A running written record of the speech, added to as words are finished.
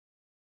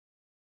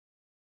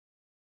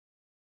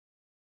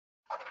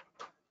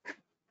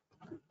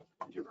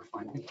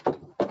find me.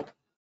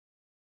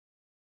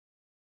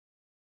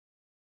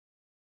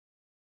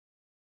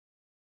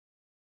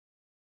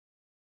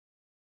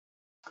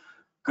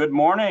 Good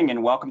morning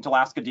and welcome to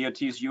Alaska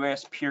DOT's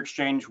UAS Peer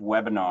Exchange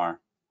webinar.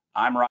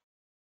 I'm Ryan.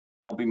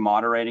 I'll be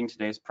moderating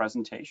today's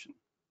presentation.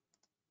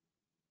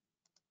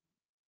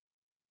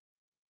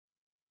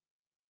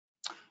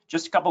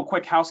 Just a couple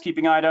quick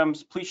housekeeping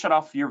items. Please shut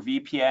off your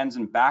VPNs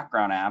and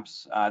background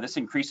apps. This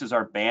increases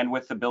our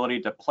bandwidth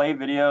ability to play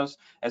videos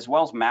as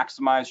well as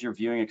maximize your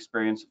viewing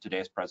experience of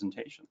today's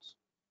presentations.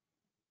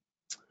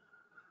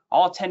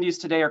 All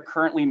attendees today are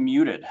currently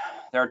muted.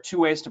 There are two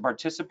ways to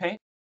participate.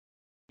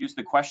 Use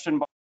the question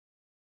box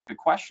to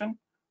question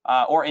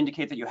or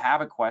indicate that you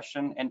have a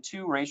question, and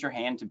two, raise your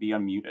hand to be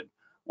unmuted.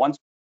 Once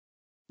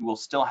you will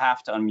still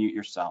have to unmute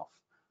yourself.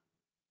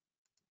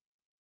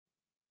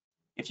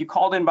 If you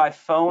called in by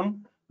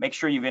phone, make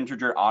sure you've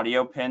entered your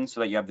audio pin so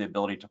that you have the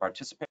ability to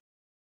participate.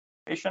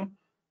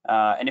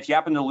 And if you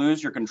happen to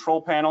lose your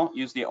control panel,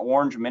 use the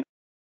orange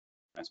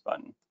minus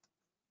button.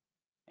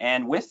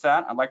 And with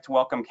that, I'd like to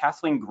welcome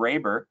Kathleen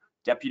Graber,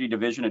 Deputy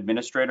Division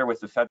Administrator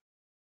with the Federal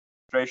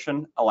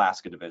Administration,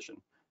 Alaska Division.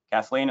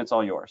 Kathleen, it's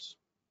all yours.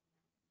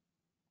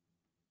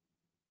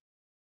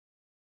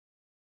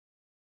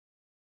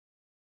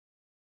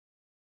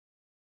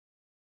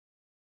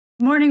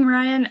 Morning,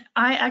 Ryan.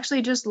 I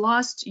actually just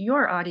lost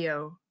your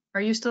audio.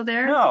 Are you still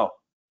there? No.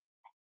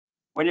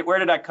 Where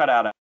did I cut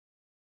out at?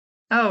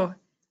 Oh,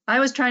 I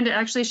was trying to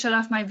actually shut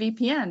off my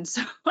VPN,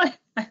 so I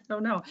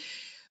don't know.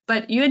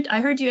 But I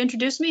heard you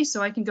introduce me,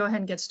 so I can go ahead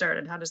and get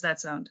started. How does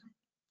that sound?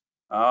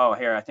 Oh,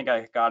 here, I think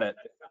I got it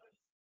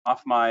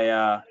off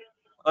my,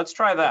 let's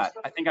try that.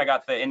 I think I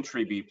got the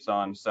entry beeps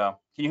on, so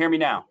can you hear me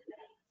now?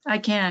 I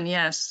can,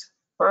 yes.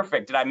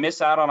 Perfect. Did I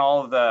miss out on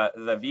all of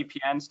the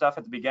VPN stuff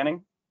at the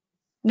beginning?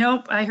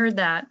 Nope, I heard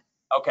that.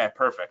 Okay,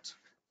 perfect.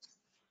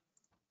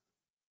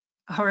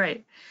 All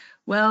right.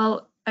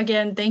 Well,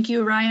 again, thank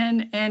you,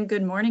 Ryan, and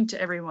good morning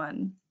to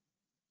everyone.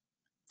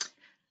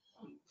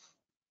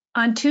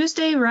 On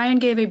Tuesday, Ryan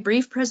gave a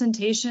brief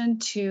presentation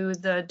to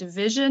the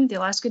division, the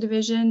Alaska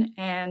Division,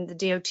 and the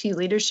DOT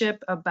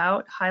leadership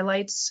about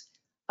highlights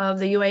of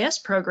the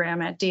UAS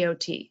program at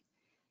DOT.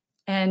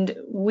 And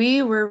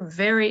we were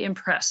very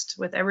impressed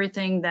with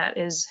everything that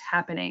is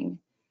happening.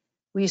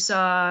 We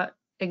saw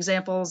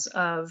examples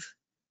of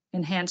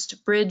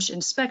enhanced bridge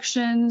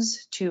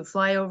inspections to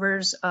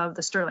flyovers of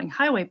the Sterling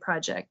Highway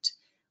project,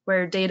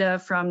 where data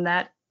from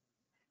that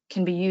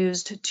can be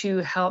used to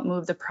help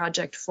move the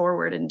project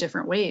forward in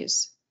different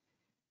ways.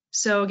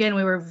 So again,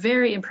 we were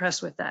very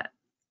impressed with that.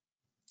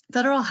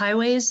 Federal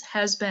Highways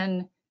has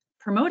been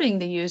promoting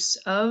the use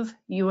of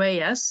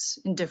UAS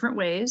in different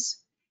ways.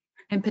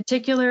 In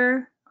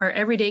particular, our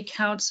Everyday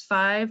Counts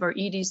 5 or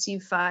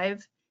EDC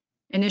 5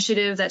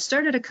 initiative that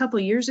started a couple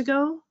years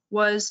ago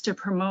was to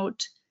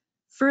promote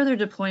further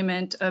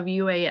deployment of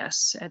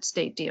UAS at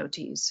state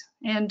DOTs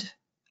and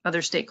other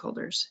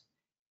stakeholders.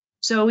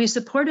 So we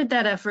supported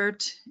that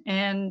effort,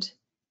 and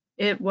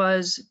it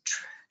was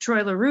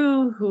Troy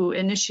LaRue who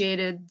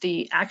initiated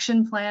the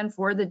action plan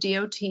for the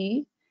DOT.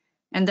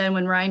 And then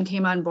when Ryan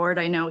came on board,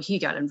 I know he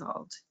got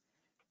involved.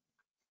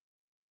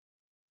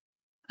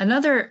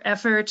 Another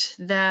effort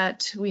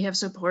that we have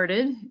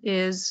supported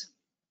is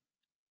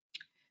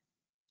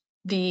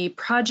the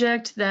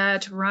project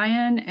that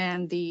Ryan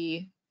and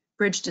the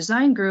Bridge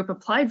Design Group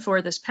applied for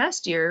this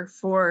past year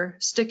for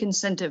STIC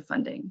incentive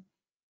funding.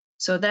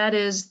 So that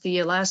is the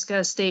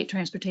Alaska State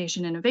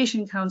Transportation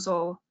Innovation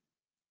Council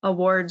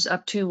awards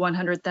up to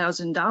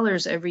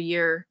 $100,000 every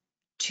year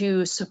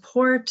to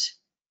support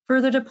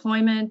further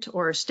deployment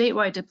or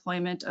statewide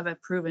deployment of a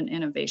proven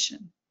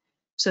innovation.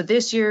 So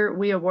this year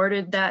we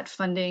awarded that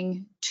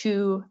funding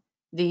to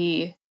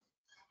the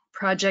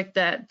project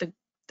that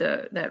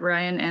that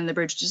Ryan and the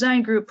Bridge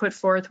Design Group put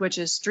forth, which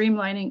is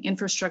streamlining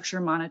infrastructure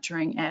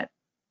monitoring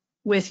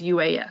with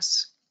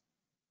UAS.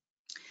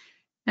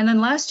 And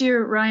then last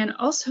year, Ryan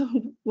also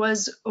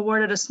was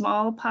awarded a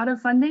small pot of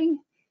funding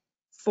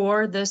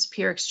for this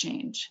peer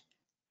exchange.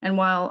 And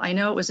while I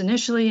know it was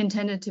initially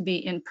intended to be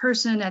in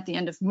person at the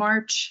end of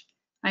March,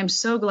 I'm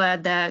so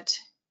glad that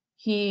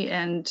he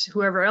and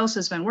whoever else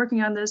has been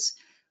working on this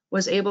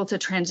was able to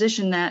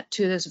transition that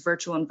to this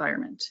virtual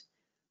environment.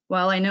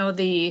 While I know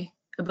the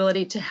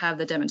ability to have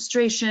the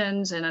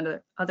demonstrations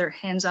and other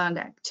hands-on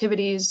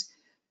activities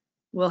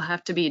will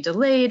have to be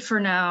delayed for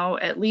now,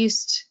 at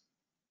least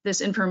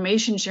this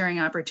information sharing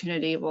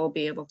opportunity will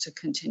be able to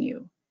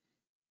continue.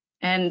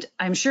 And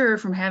I'm sure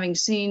from having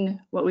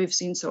seen what we've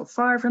seen so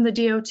far from the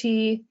DOT,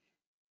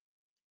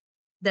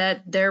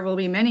 that there will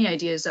be many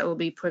ideas that will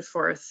be put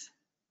forth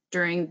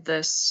during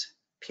this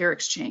peer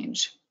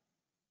exchange.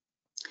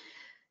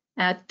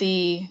 At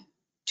the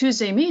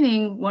Tuesday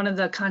meeting, one of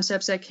the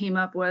concepts that came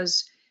up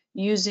was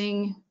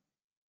using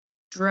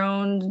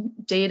drone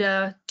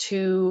data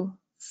to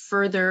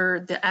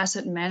further the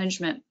asset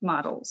management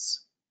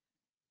models.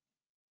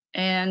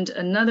 And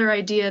another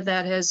idea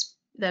that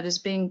is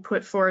being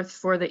put forth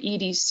for the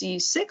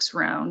EDC 6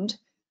 round,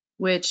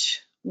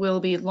 which will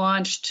be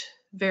launched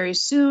very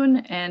soon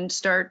and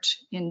start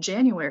in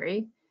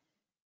January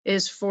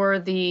is for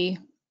the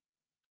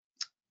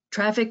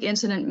traffic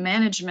incident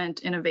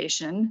management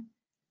innovation,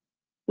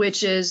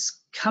 which is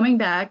coming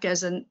back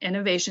as an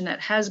innovation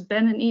that has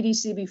been an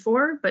EDC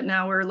before, but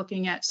now we're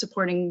looking at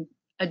supporting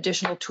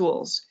additional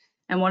tools.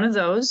 And one of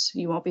those,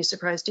 you won't be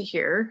surprised to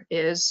hear,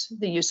 is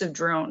the use of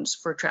drones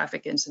for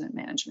traffic incident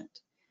management.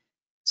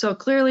 So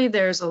clearly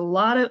there's a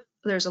lot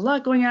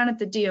going on at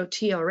the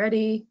DOT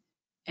already,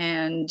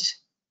 and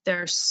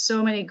there are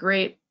so many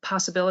great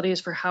possibilities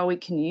for how we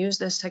can use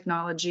this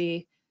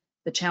technology.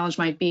 The challenge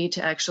might be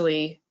to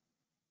actually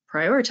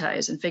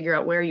prioritize and figure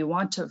out where you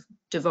want to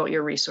devote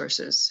your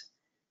resources.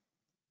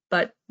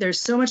 But there's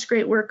so much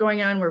great work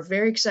going on. We're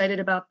very excited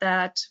about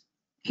that.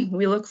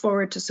 We look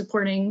forward to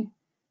supporting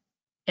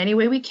any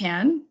way we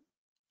can,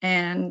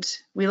 and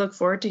we look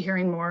forward to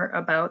hearing more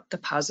about the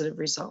positive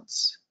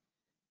results.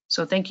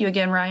 So thank you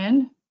again,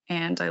 Ryan,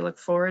 and I look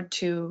forward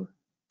to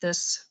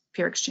this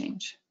peer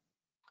exchange.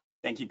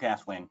 Thank you,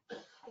 Kathleen.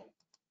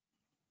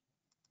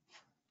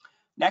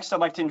 Next, I'd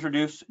like to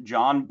introduce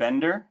John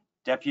Bender,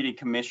 Deputy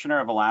Commissioner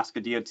of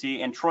Alaska DOT,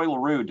 and Troy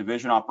LaRue,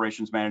 Division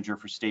Operations Manager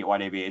for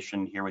Statewide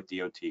Aviation here with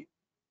DOT.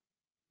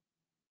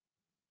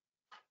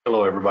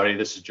 Hello, everybody.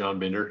 This is John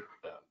Bender,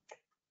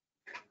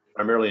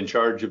 primarily in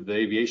charge of the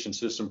aviation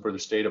system for the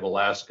state of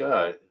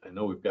Alaska. I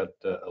know we've got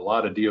a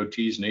lot of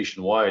DOTs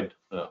nationwide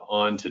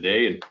on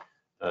today,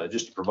 and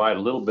just to provide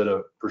a little bit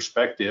of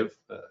perspective,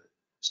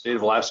 state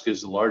of Alaska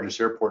is the largest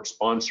airport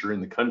sponsor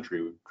in the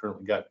country. We've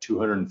currently got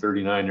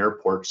 239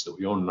 airports that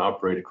we own and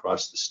operate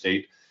across the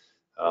state.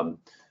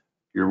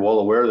 You're well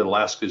aware that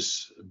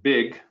Alaska's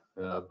big,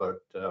 but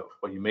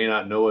what you may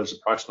not know is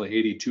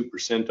approximately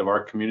 82% of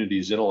our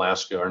communities in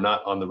Alaska are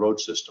not on the road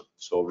system,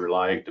 so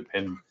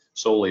depend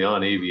solely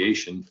on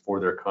aviation for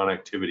their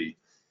connectivity.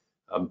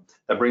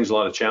 That brings a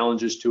lot of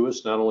challenges to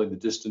us, not only the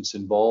distance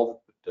involved,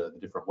 but the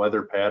different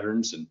weather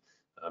patterns and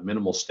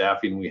minimal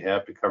staffing we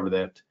have to cover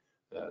that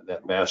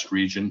vast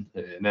region.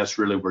 And that's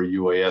really where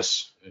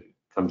UAS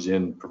comes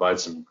in,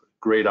 provides some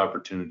great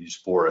opportunities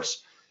for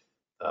us.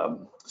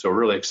 So we're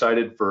really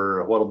excited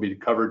for what will be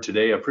covered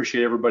today. I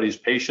appreciate everybody's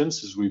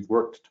patience as we've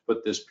worked to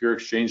put this peer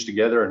exchange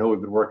together. I know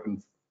we've been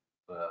working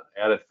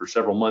at it for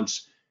several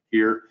months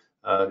here.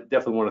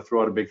 Definitely want to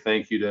throw out a big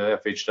thank you to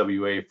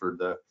FHWA for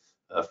the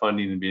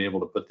funding and being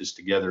able to put this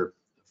together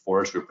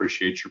for us. We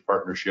appreciate your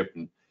partnership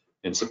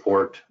and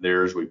support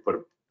there as we put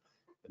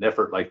an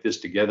effort like this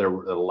together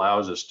that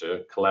allows us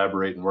to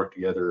collaborate and work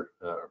together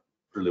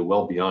really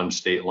well beyond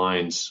state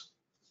lines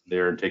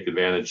there and take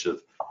advantage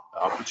of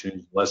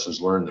opportunities,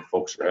 lessons learned that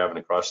folks are having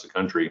across the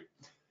country.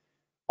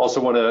 Also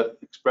want to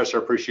express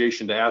our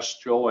appreciation to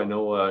ASTRO. I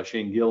know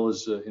Shane Gill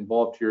is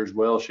involved here as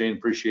well. Shane,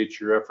 appreciate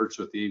your efforts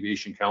with the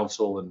Aviation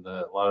Council and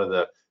a lot of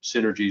the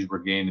synergies we're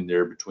gaining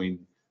there between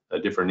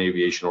different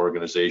aviation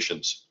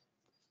organizations.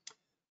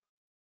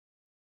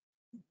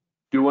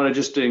 Do want to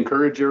just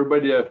encourage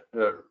everybody to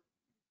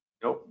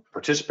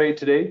participate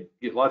today,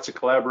 get lots of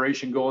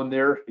collaboration going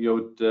there.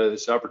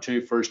 This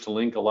opportunity for us to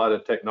link a lot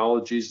of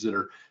technologies that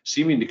are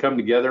seeming to come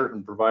together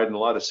and providing a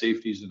lot of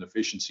safeties and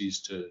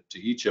efficiencies to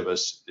each of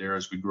us there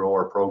as we grow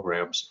our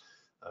programs.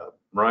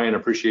 Ryan,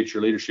 appreciate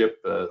your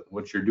leadership,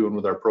 what you're doing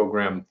with our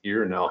program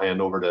here, and I'll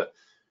hand over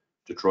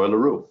to Troy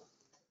LaRue.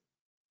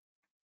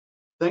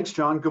 Thanks,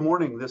 John. Good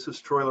morning. This is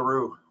Troy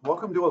LaRue.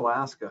 Welcome to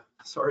Alaska.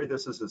 Sorry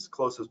this is as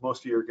close as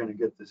most of you are going to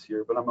get this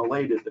year, but I'm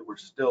elated that we're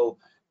still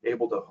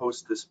able to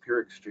host this peer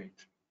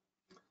exchange.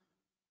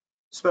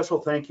 Special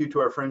thank you to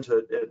our friends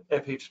at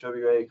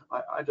FHWA.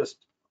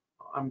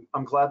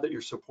 I'm glad that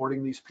you're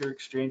supporting these peer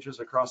exchanges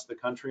across the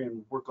country,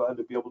 and we're glad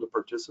to be able to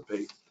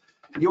participate.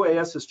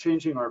 UAS is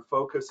changing our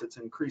focus. It's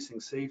increasing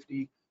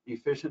safety,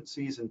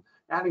 efficiencies, and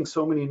adding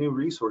so many new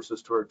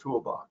resources to our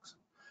toolbox.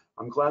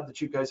 I'm glad that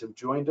you guys have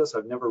joined us.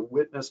 I've never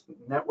witnessed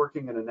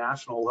networking at a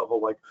national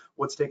level like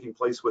what's taking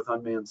place with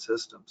unmanned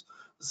systems.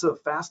 This is the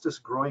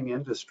fastest growing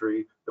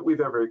industry that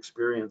we've ever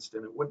experienced,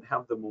 and it wouldn't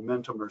have the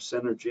momentum or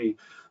synergy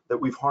that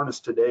we've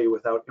harnessed today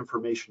without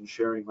information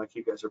sharing like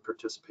you guys are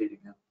participating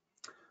in.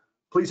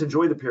 Please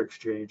enjoy the peer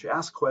exchange,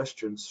 ask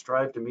questions,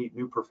 strive to meet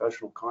new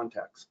professional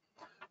contacts.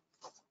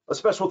 A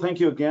special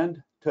thank you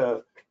again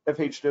to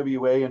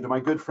FHWA and to my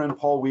good friend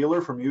Paul Wheeler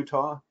from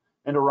Utah,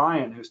 and to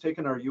Ryan, who's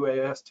taken our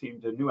UAS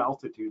team to new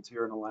altitudes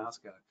here in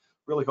Alaska.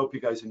 Really hope you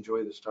guys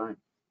enjoy this time.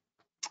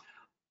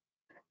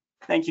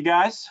 Thank you,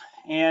 guys.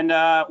 And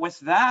with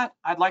that,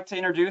 I'd like to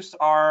introduce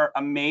our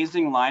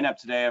amazing lineup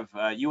today of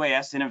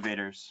UAS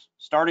innovators,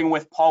 starting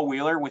with Paul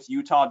Wheeler with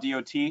Utah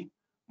DOT,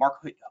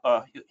 Mark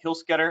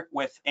Hilsketter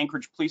with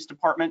Anchorage Police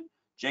Department,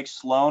 Jake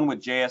Sloan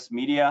with JS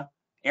Media,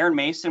 Aaron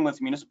Mason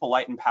with Municipal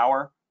Light and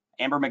Power,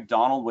 Amber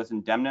McDonald with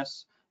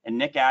Indemnis, and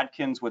Nick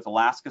Adkins with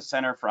Alaska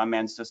Center for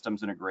Unmanned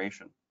Systems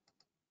Integration.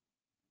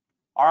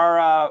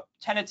 Our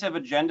tentative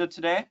agenda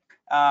today,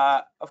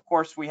 of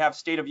course, we have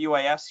State of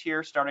UAS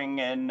here starting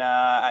in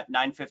at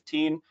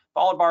 9:15,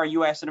 followed by our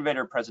UAS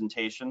innovator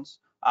presentations.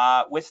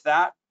 With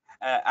that,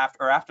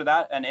 after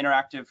that, an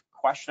interactive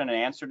question and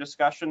answer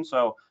discussion.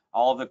 So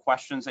all of the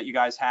questions that you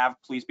guys have,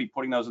 please be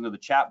putting those into the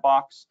chat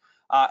box,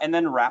 and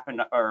then wrap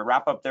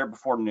up there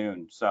before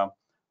noon. So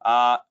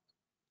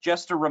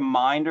just a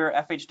reminder,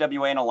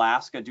 FHWA and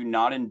Alaska do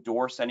not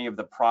endorse any of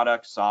the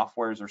products,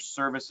 softwares, or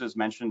services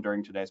mentioned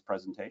during today's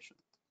presentation.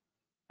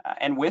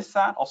 And with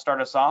that, I'll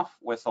start us off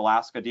with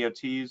Alaska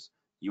DOT's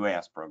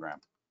UAS program.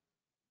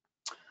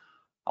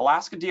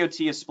 Alaska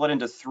DOT is split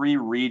into 3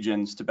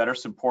 regions to better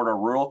support our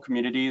rural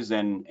communities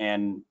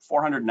and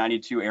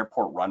 492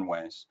 airport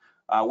runways.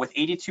 With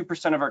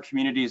 82% of our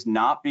communities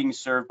not being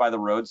served by the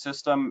road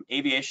system,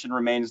 aviation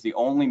remains the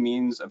only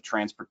means of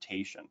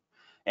transportation.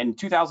 In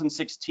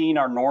 2016,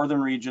 our northern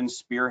region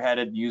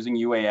spearheaded using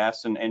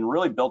UAS and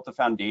really built the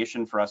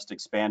foundation for us to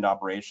expand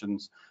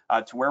operations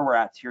to where we're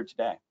at here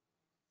today.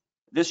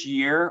 This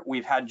year,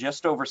 we've had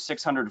just over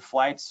 600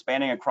 flights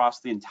spanning across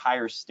the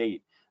entire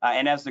state.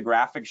 And as the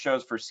graphic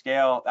shows for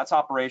scale, that's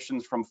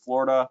operations from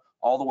Florida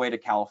all the way to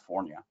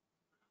California.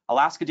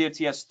 Alaska DOT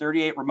has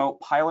 38 remote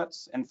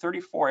pilots and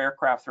 34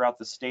 aircraft throughout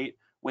the state,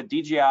 with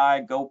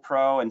DJI,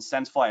 GoPro, and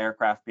SenseFly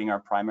aircraft being our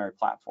primary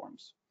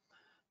platforms.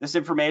 This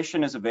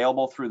information is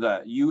available through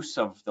the use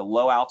of the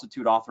low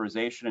altitude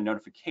authorization and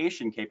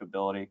notification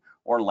capability,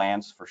 or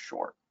LANC for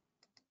short.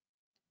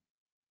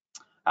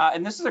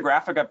 And this is a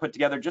graphic I put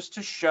together just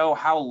to show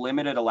how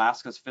limited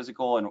Alaska's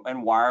physical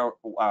and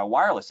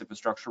wireless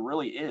infrastructure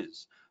really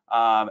is,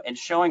 and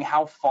showing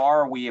how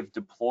far we have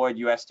deployed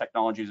US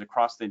technologies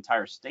across the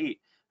entire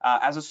state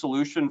as a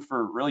solution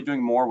for really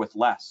doing more with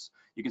less.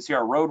 You can see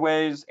our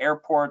roadways,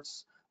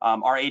 airports,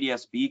 our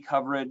ADS-B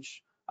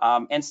coverage,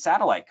 and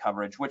satellite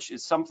coverage, which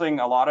is something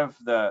a lot of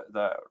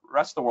the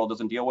rest of the world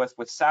doesn't deal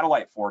with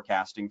satellite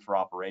forecasting for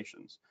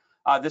operations.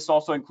 This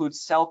also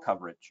includes cell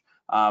coverage,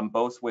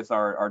 both with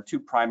our 2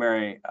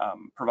 primary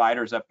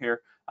providers up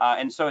here.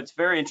 And so it's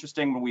very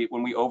interesting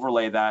when we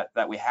overlay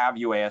that we have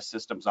UAS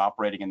systems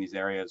operating in these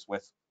areas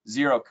with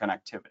 0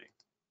 connectivity.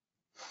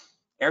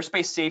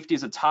 Airspace safety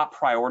is a top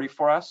priority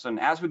for us, and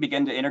as we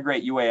begin to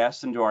integrate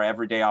UAS into our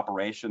everyday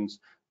operations,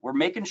 we're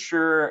making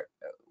sure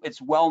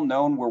it's well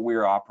known where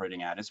we're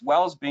operating at, as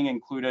well as being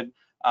included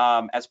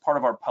as part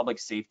of our public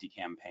safety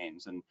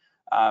campaigns. And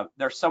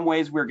there are some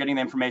ways we're getting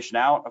the information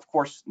out. Of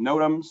course,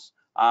 NOTAMs.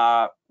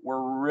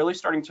 We're really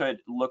starting to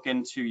look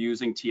into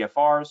using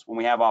TFRs when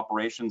we have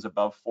operations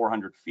above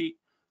 400 feet.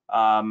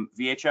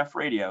 VHF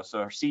radio, so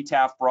our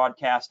CTAF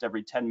broadcast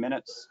every 10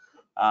 minutes.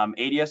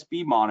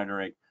 ADS-B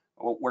monitoring.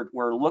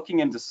 We're looking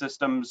into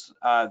systems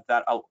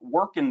that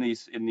work in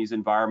these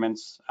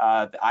environments,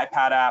 the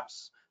iPad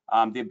apps,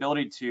 the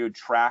ability to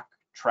track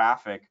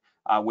traffic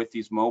with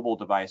these mobile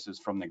devices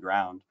from the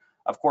ground.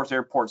 Of course,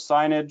 airport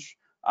signage,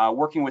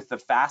 working with the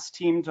FAST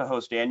team to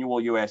host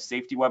annual UAS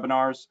safety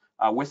webinars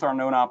with our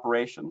known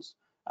operations,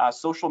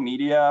 social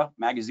media,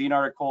 magazine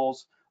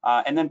articles,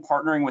 and then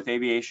partnering with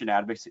aviation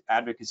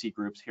advocacy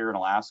groups here in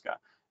Alaska.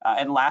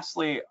 And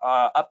lastly,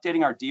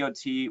 updating our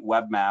DOT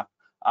web map,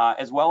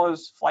 as well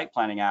as flight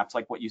planning apps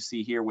like what you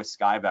see here with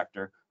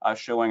SkyVector,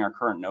 showing our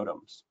current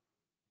NOTAMs.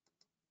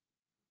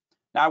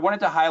 Now, I wanted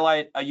to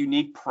highlight a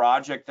unique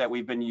project that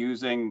we've been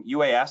using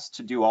UAS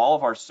to do all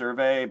of our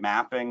survey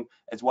mapping,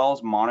 as well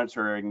as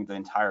monitoring the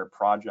entire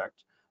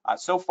project.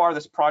 So far,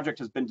 this project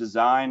has been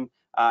designed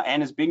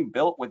and is being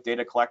built with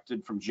data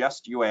collected from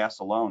just UAS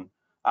alone.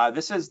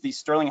 This is the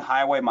Sterling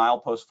Highway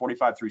milepost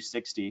 45 through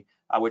 60,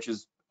 which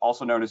is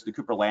also known as the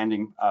Cooper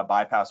Landing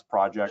bypass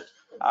project.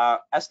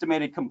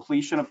 Estimated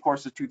completion, of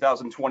course, is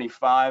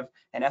 2025,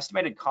 and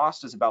estimated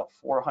cost is about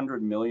 $400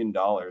 million.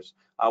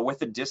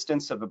 With a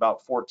distance of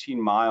about 14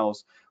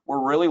 miles, we're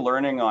really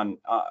learning on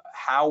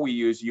how we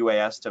use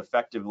UAS to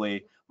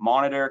effectively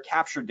monitor,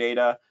 capture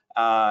data,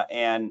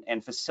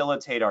 and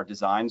facilitate our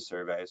design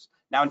surveys.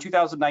 Now, in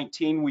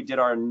 2019, we did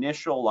our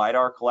initial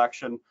LiDAR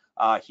collection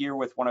here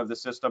with one of the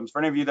systems. For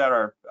any of you that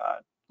are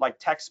like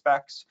tech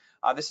specs,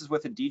 this is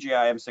with a DJI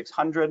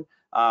M600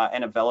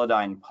 and a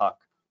Velodyne Puck.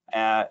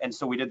 And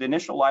so we did the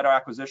initial LiDAR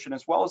acquisition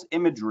as well as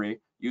imagery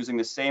using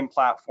the same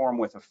platform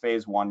with a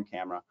phase 1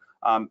 camera.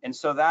 And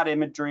so that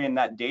imagery and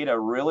that data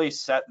really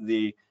set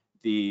the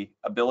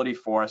ability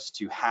for us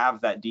to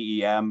have that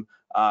DEM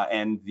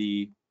and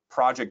the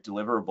project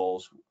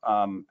deliverables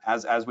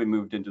as we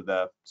moved into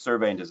the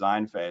survey and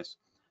design phase.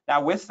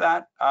 Now with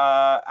that,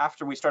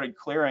 after we started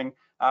clearing,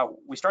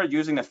 we started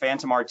using the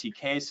Phantom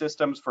RTK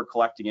systems for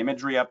collecting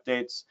imagery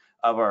updates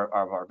of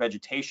our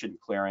vegetation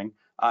clearing,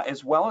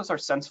 as well as our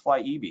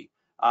SenseFly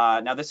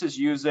EB. Now this is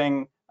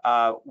using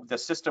the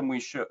system we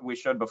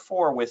showed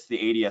before with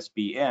the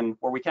ADS-B in,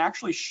 where we can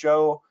actually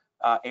show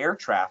air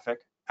traffic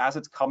as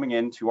it's coming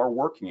into our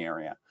working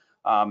area.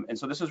 And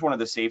so this is one of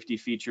the safety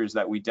features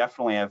that we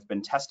definitely have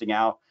been testing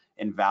out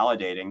and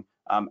validating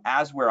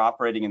as we're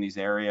operating in these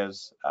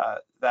areas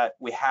that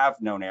we have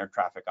known air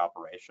traffic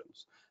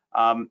operations.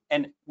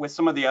 And with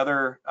some of the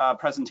other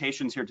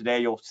presentations here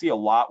today, you'll see a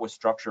lot with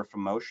structure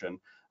from motion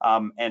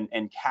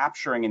and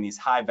capturing in these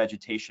high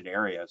vegetation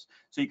areas.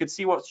 So you can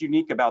see what's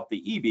unique about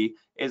the EB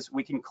is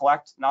we can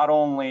collect not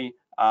only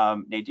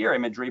nadir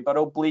imagery, but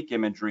oblique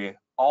imagery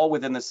all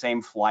within the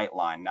same flight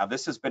line. Now,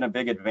 this has been a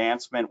big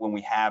advancement when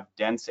we have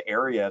dense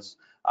areas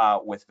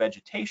with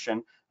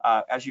vegetation.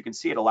 As you can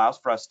see, it allows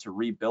for us to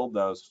rebuild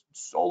those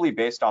solely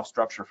based off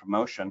structure for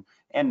motion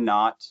and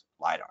not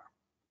LiDAR.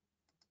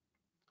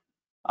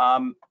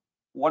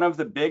 One of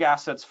the big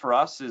assets for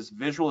us is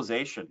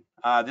visualization.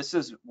 This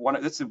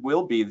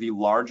will be the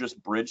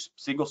largest bridge,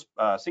 single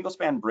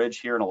span bridge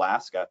here in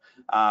Alaska,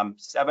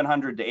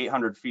 700 to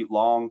 800 feet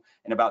long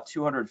and about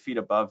 200 feet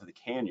above the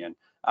canyon.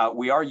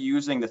 We are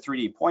using the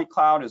 3D point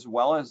cloud as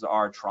well as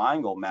our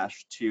triangle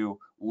mesh to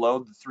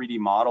load the 3D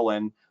model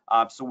in.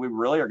 So we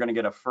really are going to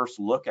get a first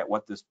look at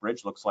what this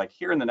bridge looks like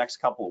here in the next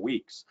couple of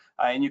weeks.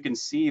 And you can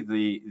see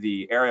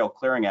the aerial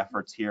clearing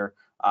efforts here.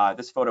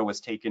 This photo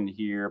was taken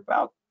here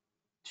about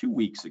 2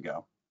 weeks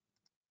ago.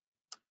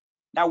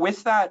 Now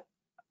with that,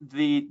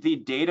 the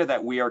data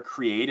that we are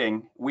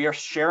creating, we are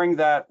sharing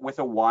that with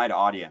a wide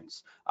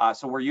audience.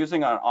 So we're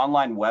using an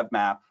online web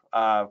map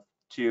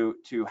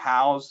to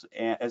house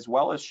as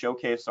well as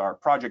showcase our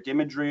project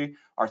imagery,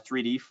 our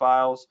 3D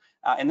files.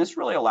 And this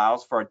really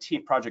allows for our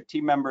project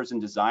team members and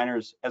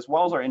designers, as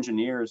well as our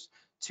engineers,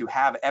 to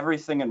have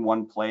everything in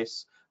one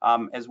place,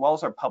 as well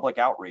as our public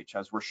outreach,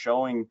 as we're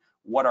showing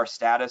what our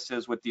status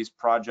is with these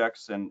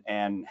projects,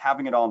 and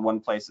having it all in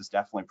one place has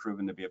definitely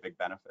proven to be a big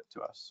benefit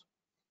to us.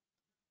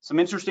 Some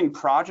interesting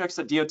projects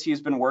that DOT has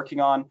been working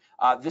on.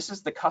 This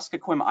is the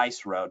Kuskokwim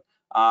Ice Road.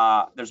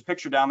 There's a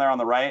picture down there on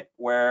the right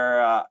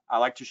where I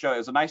like to show it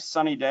was a nice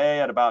sunny day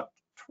at about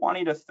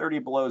 20 to 30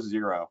 below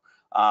zero.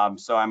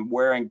 So I'm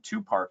wearing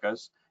 2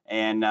 parkas,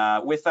 and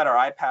with that,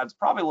 our iPads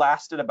probably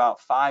lasted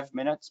about 5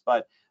 minutes.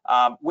 But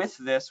with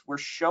this, we're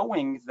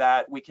showing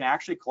that we can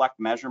actually collect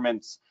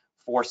measurements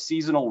for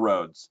seasonal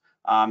roads.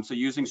 So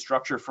using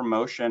structure for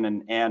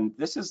motion, and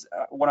this is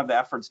one of the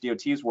efforts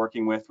DOT is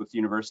working with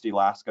University of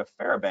Alaska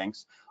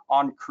Fairbanks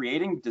on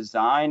creating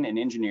design and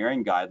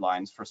engineering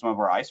guidelines for some of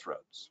our ice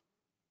roads.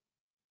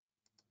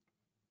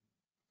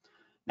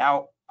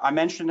 Now, I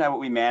mentioned how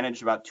we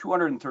manage about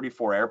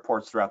 234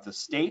 airports throughout the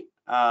state,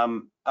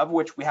 of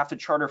which we have to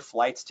charter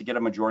flights to get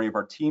a majority of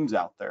our teams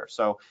out there.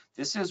 So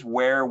this is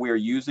where we're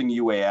using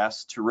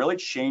UAS to really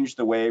change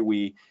the way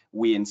we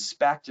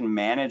inspect and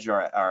manage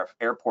our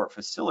airport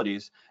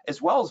facilities,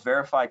 as well as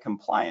verify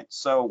compliance.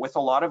 So with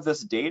a lot of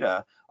this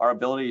data, our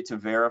ability to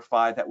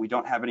verify that we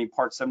don't have any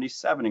Part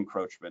 77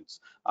 encroachments,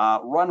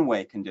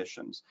 runway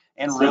conditions,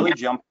 and really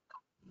jump.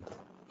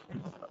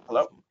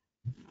 Hello?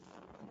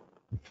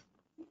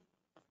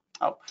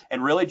 Oh,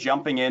 and really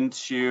jumping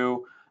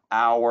into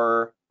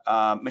our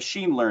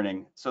machine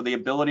learning. So the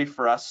ability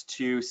for us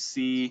to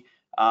see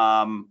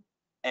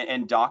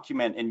and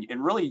document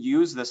and really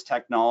use this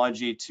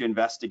technology to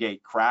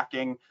investigate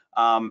cracking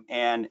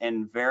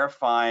and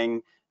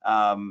verifying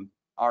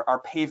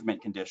our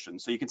pavement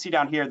conditions. So you can see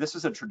down here, this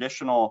is a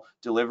traditional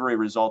delivery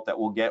result that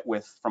we'll get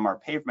from our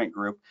pavement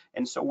group.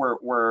 And so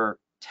we're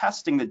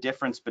testing the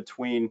difference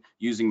between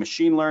using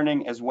machine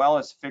learning as well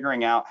as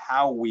figuring out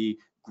how we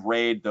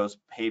grade those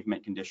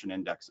pavement condition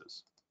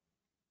indexes.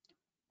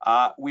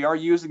 We are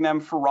using them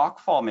for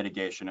rockfall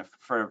mitigation.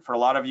 For a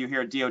lot of you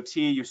here at DOT,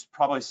 you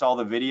probably saw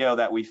the video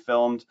that we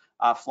filmed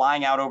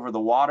flying out over the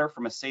water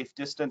from a safe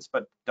distance,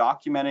 but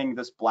documenting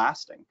this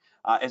blasting,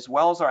 as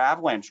well as our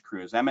avalanche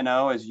crews.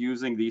 M&O is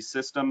using these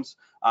systems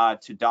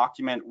to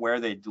document where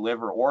they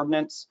deliver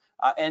ordnance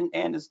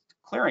and is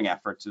clearing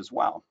efforts as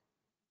well.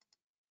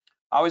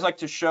 I always like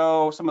to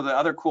show some of the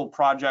other cool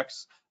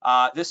projects.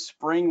 This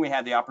spring, we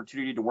had the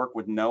opportunity to work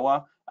with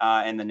NOAA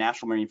and the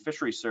National Marine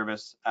Fisheries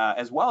Service,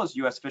 as well as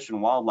U.S. Fish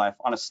and Wildlife,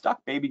 on a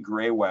stuck baby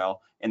gray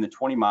whale in the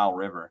 20 Mile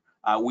River.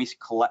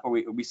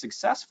 We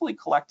successfully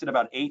collected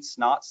about 8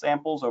 snot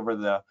samples over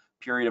the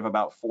period of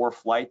about 4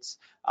 flights.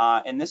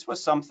 And this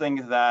was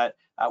something that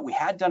we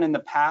had done in the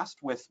past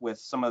with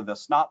some of the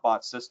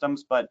SnotBot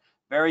systems, but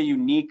very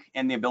unique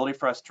in the ability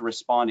for us to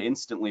respond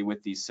instantly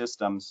with these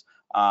systems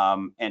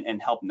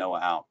and help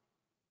NOAA out.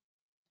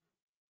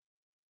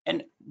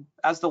 And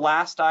as the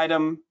last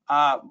item,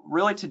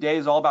 really today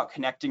is all about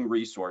connecting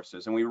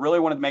resources. And we really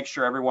wanted to make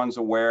sure everyone's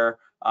aware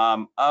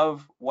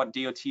of what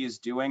DOT is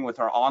doing with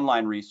our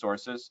online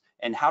resources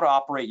and how to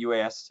operate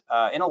UAS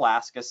in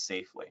Alaska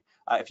safely.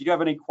 If you do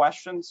have any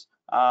questions,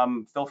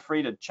 feel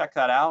free to check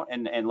that out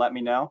and let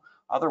me know.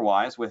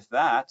 Otherwise, with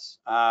that,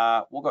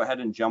 we'll go ahead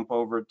and jump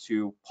over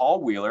to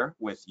Paul Wheeler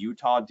with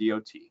Utah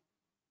DOT.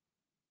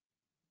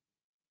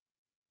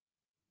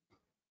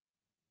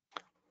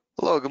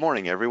 Hello, good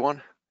morning,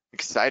 everyone.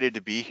 Excited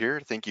to be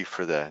here. Thank you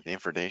for the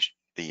invitation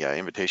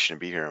to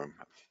be here. I'm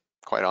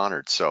quite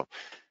honored. So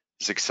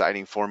it's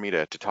exciting for me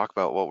to talk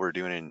about what we're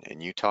doing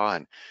in Utah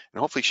and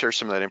hopefully share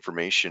some of that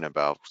information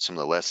about some of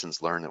the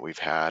lessons learned that we've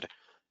had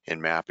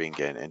in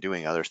mapping and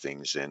doing other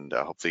things. And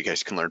hopefully you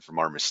guys can learn from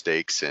our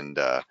mistakes and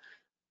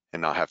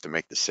not have to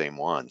make the same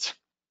ones.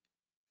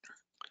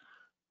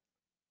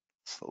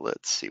 So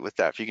let's see. With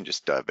that, if you can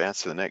just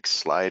advance to the next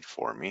slide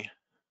for me.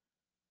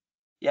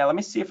 Yeah, let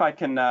me see if I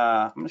can,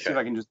 I'm gonna see if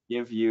I can just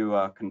give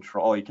you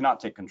control. Oh, you cannot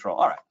take control.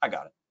 All right, I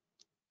got it.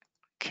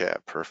 Okay,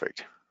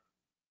 perfect.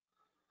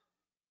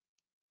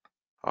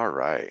 All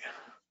right.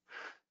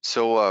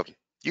 So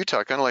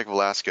Utah, kind of like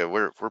Alaska,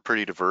 we're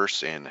pretty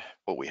diverse in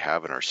what we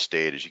have in our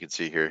state. As you can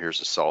see here, here's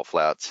the Salt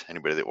Flats.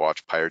 Anybody that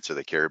watched Pirates of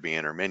the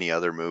Caribbean or many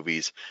other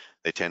movies,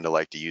 they tend to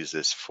like to use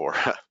this for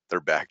their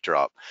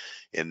backdrop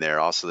in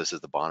there. Also, this is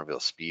the Bonneville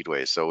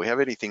Speedway. So we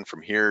have anything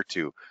from here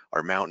to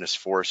our mountainous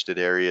forested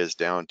areas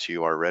down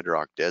to our Red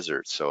Rock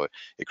Desert. So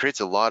it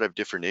creates a lot of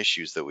different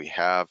issues that we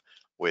have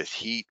with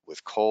heat,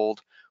 with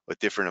cold, with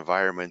different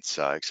environments,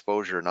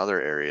 exposure in other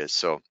areas.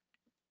 So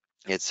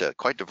it's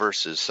quite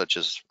diverse, such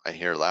as I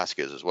hear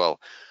Alaska is as well.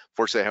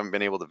 Fortunately, I haven't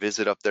been able to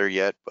visit up there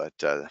yet, but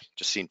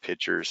just seen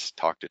pictures,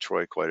 talked to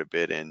Troy quite a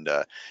bit, and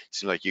it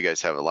seems like you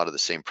guys have a lot of the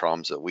same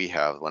problems that we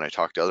have. When I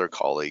talk to other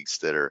colleagues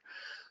that are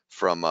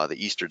from the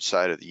eastern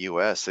side of the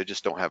U.S., they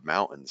just don't have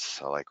mountains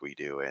like we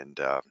do, and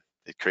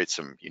it creates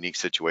some unique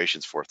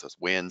situations for us with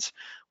winds,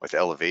 with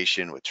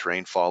elevation, with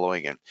terrain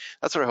following, and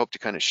that's what I hope to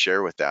kind of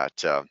share with that.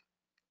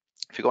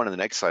 If you go on to the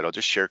next slide, I'll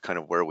just share kind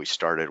of where we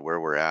started, where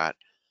we're at,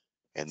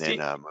 and then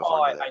move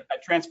on to that. I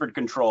transferred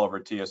control over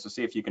to you, so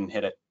see if you can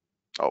hit it.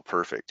 Oh,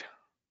 perfect.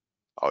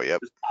 Oh,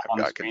 yep, Just tap I've on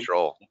the got screen.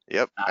 control.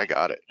 Yep, I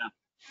got it. Yeah.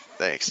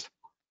 Thanks.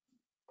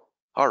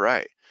 All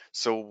right.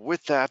 So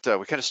with that,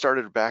 we kind of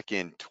started back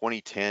in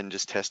 2010,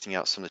 just testing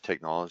out some of the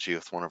technology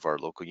with one of our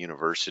local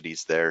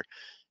universities there.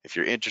 If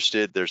you're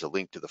interested, there's a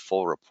link to the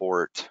full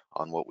report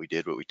on what we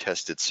did, but we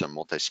tested some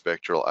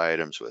multispectral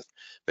items with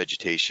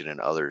vegetation and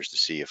others to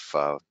see if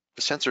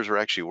the sensors were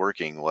actually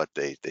working what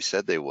they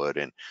said they would.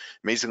 And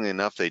amazingly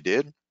enough, they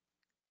did.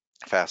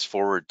 Fast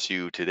forward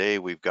to today,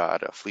 we've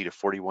got a fleet of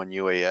 41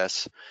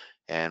 UAS,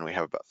 and we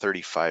have about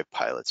 35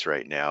 pilots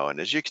right now. And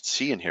as you can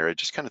see in here, I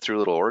just kind of threw a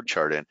little org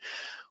chart in.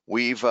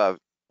 We are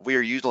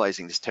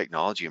utilizing this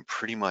technology in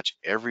pretty much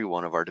every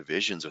one of our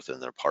divisions within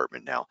the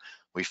department now.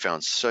 We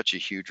found such a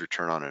huge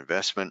return on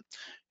investment,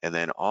 and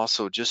then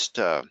also just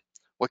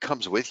what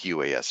comes with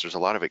UAS. There's a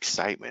lot of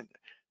excitement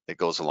that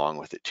goes along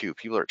with it too.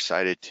 People are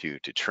excited to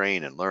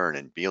train and learn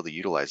and be able to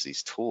utilize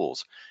these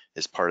tools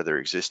as part of their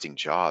existing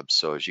jobs.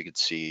 So as you can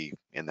see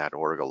in that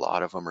org, a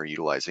lot of them are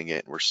utilizing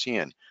it, and we're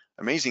seeing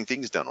amazing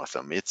things done with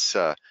them. It's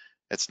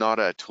not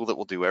a tool that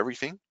will do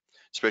everything,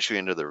 especially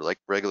under the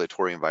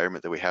regulatory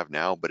environment that we have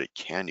now, but it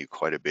can do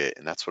quite a bit.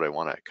 And that's what I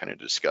want to kind of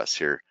discuss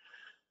here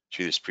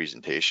through this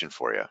presentation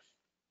for you.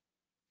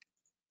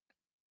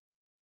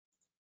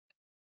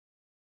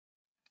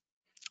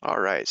 All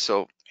right,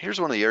 so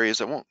here's one of the areas.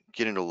 I won't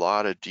get into a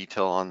lot of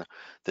detail on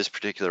this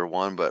particular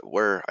one, but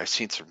where I've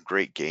seen some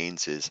great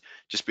gains is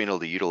just being able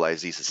to utilize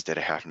these instead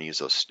of having to use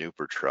those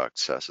snooper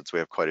trucks. Since we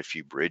have quite a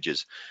few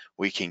bridges,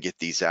 we can get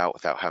these out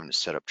without having to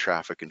set up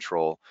traffic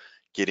control,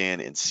 get in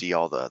and see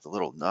all the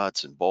little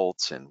nuts and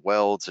bolts and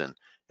welds and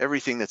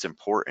everything that's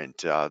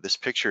important. This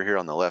picture here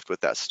on the left with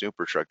that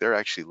snooper truck, they're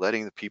actually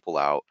letting the people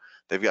out.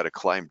 They've got to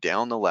climb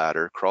down the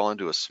ladder, crawl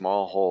into a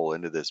small hole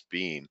into this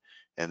beam,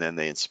 and then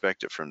they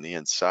inspect it from the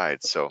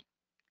inside. So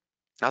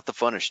not the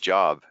funnest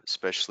job,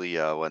 especially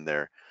when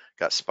they're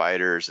got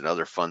spiders and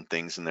other fun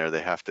things in there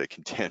they have to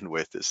contend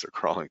with as they're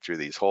crawling through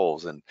these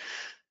holes, and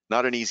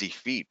not an easy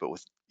feat. But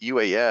with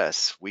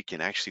UAS, we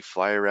can actually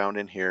fly around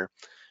in here,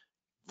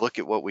 look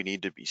at what we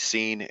need to be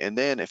seen, and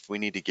then if we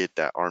need to get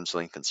that arm's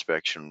length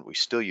inspection, we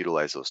still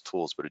utilize those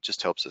tools, but it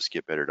just helps us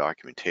get better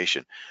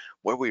documentation.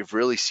 Where we've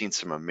really seen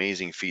some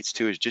amazing feats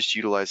too is just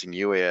utilizing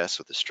UAS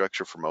with the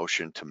structure for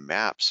motion to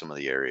map some of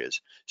the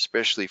areas,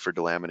 especially for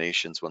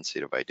delaminations. Once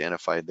they've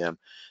identified them,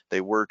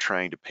 they were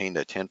trying to paint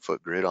a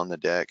 10-foot grid on the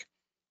deck,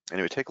 and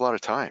it would take a lot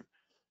of time.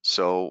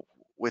 So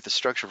with the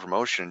structure for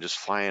motion, just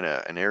flying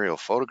an aerial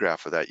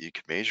photograph of that you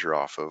could measure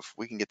off of,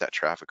 we can get that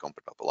traffic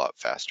opened up a lot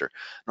faster.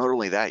 Not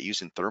only that,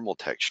 using thermal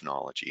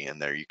technology in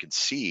there, you can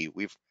see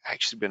we've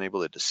actually been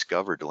able to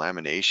discover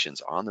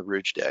delaminations on the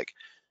bridge deck,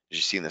 as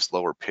you see in this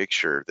lower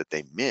picture, that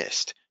they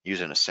missed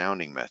using a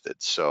sounding method.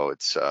 So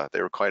it's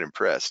they were quite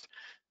impressed.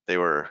 They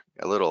were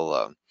a little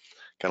kind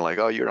of like,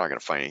 oh, you're not going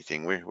to find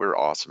anything. We're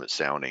awesome at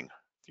sounding.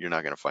 You're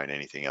not going to find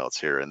anything else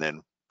here. And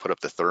then put up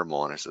the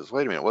thermal, and it says,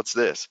 wait a minute, what's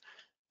this?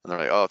 And they're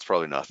like, oh, it's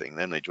probably nothing.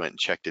 Then they went and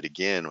checked it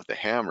again with the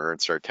hammer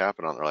and started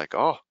tapping on it. They're like,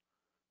 oh,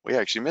 we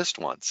actually missed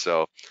one.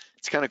 So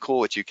it's kind of cool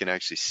what you can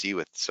actually see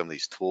with some of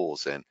these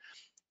tools. And,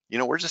 you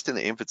know, we're just in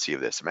the infancy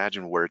of this.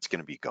 Imagine where it's going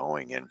to be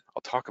going. And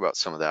I'll talk about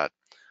some of that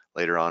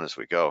later on as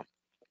we go.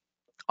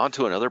 On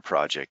to another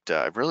project,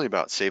 really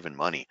about saving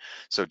money.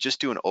 So just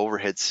doing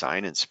overhead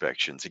sign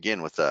inspections.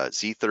 Again, with a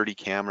Z30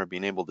 camera,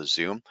 being able to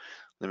zoom.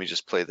 Let me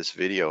just play this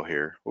video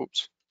here.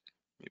 Oops,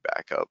 let me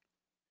back up.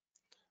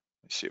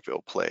 Let's see if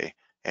it'll play.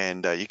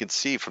 And you can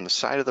see from the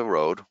side of the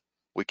road,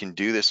 we can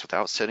do this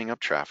without setting up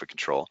traffic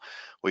control.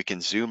 We can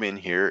zoom in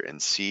here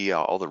and see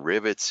all the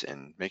rivets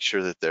and make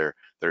sure that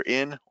they're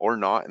in or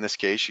not. In this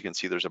case, you can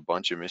see there's a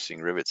bunch of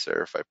missing rivets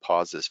there. If I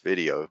pause this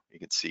video, you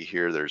can see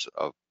here there's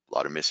a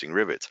lot of missing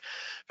rivets.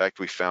 In fact,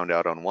 we found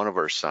out on one of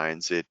our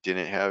signs it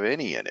didn't have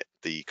any in it.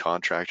 The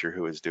contractor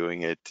who was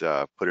doing it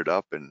put it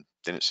up and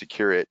didn't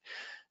secure it.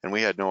 And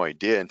we had no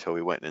idea until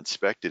we went and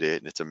inspected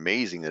it, and it's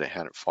amazing that it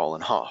hadn't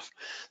fallen off.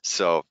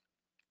 So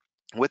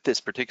with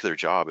this particular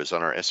job is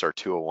on our SR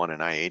 201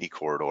 and I-80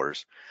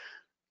 corridors,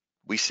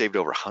 we saved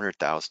over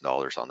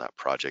 $100,000 on that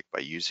project by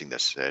using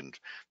this. And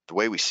the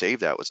way we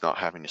saved that was not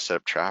having to set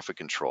up traffic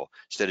control.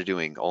 Instead of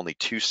doing only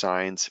 2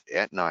 signs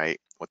at night,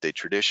 what they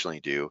traditionally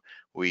do,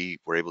 we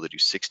were able to do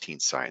 16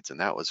 signs, and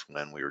that was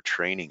when we were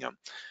training them.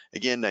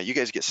 Again, you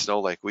guys get snow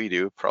like we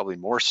do, probably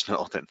more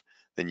snow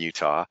than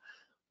Utah,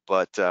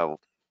 but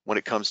when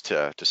it comes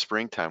to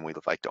springtime, we'd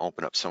like to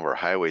open up some of our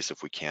highways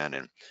if we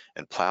can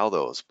and plow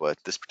those. But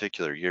this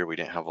particular year, we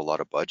didn't have a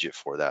lot of budget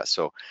for that.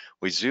 So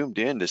we zoomed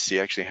in to see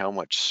actually how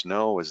much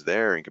snow was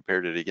there and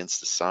compared it against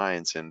the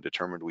signs and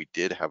determined we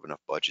did have enough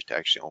budget to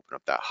actually open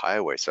up that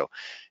highway. So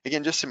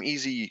again, just some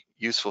easy,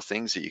 useful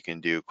things that you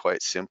can do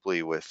quite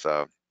simply with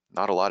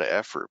not a lot of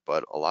effort,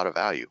 but a lot of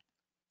value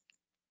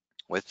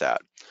with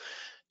that.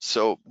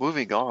 So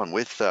moving on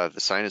with the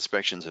sign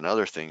inspections and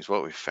other things,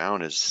 what we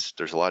found is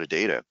there's a lot of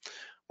data,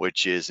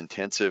 which is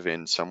intensive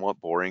and somewhat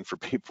boring for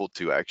people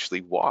to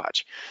actually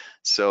watch.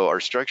 So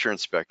our structure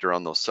inspector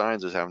on those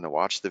signs was having to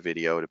watch the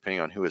video, depending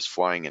on who is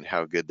flying and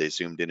how good they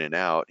zoomed in and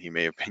out. He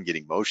may have been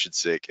getting motion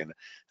sick and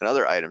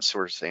other items. So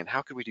we're saying,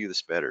 how could we do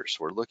this better? So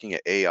we're looking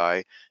at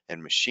AI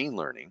and machine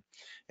learning.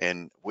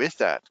 And with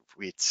that,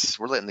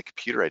 we're letting the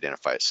computer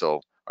identify it.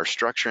 So our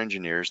structure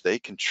engineers, they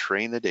can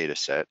train the data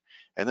set,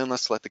 and then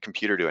let's let the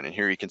computer do it. And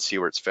here you can see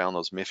where it's found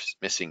those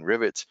missing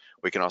rivets.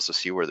 We can also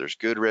see where there's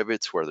good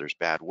rivets, where there's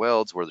bad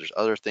welds, where there's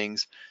other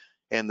things.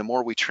 And the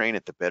more we train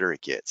it, the better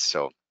it gets.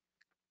 So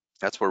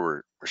that's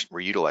where we're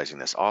utilizing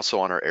this. Also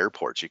on our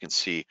airports, you can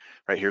see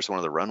right here's one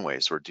of the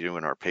runways. We're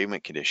doing our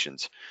pavement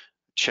conditions,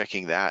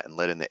 checking that and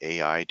letting the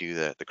AI do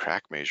the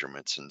crack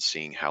measurements and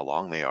seeing how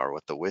long they are,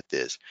 what the width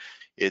is.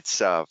 It's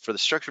for the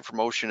structure for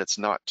motion, it's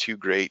not too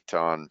great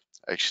on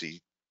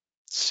actually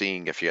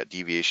seeing if you got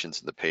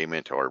deviations in the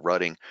pavement or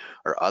rutting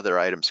or other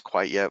items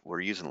quite yet. We're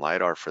using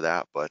LiDAR for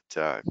that, but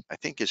I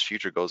think as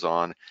future goes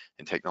on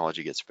and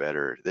technology gets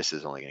better, this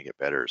is only going to get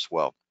better as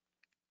well.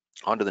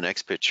 On to the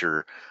next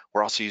picture,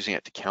 we're also using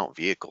it to count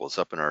vehicles.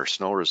 Up in our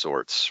snow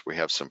resorts, we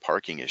have some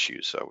parking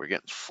issues. So we're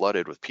getting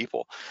flooded with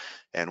people.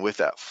 And with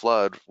that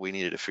flood, we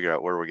needed to figure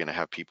out where we're going to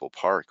have people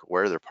park,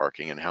 where they're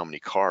parking, and how many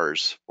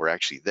cars were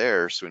actually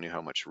there, so we knew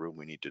how much room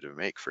we needed to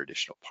make for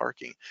additional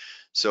parking.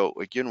 So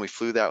again, we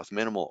flew that with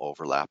minimal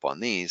overlap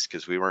on these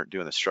because we weren't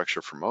doing the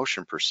structure for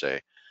motion per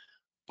se,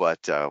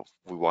 but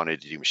we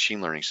wanted to do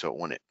machine learning so it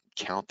wouldn't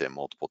count them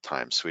multiple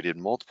times. So we did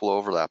multiple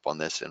overlap on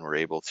this and we're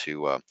able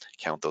to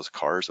count those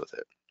cars with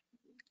it.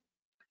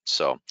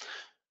 So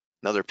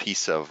another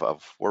piece of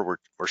where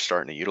we're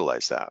starting to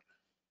utilize that.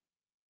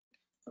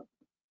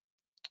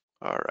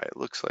 All right,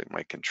 looks like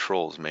my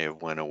controls may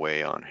have went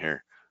away on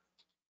here.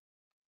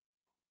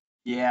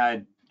 Yeah,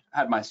 I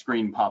had my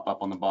screen pop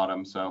up on the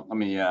bottom, so let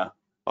me.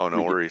 Oh,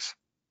 no worries.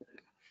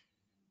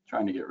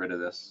 Trying to get rid of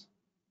this.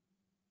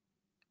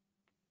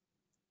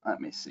 Let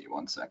me see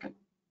 1 second.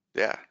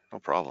 Yeah, no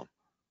problem.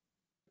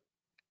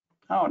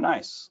 Oh,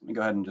 nice. Let me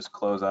go ahead and just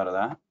close out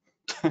of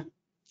that.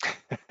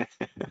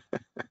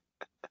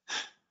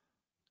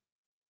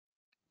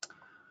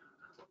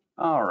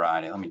 All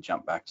righty, let me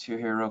jump back to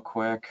here real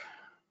quick.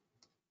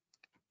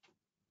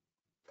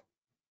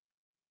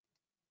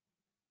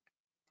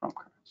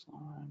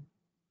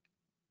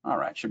 All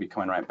right, should be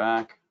coming right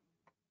back.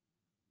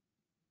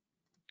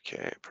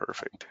 Okay,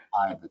 perfect.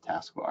 I have the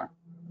taskbar.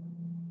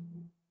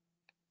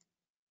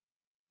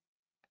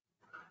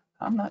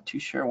 I'm not too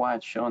sure why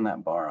it's showing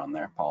that bar on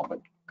there, Paul,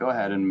 but go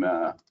ahead and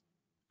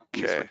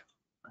okay.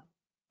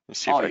 Let's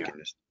see if I can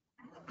just,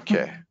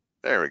 okay,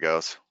 there we go.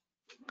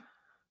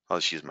 I'll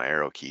just use my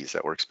arrow keys.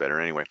 That works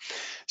better anyway.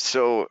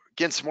 So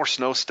again, some more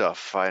snow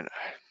stuff.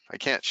 I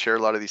can't share a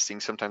lot of these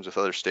things sometimes with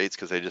other states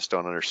because they just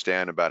don't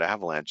understand about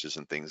avalanches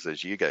and things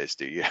as you guys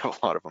do. You have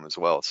a lot of them as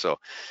well. So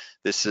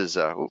this is,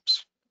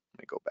 oops,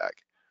 let me go back.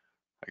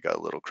 I got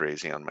a little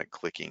crazy on my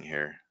clicking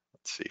here.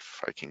 Let's see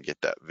if I can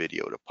get that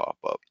video to pop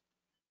up.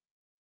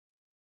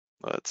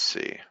 Let's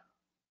see.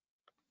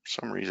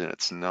 For some reason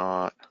it's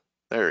not,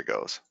 there it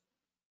goes.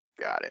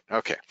 Got it,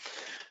 okay.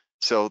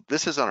 So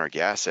this is on our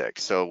gas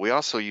X. So we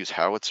also use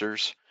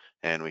howitzers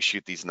and we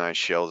shoot these nice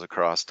shells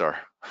across our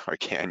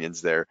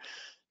canyons there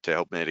to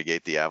help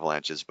mitigate the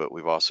avalanches, but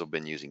we've also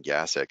been using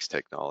gas X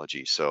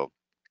technology. So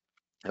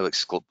it'll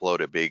explode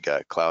a big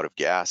cloud of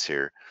gas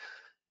here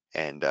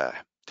and to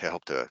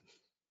help to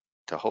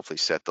hopefully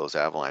set those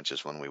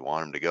avalanches when we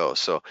want them to go.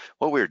 So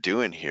what we're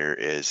doing here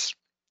is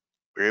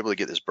we were able to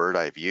get this bird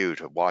eye view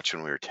to watch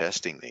when we were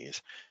testing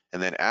these.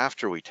 And then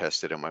after we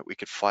tested them, we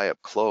could fly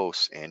up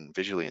close and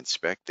visually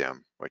inspect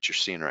them, what you're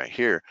seeing right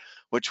here,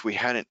 which we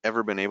hadn't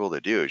ever been able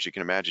to do. As you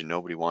can imagine,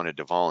 nobody wanted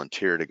to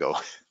volunteer to go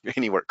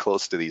anywhere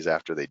close to these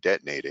after they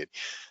detonated.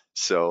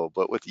 So,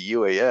 but with the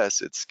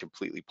UAS, it's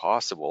completely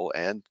possible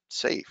and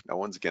safe. No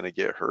one's gonna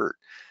get hurt.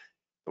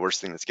 The worst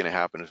thing that's gonna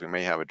happen is we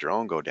may have a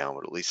drone go down,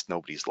 but at least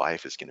nobody's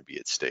life is gonna be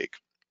at stake.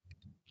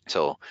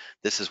 So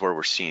this is where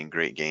we're seeing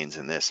great gains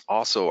in this.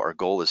 Also, our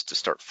goal is to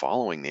start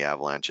following the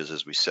avalanches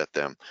as we set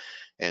them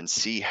and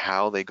see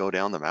how they go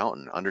down the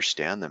mountain,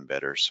 understand them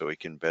better so we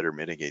can better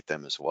mitigate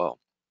them as well.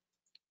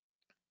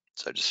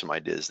 So just some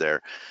ideas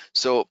there.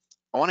 So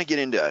I want to get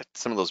into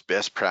some of those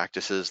best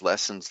practices,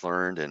 lessons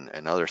learned,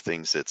 and other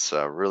things that's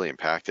really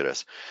impacted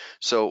us.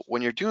 So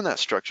when you're doing that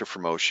structure for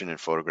motion and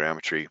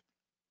photogrammetry,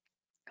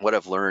 what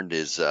I've learned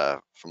is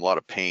from a lot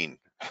of pain,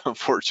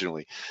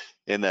 unfortunately,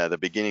 in the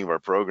beginning of our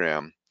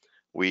program,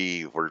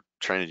 we were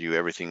trying to do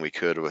everything we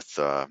could with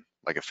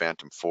like a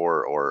Phantom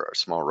 4 or a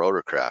small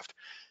rotorcraft.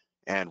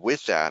 And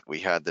with that, we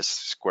had this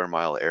square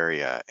mile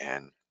area,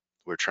 and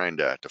we're trying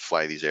to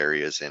fly these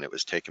areas, and it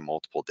was taking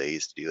multiple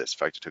days to do this. In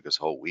fact, it took us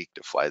a whole week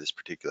to fly this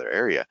particular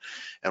area.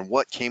 And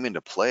what came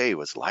into play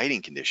was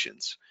lighting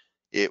conditions.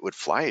 It would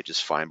fly it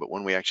just fine, but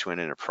when we actually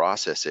went in and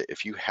process it,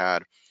 if you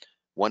had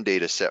one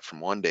data set from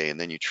one day and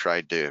then you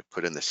tried to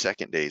put in the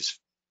second day's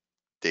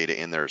data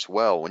in there as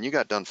well, when you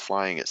got done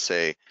flying it,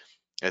 say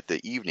at the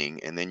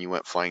evening, and then you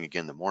went flying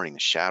again in the morning, the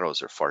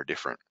shadows are far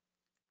different.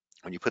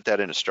 When you put that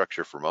in a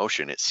structure for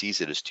motion, it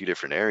sees it as two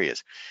different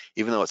areas.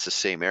 Even though it's the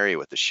same area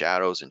with the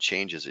shadows and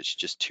changes, it's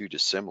just too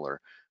dissimilar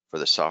for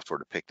the software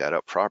to pick that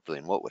up properly.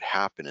 And what would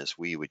happen is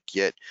we would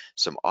get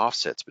some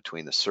offsets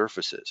between the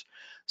surfaces.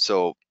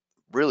 So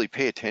really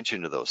pay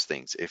attention to those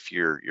things. If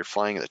you're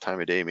flying at the time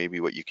of day,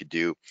 maybe what you could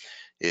do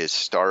is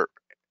start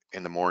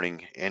in the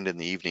morning and in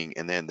the evening,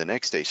 and then the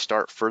next day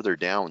start further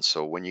down,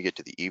 so when you get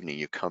to the evening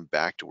you come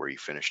back to where you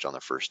finished on the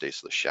first day,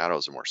 so the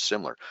shadows are more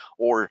similar.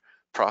 Or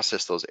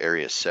process those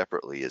areas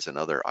separately is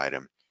another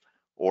item.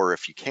 Or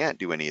if you can't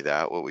do any of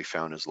that, what we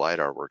found is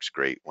LiDAR works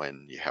great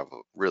when you have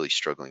really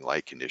struggling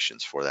light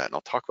conditions for that. And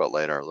I'll talk about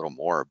LiDAR a little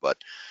more, but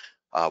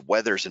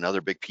weather's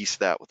another big piece of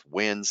that with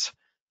winds.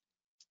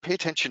 Pay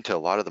attention to a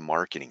lot of the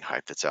marketing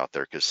hype that's out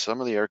there, because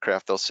some of the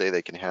aircraft, they'll say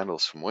they can handle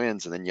some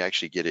winds, and then you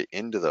actually get it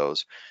into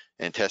those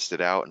and test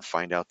it out and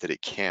find out that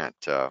it can't.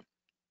 I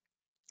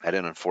had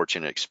an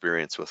unfortunate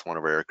experience with one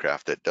of our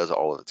aircraft that does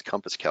all of its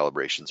compass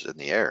calibrations in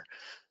the air.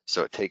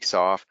 So it takes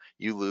off,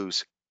 you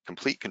lose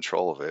complete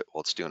control of it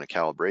while it's doing a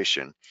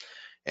calibration.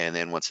 And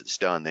then once it's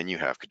done, then you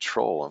have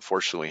control.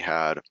 Unfortunately, we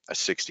had a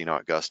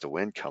 60-knot gust of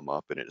wind come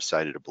up, and it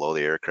decided to blow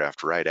the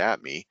aircraft right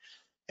at me.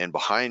 And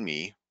behind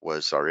me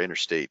was our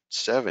Interstate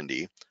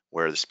 70,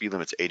 where the speed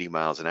limit's 80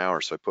 miles an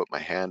hour. So I put my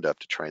hand up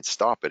to try and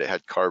stop it. It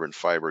had carbon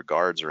fiber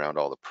guards around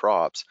all the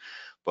props,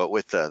 but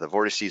with the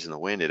vortices and the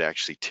wind, it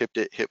actually tipped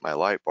it, hit my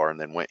light bar,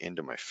 and then went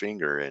into my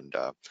finger and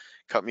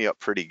cut me up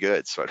pretty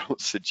good. So I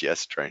don't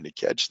suggest trying to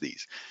catch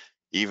these.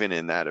 Even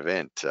in that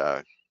event,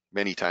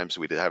 many times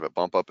we did have it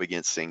bump up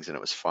against things and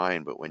it was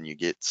fine, but when you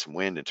get some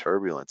wind and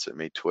turbulence, it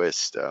may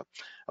twist. I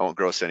won't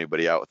gross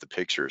anybody out with the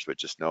pictures, but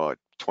just know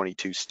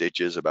 22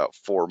 stitches, about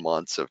 4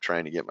 months of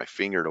trying to get my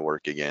finger to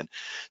work again.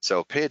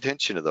 So pay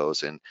attention to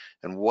those and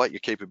what your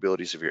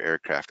capabilities of your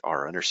aircraft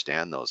are.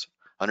 Understand those.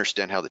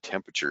 Understand how the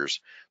temperatures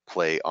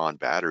play on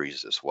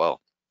batteries as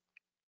well.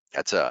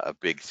 That's a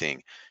big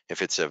thing.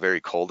 If it's a very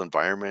cold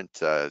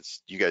environment,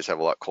 you guys have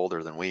a lot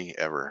colder than we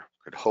ever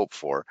could hope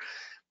for.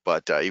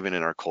 But even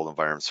in our cold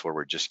environments where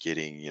we're just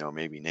getting,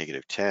 maybe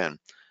 -10,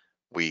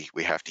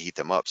 we have to heat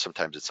them up.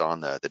 Sometimes it's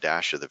on the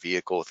dash of the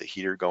vehicle with the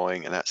heater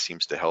going, and that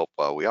seems to help.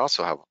 We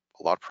also have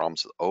a lot of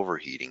problems with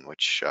overheating,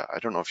 which I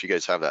don't know if you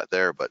guys have that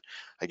there, but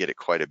I get it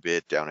quite a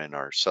bit down in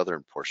our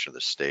southern portion of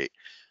the state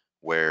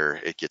where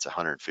it gets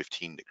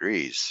 115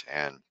 degrees.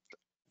 And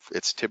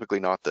it's typically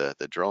not the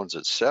drones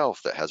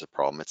itself that has a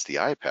problem, it's the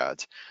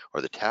iPads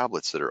or the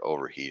tablets that are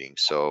overheating.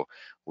 So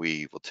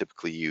we will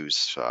typically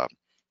use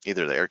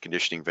either the air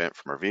conditioning vent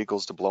from our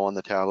vehicles to blow on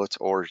the tablets,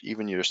 or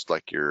even just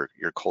like your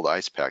cold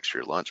ice packs or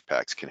your lunch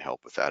packs can help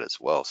with that as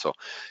well. So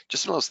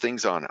just some of those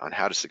things on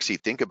how to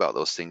succeed. Think about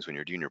those things when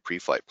you're doing your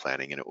pre-flight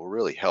planning, and it will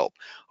really help.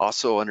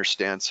 Also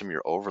understand some of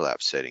your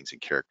overlap settings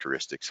and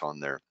characteristics on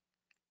there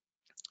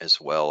as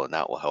well, and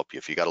that will help you.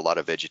 If you got a lot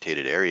of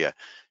vegetated area,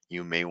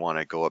 you may want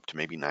to go up to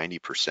maybe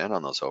 90%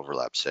 on those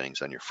overlap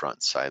settings on your front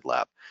and side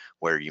lap,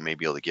 where you may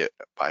be able to get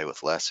by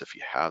with less if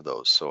you have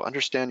those. So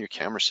understand your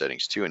camera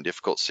settings too in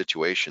difficult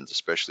situations,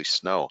 especially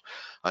snow.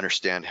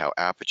 Understand how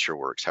aperture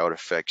works, how it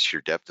affects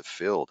your depth of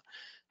field,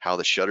 how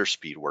the shutter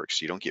speed works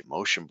so you don't get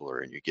motion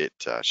blur and you get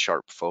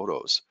sharp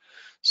photos.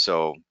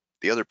 So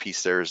the other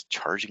piece there is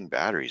charging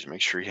batteries.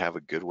 Make sure you have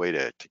a good way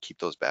to keep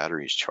those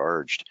batteries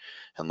charged,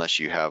 unless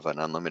you have an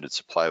unlimited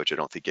supply, which I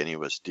don't think any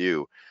of us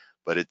do.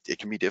 But it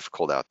can be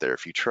difficult out there.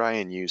 If you try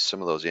and use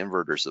some of those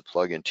inverters that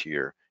plug into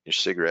your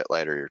cigarette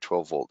lighter, your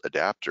 12-volt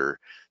adapter,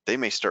 they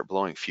may start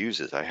blowing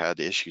fuses. I had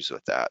issues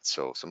with that.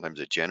 So sometimes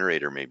a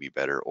generator may be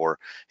better, or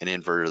an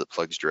inverter that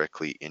plugs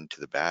directly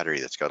into the battery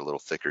that's got a little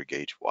thicker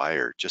gauge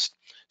wire. Just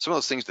some of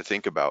those things to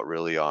think about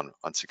really on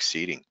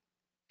succeeding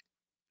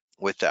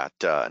with that.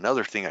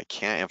 Another thing I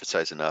can't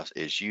emphasize enough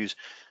is use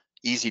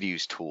easy to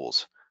use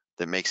tools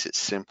that makes it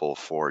simple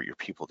for your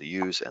people to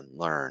use and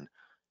learn.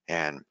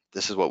 And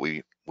this is what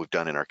we've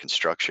done in our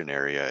construction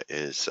area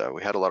is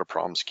we had a lot of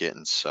problems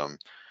getting some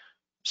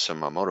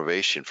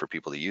motivation for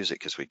people to use it,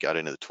 because we got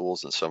into the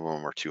tools and some of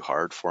them were too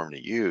hard for them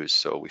to use.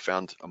 So we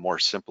found a more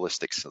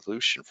simplistic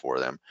solution for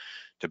them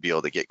to be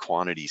able to get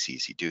quantities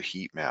easy, do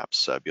heat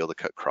maps, be able to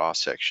cut cross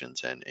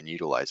sections, and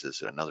utilize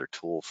as another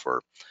tool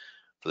for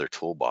their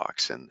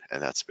toolbox, and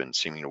that's been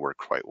seeming to work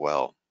quite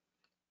well.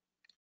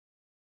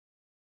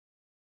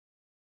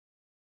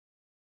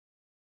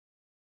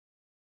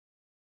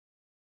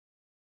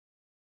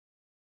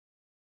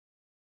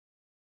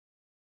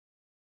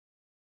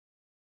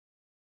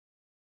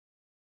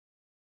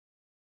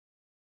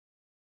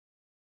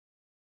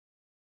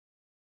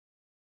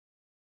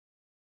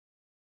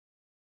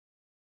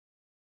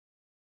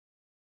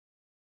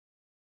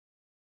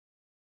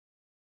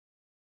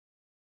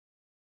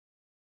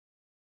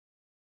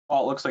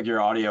 Oh, it looks like your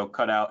audio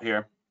cut out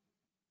here.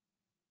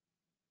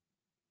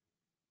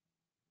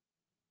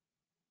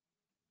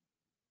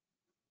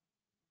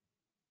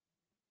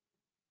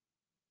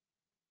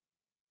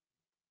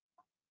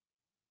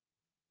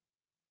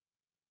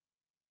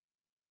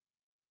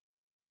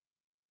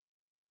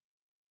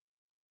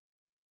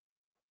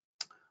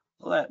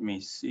 Let me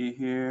see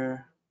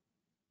here.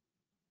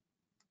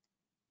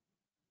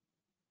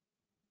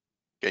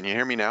 Can you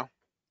hear me now?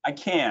 I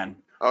can.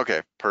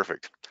 Okay,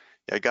 perfect.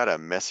 Yeah, I got a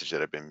message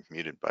that I've been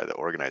muted by the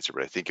organizer,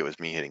 but I think it was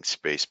me hitting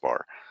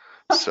spacebar.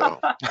 So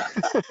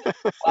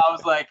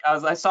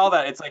I saw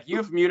that. It's like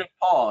you've muted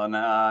Paul,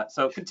 and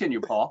so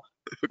continue, Paul.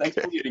 Thanks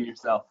for okay. muting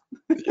yourself.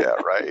 Yeah,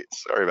 right.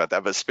 Sorry about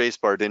that, but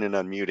spacebar didn't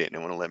unmute it and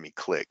it wouldn't let me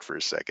click for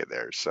a second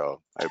there.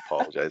 So I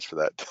apologize for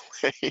that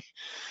delay.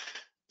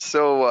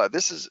 So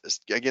this is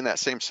again that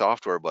same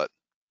software, but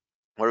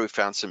where we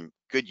found some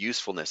good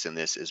usefulness in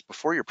this is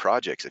before your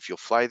projects, if you'll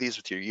fly these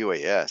with your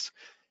UAS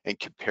and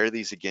compare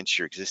these against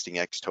your existing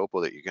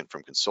X-Topo that you get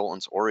from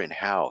consultants or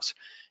in-house,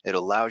 it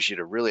allows you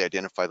to really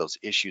identify those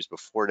issues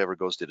before it ever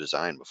goes to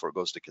design, before it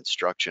goes to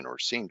construction, or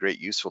seeing great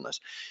usefulness.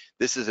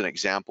 This is an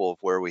example of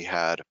where we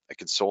had a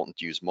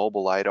consultant use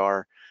mobile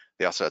LiDAR.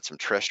 They also had some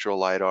terrestrial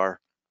LiDAR,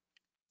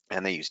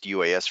 and they used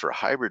UAS for a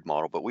hybrid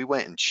model, but we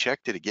went and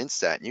checked it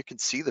against that, and you can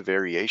see the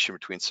variation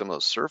between some of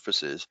those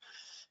surfaces.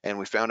 And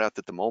we found out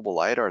that the mobile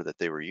LiDAR that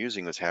they were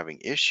using was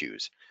having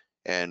issues.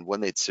 And when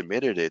they'd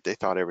submitted it, they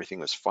thought everything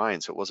was fine.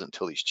 So it wasn't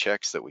until these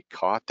checks that we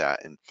caught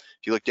that. And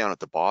if you look down at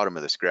the bottom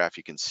of this graph,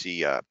 you can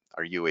see our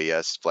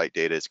UAS flight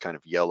data is kind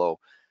of yellow.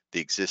 The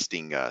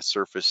existing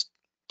surface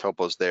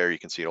topos there, you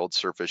can see an old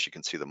surface, you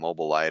can see the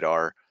mobile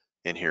LiDAR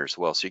in here as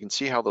well. So you can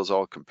see how those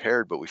all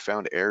compared, but we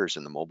found errors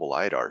in the mobile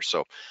LiDAR.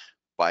 So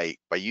by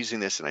using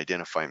this and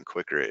identifying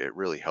quicker, it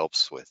really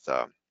helps with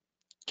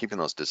keeping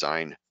those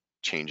design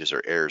changes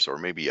or errors, or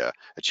maybe a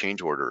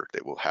change order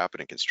that will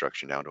happen in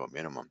construction down to a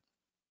minimum.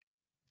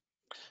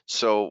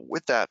 So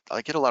with that,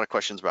 I get a lot of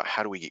questions about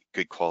how do we get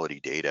good quality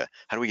data?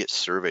 How do we get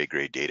survey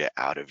grade data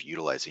out of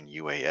utilizing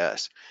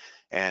UAS?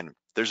 And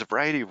there's a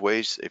variety of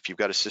ways. If you've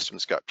got a system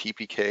that's got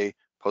PPK,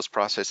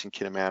 post-processing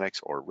kinematics,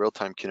 or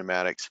real-time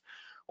kinematics,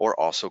 or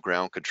also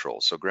ground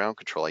control. So ground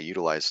control I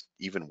utilize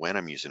even when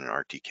I'm using an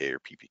RTK or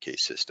PPK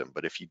system.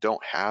 But if you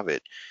don't have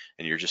it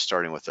and you're just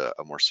starting with a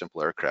more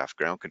simple aircraft,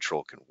 ground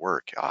control can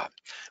work.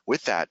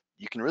 With that,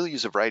 you can really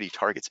use a variety of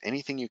targets.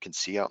 Anything you can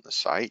see out in the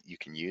site, you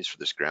can use for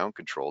this ground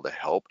control to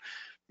help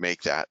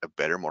make that a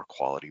better, more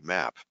quality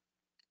map.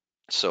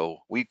 So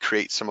we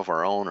create some of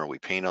our own, or we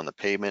paint on the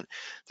pavement.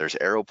 There's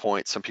arrow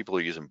points. Some people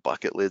are using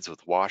bucket lids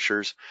with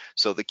washers.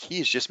 So the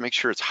key is just make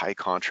sure it's high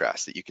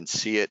contrast, that you can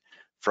see it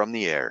from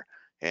the air.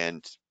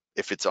 And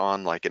if it's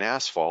on like an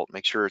asphalt,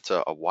 make sure it's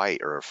a white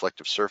or a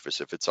reflective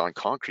surface. If it's on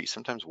concrete,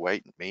 sometimes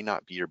white may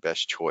not be your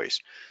best choice.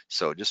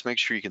 So just make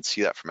sure you can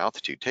see that from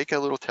altitude. Take a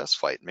little test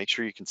flight and make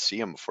sure you can see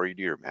them before you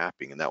do your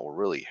mapping, and that will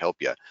really help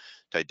you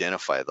to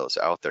identify those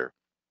out there.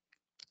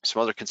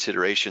 Some other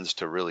considerations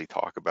to really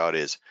talk about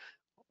is,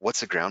 what's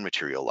the ground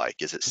material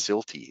like? Is it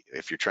silty?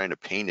 If you're trying to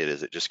paint it,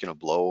 is it just going to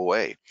blow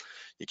away?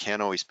 You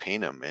can't always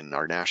paint them. In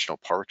our national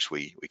parks,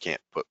 we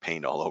can't put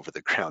paint all over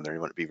the ground there.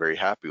 You wouldn't be very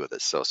happy with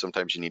it. So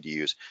sometimes you need to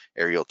use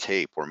aerial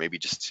tape, or maybe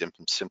just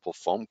simple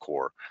foam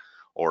core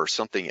or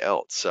something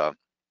else.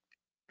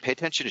 Pay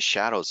attention to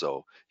shadows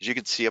though. As you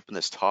can see up in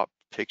this top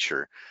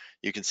picture,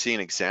 you can see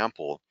an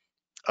example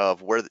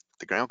of where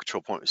the ground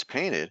control point was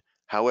painted.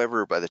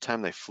 However, by the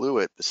time they flew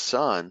it, the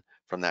sun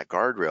from that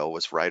guardrail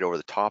was right over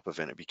the top of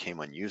it and it became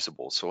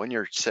unusable. So when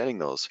you're setting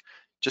those,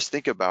 just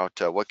think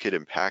about what could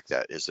impact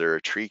that. Is there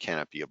a tree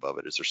canopy above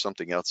it? Is there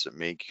something else that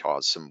may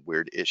cause some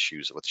weird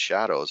issues with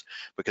shadows,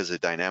 because the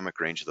dynamic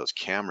range of those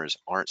cameras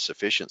aren't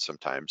sufficient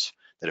sometimes,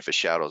 that if a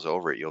shadow's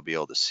over it, you'll be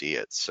able to see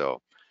it.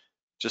 So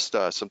just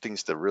some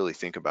things to really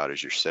think about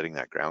as you're setting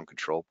that ground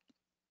control.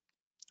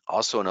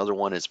 Also, another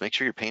one is make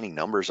sure you're painting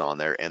numbers on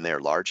there and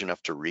they're large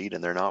enough to read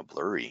and they're not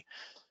blurry.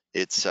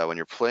 It's when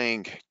you're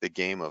playing the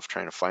game of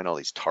trying to find all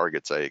these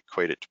targets, I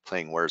equate it to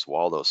playing Where's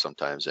Waldo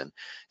sometimes. And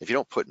if you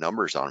don't put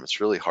numbers on them,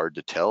 it's really hard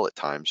to tell at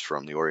times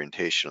from the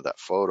orientation of that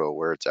photo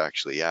where it's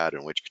actually at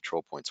and which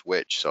control point's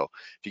which. So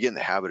if you get in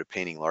the habit of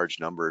painting large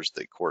numbers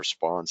that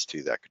corresponds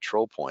to that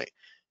control point,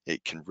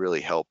 it can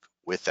really help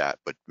with that.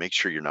 But make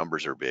sure your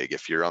numbers are big.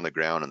 If you're on the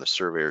ground and the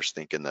surveyor's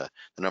thinking the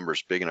number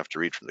is big enough to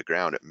read from the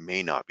ground, it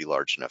may not be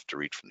large enough to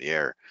read from the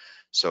air.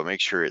 So make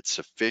sure it's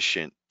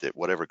sufficient that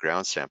whatever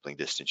ground sampling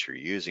distance you're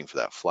using for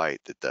that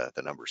flight, that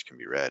the numbers can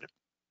be read.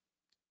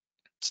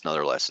 It's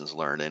another lessons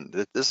learned.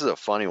 And this is a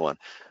funny one.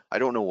 I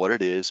don't know what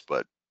it is,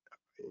 but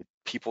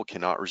people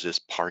cannot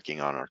resist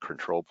parking on our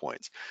control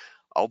points.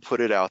 I'll put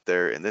it out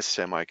there, and this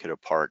semi could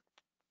have parked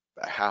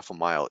a half a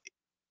mile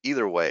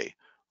either way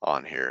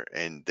on here,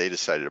 and they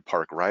decided to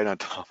park right on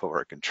top of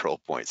our control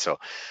point. So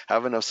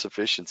have enough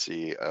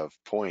sufficiency of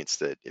points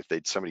that if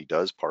somebody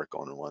does park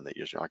on one, that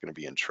you're not going to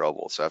be in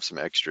trouble. So have some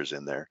extras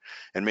in there,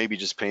 and maybe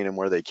just paint them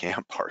where they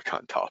can't park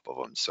on top of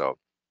them. So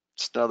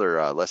it's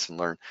another lesson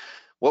learned.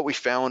 What we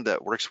found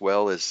that works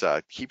well is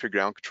keep your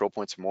ground control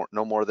points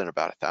no more than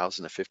about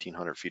 1,000 to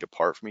 1,500 feet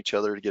apart from each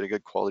other to get a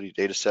good quality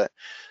data set.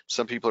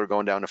 Some people are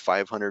going down to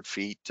 500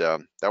 feet.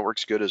 That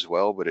works good as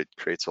well, but it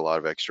creates a lot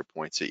of extra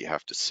points that you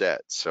have to set.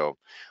 So,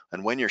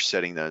 and when you're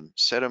setting them,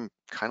 set them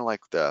kind of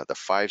like the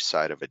 5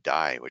 side of a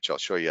die, which I'll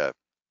show you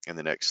in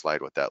the next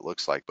slide what that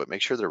looks like, but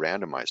make sure they're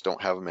randomized.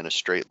 Don't have them in a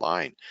straight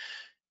line.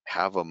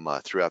 Have them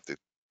throughout the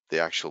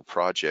actual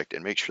project,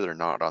 and make sure they're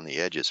not on the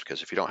edges,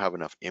 because if you don't have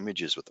enough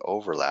images with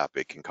overlap,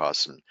 it can cause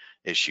some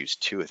issues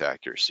too with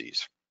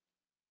accuracies.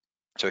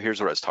 So here's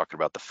what I was talking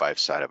about, the 5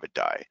 side of a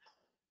die.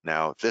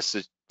 Now this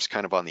is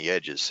kind of on the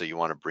edges, so you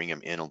want to bring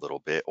them in a little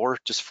bit, or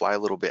just fly a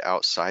little bit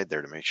outside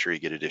there to make sure you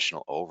get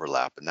additional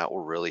overlap, and that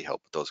will really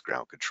help with those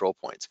ground control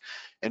points.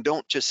 And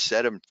don't just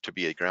set them to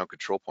be a ground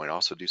control point,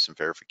 also do some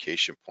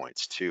verification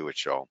points too,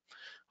 which I'll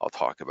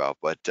talk about.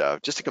 But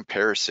just a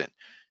comparison,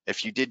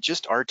 if you did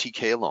just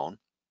RTK alone,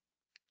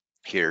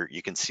 here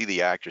you can see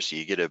the accuracy.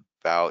 You get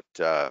about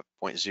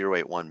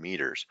 0.081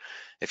 meters.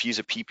 If you use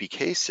a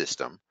PPK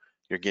system,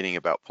 you're getting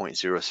about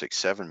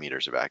 0.067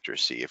 meters of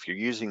accuracy. If you're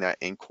using that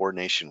in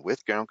coordination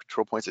with ground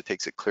control points, it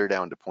takes it clear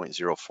down to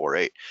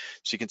 0.048.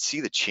 So you can see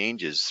the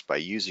changes by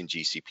using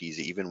GCPs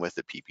even with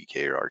the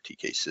PPK or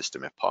RTK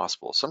system if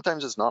possible.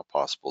 Sometimes it's not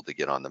possible to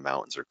get on the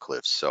mountains or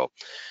cliffs, so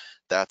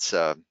that's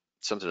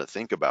something to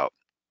think about.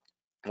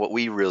 What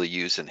we really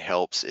use and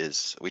helps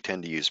is we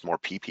tend to use more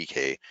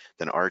PPK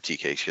than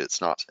RTK, because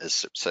it's not as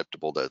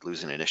susceptible to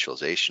losing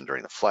initialization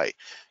during the flight.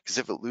 Because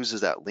if it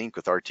loses that link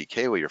with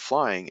RTK while you're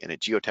flying and it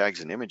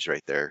geotags an image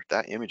right there,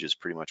 that image is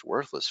pretty much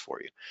worthless for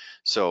you.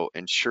 So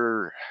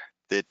ensure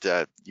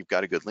that you've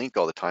got a good link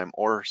all the time,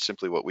 or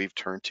simply what we've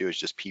turned to is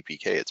just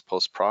PPK. It's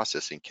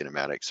post-processing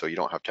kinematics, so you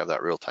don't have to have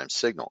that real-time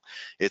signal.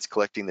 It's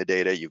collecting the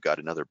data, you've got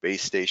another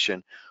base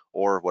station,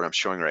 or what I'm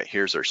showing right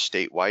here is our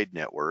statewide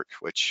network,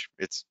 which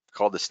it's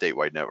called the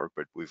statewide network,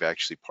 but we've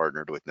actually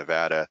partnered with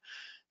Nevada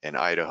and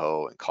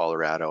Idaho and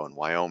Colorado and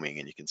Wyoming.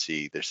 And you can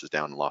see this is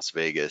down in Las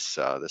Vegas.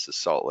 This is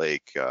Salt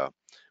Lake.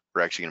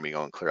 We're actually going to be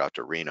going clear out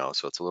to Reno,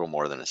 so it's a little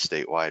more than a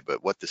statewide.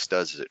 But what this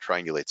does is it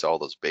triangulates all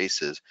those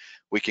bases.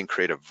 We can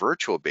create a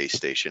virtual base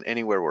station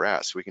anywhere we're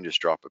at. So we can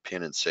just drop a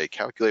pin and say,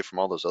 calculate from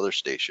all those other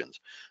stations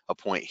a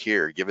point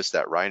here, give us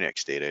that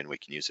RINEX data, and we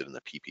can use it in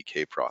the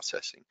PPK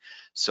processing.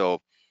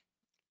 So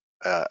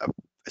a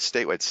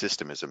statewide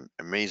system is an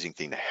amazing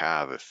thing to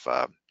have if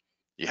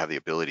you have the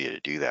ability to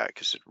do that,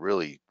 because it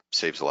really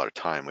saves a lot of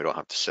time. We don't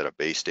have to set up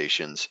base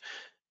stations.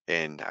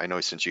 And I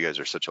know since you guys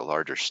are such a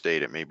larger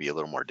state, it may be a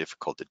little more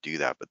difficult to do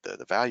that, but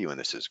the value in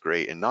this is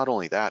great. And not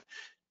only that,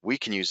 we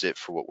can use it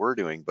for what we're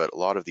doing, but a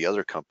lot of the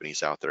other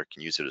companies out there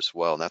can use it as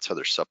well. And that's how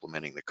they're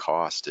supplementing the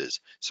cost,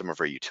 is some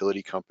of our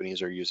utility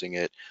companies are using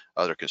it,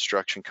 other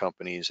construction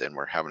companies, and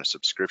we're having a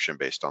subscription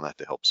based on that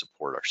to help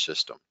support our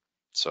system.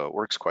 So it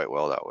works quite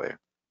well that way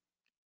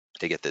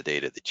to get the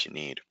data that you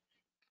need.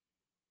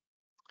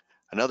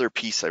 Another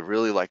piece I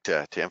really like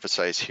to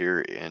emphasize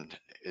here, and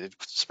it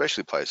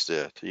especially applies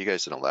to you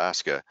guys in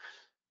Alaska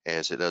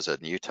as it does in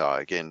Utah,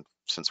 again,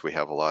 since we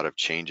have a lot of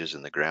changes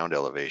in the ground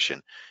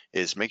elevation,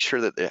 is make sure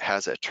that it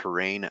has a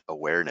terrain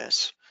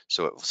awareness.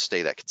 So it will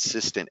stay that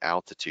consistent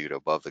altitude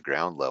above the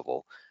ground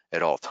level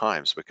at all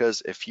times.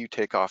 Because if you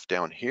take off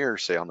down here,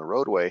 say on the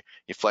roadway,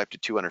 you fly up to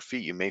 200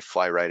 feet, you may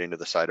fly right into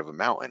the side of a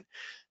mountain.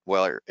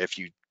 Well, if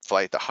you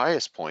fly at the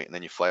highest point and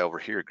then you fly over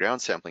here,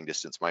 ground sampling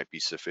distance might be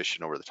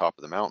sufficient over the top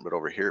of the mountain, but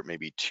over here it may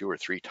be 2 or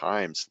 3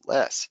 times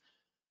less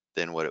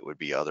than what it would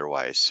be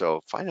otherwise.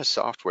 So find a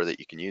software that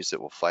you can use that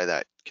will fly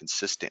that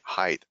consistent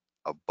height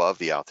above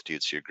the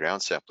altitude, so your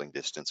ground sampling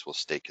distance will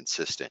stay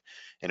consistent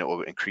and it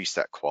will increase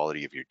that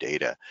quality of your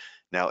data.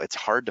 Now, it's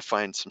hard to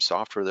find some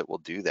software that will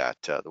do that.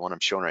 The one I'm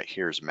showing right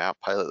here is Map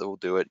Pilot that will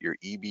do it. Your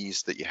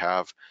EBs that you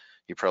have,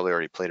 you probably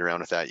already played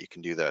around with that. You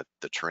can do the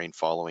terrain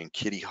following.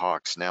 Kitty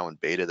Hawk's now in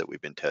beta that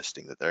we've been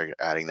testing, that they're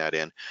adding that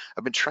in.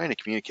 I've been trying to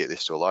communicate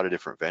this to a lot of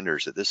different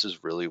vendors, that this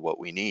is really what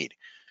we need.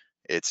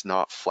 It's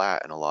not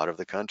flat in a lot of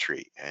the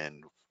country,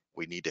 and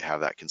we need to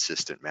have that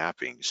consistent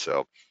mapping.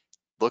 So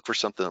look for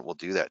something that will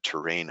do that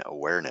terrain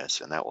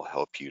awareness, and that will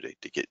help you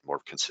to get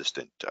more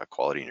consistent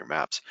quality in your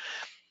maps.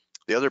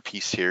 The other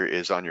piece here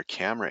is on your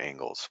camera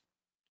angles.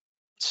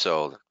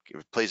 So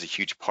it plays a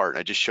huge part.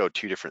 I just showed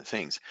 2 different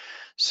things.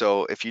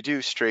 So if you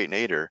do straight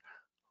nadir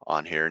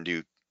on here and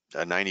do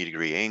a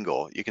 90-degree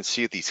angle, you can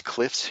see these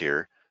cliffs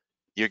here,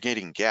 you're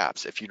getting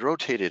gaps. If you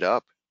rotate it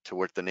up to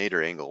what the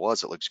nadir angle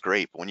was, it looks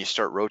great. But when you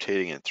start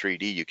rotating in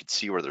 3D, you can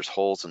see where there's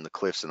holes in the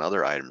cliffs and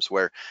other items,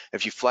 where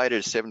if you fly it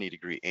at a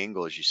 70-degree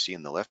angle, as you see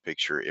in the left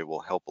picture, it will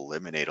help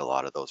eliminate a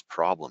lot of those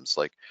problems,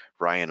 like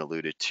Ryan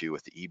alluded to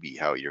with the EB,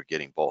 how you're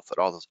getting both.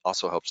 It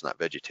also helps in that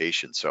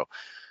vegetation. So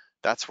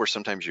that's where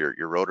sometimes your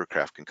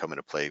rotorcraft can come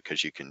into play,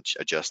 because you can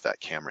adjust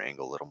that camera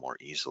angle a little more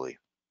easily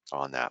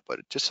on that. But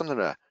just something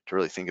to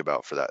really think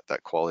about for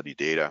that quality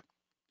data.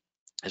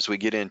 As we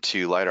get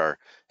into LiDAR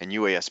and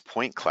UAS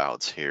point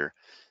clouds here,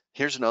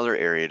 here's another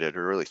area to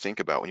really think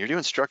about. When you're doing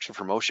instruction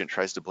for motion, it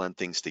tries to blend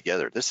things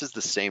together. This is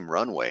the same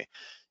runway.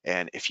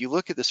 And if you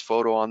look at this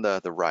photo on the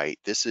right,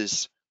 this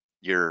is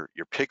your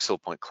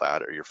pixel point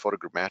cloud or your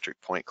photogrammetric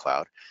point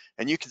cloud,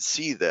 and you can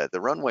see that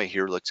the runway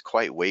here looks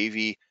quite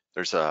wavy.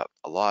 There's a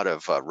lot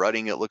of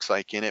rutting, it looks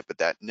like, in it, but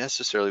that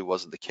necessarily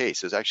wasn't the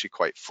case. It's actually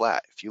quite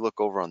flat. If you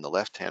look over on the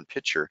left-hand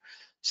picture,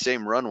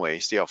 same runway,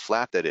 see how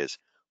flat that is.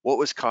 What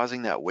was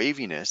causing that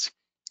waviness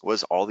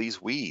was all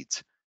these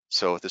weeds.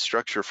 So with the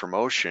structure for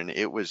motion,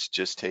 it was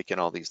just taking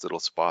all these little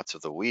spots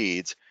of the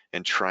weeds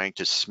and trying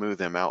to smooth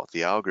them out with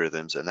the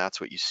algorithms, and that's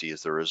what you see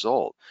as the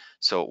result.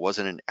 So it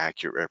wasn't an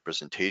accurate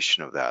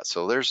representation of that.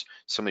 So there's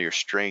some of your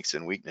strengths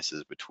and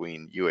weaknesses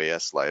between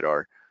UAS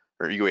LiDAR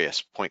or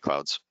UAS point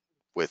clouds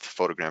with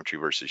photogrammetry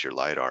versus your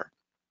LiDAR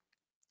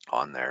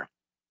on there.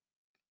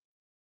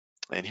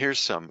 And here's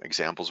some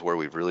examples where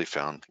we've really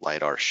found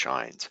LiDAR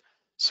shines.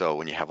 So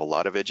when you have a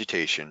lot of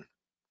vegetation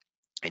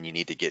and you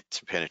need to get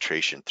some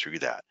penetration through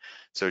that.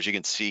 So as you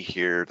can see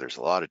here, there's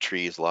a lot of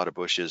trees, a lot of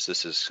bushes.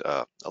 This is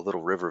a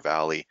little river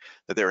valley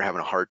that they were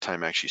having a hard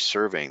time actually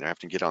surveying. They're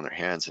having to get on their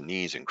hands and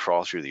knees and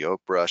crawl through the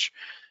oak brush.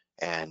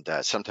 And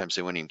sometimes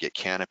they wouldn't even get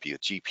canopy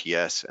with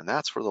GPS. And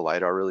that's where the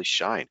LiDAR really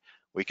shine.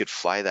 We could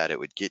fly that, it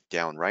would get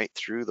down right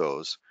through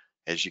those.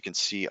 As you can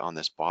see on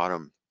this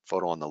bottom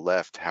photo on the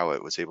left, how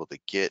it was able to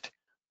get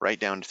right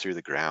down through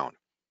the ground,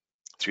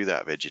 through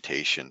that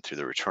vegetation, through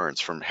the returns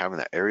from having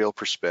that aerial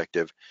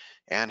perspective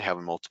and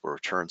having multiple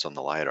returns on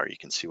the LiDAR. You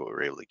can see what we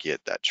were able to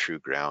get, that true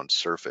ground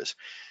surface.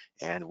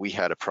 And we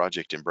had a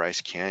project in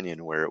Bryce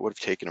Canyon where it would have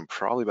taken them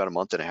probably about a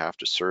month and a half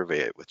to survey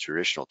it with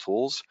traditional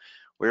tools.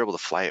 We were able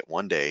to fly it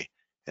one day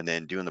and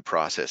then doing the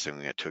processing,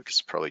 it took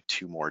us probably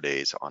 2 more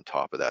days on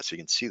top of that. So you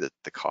can see that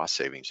the cost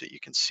savings that you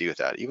can see with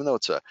that, even though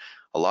it's a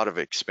lot of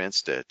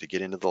expense to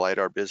get into the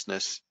LiDAR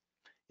business,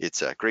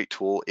 it's a great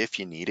tool if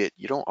you need it.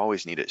 You don't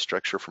always need it.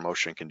 Structure for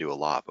motion can do a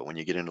lot, but when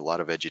you get into a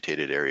lot of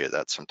vegetated area,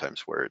 that's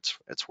sometimes where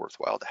it's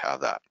worthwhile to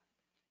have that.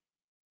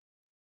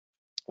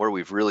 Where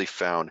we've really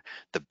found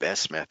the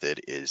best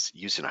method is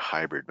using a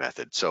hybrid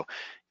method. So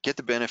get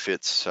the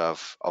benefits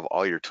of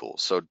all your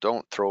tools. So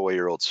don't throw away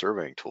your old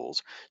surveying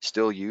tools.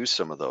 Still use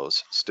some of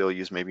those. Still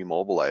use maybe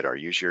mobile LiDAR.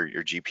 Use your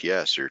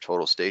GPS or your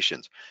total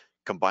stations.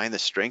 Combine the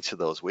strengths of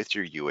those with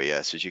your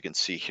UAS. As you can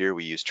see here,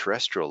 we use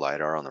terrestrial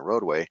LiDAR on the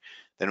roadway.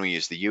 Then we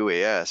use the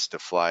UAS to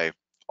fly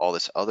all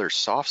this other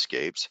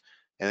softscapes,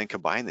 and then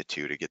combine the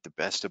two to get the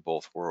best of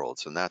both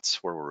worlds. And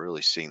that's where we're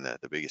really seeing the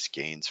biggest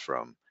gains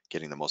from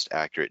getting the most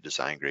accurate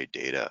design grade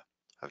data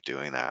of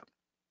doing that.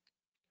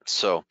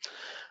 So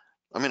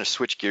I'm going to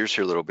switch gears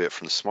here a little bit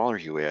from the smaller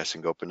UAS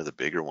and go up into the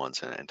bigger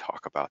ones and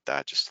talk about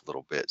that just a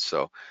little bit.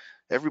 So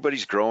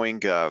everybody's growing.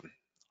 I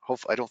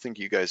don't think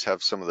you guys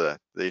have some of the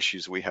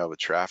issues we have with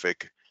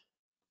traffic,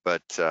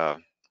 but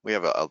we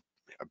have a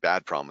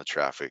bad problem with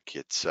traffic.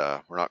 It's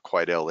we're not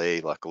quite LA,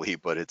 luckily,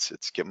 but it's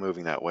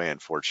moving that way,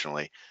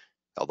 unfortunately.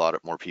 A lot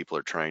more people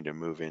are trying to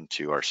move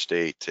into our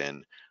state,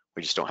 and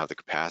we just don't have the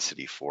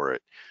capacity for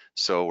it.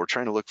 So we're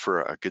trying to look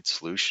for a good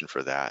solution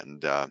for that.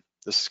 And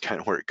this is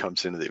kind of where it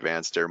comes into the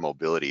advanced air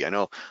mobility. I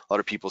know a lot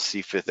of people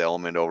see Fifth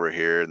Element over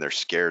here and they're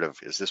scared of,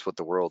 is this what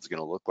the world's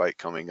going to look like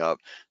coming up?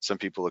 Some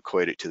people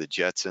equate it to the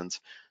Jetsons.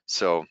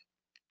 So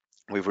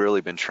we've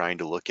really been trying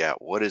to look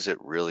at what is it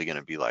really going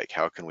to be like?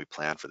 How can we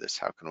plan for this?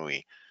 How can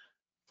we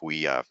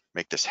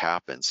make this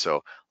happen? So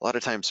a lot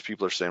of times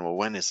people are saying, well,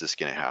 when is this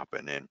going to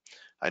happen? And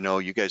I know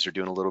you guys are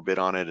doing a little bit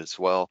on it as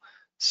well.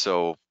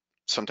 So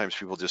sometimes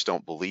people just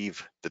don't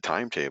believe the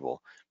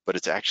timetable, but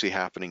it's actually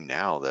happening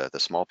now. The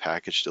small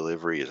package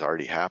delivery is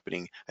already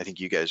happening. I think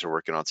you guys are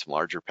working on some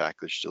larger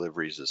package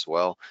deliveries as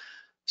well.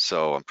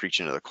 So I'm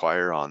preaching to the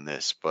choir on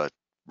this, but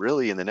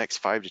really in the next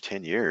 5 to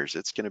 10 years,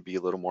 it's going to be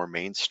a little more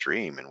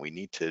mainstream, and we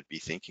need to be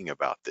thinking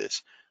about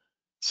this.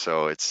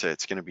 So it's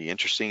going to be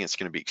interesting. It's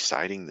going to be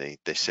exciting.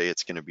 They say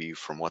it's going to be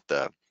from what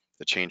the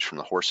change from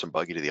the horse and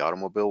buggy to the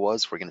automobile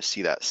was. We're going to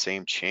see that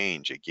same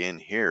change again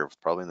here,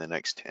 probably in the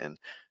next 10,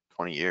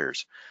 20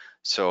 years.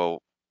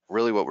 So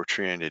really what we're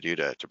trying to do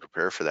to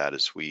prepare for that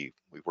is we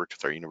worked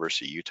with our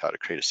University of Utah to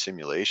create a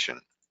simulation.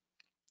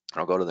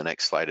 I'll go to the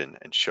next slide and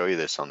show you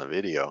this on the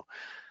video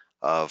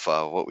of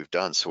what we've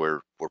done. So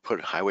we're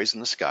putting highways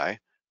in the sky,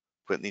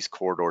 putting these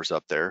corridors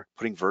up there,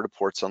 putting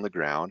vertiports on the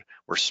ground.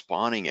 We're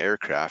spawning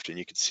aircraft, and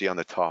you can see on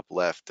the top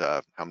left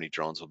how many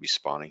drones will be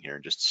spawning here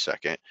in just a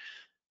second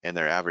and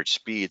their average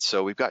speed.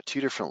 So we've got 2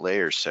 different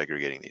layers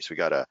segregating these. We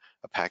got a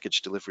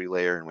package delivery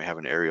layer, and we have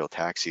an aerial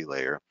taxi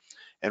layer.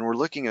 And we're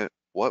looking at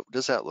what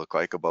does that look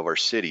like above our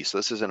city. So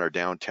this is in our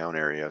downtown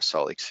area of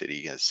Salt Lake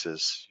City. This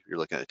is, you're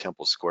looking at the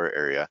Temple Square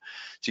area.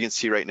 So you can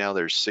see right now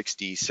there's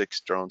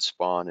 66 drones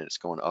spawned, and it's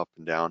going up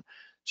and down.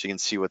 So you can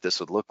see what this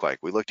would look like.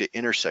 We looked at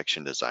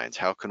intersection designs.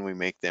 How can we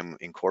make them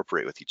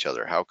incorporate with each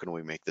other? How can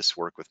we make this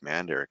work with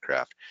manned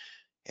aircraft?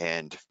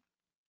 And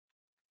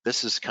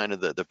this is kind of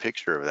the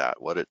picture of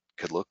that, what it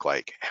could look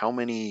like. How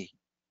many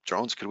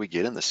drones could we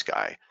get in the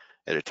sky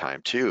at a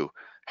time too?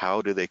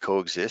 How do they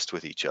coexist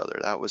with each other?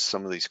 That was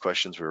some of these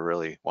questions we're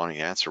really wanting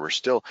to answer. We're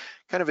still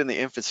kind of in the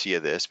infancy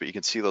of this, but you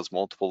can see those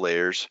multiple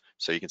layers.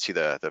 So you can see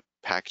the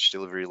package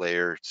delivery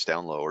layer, it's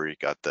down lower. You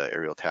got the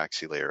aerial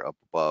taxi layer up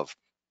above.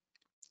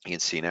 You can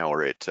see now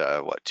we're at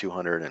what,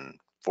 200 and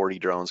 40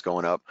 drones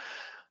going up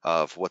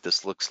of what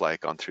this looks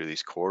like on through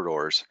these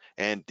corridors.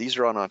 And these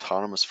are on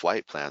autonomous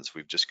flight plans.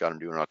 We've just got them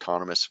doing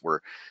autonomous.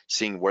 We're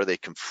seeing where they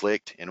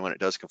conflict, and when it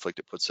does conflict,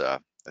 it puts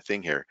a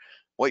thing here.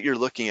 What you're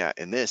looking at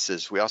in this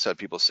is, we also had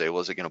people say,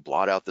 well, is it going to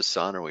blot out the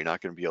sun? Are we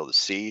not going to be able to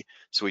see?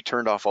 So we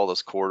turned off all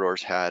those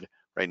corridors.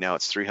 Right now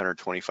it's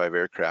 325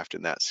 aircraft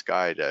in that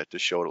sky to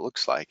show what it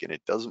looks like, and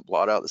it doesn't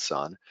blot out the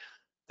sun.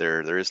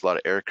 There is a lot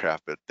of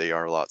aircraft, but they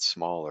are a lot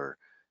smaller.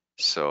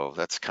 So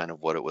that's kind of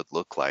what it would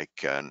look like,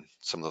 and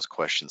some of those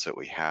questions that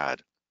we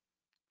had.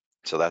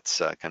 So that's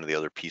kind of the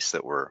other piece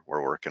that we're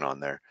working on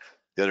there.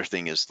 The other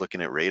thing is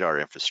looking at radar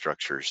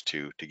infrastructures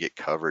to get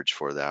coverage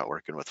for that,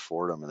 working with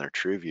Fordham and their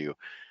TrueView.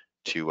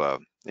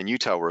 In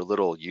Utah, we're a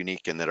little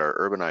unique in that our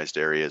urbanized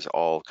area is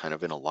all kind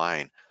of in a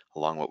line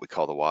along what we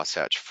call the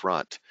Wasatch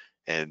Front,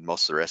 and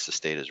most of the rest of the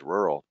state is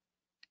rural.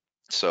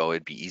 So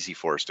it'd be easy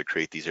for us to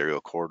create these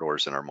aerial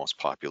corridors in our most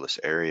populous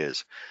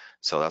areas.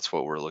 So that's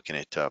what we're looking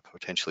at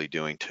potentially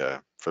doing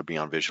for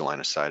beyond visual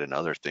line of sight and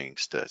other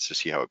things to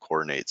see how it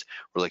coordinates.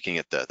 We're looking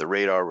at the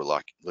radar.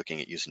 We're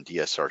looking at using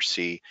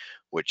DSRC,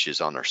 which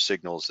is on our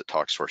signals, that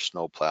talks to our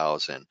snow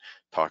plows and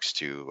talks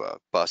to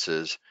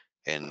buses,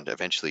 and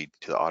eventually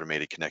to the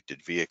automated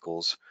connected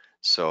vehicles.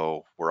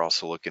 So we're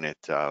also looking at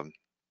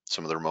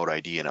some of the remote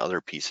ID and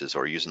other pieces,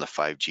 or using the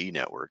 5G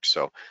network.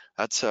 So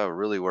that's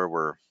really where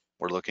we're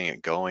looking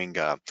at going.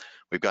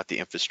 We've got the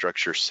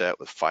infrastructure set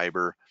with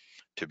fiber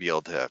to be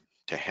able to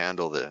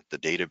handle the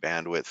data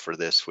bandwidth for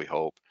this, we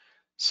hope.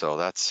 So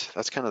that's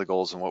kind of the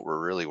goals and what we're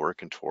really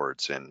working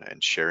towards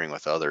and sharing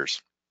with others.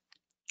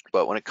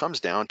 But when it comes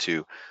down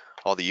to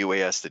all the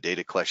UAS, the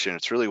data collection,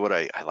 it's really what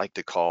I like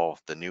to call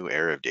the new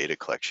era of data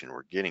collection.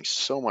 We're getting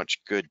so much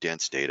good,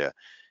 dense data.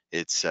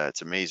 It's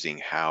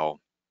amazing how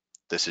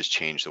this has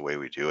changed the way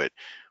we do it.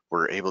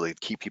 We're able to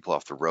keep people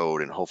off the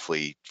road and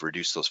hopefully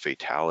reduce those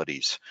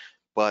fatalities.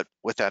 But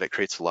with that, it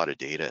creates a lot of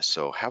data.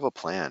 So have a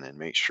plan and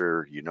make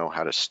sure you know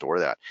how to store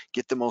that.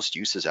 Get the most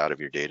uses out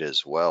of your data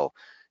as well.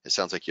 It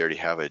sounds like you already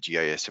have a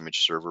GIS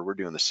image server. We're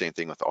doing the same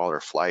thing with all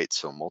our flights,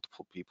 so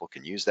multiple people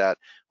can use that.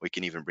 We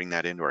can even bring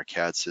that into our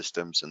CAD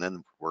systems, and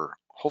then we're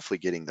hopefully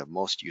getting the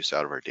most use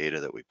out of our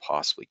data that we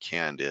possibly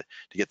can to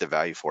get the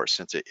value for it,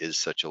 since it is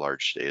such a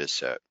large data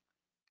set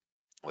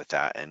with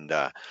that. And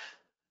I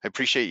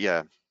appreciate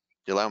you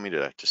allowing me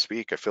to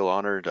speak. I feel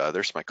honored.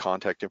 There's my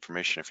contact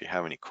information if you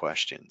have any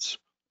questions.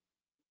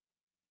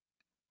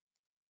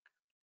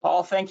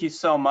 Paul, thank you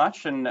so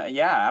much. And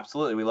yeah,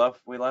 absolutely.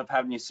 We love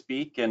having you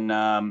speak. And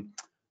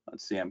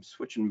let's see, I'm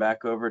switching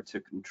back over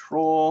to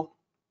control.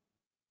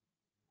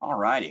 All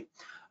righty.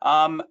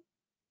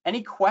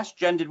 Any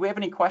question? Did we have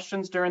any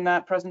questions during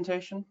that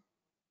presentation?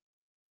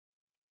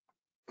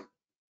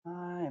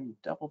 I'm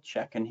double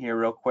checking here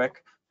real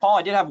quick. Paul,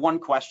 I did have one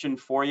question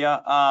for you.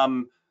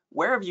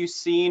 Where have you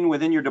seen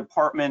within your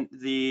department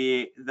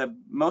the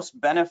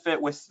most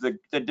benefit with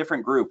the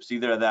different groups,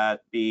 either that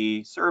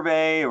be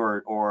survey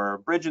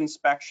or bridge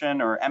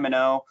inspection or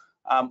M&O?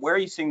 Where are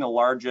you seeing the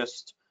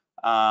largest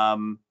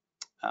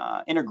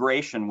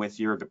integration with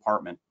your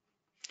department?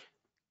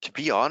 To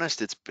be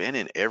honest, it's been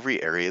in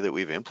every area that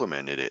we've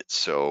implemented it.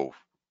 So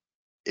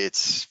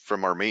it's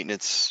from our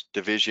maintenance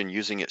division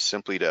using it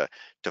simply to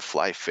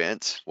fly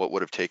fence, what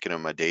would have taken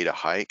them a day to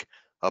hike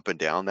up and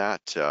down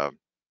that.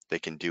 They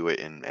can do it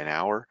in an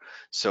hour.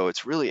 So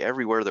it's really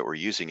everywhere that we're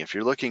using. If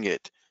you're looking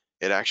at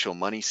actual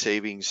money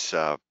savings,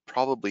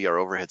 probably our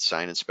overhead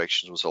sign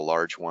inspections was a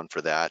large one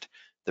for that.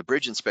 The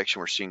bridge inspection,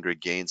 we're seeing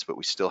good gains, but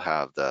we still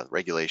have the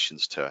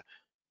regulations to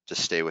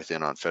stay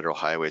within on federal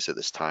highways at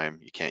this time.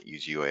 You can't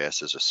use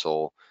UAS as a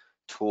sole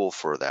tool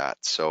for that.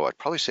 So I'd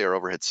probably say our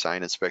overhead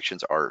sign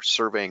inspections are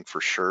surveying for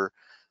sure.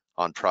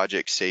 On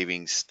project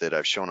savings that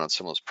I've shown on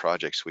some of those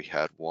projects, we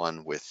had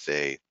one with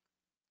a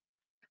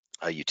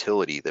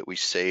utility that we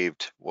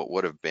saved what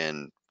would have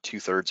been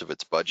 2/3 of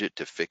its budget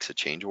to fix a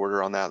change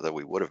order on that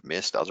we would have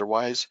missed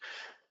otherwise.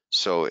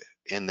 So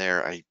in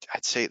there,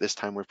 I'd say at this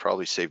time we've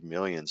probably saved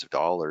millions of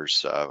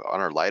dollars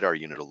on our LiDAR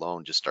unit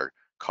alone. Just our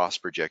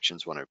cost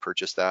projections when I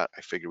purchased that,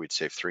 I figured we'd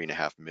save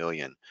 $3.5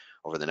 million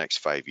over the next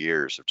 5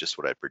 years of just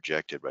what I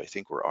projected, but I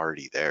think we're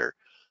already there.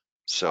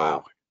 So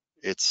wow.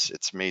 It's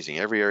amazing.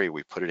 Every area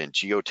we put it in.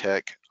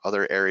 Geotech,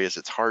 other areas,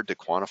 it's hard to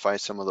quantify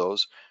some of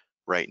those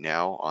right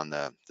now on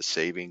the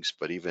savings,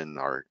 but even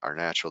our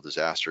natural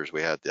disasters,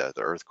 we had the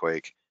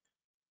earthquake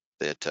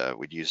that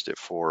we'd used it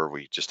for.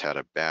 We just had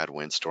a bad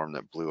windstorm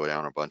that blew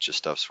down a bunch of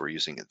stuff, so we're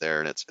using it there.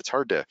 And it's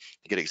hard to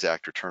get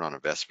exact return on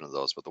investment of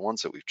those, but the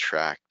ones that we've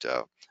tracked,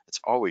 it's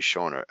always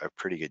shown a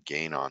pretty good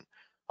gain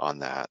on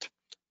that.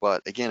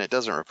 But again, it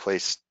doesn't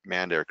replace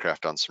manned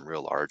aircraft on some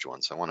real large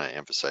ones. I want to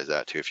emphasize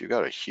that too. If you've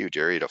got a huge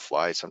area to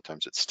fly,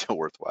 sometimes it's still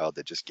worthwhile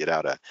to just get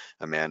out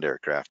a manned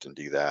aircraft and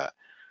do that.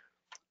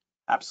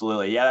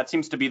 Absolutely. Yeah, that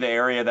seems to be the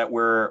area that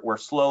we're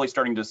slowly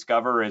starting to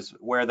discover, is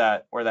where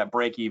that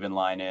break-even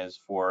line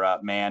is for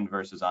manned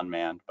versus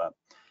unmanned. But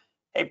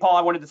hey, Paul,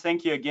 I wanted to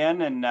thank you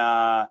again, and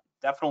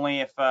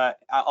definitely if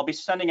I'll be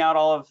sending out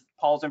all of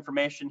Paul's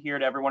information here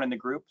to everyone in the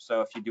group.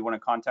 So if you do want to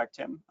contact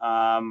him,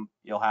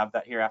 you'll have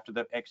that here after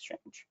the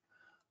exchange.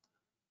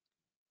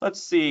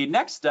 Let's see,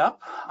 next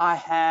up, I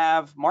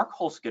have Mark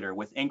Holskitter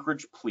with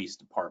Anchorage Police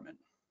Department.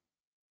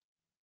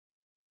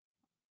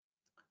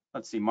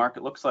 Let's see, Mark,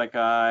 it looks like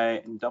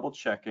I am double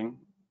checking.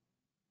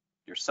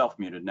 You're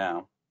self-muted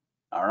now.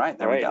 All right,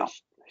 there we go. I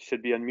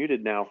should be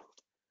unmuted now.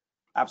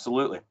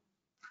 Absolutely.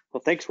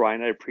 Well, thanks,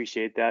 Ryan. I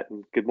appreciate that.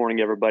 And good morning,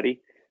 everybody.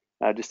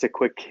 Just a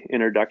quick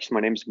introduction. My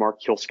name is Mark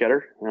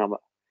Holskitter, and I'm a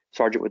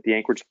sergeant with the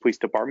Anchorage Police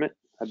Department.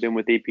 I've been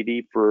with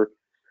APD for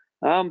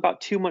about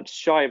 2 months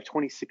shy of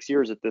 26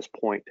 years at this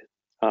point.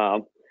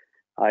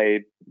 I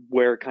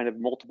wear kind of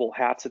multiple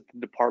hats at the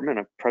department.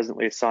 I'm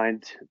presently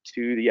assigned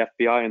to the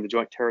FBI and the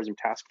Joint Terrorism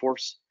Task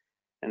Force.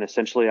 And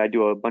essentially, I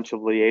do a bunch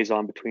of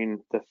liaison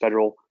between the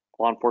federal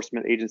law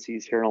enforcement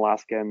agencies here in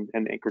Alaska and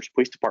the Anchorage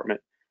Police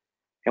Department.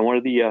 And one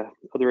of the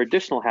other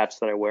additional hats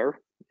that I wear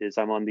is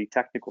I'm on the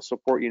technical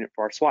support unit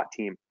for our SWAT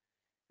team.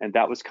 And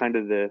that was kind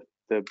of the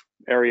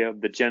area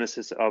of the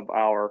genesis of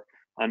our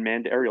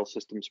unmanned aerial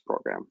systems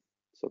program.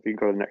 So if you can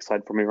go to the next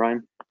slide for me,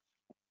 Ryan.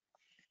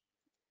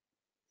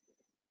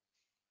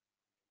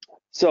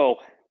 So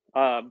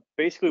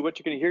basically what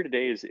you're going to hear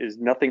today is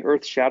nothing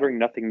earth-shattering,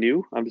 nothing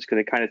new. I'm just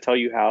going to kind of tell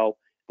you how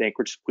the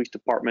Anchorage Police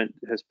Department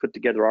has put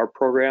together our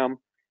program,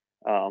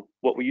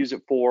 what we use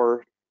it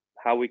for,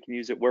 how we can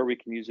use it, where we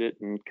can use it,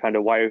 and kind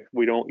of why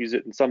we don't use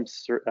it in some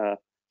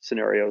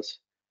scenarios.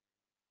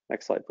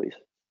 Next slide, please.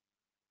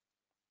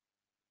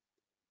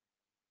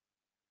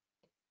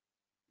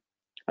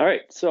 All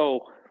right,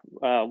 so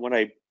when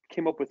I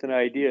came up with an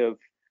idea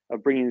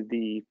of bringing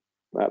the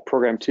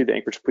program to the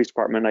Anchorage Police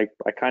Department,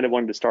 I kind of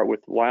wanted to start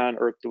with why on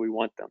earth do we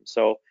want them?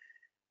 So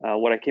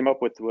what I came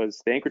up with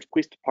was the Anchorage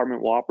Police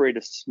Department will operate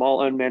a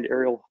small unmanned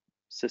aerial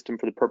system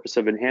for the purpose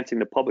of enhancing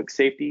the public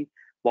safety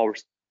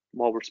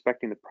while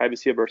respecting the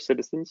privacy of our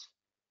citizens.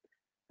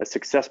 A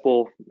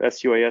successful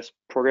SUAS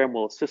program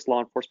will assist law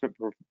enforcement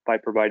by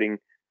providing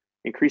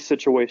increased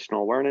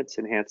situational awareness,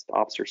 enhanced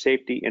officer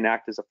safety, and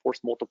act as a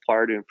force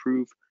multiplier to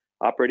improve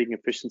operating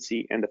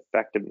efficiency and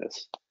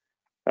effectiveness.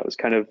 That was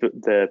kind of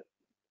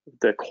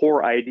the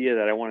core idea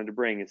that I wanted to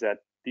bring, is that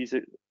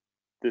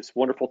this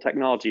wonderful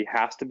technology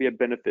has to be a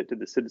benefit to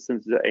the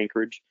citizens of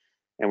Anchorage,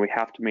 and we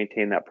have to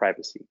maintain that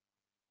privacy.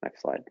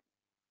 Next slide.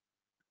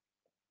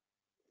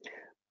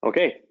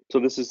 Okay, so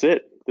this is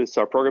it.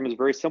 Our program is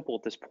very simple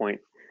at this point.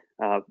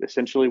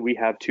 Essentially, we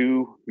have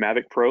 2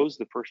 Mavic Pros,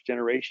 the first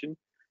generation,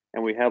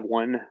 and we have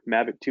 1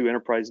 Mavic 2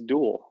 Enterprise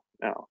Dual.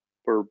 Now,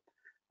 we're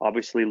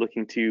obviously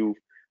looking to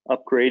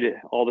upgrade it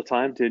all the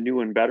time to new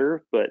and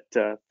better, but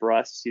for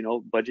us,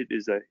 budget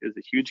is a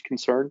huge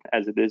concern,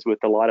 as it is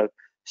with a lot of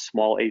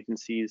small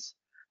agencies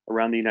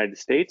around the United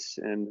States,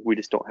 and we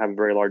just don't have a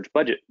very large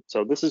budget.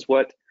 So this is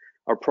what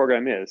our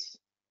program is.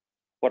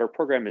 What our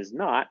program is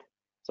not,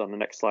 is on the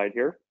next slide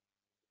here.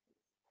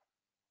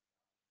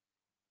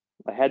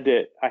 I had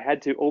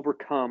to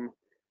overcome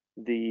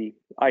the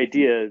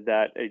idea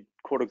that a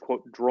quote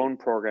unquote drone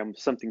program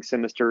was something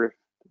sinister,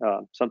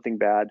 something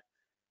bad.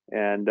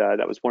 And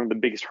that was one of the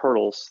biggest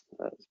hurdles.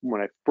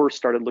 When I first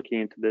started looking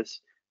into this,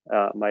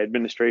 my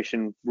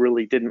administration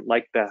really didn't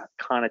like the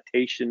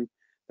connotation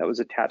that was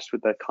attached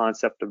with the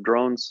concept of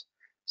drones.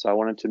 So I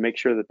wanted to make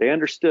sure that they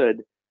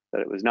understood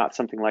that it was not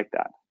something like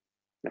that.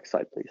 Next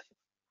slide, please.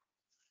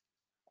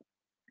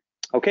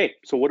 Okay,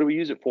 so what do we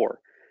use it for?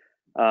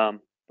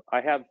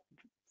 I have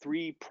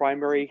 3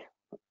 primary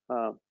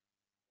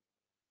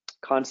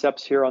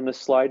concepts here on this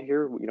slide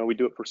here. We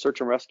do it for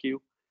search and rescue.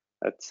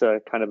 That's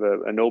kind of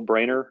a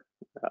no-brainer.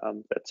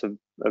 That's a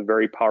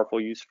very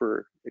powerful use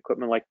for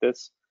equipment like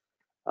this.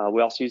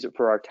 We also use it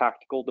for our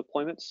tactical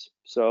deployments,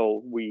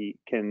 so we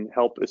can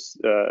help us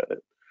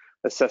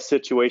assess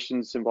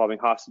situations involving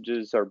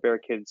hostages or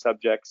barricaded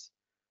subjects,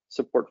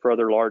 support for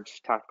other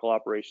large tactical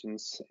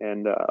operations,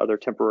 and other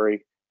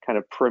temporary kind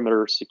of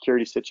perimeter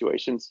security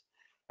situations.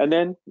 And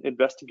then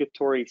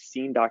investigatory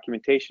scene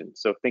documentation.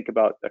 So think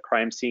about a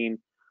crime scene,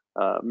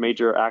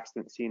 major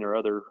accident scene, or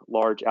other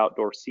large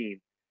outdoor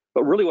scene.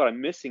 But really what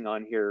I'm missing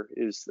on here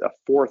is a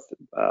fourth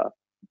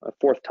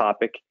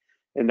topic,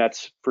 and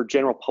that's for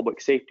general public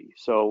safety.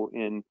 So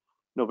in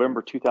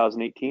November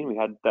 2018, we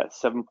had that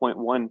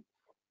 7.1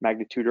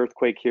 magnitude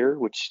earthquake here,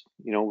 which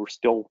we're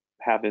still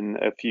having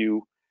a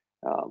few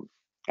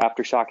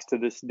aftershocks to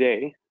this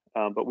day.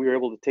 But we were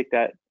able to take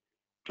that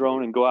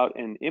drone and go out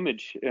and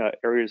image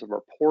areas of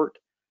our port,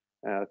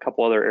 a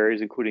couple other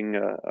areas, including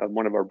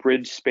one of our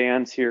bridge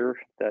spans here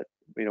that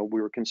we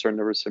were concerned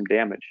there was some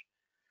damage.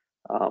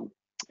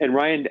 And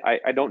Ryan,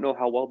 I don't know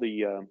how well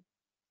the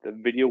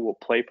video will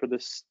play for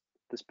this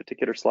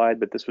particular slide,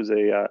 but this was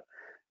a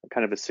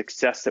kind of a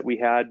success that we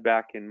had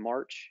back in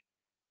March.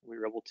 We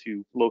were able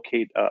to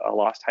locate a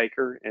lost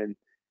hiker, and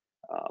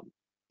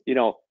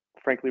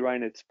frankly,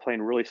 Ryan, it's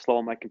playing really slow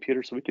on my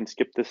computer, so we can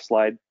skip this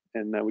slide,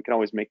 and we can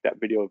always make that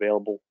video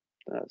available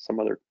some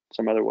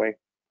other way.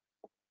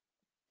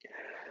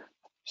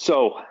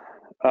 So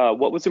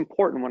what was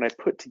important when I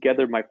put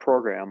together my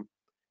program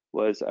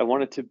was I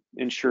wanted to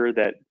ensure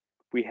that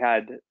we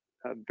had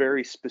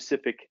very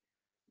specific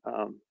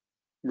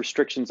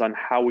restrictions on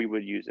how we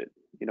would use it.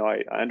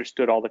 I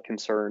understood all the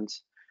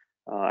concerns.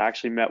 I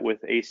actually met with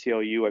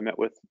ACLU. I met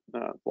with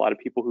a lot of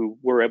people who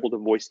were able to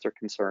voice their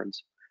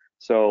concerns.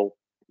 So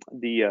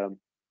the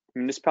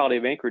municipality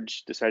of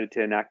Anchorage decided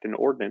to enact an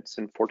ordinance,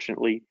 and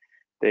fortunately,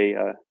 they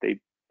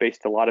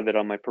based a lot of it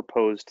on my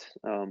proposed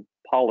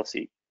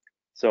policy.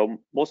 So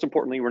most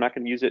importantly, we're not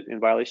going to use it in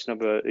violation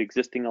of an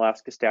existing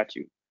Alaska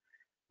statute,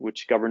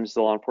 which governs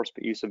the law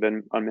enforcement use of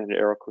unmanned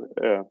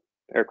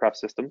aircraft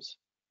systems.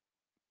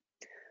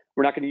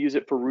 We're not going to use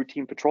it for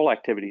routine patrol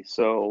activities.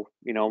 So,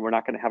 we're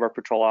not going to have our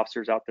patrol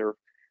officers out there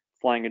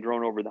flying a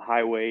drone over the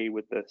highway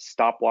with a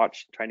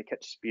stopwatch trying to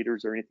catch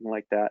speeders or anything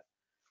like that.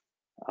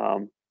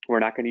 We're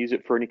not going to use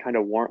it for any kind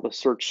of warrantless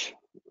search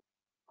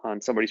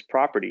on somebody's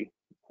property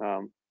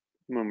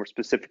when we're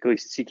specifically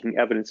seeking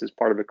evidence as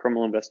part of a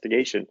criminal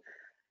investigation.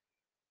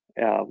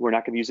 We're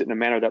not going to use it in a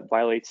manner that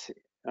violates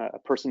a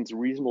person's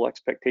reasonable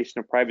expectation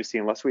of privacy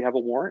unless we have a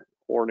warrant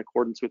or in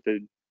accordance with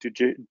the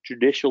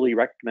judicially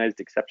recognized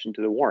exception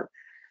to the warrant.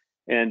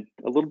 And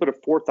a little bit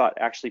of forethought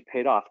actually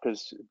paid off,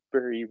 because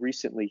very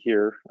recently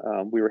here,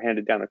 we were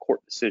handed down a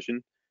court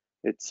decision.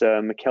 It's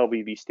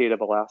McKelvey v. State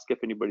of Alaska,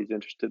 if anybody's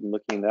interested in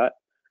looking at that,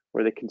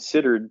 where they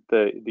considered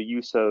the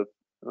use of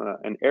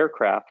an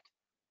aircraft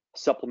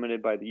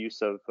supplemented by the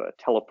use of a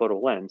telephoto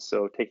lens.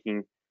 So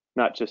taking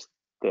not just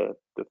the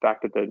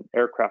fact that the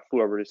aircraft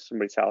flew over to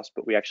somebody's house,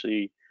 but we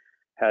actually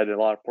had a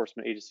law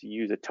enforcement agency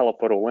use a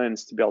telephoto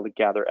lens to be able to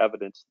gather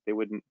evidence they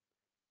wouldn't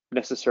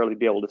necessarily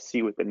be able to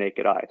see with the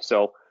naked eye.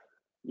 So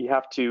you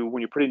have to,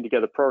 when you're putting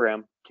together a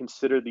program,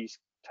 consider these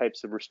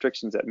types of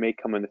restrictions that may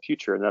come in the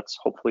future. And that's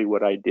hopefully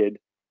what I did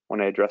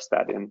when I addressed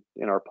that in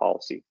our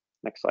policy.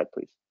 Next slide,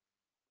 please.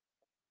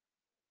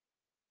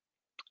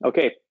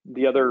 Okay,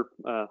 the other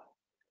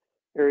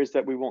areas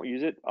that we won't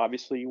use it,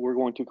 obviously we're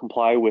going to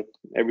comply with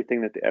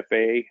everything that the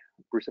FAA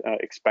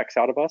expects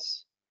out of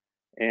us.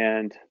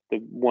 And the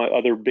one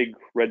other big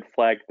red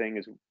flag thing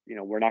is,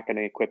 we're not going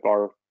to equip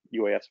our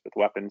UAS with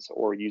weapons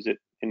or use it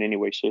in any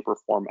way, shape, or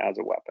form as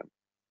a weapon.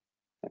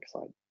 Next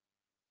slide.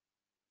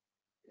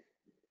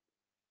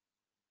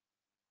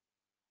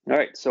 All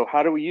right, so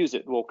how do we use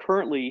it? Well,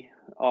 currently,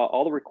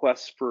 all the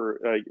requests for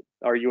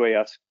our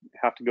UAS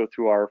have to go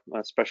through our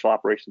Special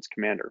Operations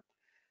Commander.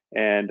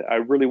 And I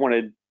really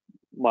wanted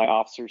my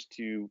officers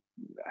to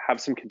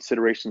have some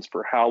considerations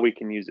for how we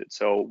can use it.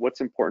 So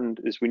what's important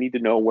is we need to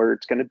know where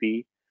it's going to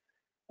be,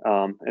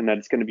 and that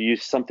it's going to be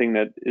used something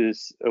that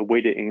is a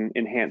way to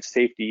enhance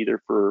safety,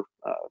 either for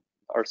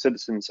our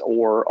citizens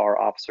or our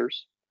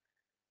officers.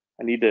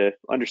 I need to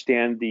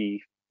understand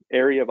the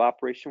area of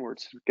operation where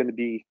it's going to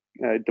be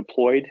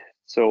deployed.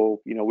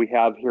 So, we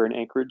have here in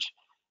Anchorage,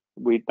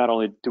 we not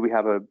only do we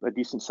have a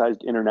decent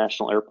sized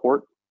international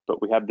airport,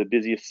 but we have the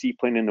busiest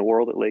seaplane in the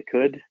world at Lake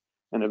Hood,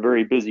 and a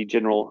very busy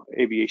general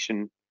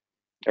aviation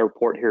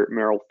airport here at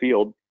Merrill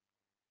Field,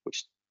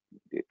 which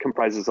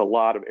comprises a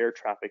lot of air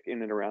traffic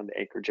in and around the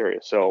Anchorage area.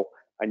 So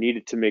I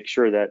needed to make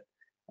sure that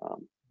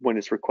when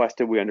it's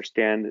requested, we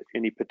understand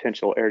any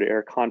potential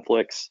air-to-air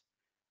conflicts,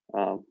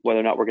 whether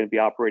or not we're going to be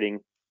operating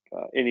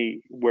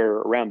anywhere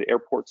around the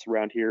airports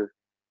around here.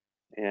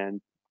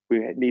 And we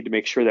need to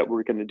make sure that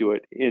we're going to do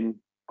it in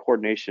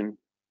coordination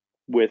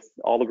with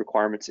all the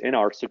requirements in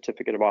our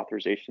certificate of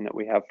authorization that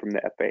we have from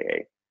the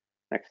FAA.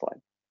 Next slide.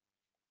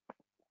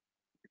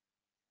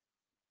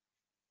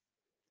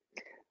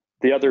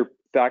 The other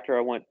factor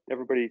I want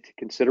everybody to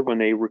consider when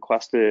they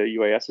request a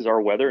UAS is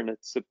our weather and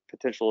its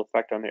potential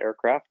effect on the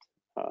aircraft.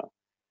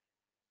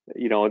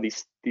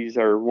 These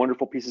are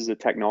wonderful pieces of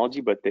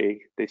technology, but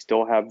they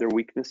still have their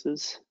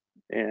weaknesses,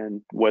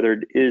 and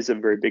weather is a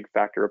very big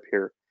factor up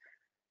here.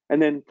 And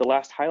then the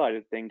last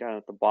highlighted thing down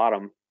at the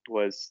bottom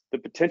was the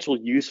potential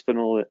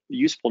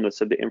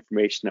usefulness of the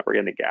information that we're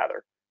going to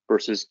gather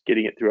versus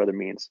getting it through other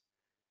means.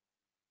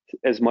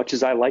 As much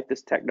as I like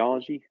this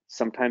technology,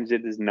 sometimes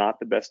it is not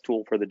the best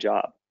tool for the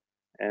job,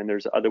 and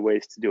there's other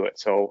ways to do it.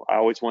 So I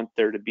always want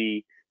there to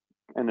be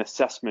an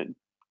assessment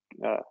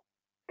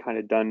kind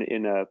of done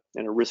in a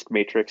risk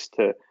matrix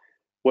to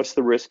what's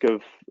the risk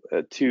of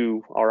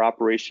to our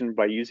operation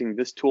by using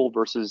this tool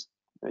versus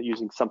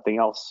using something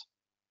else,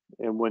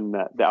 and when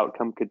the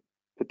outcome could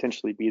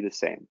potentially be the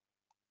same.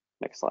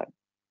 Next slide.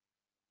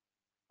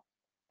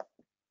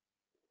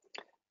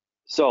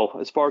 So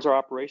as far as our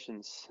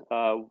operations,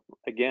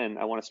 again,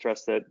 I want to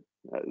stress that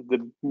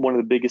one of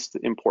the biggest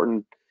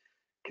important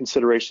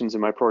considerations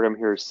in my program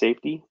here is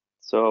safety.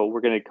 So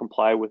we're going to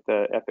comply with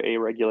the FAA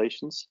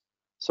regulations.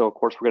 So of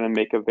course, we're going to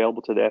make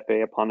available to the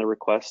FAA upon the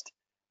request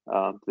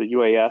the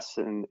UAS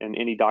and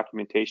any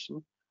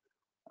documentation.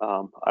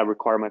 I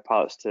require my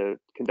pilots to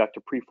conduct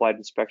a pre-flight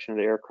inspection of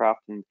the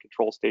aircraft and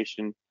control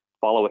station,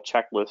 follow a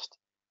checklist,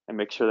 and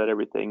make sure that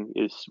everything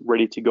is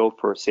ready to go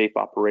for a safe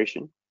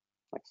operation.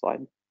 Next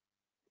slide.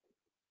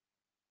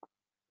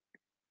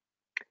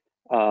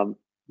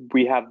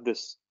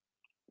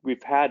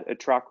 We've had a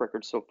track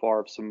record so far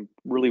of some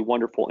really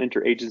wonderful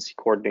interagency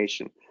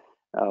coordination.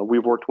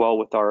 We've worked well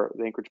with the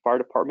Anchorage Fire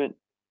Department.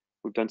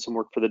 We've done some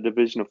work for the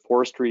Division of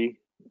Forestry.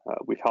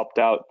 We've helped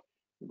out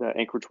the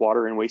Anchorage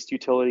Water and Waste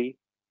Utility,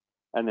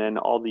 and then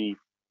all the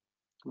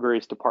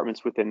various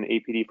departments within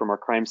APD, from our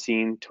crime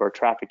scene to our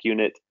traffic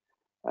unit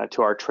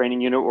to our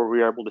training unit, where we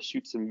were able to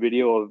shoot some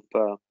video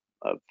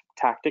of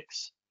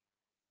tactics.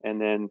 And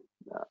then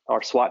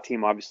our SWAT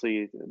team,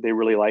 obviously, they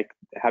really like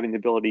having the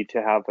ability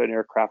to have an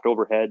aircraft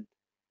overhead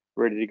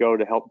ready to go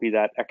to help be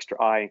that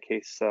extra eye in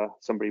case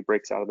somebody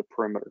breaks out of the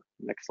perimeter.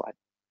 Next slide.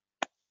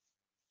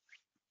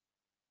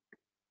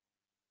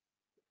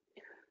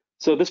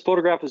 So this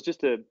photograph is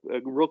just a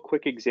real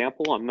quick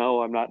example. I'm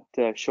not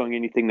showing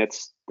anything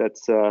that's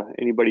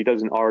anybody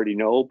doesn't already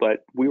know,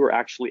 but we were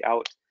actually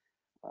out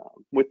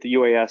with the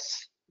UAS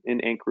in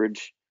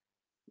Anchorage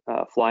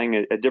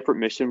flying a different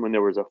mission when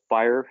there was a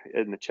fire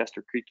in the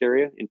Chester Creek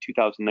area in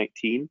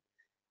 2019.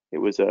 It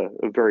was a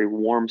very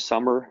warm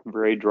summer,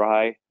 very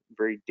dry,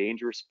 very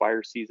dangerous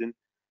fire season,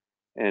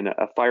 and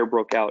a fire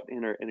broke out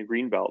in a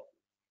green belt.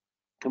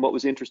 And what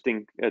was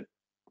interesting,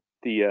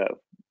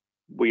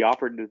 we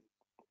offered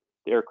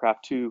the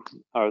aircraft to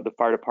the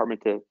fire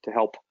department to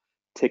help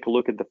take a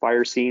look at the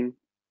fire scene.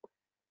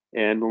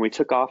 And when we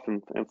took off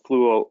and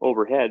flew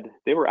overhead,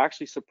 they were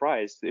actually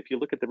surprised. If you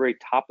look at the very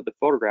top of the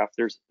photograph,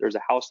 there's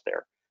a house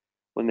there.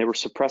 When they were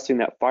suppressing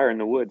that fire in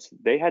the woods,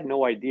 they had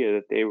no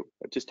idea that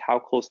just how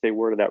close they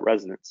were to that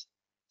residence.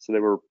 So they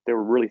were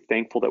really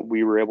thankful that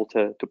we were able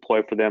to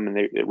deploy for them, and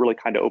it really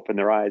kind of opened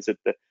their eyes at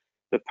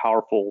the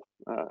powerful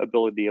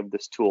ability of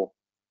this tool.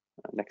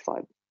 Next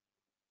slide.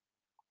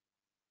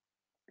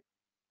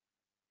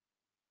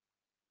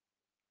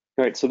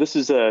 All right, so this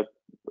is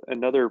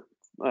another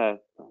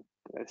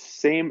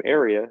same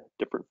area,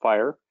 different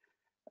fire,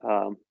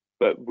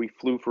 but we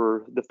flew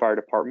for the fire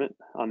department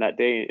on that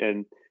day.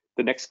 And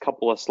the next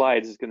couple of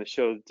slides is going to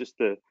show just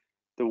the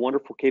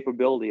wonderful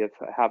capability of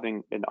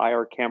having an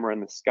IR camera in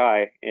the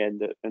sky and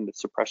the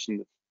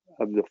suppression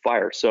of the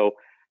fire. So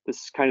this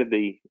is kind of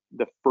the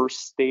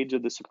first stage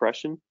of the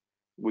suppression.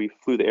 We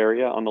flew the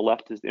area. On the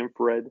left is the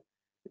infrared.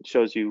 It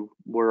shows you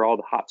where all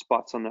the hot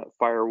spots on that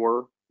fire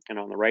were, and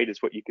on the right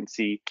is what you can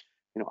see,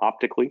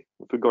 optically.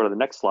 If we go to the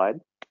next slide,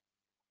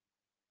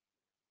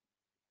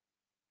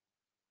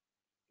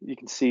 you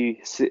can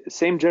see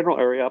same general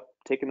area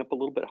taken up a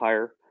little bit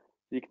higher.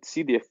 You can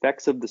see the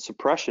effects of the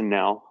suppression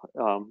now.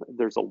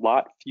 There's a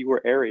lot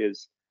fewer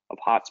areas of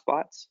hot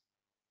spots.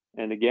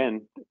 And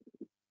again,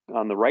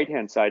 on the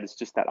right-hand side is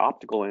just that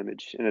optical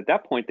image. And at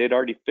that point, they'd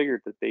already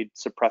figured that they'd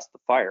suppressed the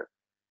fire.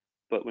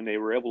 But when they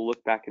were able to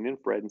look back in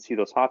infrared and see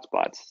those hot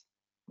spots,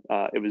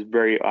 it was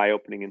very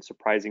eye-opening and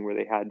surprising where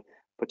they had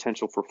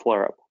potential for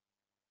flare-up.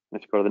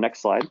 Let's go to the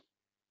next slide.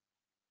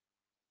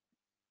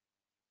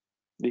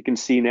 You can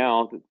see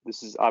now that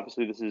this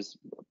is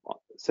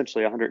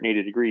essentially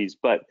 180 degrees,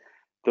 but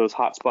those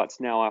hot spots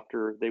now,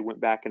 after they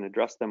went back and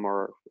addressed them,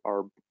 are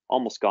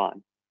almost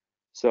gone.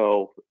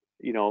 So,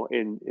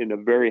 in a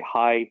very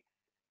high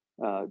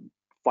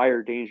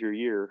fire danger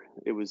year,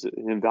 it was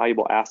an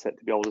invaluable asset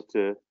to be able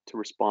to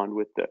respond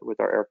with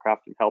our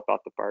aircraft and help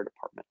out the fire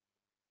department.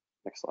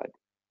 Next slide.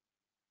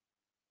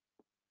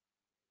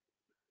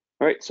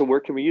 All right, so where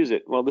can we use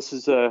it? Well, this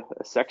is a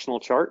sectional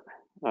chart,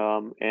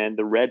 and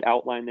the red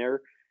outline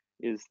there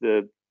is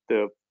the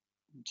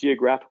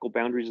geographical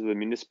boundaries of the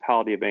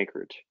municipality of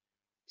Anchorage.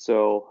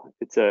 So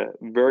it's a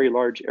very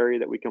large area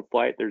that we can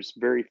fly. There's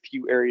very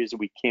few areas that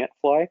we can't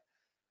fly.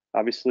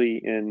 Obviously,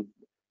 in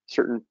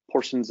certain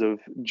portions of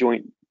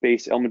Joint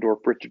Base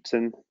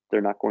Elmendorf-Richardson,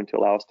 they're not going to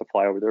allow us to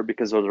fly over there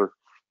because those are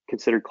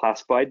considered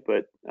classified,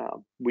 but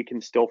we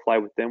can still fly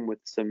with them with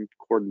some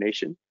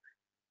coordination.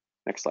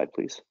 Next slide,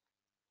 please.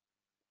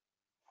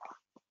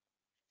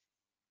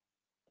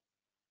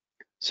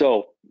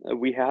 So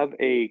we have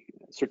a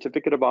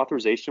certificate of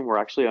authorization. We're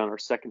actually on our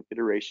second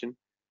iteration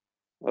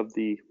of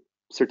the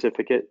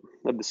certificate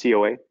of the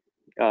COA.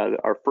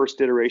 Our first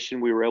iteration,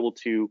 we were able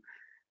to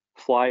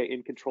fly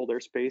in controlled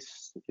airspace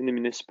in the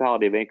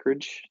municipality of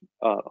Anchorage.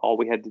 All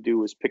we had to do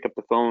was pick up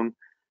the phone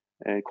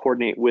and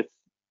coordinate with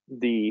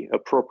the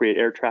appropriate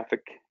air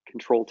traffic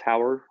control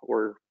tower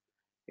or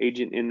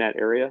agent in that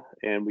area,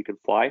 and we could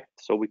fly.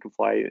 So we could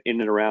fly in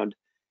and around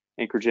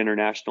Anchorage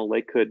International,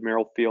 Lake Hood,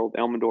 Merrill Field,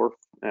 Elmendorf,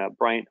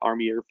 Bryant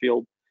Army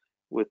Airfield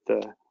with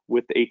the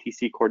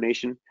ATC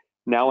coordination.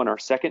 Now in our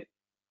second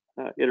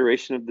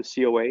iteration of the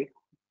COA,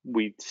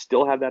 we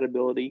still have that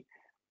ability.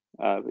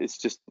 It's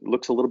just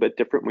looks a little bit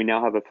different. We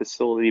now have a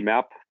facility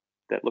map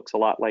that looks a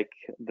lot like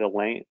the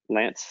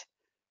Lance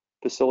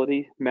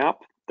facility map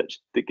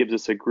that gives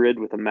us a grid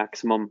with a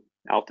maximum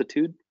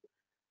altitude.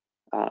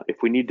 If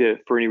we need to,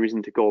 for any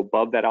reason, to go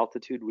above that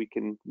altitude, we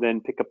can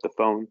then pick up the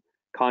phone,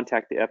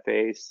 contact the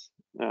FAA's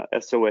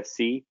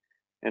SOSC,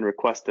 and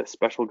request a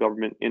special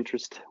government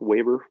interest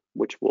waiver,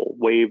 which will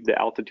waive the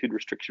altitude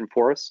restriction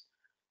for us,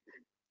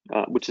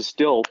 which is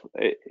still,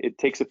 it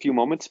takes a few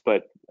moments,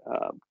 but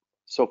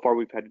so far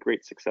we've had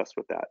great success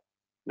with that.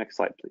 Next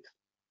slide, please.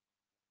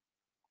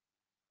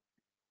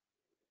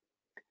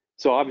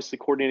 So obviously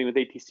coordinating with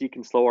ATC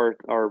can slow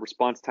our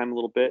response time a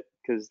little bit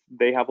because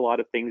they have a lot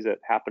of things that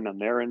happen on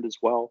their end as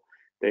well.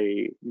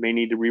 They may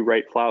need to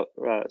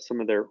reroute some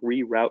of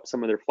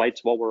their flights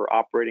while we're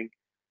operating.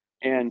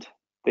 And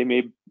they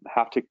may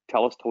have to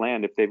tell us to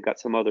land if they've got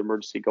some other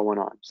emergency going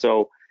on.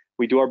 So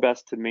we do our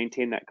best to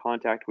maintain that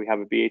contact. We have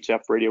a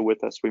VHF radio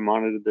with us. We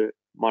monitor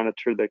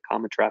the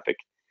common traffic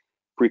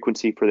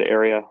frequency for the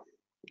area,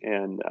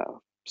 and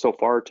so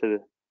far to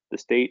the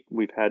state,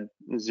 we've had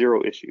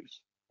 0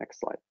 issues. Next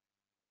slide.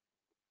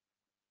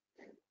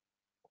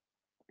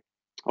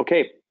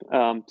 Okay,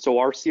 so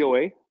our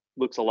COA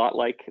looks a lot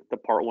like the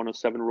Part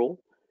 107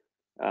 rule.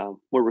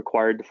 We're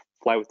required to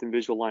fly within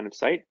visual line of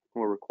sight.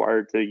 We're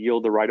required to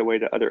yield the right of way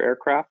to other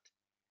aircraft,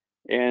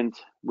 and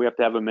we have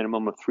to have a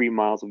minimum of 3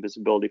 miles of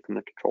visibility from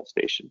the control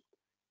station.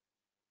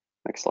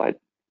 Next slide.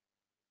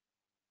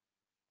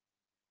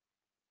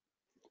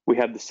 We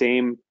have the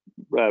same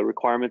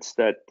requirements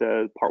that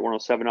Part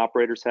 107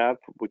 operators have.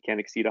 We can't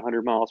exceed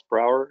 100 miles per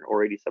hour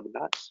or 87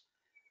 knots.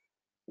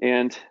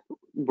 And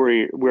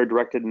we're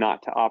directed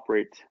not to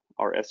operate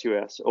our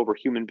SUS over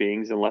human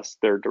beings unless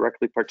they're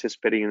directly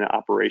participating in the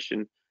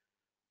operation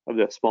of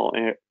the small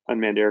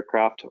unmanned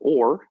aircraft,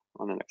 or,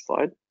 on the next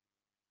slide,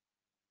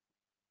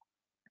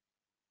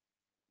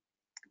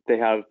 they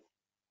have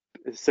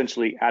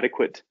essentially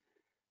adequate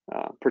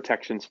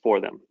protections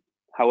for them.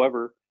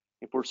 However,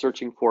 if we're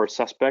searching for a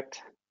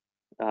suspect,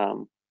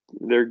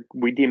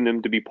 we deem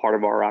them to be part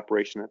of our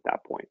operation at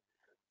that point.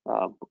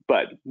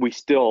 But we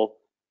still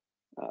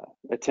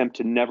attempt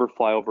to never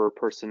fly over a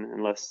person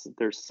unless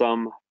there's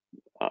some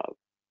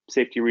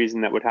safety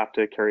reason that would have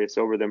to carry us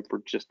over them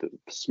for just a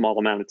small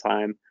amount of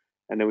time,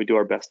 and then we do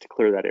our best to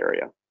clear that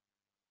area.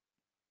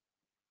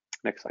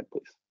 Next slide,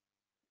 please.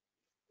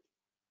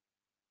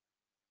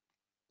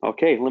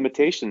 Okay,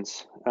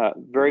 limitations,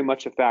 very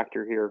much a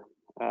factor here.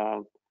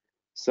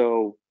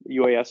 So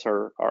UAS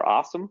are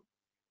awesome,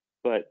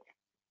 but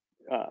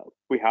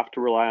we have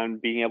to rely on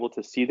being able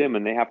to see them,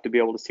 and they have to be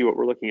able to see what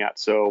we're looking at.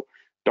 So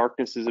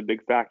darkness is a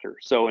big factor.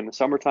 So in the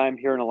summertime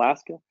here in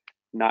Alaska,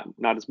 not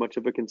as much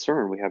of a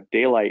concern. We have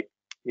daylight,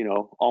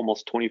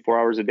 almost 24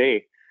 hours a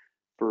day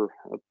for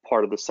a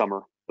part of the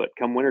summer. But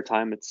come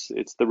wintertime,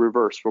 it's the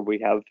reverse, where we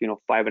have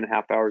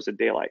 5.5 hours of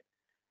daylight.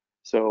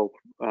 So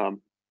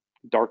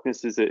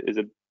darkness is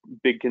a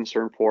big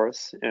concern for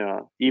us.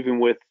 Even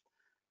with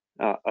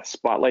a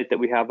spotlight that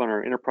we have on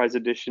our Enterprise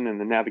Edition and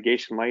the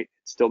navigation light, it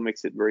still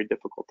makes it very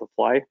difficult to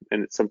fly,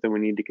 and it's something we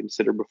need to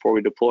consider before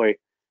we deploy.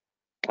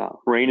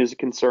 Rain is a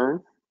concern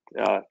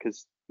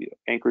because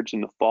Anchorage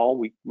in the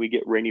fall, we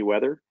get rainy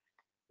weather.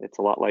 It's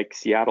a lot like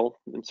Seattle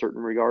in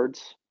certain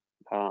regards.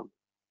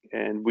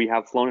 And we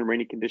have flown in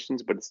rainy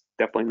conditions, but it's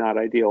definitely not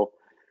ideal.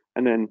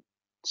 And then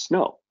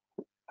snow,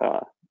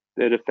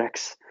 it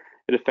affects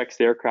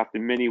the aircraft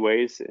in many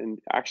ways and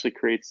actually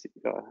creates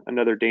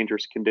another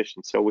dangerous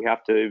condition. So we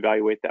have to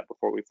evaluate that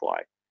before we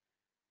fly.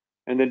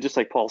 And then just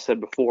like Paul said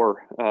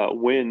before,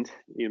 wind,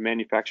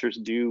 manufacturers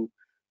do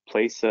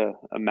place a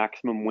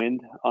maximum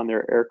wind on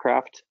their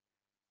aircraft.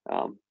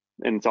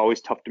 And it's always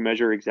tough to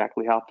measure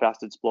exactly how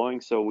fast it's blowing.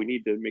 So we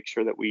need to make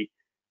sure that we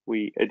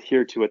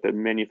adhere to what the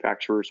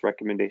manufacturer's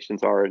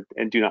recommendations are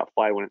and do not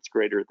fly when it's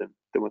greater than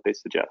what they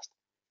suggest.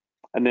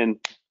 And then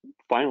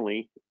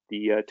finally,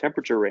 the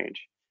temperature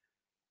range.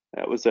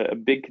 That was a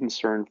big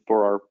concern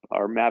for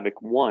our Mavic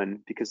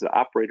 1, because the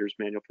operator's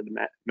manual for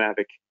the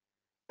Mavic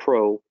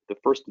Pro, the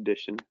first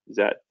edition, is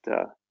that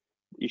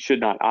you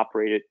should not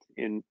operate it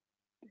in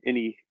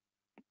any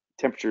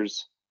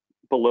temperatures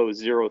below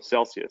 0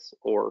 Celsius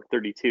or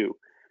 32.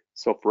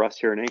 So for us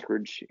here in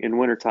Anchorage in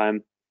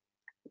wintertime,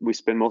 we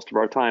spend most of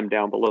our time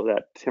down below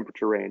that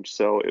temperature range.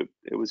 So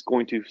it was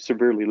going to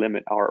severely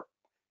limit our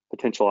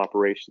potential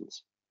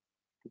operations.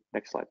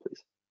 Next slide,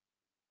 please.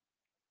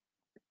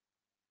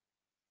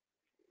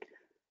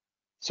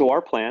 So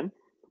our plan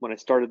when I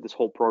started this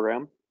whole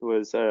program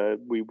was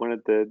we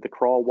wanted the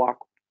crawl, walk,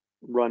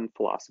 run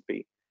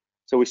philosophy.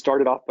 So we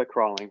started off by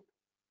crawling,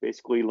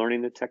 basically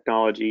learning the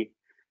technology,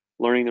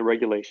 learning the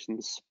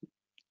regulations,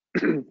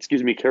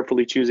 excuse me,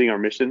 carefully choosing our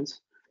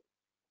missions,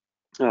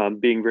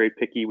 being very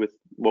picky with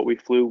what we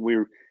flew.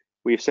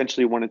 We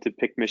essentially wanted to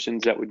pick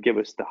missions that would give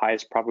us the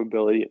highest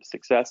probability of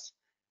success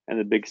and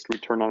the biggest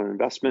return on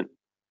investment.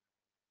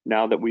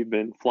 Now that we've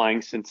been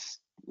flying since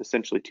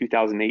essentially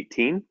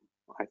 2018,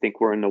 I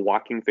think we're in the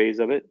walking phase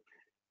of it.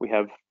 We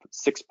have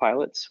 6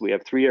 pilots, we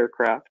have 3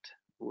 aircraft.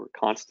 We're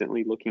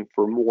constantly looking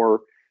for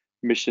more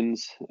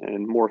missions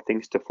and more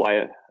things to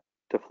fly.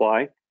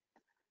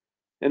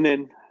 And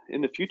then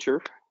in the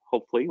future,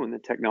 hopefully when the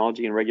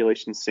technology and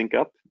regulations sync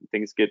up,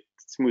 things get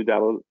smoothed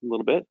out a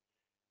little bit,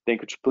 the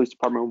Anchorage Police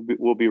Department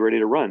will be ready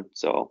to run.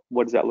 So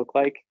what does that look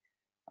like?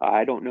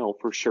 I don't know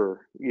for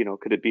sure.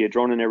 Could it be a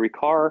drone in every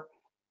car,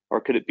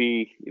 or could it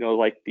be,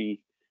 like the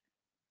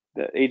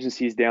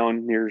agencies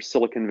down near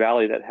Silicon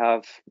Valley that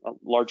have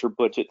larger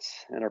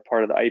budgets and are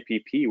part of the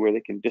IPP, where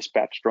they can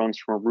dispatch drones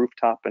from a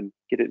rooftop and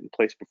get it in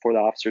place before the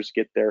officers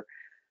get there?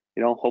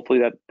 Hopefully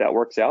that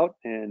works out,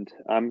 and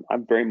I'm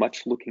very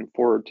much looking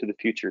forward to the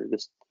future.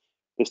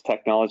 This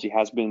technology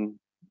has been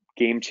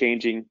game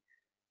changing.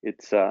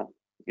 It's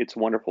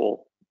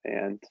wonderful,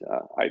 and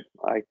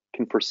I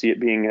can foresee it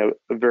being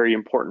a very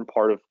important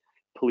part of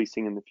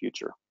policing in the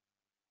future.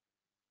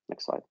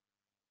 Next slide.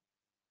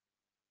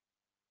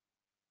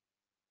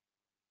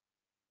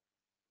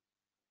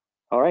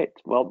 All right,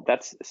 well,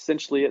 that's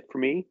essentially it for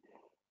me.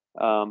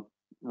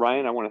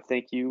 Ryan, I want to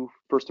thank you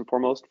first and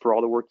foremost for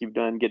all the work you've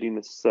done getting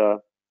this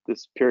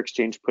this peer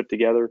exchange put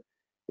together.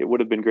 It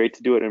would have been great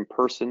to do it in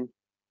person.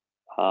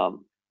 I'm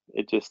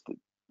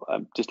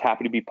just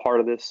happy to be part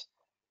of this.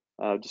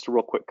 Just a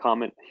real quick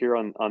comment here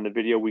on the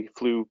video. We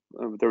flew,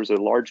 there was a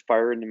large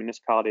fire in the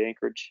municipality of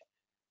Anchorage,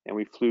 and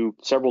we flew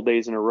several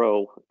days in a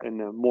row in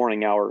the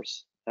morning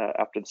hours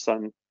after the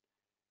sun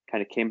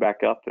kind of came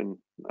back up, and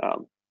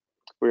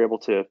we were able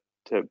to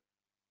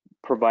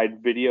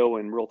provide video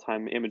and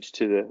real-time image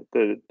to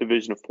the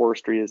Division of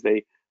Forestry as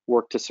they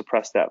work to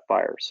suppress that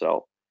fire.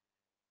 So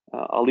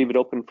I'll leave it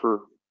open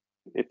for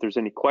if there's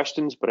any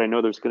questions, but I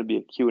know there's going to be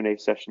a Q&A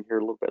session here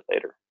a little bit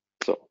later.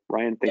 So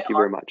Ryan, thank you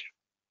very much.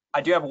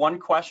 I do have one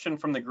question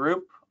from the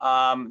group.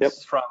 This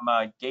is from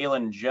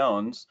Galen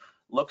Jones.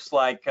 Looks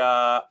like,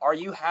 are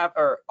you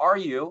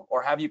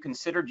or have you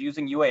considered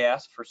using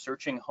UAS for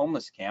searching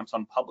homeless camps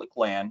on public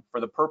land for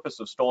the purpose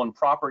of stolen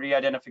property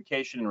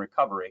identification and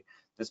recovery?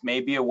 This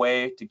may be a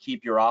way to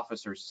keep your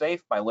officers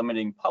safe by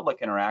limiting public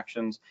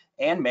interactions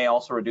and may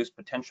also reduce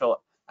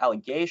potential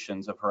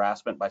allegations of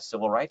harassment by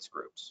civil rights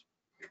groups.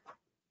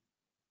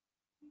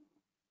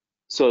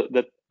 So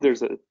that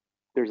there's a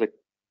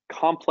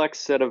complex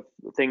set of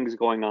things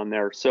going on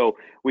there. So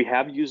we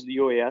have used the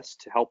UAS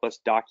to help us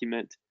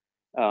document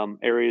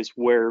areas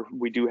where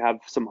we do have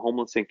some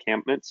homeless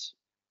encampments,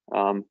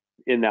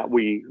 in that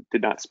we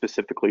did not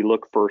specifically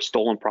look for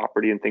stolen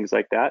property and things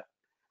like that.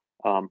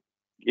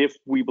 If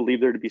we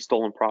believe there to be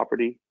stolen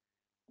property,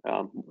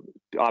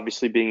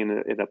 obviously being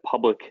in a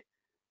public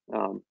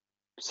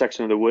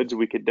section of the woods,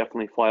 we could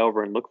definitely fly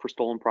over and look for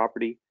stolen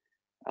property.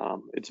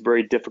 It's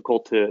very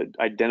difficult to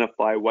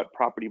identify what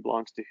property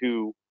belongs to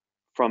who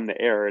from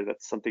the air.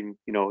 That's something,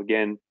 you know,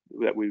 again,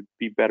 that we'd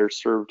be better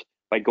served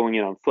by going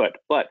in on foot.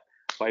 But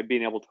by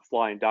being able to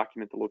fly and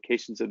document the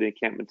locations of the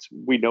encampments,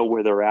 we know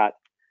where they're at.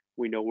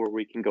 We know where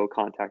we can go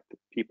contact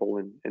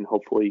people and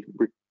hopefully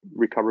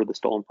recover the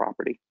stolen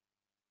property.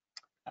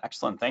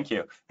 Excellent, thank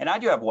you. And I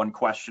do have one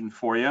question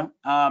for you.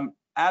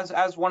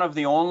 As one of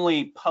the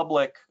only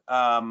public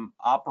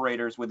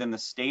operators within the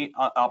state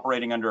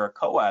operating under a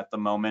COA at the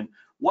moment,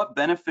 what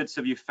benefits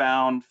have you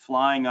found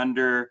flying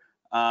under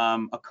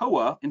a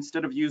COA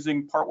instead of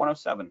using Part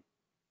 107?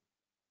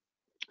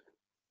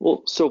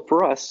 Well, so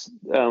for us,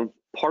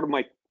 part of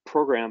my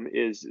program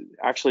is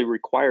actually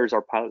requires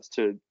our pilots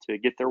to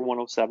get their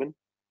 107.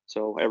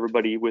 So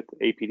everybody with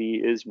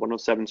APD is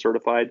 107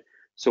 certified.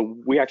 So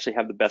we actually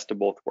have the best of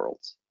both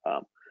worlds.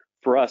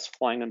 For us,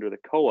 flying under the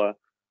COA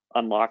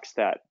unlocks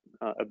that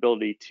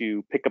ability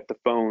to pick up the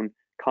phone,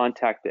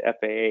 contact the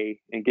FAA,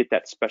 and get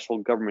that special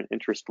government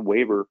interest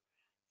waiver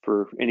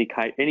for any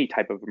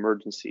type of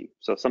emergency.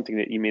 So something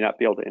that you may not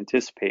be able to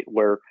anticipate,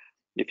 where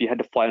if you had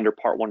to fly under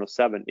Part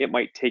 107, it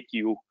might take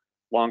you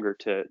longer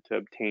to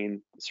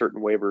obtain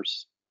certain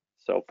waivers.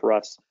 So for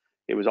us,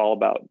 it was all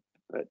about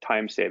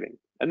time saving.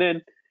 And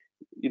then,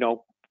 you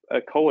know, a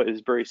COA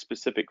is very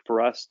specific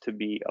for us to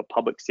be a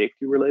public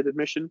safety related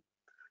mission.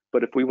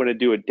 But if we want to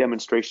do a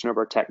demonstration of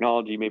our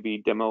technology,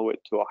 maybe demo it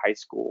to a high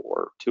school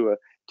or to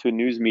a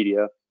news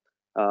media,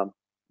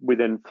 we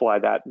then fly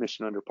that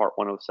mission under Part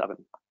 107.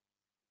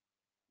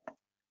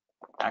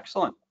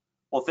 Excellent.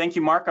 Well, thank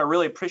you, Mark. I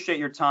really appreciate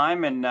your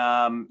time. And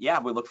yeah,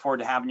 we look forward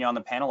to having you on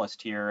the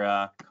panelist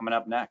here coming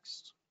up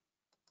next.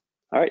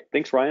 All right.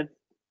 Thanks, Ryan.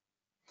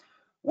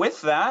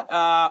 With that,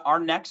 our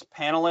next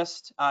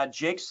panelist,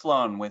 Jake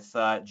Sloan with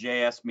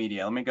JS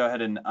Media. Let me go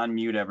ahead and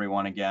unmute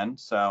everyone again.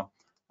 So,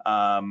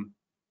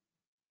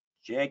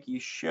 Jake, you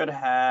should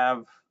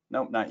have,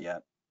 nope, not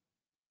yet.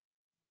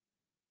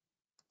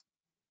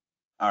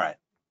 All right.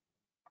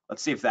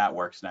 Let's see if that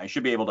works now. You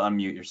should be able to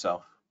unmute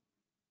yourself.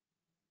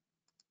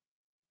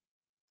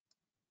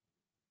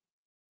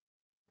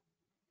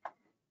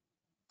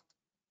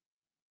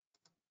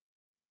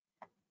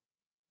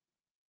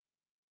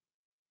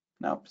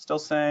 Nope, still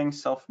saying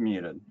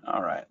self-muted.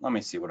 All right, let me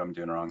see what I'm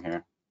doing wrong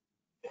here.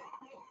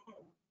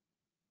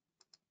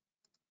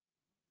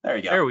 There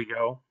you go. There we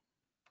go.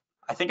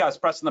 I think I was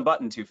pressing the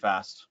button too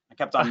fast. I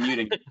kept on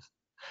muting.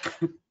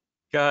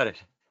 Got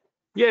it.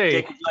 Yay,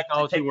 Jake, would you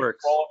like to take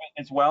works. control of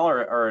it as well,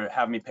 or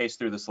have me pace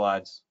through the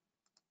slides?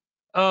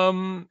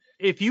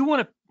 If you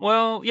want to,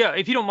 well, yeah,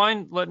 if you don't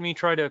mind, let me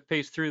try to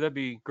pace through. That'd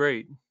be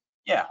great.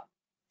 Yeah,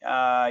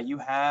 you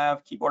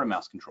have keyboard and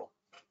mouse control.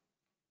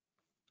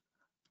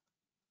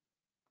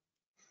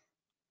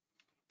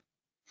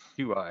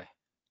 Do I?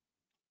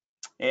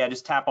 Yeah,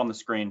 just tap on the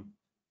screen.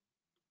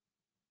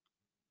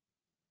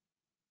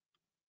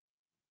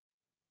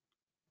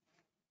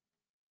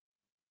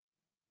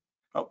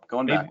 Oh,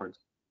 going backwards.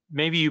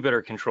 Maybe you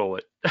better control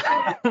it.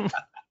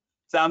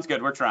 Sounds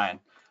good. We're trying.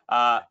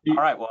 All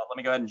right. Well, let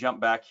me go ahead and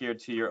jump back here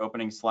to your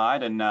opening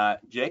slide. And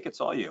Jake,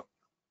 it's all you.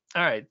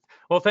 All right.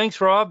 Well,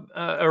 thanks, Rob,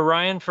 or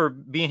Ryan, for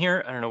being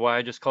here. I don't know why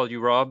I just called you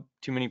Rob.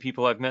 Too many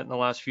people I've met in the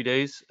last few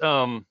days.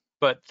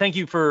 But thank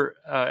you for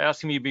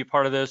asking me to be a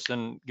part of this.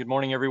 And good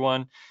morning,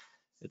 everyone.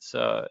 it's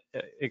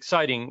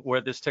exciting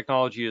where this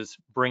technology is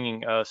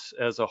bringing us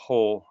as a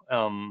whole,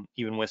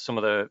 even with some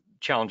of the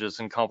challenges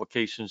and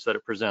complications that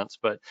it presents.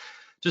 But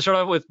to start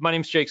out with, my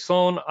name's Jake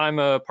Sloan. I'm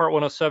a Part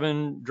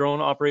 107 drone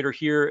operator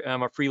here.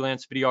 I'm a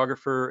freelance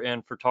videographer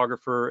and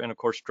photographer, and of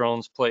course,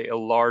 drones play a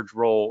large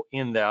role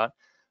in that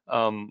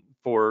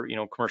for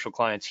commercial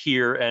clients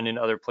here and in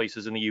other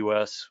places in the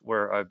U.S.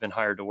 where I've been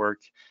hired to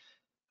work.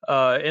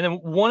 And then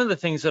one of the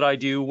things that I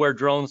do where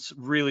drones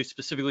really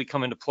specifically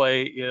come into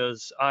play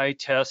is I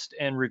test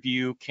and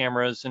review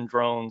cameras and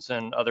drones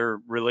and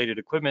other related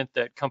equipment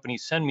that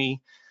companies send me.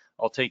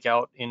 I'll take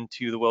out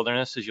into the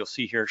wilderness, as you'll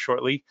see here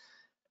shortly,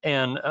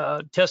 and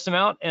test them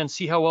out and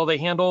see how well they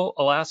handle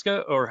Alaska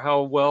or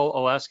how well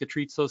Alaska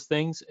treats those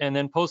things, and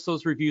then post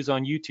those reviews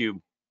on YouTube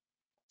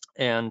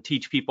and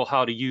teach people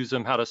how to use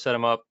them, how to set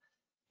them up,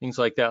 things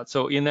like that.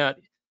 So in that,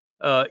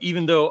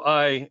 even though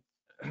I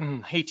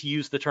hate to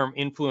use the term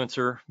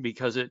influencer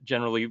because it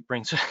generally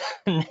brings a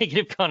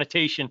negative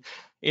connotation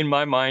in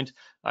my mind,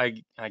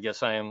 I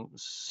guess I am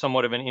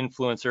somewhat of an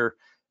influencer.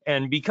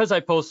 And because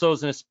I post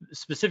those, and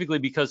specifically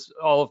because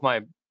all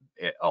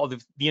the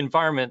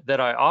environment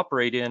that I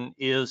operate in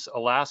is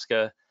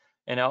Alaska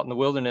and out in the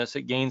wilderness,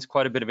 it gains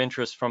quite a bit of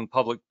interest from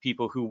public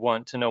people who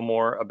want to know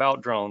more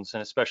about drones,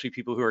 and especially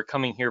people who are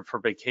coming here for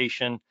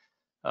vacation,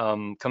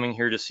 coming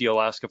here to see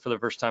Alaska for the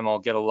first time. I'll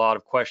get a lot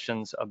of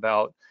questions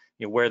about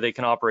where they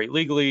can operate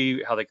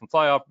legally, how they can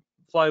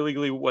fly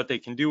legally, what they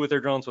can do with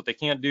their drones, what they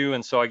can't do.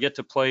 And so I get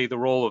to play the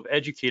role of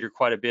educator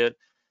quite a bit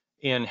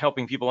in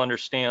helping people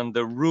understand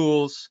the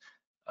rules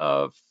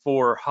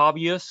for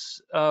hobbyist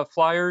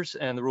flyers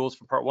and the rules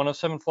for Part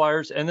 107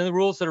 flyers, and then the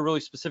rules that are really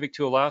specific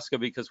to Alaska,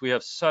 because we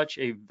have such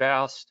a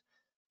vast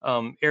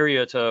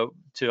area to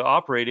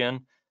operate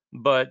in,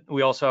 but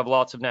we also have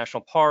lots of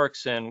national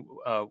parks and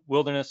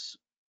wilderness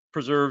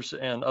preserves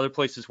and other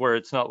places where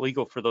it's not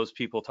legal for those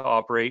people to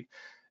operate.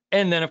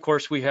 And then, of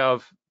course, we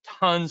have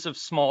tons of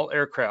small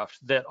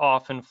aircraft that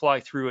often fly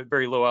through at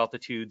very low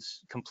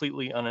altitudes,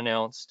 completely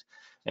unannounced,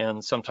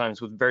 and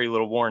sometimes with very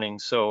little warning.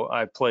 So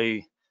I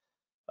play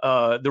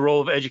the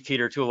role of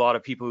educator to a lot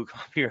of people who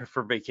come here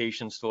for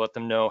vacations to let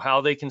them know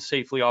how they can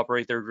safely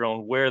operate their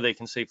drone, where they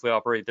can safely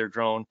operate their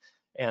drone,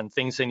 and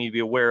things they need to be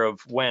aware of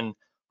when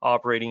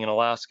operating in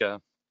Alaska.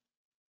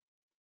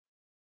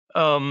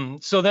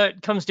 So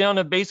that comes down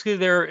to basically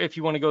there, if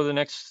you want to go to the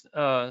next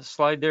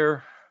slide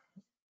there.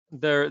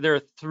 There are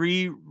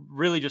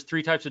just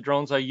three types of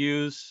drones I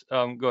use.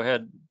 Go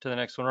ahead to the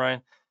next one,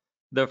 Ryan.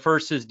 The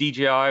first is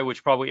DJI,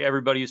 which probably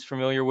everybody is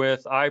familiar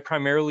with. I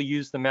primarily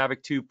use the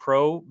Mavic 2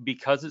 Pro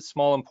because it's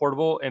small and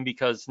portable, and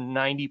because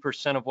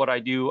 90% of what I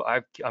do,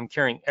 I'm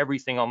carrying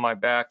everything on my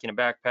back in a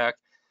backpack.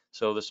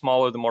 So the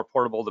smaller, the more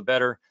portable, the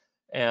better.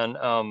 And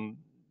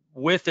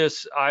with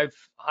this, I've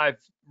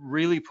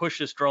really pushed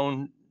this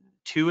drone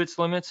to its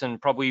limits, and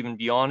probably even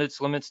beyond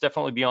its limits,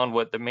 definitely beyond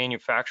what the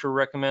manufacturer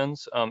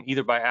recommends,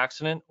 either by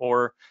accident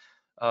or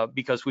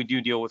because we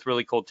do deal with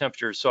really cold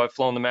temperatures. So I've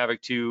flown the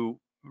Mavic 2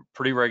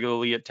 pretty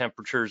regularly at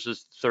temperatures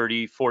as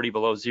 30, 40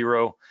 below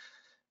zero,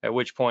 at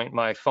which point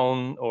my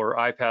phone or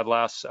iPad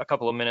lasts a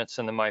couple of minutes,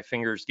 and then my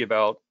fingers give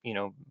out,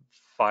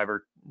 5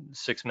 or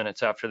 6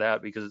 minutes after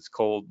that because it's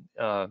cold.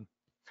 The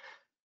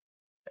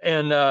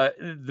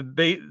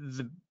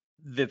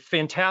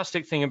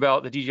fantastic thing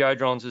about the DJI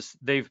drones is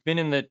they've been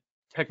in the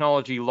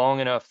technology long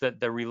enough that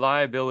the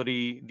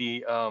reliability,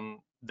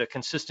 the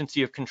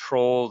consistency of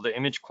control, the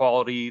image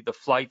quality, the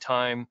flight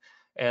time,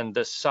 and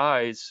the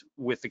size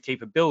with the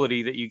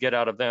capability that you get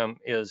out of them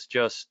is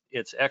just,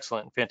 it's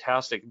excellent and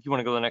fantastic. If you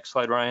want to go to the next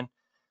slide, Ryan.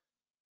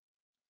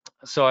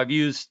 So I've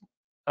used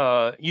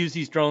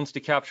these drones to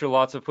capture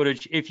lots of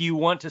footage. If you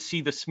want to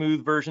see the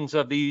smooth versions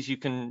of these, you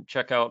can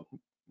check out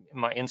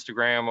my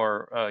Instagram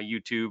or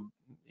YouTube.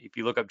 If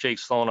you look up Jake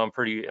Sloan on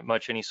pretty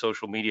much any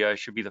social media, I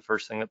should be the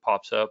first thing that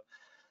pops up.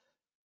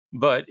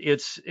 But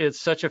it's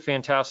such a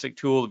fantastic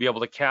tool to be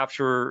able to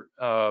capture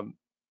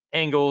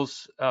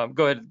angles.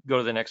 Go ahead, go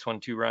to the next one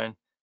too, Ryan,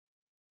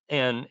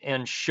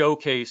 and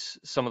showcase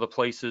some of the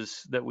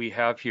places that we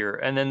have here.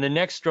 And then the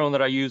next drone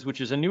that I use,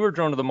 which is a newer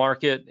drone to the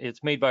market,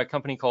 it's made by a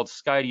company called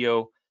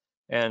Skydio,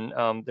 and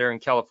they're in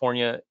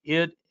California.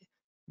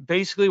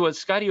 Basically what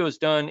Skydio has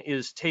done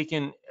is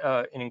taken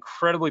an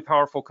incredibly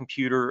powerful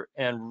computer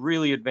and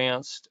really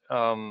advanced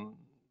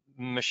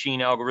machine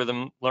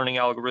learning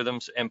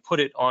algorithms, and put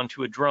it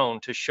onto a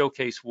drone to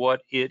showcase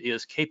what it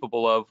is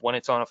capable of when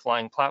it's on a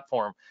flying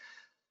platform.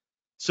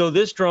 So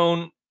this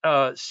drone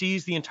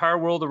sees the entire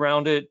world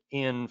around it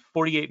in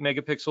 48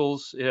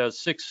 megapixels. It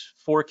has 6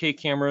 4K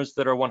cameras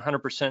that are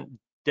 100%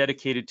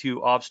 dedicated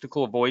to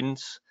obstacle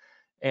avoidance,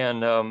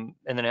 and then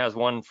it has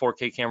one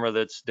 4K camera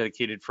that's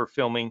dedicated for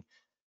filming.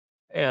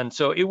 And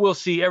so it will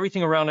see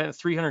everything around it in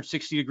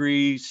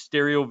 360-degree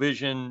stereo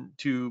vision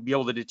to be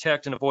able to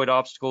detect and avoid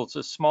obstacles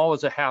as small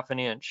as a ½ an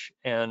inch.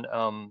 And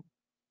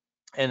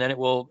then it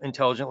will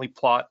intelligently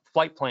plot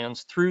flight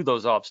plans through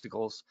those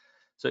obstacles.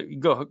 So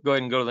go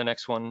ahead and go to the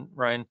next one,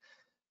 Ryan.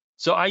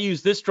 So I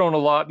use this drone a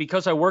lot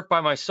because I work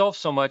by myself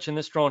so much, and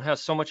this drone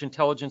has so much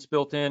intelligence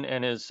built in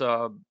and is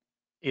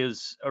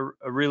is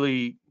a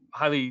really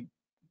highly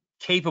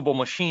capable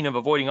machine of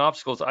avoiding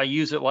obstacles, I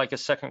use it like a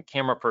second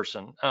camera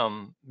person,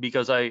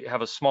 because I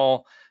have a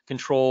small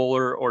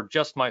controller or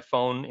just my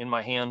phone in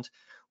my hand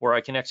where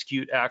I can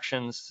execute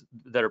actions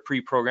that are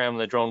pre-programmed.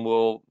 The drone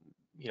will,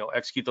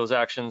 execute those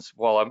actions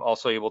while I'm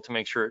also able to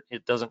make sure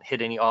it doesn't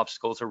hit any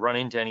obstacles or run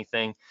into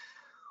anything,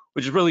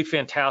 which is really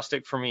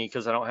fantastic for me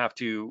because I don't have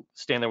to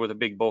stand there with a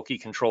big bulky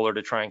controller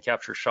to try and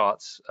capture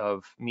shots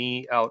of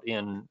me out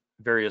in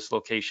various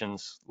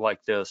locations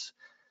like this.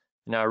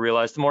 Now I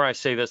realize the more I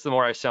say this, the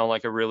more I sound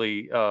like a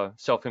really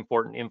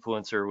self-important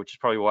influencer, which is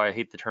probably why I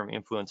hate the term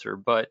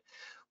influencer. But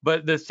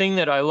the thing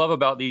that I love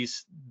about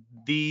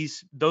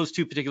those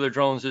two particular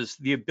drones is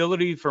the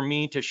ability for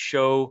me to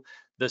show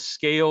the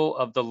scale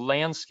of the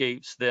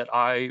landscapes that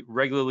I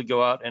regularly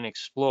go out and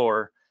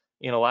explore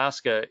in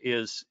Alaska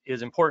is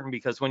important,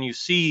 because when you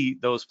see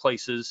those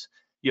places,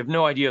 you have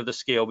no idea of the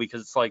scale,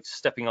 because it's like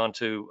stepping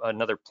onto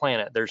another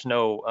planet. There's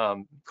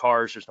no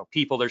cars, there's no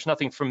people, there's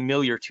nothing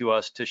familiar to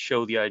us to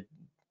show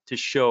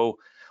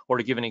or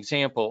to give an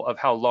example of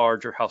how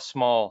large or how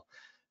small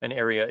an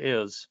area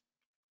is.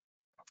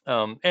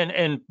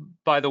 And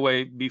by the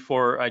way,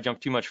 before I jump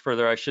too much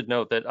further, I should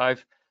note that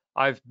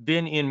I've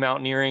been in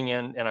mountaineering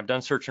and I've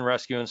done search and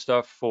rescue and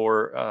stuff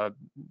for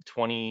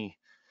 22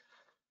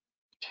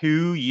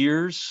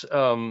 years.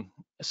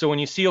 So when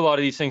you see a lot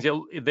of these things,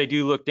 they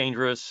do look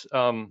dangerous.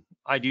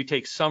 I do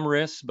take some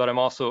risks, but I'm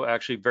also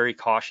actually very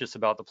cautious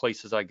about the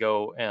places I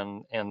go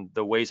and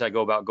the ways I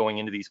go about going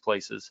into these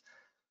places.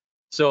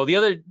 So the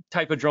other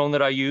type of drone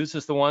that I use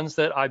is the ones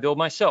that I build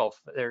myself.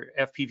 They're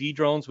FPV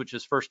drones, which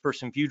is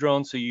first-person view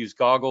drones. So you use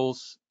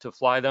goggles to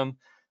fly them.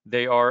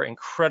 They are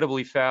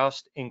incredibly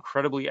fast,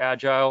 incredibly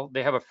agile.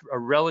 They have a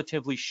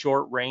relatively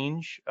short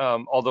range,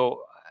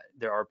 although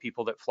there are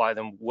people that fly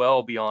them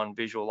well beyond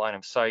visual line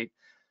of sight.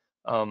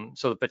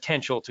 So the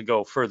potential to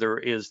go further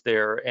is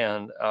there.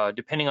 And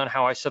depending on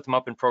how I set them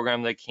up and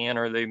program, they can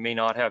or they may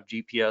not have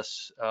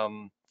GPS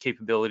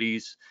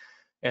capabilities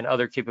and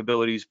other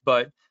capabilities.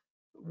 But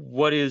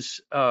what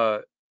is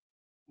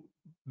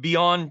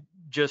beyond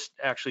just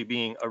actually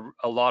being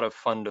a lot of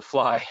fun to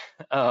fly,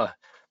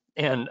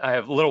 and I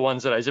have little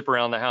ones that I zip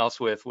around the house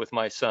with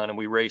my son, and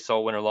we race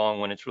all winter long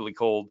when it's really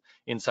cold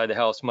inside the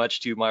house, much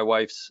to my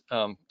wife's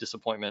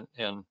disappointment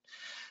and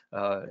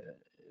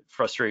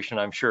frustration,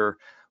 I'm sure.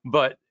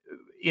 But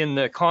in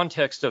the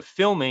context of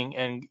filming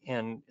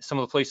and some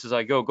of the places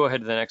I go ahead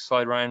to the next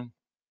slide, Ryan.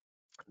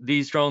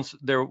 These drones,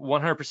 they're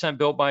 100%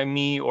 built by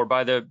me or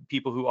by the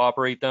people who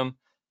operate them.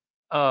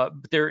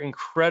 But they're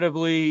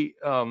incredibly,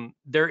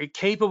 they're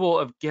capable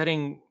of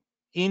getting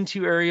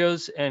into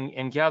areas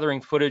and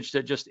gathering footage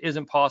that just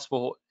isn't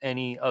possible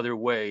any other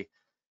way.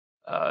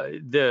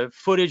 The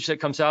footage that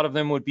comes out of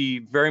them would be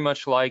very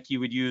much like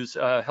you would use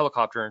a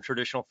helicopter in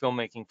traditional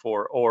filmmaking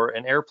for, or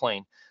an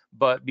airplane.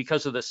 But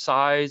because of the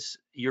size,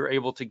 you're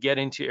able to get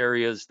into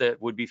areas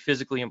that would be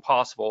physically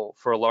impossible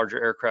for a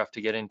larger aircraft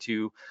to get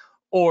into,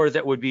 or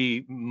that would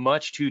be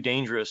much too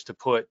dangerous to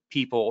put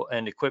people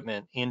and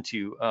equipment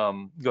into.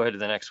 Go ahead to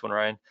the next one,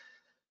 Ryan.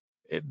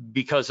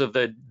 Because of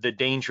the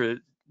danger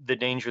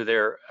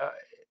there,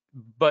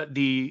 but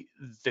the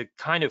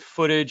kind of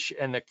footage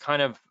and the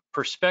kind of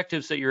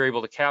perspectives that you're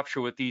able to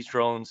capture with these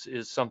drones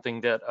is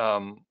something that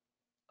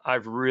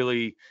I've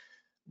really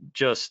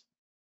just,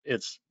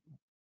 it's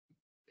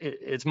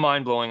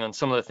mind-blowing on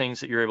some of the things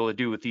that you're able to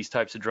do with these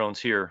types of drones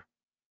here.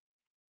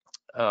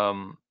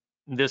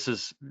 This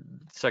is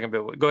second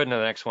bit. Go ahead to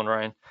the next one,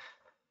 Ryan.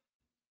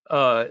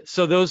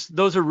 So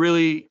those are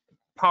really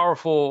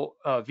powerful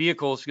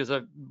vehicles, because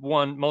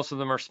most of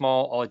them are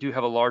small. I do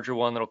have a larger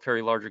one that'll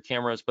carry larger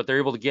cameras, but they're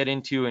able to get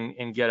into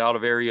and get out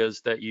of areas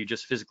that you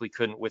just physically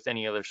couldn't with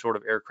any other sort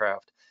of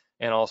aircraft,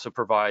 and also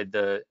provide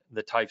the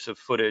types of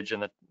footage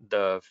and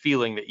the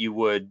feeling that you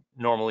would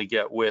normally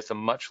get with a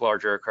much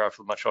larger aircraft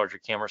with much larger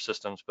camera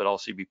systems, but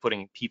also you'd be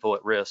putting people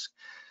at risk.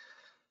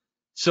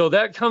 So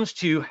that comes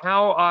to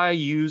how I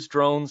use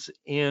drones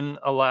in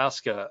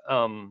Alaska.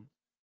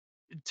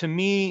 To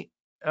me,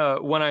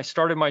 when I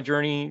started my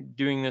journey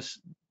doing this,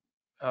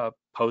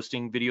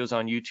 posting videos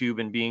on YouTube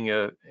and being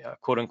a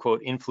quote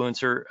unquote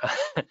influencer,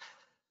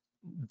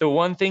 the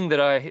one thing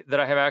that I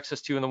have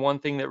access to, and the one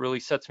thing that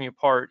really sets me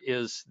apart,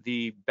 is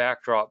the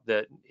backdrop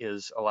that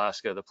is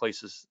Alaska, the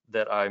places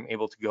that I'm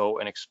able to go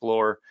and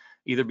explore,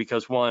 either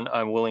because one,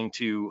 I'm willing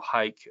to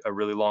hike a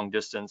really long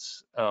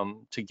distance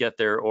to get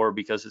there, or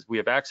because we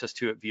have access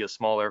to it via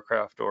small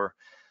aircraft or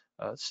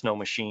snow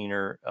machine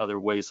or other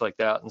ways like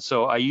that. And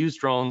so I use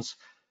drones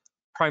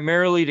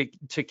primarily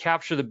to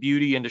capture the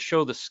beauty and to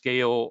show the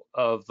scale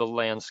of the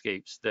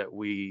landscapes that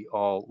we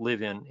all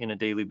live in a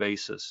daily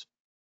basis,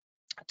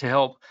 to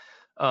help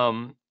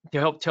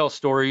tell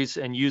stories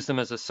and use them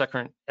as a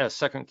second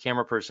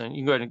camera person. You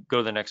can go ahead and go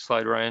to the next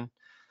slide, Ryan.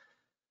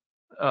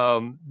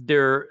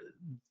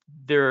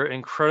 They're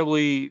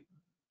incredibly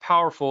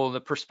powerful,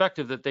 the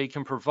perspective that they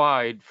can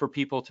provide for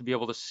people to be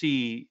able to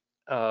see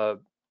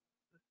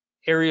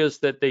areas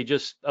that they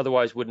just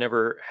otherwise would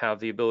never have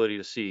the ability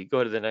to see.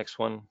 Go to the next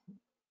one.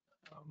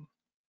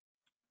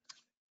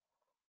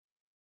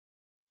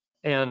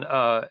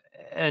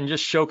 and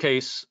just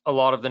showcase a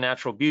lot of the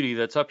natural beauty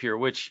that's up here,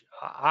 which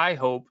I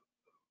hope,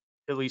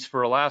 at least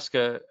for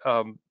Alaska,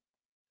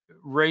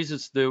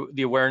 raises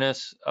the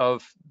awareness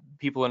of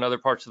people in other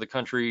parts of the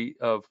country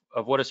of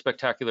what a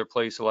spectacular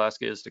place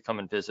Alaska is to come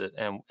and visit,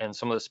 and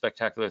some of the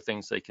spectacular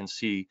things they can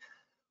see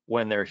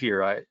when they're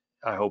here.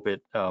 I hope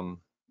it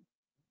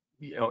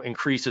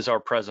increases our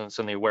presence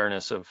and the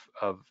awareness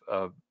of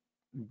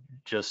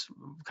just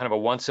kind of a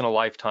once in a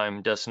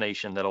lifetime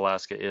destination that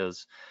Alaska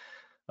is.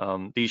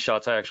 These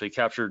shots I actually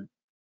captured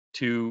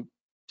two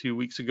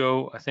weeks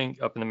ago, I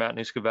think, up in the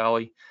Matanuska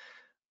Valley,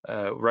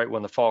 right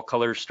when the fall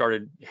colors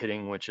started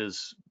hitting, which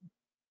is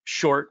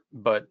short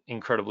but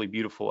incredibly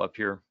beautiful up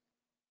here.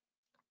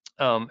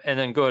 And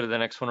then go to the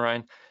next one,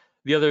 Ryan.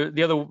 The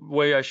other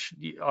way,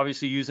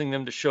 obviously using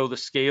them to show the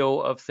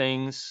scale of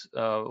things,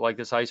 like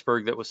this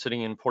iceberg that was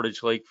sitting in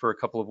Portage Lake for a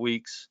couple of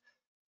weeks.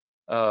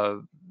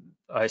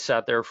 I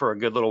sat there for a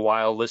good little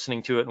while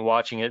listening to it and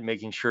watching it,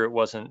 making sure it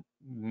wasn't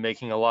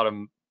making a lot of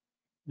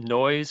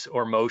noise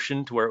or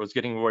motion to where it was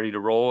getting ready to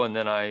roll, and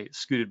then I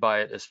scooted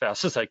by it as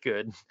fast as I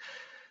could.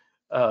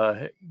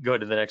 Go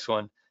to the next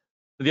one.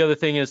 The other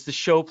thing is to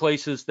show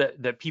places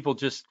that people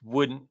just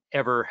wouldn't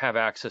ever have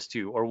access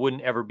to or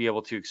wouldn't ever be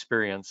able to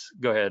experience.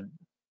 Go ahead.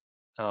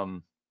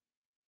 And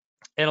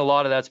a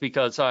lot of that's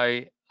because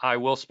I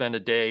will spend a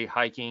day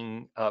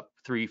hiking up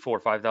 3,000,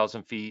 4,000,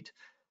 5,000 feet,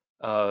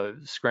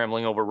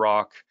 scrambling over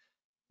rock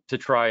to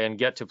try and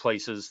get to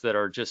places that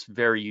are just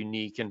very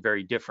unique and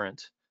very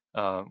different.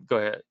 Go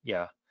ahead.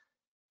 Yeah.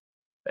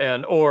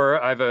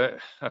 Or I have a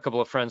couple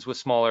of friends with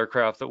small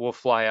aircraft that will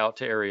fly out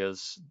to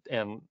areas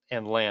and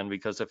land,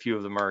 because a few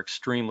of them are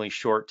extremely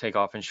short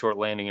takeoff and short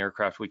landing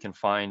aircraft. We can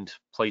find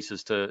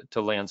places to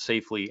land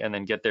safely and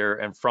then get there,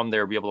 and from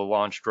there be able to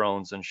launch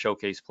drones and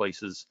showcase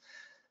places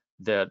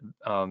that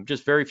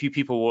just very few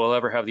people will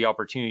ever have the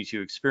opportunity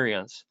to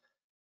experience.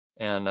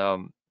 And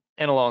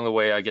along the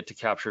way, I get to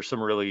capture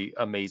some really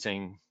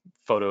amazing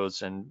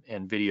photos and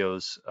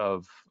videos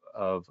of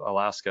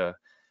Alaska.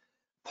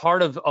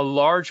 A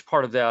large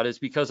part of that is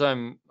because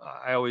I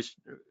always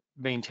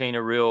maintain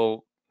a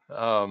real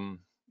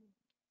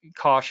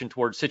caution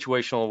towards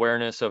situational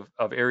awareness of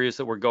areas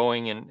that we're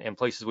going and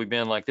places we've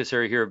been. Like this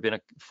area here have been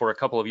for a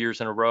couple of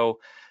years in a row,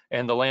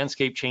 and the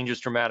landscape changes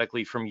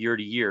dramatically from year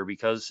to year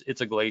because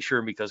it's a glacier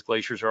and because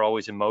glaciers are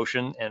always in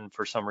motion. And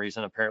for some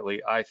reason,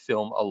 apparently I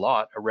film a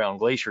lot around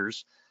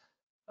glaciers.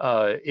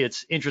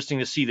 It's interesting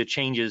to see the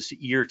changes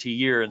year to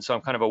year. And so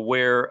I'm kind of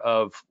aware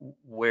of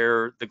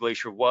where the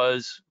glacier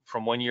was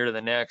from one year to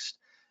the next.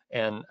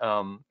 And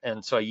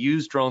so I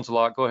use drones a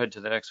lot. Go ahead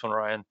to the next one,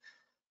 Ryan.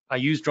 I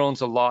use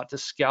drones a lot to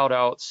scout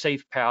out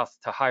safe paths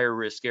to higher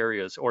risk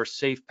areas, or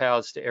safe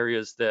paths to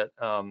areas that,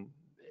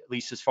 at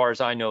least as far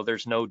as I know,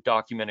 there's no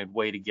documented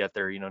way to get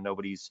there.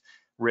 Nobody's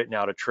written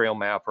out a trail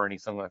map or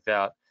anything like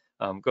that.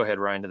 Go ahead,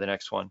 Ryan, to the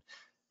next one.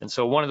 And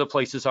so one of the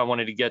places I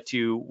wanted to get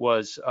to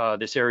was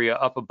this area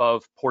up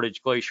above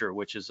Portage Glacier,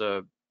 which is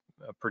a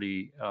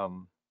pretty,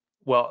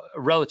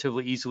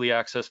 relatively easily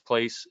accessed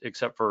place,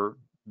 except for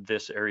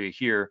this area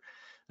here.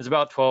 It's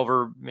about 12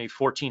 or maybe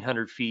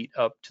 1,400 feet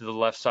up to the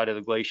left side of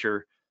the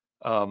glacier.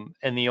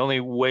 And the only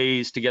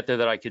ways to get there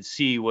that I could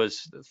see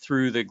was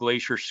through the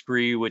glacier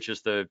scree, which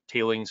is the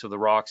tailings of the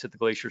rocks that the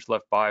glaciers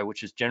left by,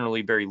 which is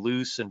generally very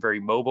loose and very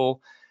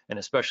mobile. And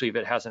especially if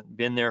it hasn't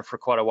been there for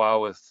quite a while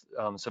with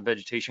some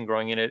vegetation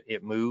growing in it,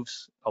 it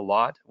moves a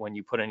lot when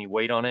you put any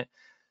weight on it.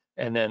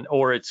 And then,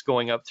 or it's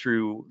going up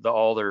through the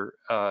alder,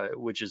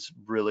 which is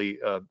really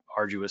a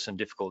arduous and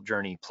difficult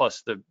journey,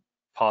 plus the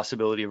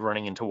possibility of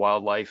running into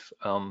wildlife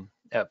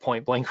at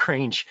point blank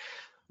range,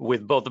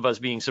 with both of us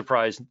being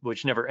surprised,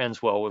 which never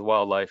ends well with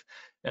wildlife.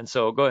 And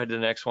so go ahead to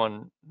the next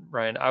one,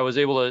 Ryan. I was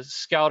able to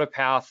scout a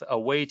path, a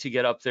way to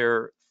get up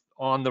there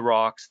on the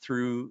rocks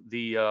through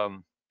the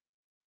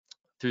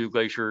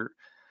glacier,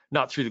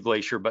 not through the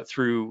glacier, but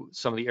through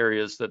some of the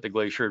areas that the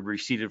glacier had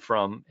receded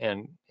from,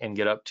 and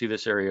get up to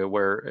this area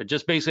where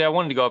just basically I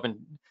wanted to go up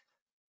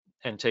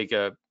and take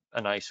a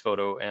nice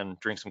photo and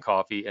drink some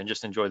coffee and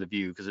just enjoy the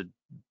view, because it'd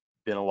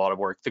been a lot of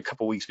work the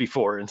couple weeks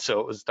before, and so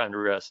it was time to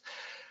rest.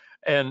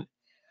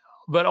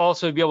 But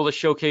also be able to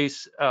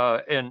showcase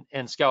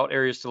and scout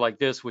areas to like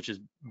this, which is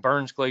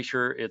Burns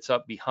Glacier. It's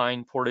up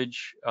behind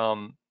Portage.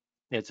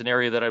 It's an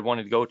area that I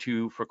wanted to go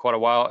to for quite a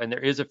while, and there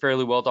is a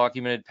fairly well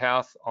documented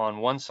path on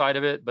one side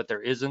of it, but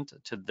there isn't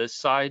to this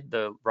side,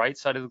 the right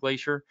side of the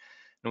glacier.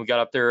 And we got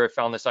up there, I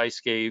found this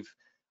ice cave.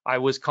 I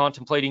was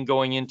contemplating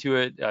going into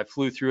it. I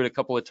flew through it a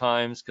couple of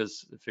times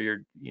because I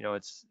figured,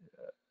 it's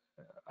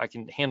I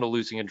can handle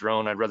losing a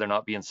drone. I'd rather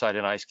not be inside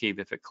an ice cave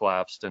if it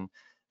collapsed. And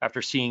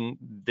after seeing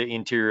the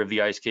interior of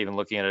the ice cave and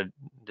looking at it,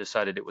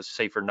 decided it was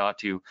safer not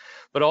to.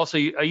 But also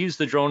I used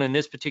the drone in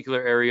this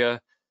particular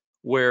area,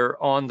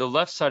 where on the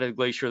left side of the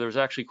glacier, there was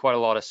actually quite a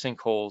lot of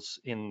sinkholes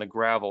in the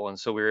gravel. And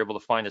so we were able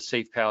to find a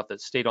safe path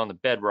that stayed on the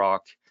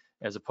bedrock,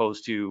 as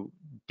opposed to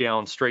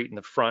down straight in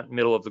the front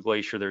middle of the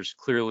glacier. There's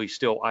clearly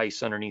still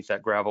ice underneath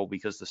that gravel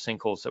because the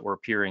sinkholes that were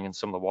appearing and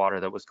some of the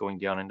water that was going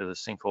down into the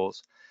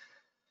sinkholes.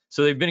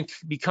 So they've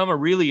become a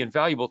really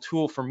invaluable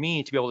tool for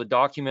me to be able to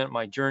document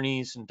my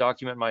journeys and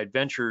document my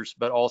adventures,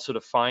 but also to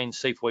find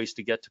safe ways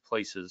to get to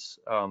places.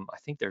 I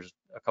think there's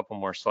a couple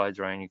more slides,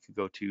 Ryan, you could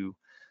go to.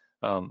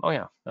 Oh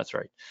yeah, that's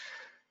right.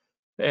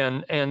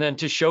 And then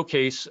to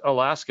showcase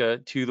Alaska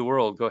to the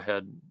world. Go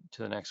ahead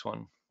to the next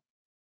one.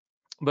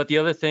 But the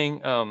other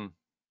thing,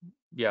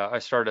 yeah, I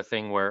started a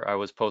thing where I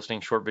was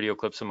posting short video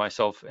clips of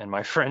myself and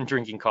my friend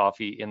drinking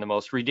coffee in the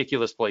most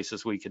ridiculous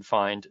places we could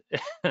find.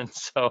 And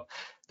so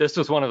this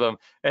was one of them.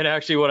 And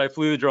actually when I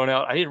flew the drone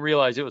out, I didn't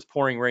realize it was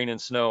pouring rain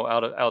and snow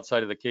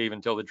outside of the cave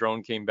until the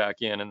drone came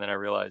back in, and then I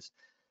realized.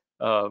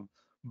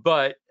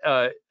 But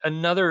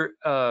another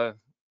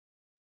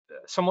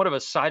somewhat of a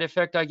side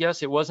effect, I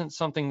guess, it wasn't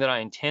something that I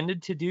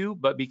intended to do,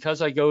 but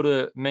because I go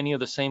to many of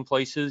the same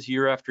places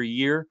year after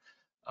year,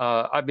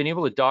 I've been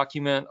able to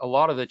document a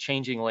lot of the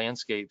changing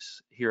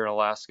landscapes here in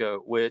Alaska,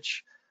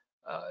 which,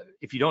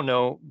 if you don't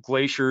know,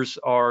 glaciers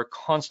are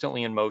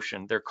constantly in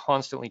motion. They're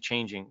constantly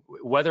changing.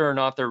 Whether or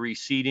not they're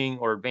receding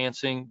or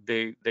advancing,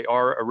 they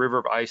are a river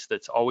of ice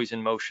that's always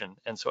in motion.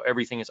 And so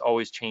everything is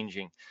always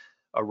changing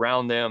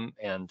around them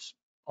and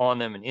on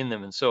them and in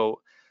them. And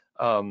so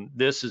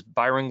this is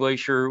Byron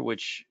Glacier,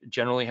 which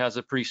generally has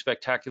a pretty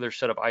spectacular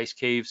set of ice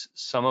caves.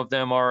 Some of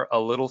them are a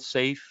little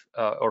safe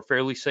or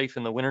fairly safe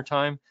in the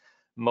wintertime.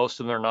 Most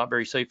of them are not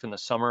very safe in the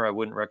summer. I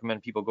wouldn't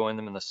recommend people go in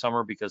them in the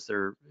summer because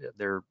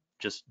they're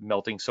just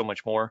melting so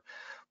much more.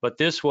 But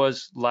this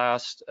was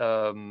last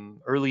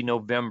early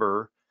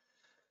November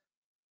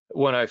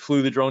when I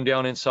flew the drone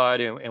down inside,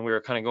 and we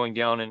were kind of going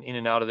down and in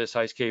and out of this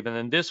ice cave. And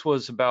then this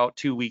was about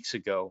 2 weeks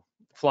ago,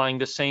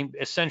 flying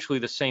essentially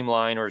the same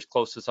line, or as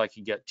close as I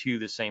could get to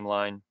the same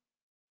line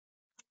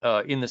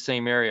in the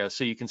same area.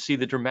 So you can see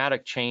the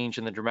dramatic change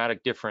and the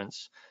dramatic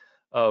difference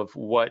of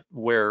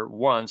where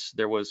once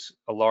there was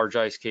a large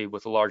ice cave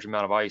with a large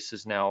amount of ice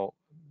is now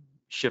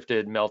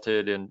shifted,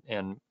 melted,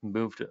 and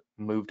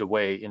moved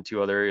away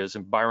into other areas.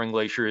 And Byron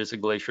Glacier is a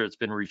glacier that's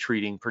been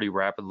retreating pretty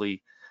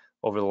rapidly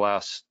over the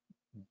last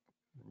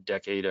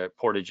decade.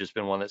 Portage has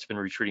been one that's been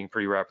retreating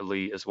pretty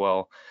rapidly as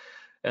well.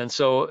 And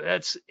so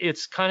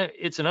it's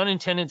an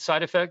unintended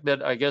side effect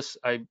that I guess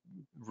I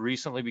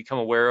recently become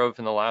aware of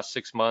in the last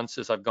 6 months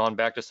as I've gone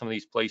back to some of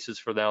these places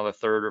for now the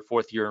 3rd or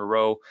 4th year in a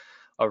row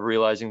of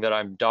realizing that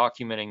I'm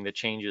documenting the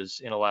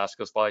changes in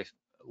Alaska's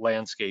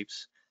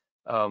landscapes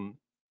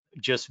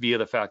just via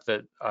the fact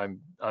that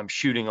I'm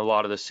shooting a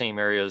lot of the same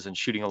areas and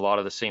shooting a lot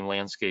of the same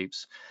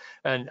landscapes.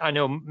 And I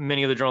know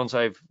many of the drones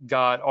I've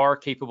got are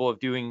capable of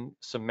doing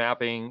some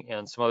mapping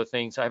and some other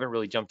things. I haven't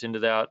really jumped into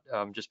that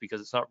just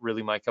because it's not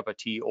really my cup of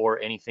tea or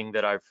anything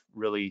that I've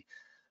really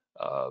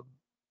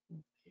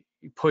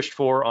pushed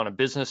for on a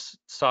business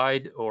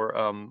side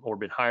or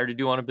been hired to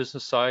do on a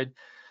business side.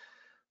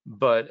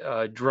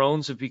 But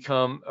drones have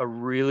become a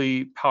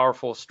really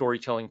powerful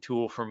storytelling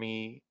tool for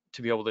me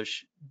to be able to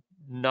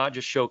not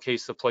just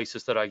showcase the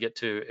places that I get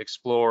to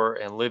explore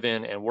and live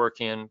in and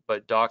work in,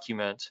 but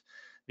document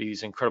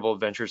these incredible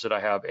adventures that I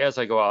have as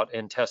I go out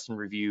and test and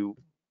review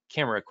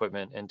camera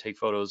equipment and take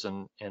photos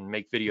and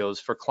make videos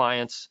for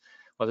clients,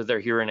 whether they're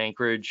here in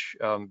Anchorage,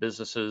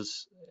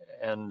 businesses,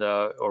 and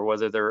or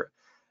whether they're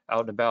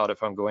out and about.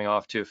 If I'm going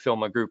off to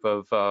film a group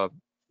of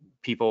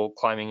people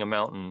climbing a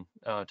mountain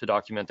to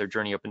document their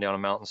journey up and down a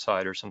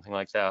mountainside or something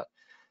like that,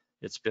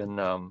 it's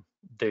been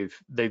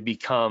they've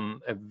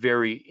become a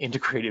very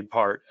integrated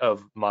part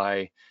of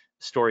my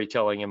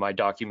storytelling and my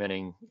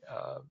documenting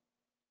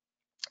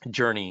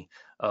journey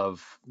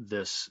of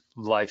this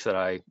life that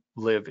I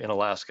live in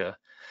Alaska.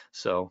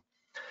 So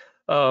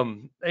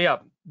yeah,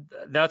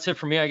 that's it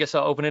for me. I guess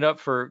I'll open it up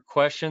for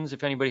questions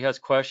if anybody has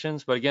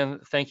questions. But again,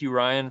 thank you,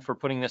 Ryan, for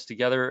putting this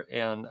together,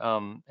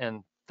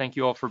 and thank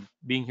you all for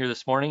being here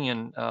this morning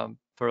and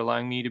for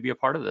allowing me to be a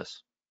part of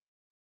this.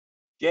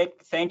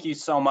 Jake, thank you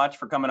so much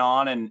for coming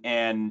on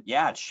and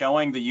yeah,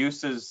 showing the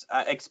uses,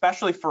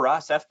 especially for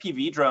us.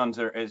 FPV drones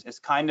is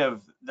kind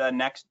of the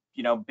next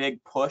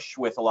big push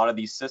with a lot of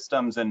these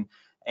systems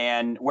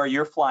and where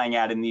you're flying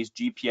at in these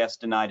GPS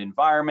denied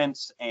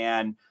environments,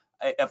 and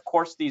of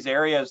course these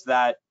areas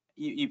that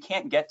you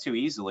can't get to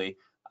easily.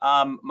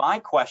 My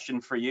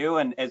question for you,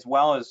 and as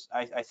well as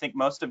I think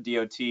most of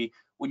DOT,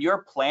 when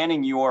you're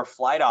planning your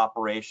flight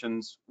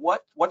operations,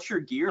 what's your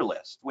gear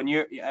list? When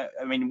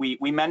I mean,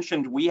 we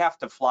mentioned we have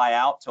to fly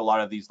out to a lot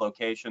of these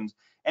locations,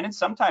 and it's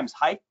sometimes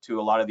hike to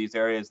a lot of these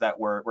areas that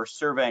we're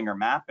surveying or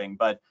mapping.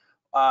 But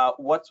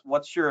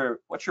what's your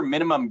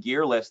minimum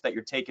gear list that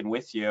you're taking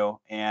with you,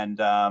 and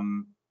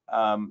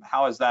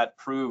how has that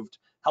proved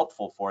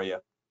helpful for you?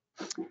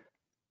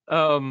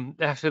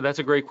 Actually, that's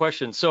a great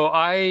question. So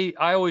I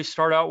always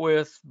start out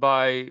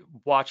by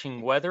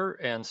watching weather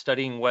and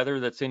studying weather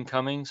that's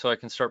incoming, so I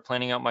can start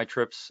planning out my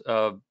trips,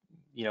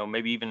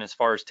 maybe even as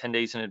far as 10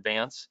 days in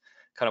advance,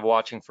 kind of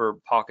watching for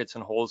pockets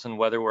and holes in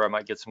weather where I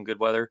might get some good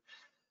weather.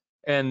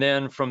 And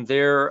then from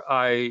there,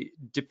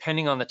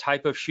 depending on the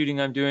type of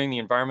shooting I'm doing, the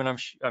environment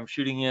I'm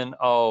shooting in,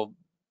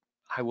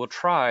 I will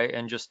try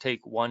and just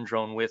take one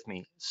drone with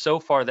me. So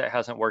far, that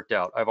hasn't worked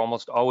out. I've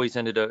almost always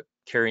ended up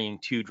carrying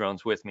 2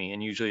 drones with me,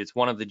 and usually it's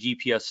one of the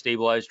GPS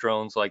stabilized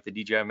drones like the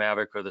DJI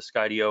Mavic or the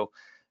Skydio,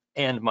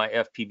 and my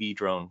FPV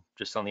drone,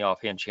 just on the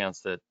offhand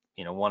chance that,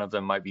 you know, one of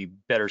them might be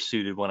better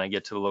suited when I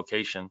get to the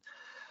location.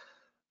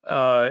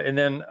 And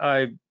then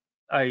I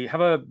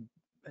have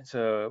it's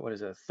a, what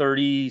is it,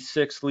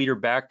 36-liter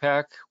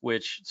backpack,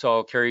 which, so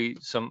I'll carry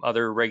some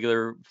other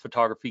regular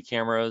photography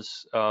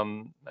cameras,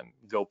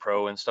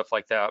 GoPro and stuff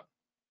like that.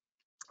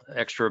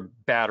 Extra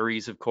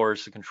batteries, of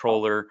course, a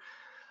controller.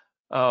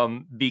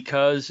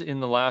 Because in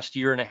the last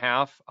year and a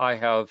half, I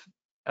have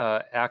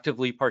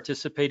actively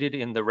participated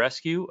in the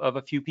rescue of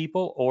a few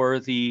people, or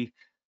the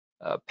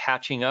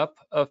patching up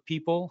of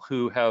people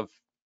who have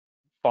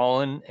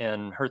fallen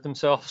and hurt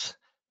themselves.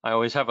 I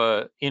always have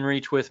a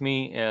inReach with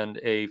me and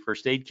a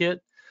first aid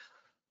kit.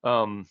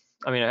 I mean,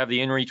 I have the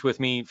inReach with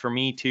me for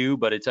me too,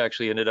 but it's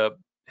actually ended up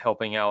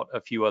helping out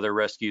a few other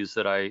rescues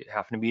that I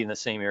happen to be in the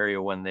same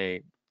area when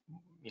they,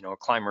 you know, a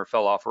climber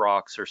fell off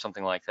rocks or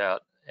something like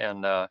that.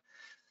 And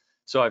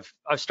so I've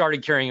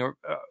started carrying,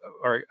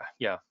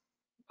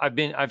 I've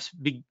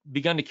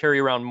begun to carry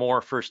around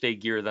more first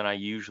aid gear than I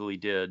usually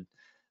did,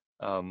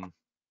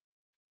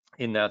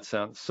 in that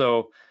sense.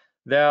 So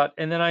that,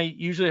 and then I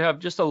usually have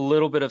just a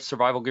little bit of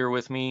survival gear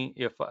with me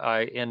if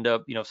I end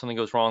up, you know, if something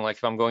goes wrong, like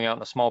if I'm going out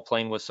in a small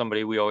plane with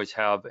somebody, we always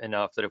have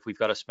enough that if we've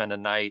got to spend a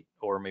night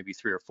or maybe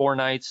 3 or 4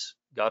 nights,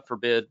 God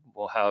forbid,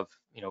 we'll have,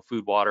 you know,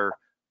 food, water,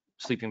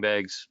 sleeping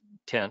bags,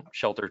 tent,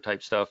 shelter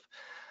type stuff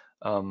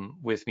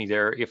with me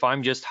there. If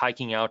I'm just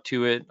hiking out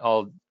to it,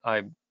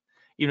 even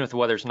if the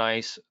weather's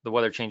nice, the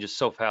weather changes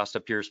so fast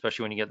up here,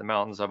 especially when you get in the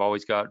mountains. I've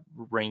always got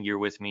rain gear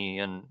with me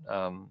and,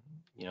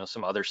 you know,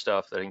 some other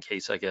stuff that in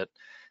case I get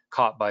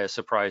caught by a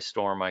surprise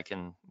storm, I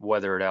can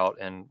weather it out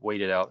and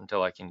wait it out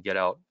until I can get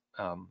out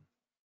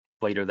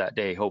later that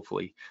day,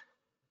 hopefully.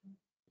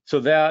 So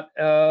that,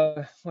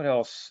 what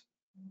else?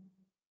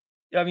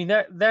 I mean,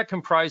 that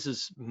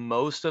comprises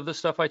most of the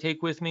stuff I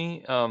take with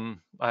me.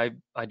 I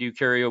do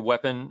carry a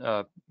weapon,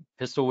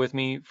 pistol with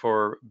me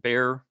for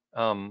bear.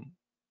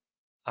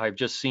 I've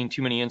just seen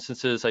too many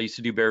instances. I used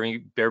to do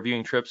bear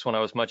viewing trips when I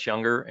was much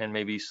younger and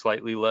maybe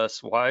slightly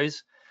less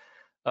wise.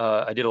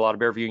 I did a lot of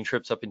bear viewing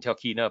trips up in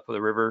Talkeetna, up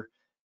the river,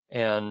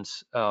 and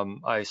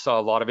I saw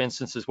a lot of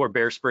instances where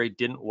bear spray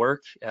didn't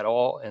work at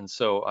all, and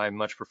so I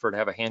much prefer to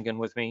have a handgun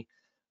with me.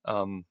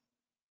 So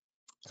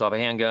I'll have a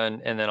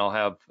handgun, and then I'll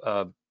have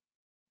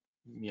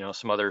you know,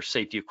 some other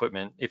safety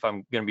equipment. If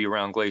I'm going to be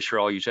around Glacier,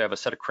 I'll usually have a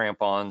set of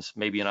crampons,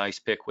 maybe an ice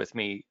pick with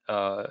me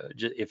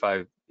if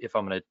I'm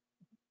going to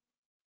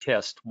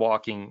test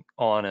walking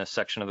on a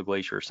section of the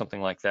glacier or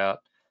something like that.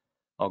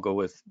 I'll go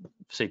with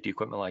safety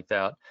equipment like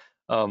that.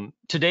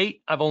 To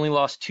date, I've only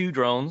lost 2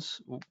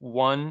 drones,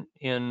 one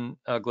in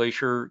a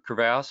glacier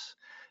crevasse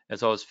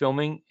as I was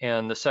filming,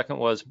 and the second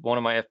was one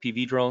of my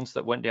FPV drones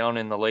that went down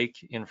in the lake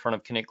in front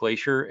of Kinnick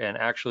Glacier. And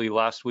actually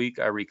last week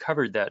I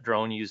recovered that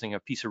drone using a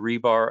piece of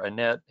rebar, a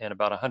net, and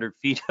about 100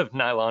 feet of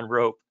nylon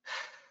rope.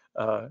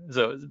 So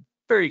it's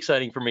very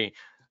exciting for me.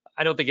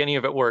 I don't think any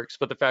of it works,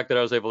 but the fact that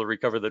I was able to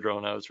recover the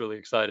drone, I was really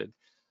excited.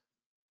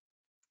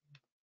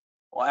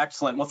 Well,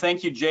 excellent. Well,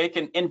 thank you, Jake.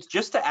 And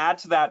just to add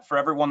to that for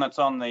everyone that's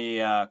on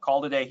the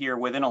call today here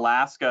within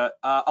Alaska,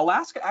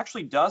 Alaska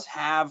actually does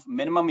have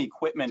minimum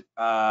equipment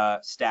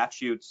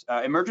statutes,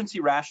 emergency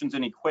rations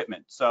and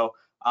equipment. So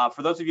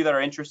for those of you that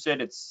are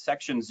interested, it's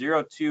section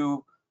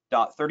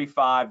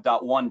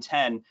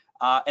 02.35.110,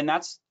 and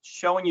that's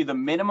showing you the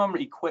minimum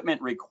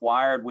equipment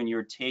required when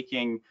you're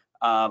taking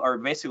or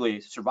basically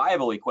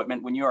survival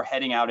equipment when you are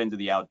heading out into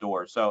the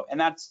outdoors. So, and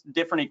that's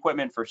different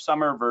equipment for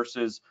summer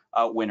versus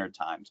winter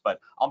times.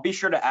 But I'll be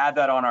sure to add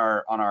that on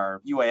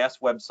our UAS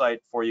website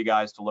for you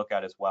guys to look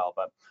at as well.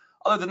 But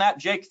other than that,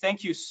 Jake,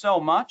 thank you so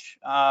much,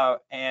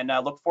 and I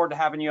look forward to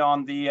having you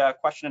on the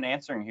question and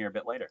answering here a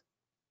bit later.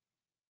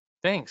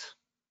 Thanks.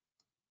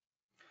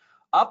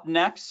 Up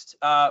next,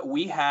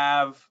 we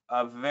have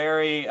a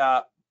very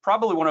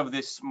probably one of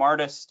the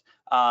smartest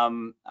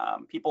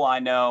people I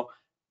know.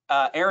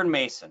 Aaron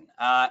Mason.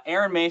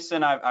 Aaron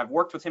Mason, I've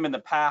worked with him in the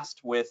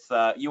past with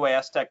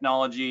UAS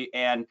technology,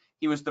 and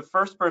he was the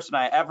first person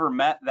I ever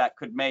met that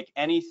could make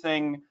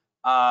anything,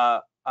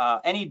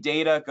 any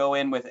data go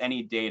in with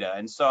any data.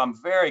 And so I'm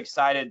very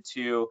excited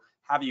to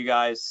have you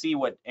guys see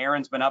what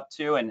Aaron's been up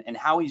to and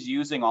how he's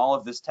using all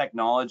of this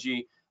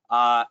technology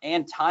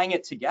and tying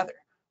it together.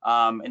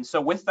 And so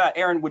with that,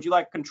 Aaron, would you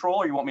like control,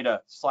 or you want me to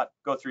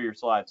go through your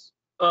slides?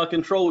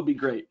 Control would be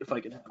great if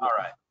I could have it. All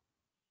right.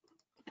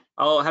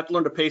 I'll have to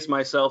learn to pace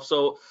myself.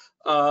 So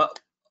we'll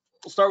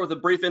start with a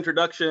brief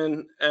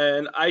introduction,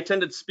 and I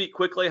tend to speak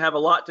quickly, have a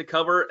lot to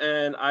cover,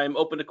 and I'm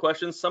open to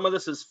questions. Some of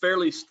this is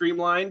fairly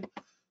streamlined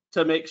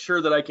to make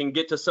sure that I can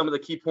get to some of the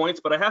key points,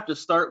 but I have to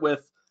start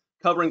with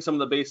covering some of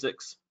the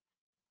basics.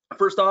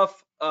 First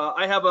off,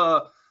 I have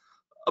a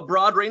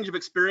broad range of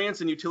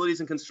experience in utilities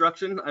and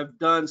construction. I've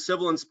done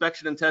civil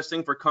inspection and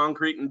testing for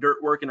concrete and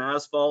dirt work and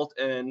asphalt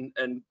and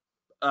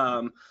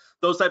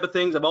those type of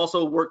things. I've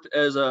also worked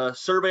as a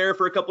surveyor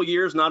for a couple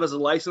years, not as a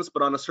licensed,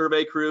 but on a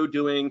survey crew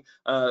doing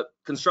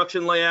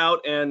construction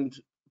layout and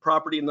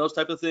property and those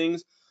type of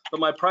things. but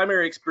my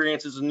primary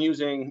experience is in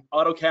using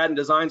AutoCAD and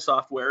design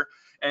software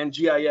and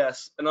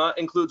GIS, and that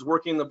includes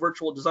working in the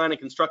virtual design and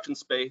construction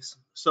space.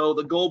 So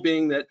the goal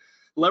being that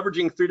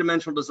leveraging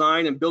three-dimensional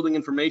design and building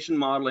information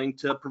modeling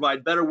to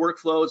provide better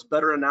workflows,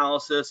 better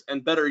analysis,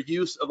 and better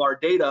use of our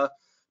data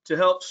to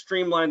help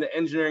streamline the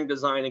engineering,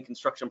 design, and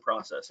construction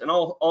process. And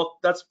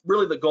that's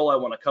really the goal I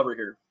want to cover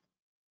here.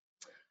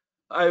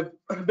 I've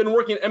been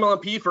working at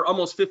MLMP for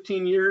almost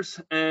 15 years,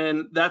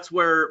 and that's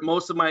where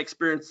most of my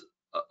experience,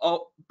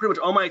 pretty much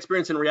all my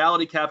experience in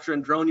reality capture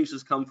and drone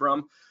uses come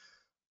from.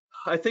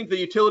 I think the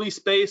utility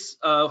space,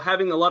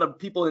 having a lot of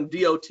people in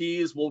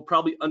DOTs will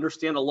probably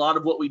understand a lot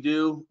of what we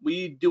do.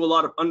 We do a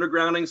lot of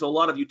undergrounding, so a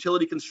lot of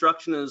utility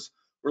construction is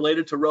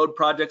related to road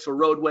projects or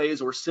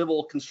roadways or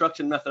civil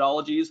construction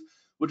methodologies,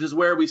 which is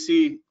where we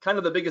see kind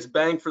of the biggest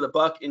bang for the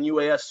buck in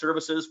UAS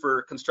services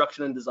for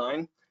construction and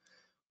design.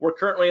 We're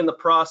currently in the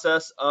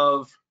process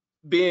of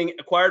being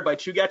acquired by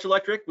Chugach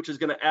Electric, which is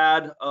going to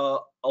add a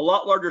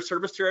lot larger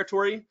service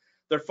territory.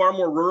 They're far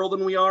more rural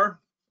than we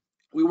are.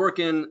 We work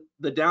in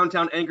the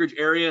downtown Anchorage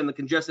area and the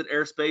congested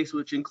airspace,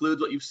 which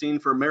includes what you've seen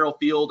for Merrill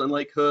Field and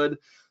Lake Hood,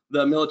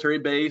 the military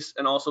base,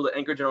 and also the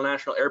Anchorage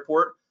International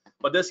Airport.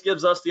 But this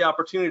gives us the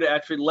opportunity to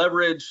actually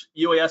leverage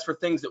UAS for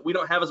things that we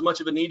don't have as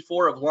much of a need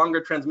for, of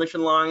longer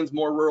transmission lines,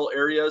 more rural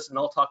areas, and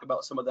I'll talk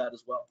about some of that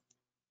as well.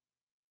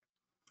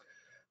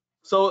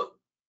 So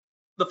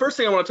the first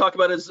thing I want to talk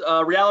about is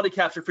reality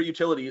capture for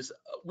utilities.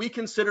 We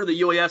consider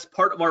the UAS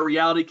part of our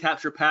reality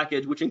capture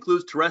package, which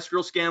includes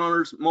terrestrial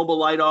scanners, mobile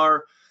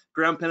LiDAR,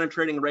 ground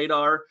penetrating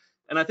radar,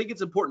 and I think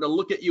it's important to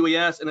look at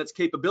UAS and its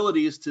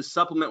capabilities to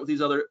supplement with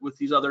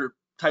these other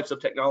types of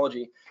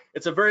technology.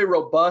 It's a very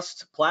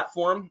robust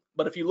platform,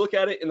 but if you look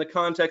at it in the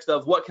context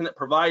of what can it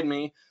provide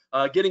me,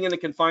 getting into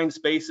confined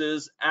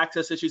spaces,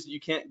 access issues that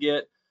you can't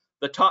get,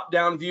 the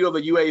top-down view of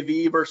a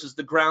UAV versus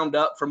the ground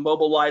up from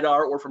mobile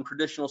LiDAR or from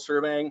traditional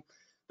surveying,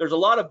 there's a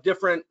lot of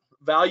different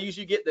values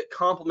you get that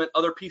complement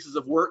other pieces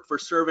of work for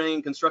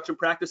surveying construction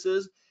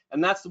practices.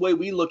 And that's the way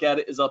we look at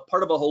it, as a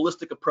part of a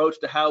holistic approach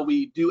to how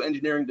we do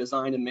engineering,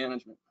 design, and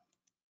management.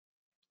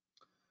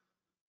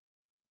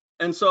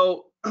 And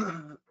so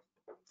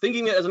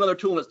thinking it as another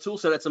tool in its tool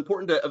set, it's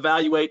important to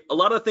evaluate a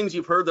lot of things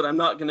you've heard that I'm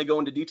not going to go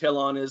into detail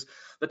on, is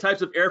the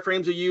types of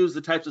airframes you use, the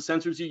types of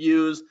sensors you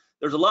use.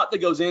 There's a lot that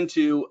goes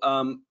into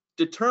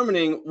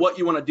determining what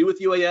you want to do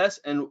with UAS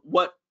and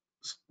what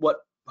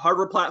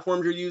hardware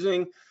platforms you're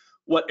using,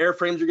 what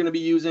airframes you're going to be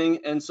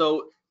using. And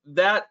so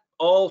that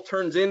all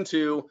turns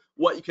into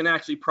what you can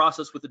actually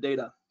process with the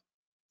data.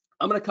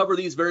 I'm going to cover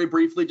these very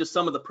briefly, just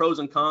some of the pros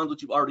and cons,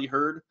 which you've already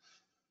heard.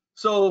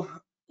 So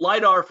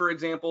LiDAR, for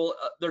example,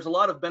 there's a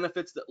lot of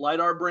benefits that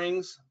LiDAR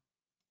brings,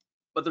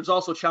 but there's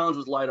also challenges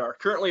with LiDAR.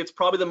 Currently, it's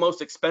probably the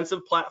most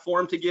expensive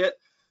platform to get.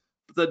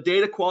 The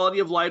data quality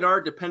of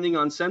LiDAR, depending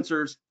on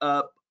sensors,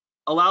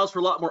 allows for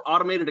a lot more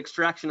automated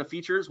extraction of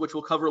features, which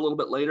we'll cover a little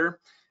bit later.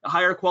 A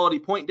higher quality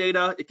point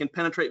data, it can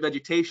penetrate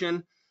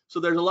vegetation. So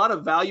there's a lot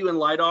of value in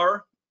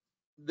LiDAR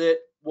that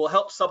will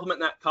help supplement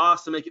that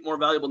cost to make it more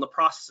valuable in the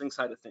processing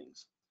side of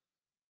things.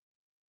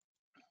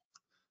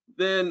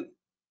 Then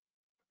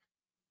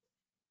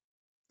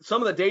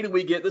some of the data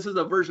we get, this is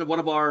a version of one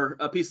of our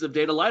pieces of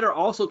data. LiDAR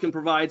also can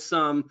provide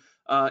some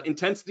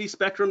intensity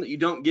spectrum that you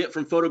don't get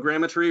from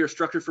photogrammetry or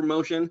structure for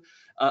motion,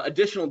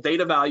 additional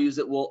data values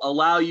that will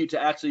allow you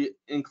to actually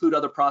include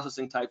other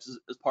processing types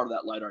as part of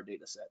that LiDAR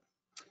data set.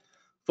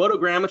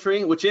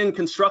 Photogrammetry, which in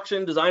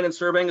construction, design, and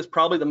surveying is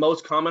probably the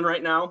most common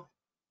right now.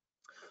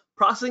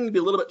 Processing can be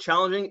a little bit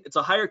challenging. It's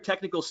a higher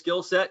technical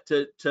skill set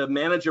to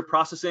manage your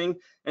processing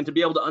and to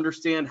be able to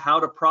understand how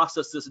to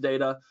process this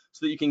data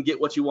so that you can get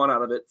what you want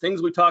out of it.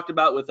 Things we talked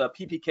about with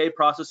PPK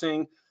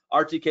processing,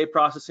 RTK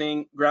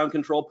processing, ground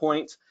control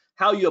points,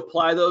 how you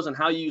apply those and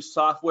how you use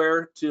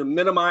software to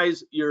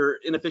minimize your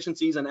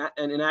inefficiencies and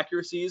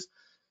inaccuracies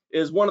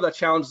is one of the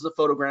challenges of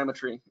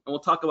photogrammetry. And we'll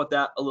talk about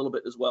that a little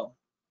bit as well.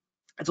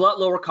 It's a lot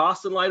lower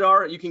cost than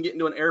LiDAR. You can get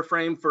into an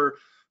airframe for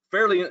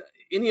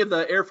any of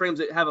the airframes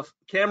that have a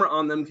camera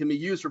on them can be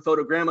used for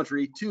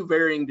photogrammetry to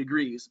varying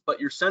degrees, but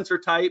your sensor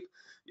type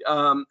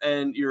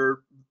and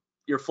your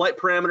flight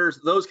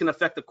parameters, those can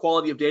affect the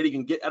quality of data you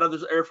can get out of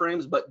those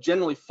airframes, but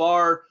generally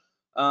far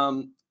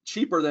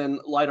cheaper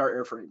than LiDAR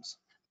airframes.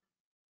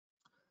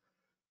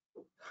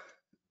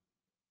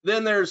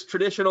 Then there's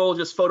traditional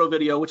just photo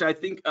video, which I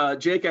think,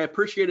 Jake, I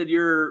appreciated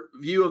your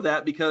view of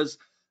that, because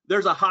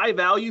there's a high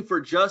value for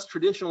just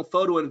traditional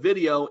photo and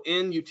video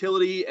in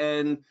utility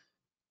and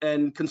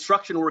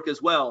construction work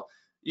as well.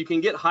 You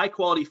can get high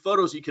quality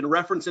photos you can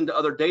reference into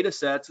other data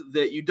sets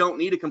that you don't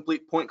need a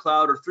complete point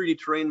cloud or 3D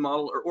terrain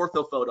model or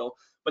ortho photo,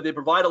 but they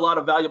provide a lot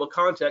of valuable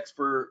context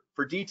for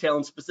detail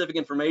and specific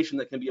information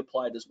that can be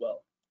applied as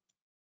well.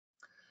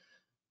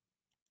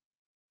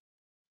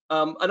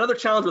 Another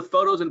challenge with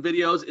photos and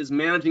videos is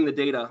managing the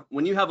data.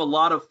 When you have a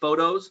lot of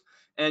photos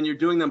and you're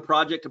doing them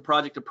project to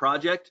project to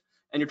project,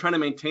 and you're trying to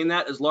maintain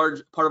that as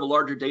part of a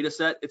larger data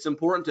set, it's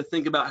important to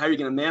think about how you're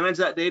going to manage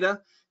that data,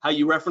 how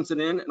you reference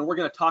it in, and we're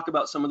going to talk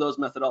about some of those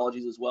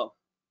methodologies as well.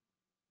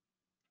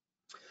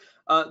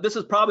 This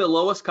is probably the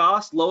lowest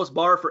cost, lowest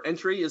bar for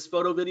entry is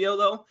photo video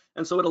though.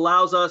 And so it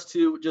allows us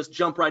to just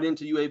jump right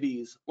into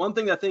UAVs. One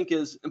thing I think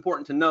is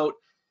important to note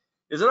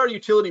is at our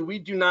utility, we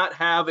do not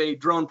have a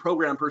drone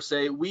program per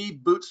se. We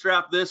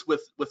bootstrap this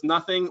with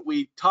nothing.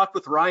 We talked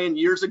with Ryan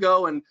years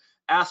ago and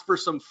asked for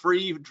some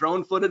free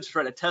drone footage to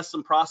try to test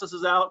some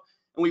processes out.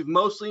 And we've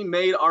mostly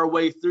made our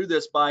way through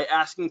this by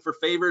asking for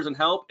favors and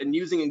help and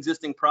using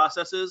existing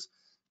processes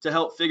to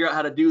help figure out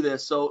how to do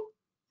this. So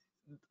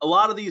a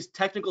lot of these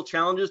technical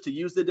challenges to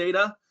use the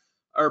data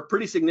are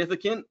pretty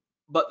significant,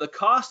 but the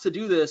cost to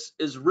do this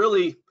is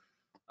really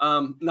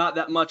not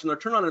that much. And the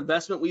return on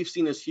investment we've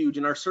seen is huge.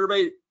 In our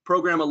survey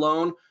program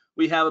alone,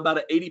 we have about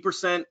an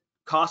 80%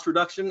 cost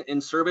reduction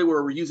in survey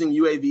where we're using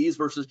UAVs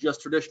versus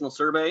just traditional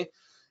survey.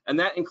 And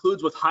that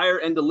includes with higher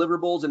end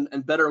deliverables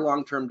and better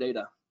long-term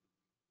data.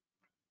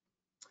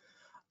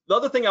 The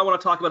other thing I want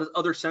to talk about is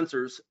other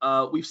sensors.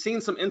 We've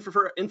seen some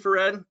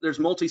infrared. There's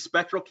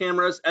multispectral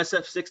cameras,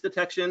 SF6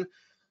 detection.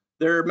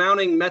 They're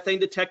mounting methane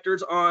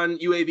detectors on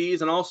UAVs,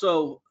 and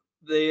also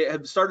they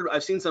have started,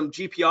 I've seen some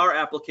GPR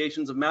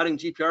applications of mounting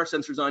GPR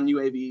sensors on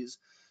UAVs.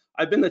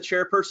 I've been the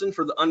chairperson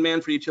for the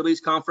Unmanned for Utilities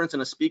Conference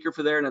and a speaker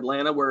for there in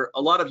Atlanta, where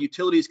a lot of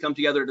utilities come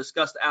together to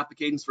discuss the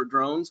applications for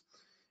drones.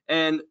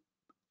 And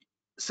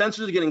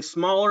sensors are getting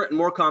smaller and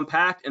more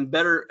compact and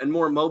better and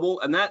more mobile,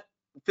 and that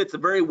fits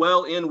very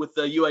well in with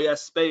the UAS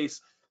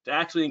space to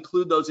actually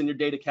include those in your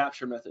data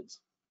capture methods.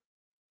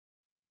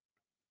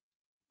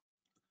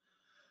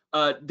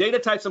 Data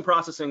types and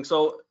processing.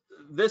 So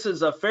this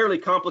is a fairly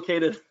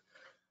complicated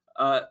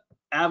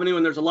avenue,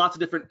 and there's lots of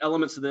different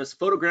elements to this.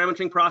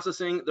 Photogrammetry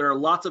processing, there are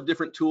lots of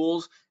different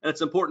tools, and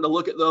it's important to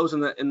look at those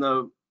in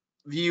the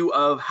view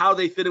of how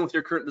they fit in with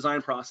your current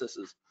design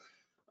processes.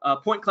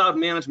 Point cloud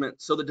management,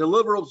 so the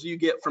deliverables you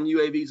get from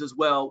UAVs as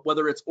well,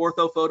 whether it's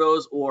ortho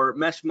photos or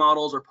mesh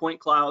models or point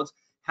clouds,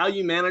 how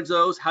you manage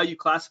those, how you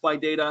classify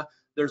data.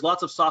 There's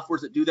lots of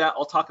softwares that do that.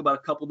 I'll talk about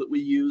a couple that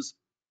we use.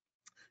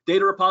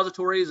 Data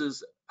repositories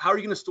is how are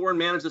you going to store and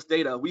manage this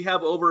data? We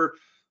have over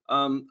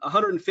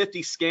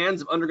 150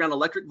 scans of underground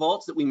electric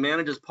vaults that we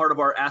manage as part of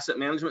our asset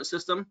management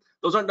system.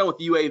 Those aren't done with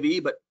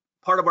UAV, but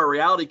part of our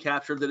reality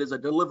capture that is a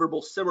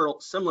deliverable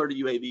similar to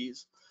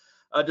UAVs.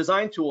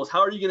 Design tools, how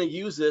are you going to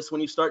use this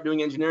when you start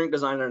doing engineering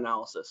design and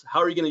analysis? How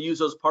are you going to use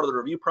those as part of the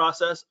review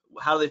process?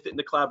 How do they fit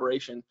into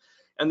collaboration?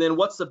 And then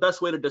what's the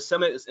best way to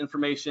disseminate this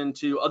information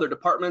to other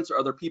departments or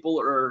other people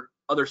or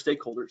other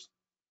stakeholders?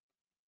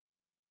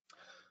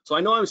 So I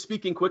know I'm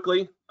speaking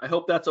quickly. I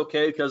hope that's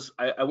okay because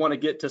I want to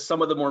get to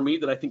some of the more meat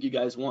that I think you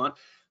guys want.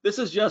 This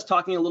is just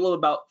talking a little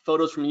about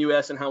photos from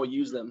UAS and how we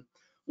use them.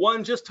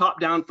 One, just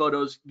top-down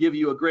photos give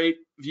you a great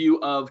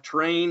view of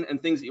terrain and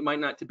things that you might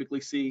not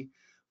typically see.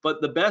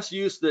 But the best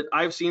use that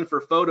I've seen for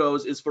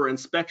photos is for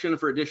inspection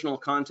for additional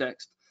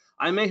context.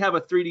 I may have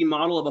a 3D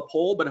model of a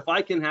pole, but if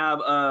I can have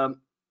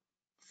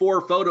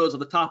 4 photos of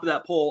the top of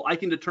that pole, I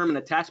can determine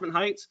attachment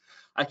heights.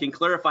 I can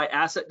clarify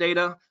asset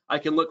data. I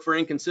can look for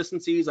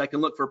inconsistencies. I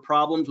can look for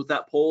problems with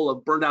that pole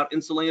of burned out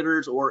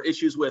insulators or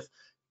issues with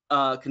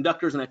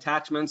conductors and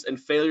attachments and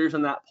failures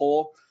in that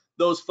pole.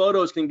 Those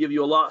photos can give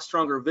you a lot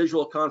stronger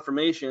visual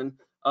confirmation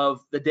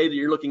of the data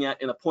you're looking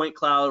at in a point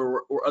cloud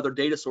or other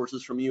data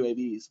sources from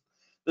UAVs.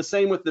 The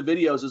same with the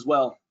videos as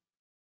well.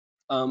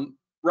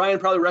 Ryan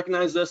probably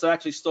recognized this. I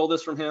actually stole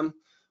this from him,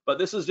 but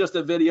this is just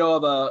a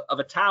video of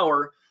a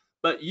tower.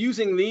 But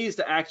using these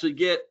to actually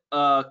get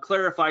a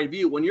clarified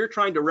view, when you're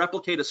trying to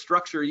replicate a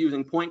structure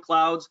using point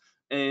clouds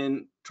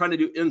and trying to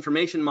do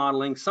information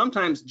modeling,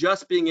 sometimes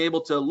just being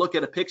able to look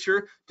at a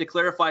picture to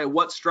clarify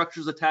what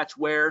structures attach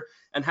where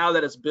and how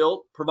that is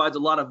built provides a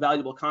lot of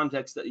valuable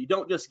context that you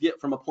don't just get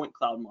from a point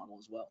cloud model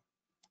as well.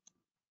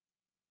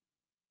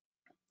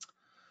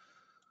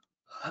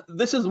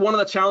 This is one of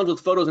the challenges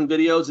with photos and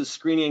videos is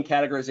screening and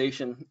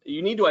categorization.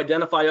 You need to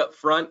identify up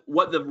front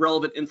what the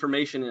relevant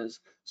information is.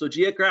 So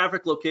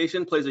geographic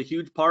location plays a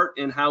huge part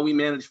in how we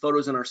manage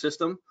photos in our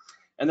system.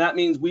 And that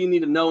means we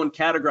need to know and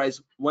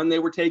categorize when they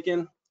were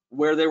taken,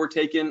 where they were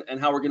taken, and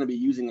how we're going to be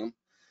using them.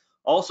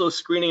 Also,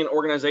 screening and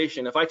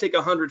organization. If I take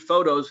 100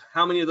 photos,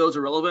 how many of those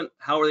are relevant?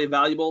 How are they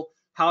valuable?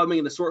 How am I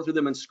going to sort through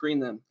them and screen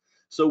them?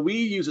 So we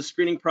use a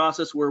screening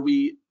process where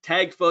we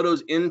tag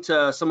photos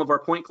into some of our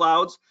point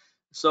clouds.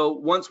 So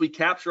once we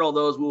capture all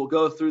those, we will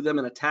go through them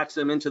and attach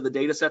them into the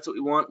data sets that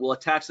we want. We'll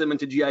attach them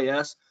into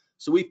GIS.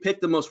 So we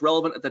pick the most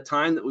relevant at the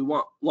time that we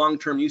want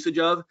long-term usage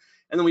of.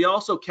 And then we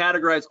also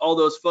categorize all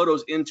those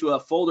photos into a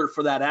folder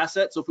for that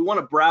asset. So if we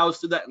want to browse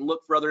through that and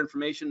look for other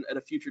information at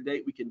a future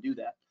date, we can do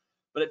that.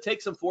 But it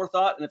takes some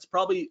forethought, and it's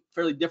probably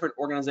fairly different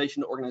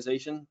organization to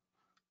organization.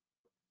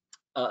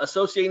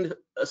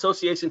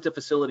 Association to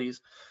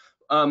facilities.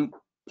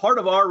 Part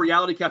of our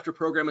reality capture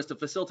program is to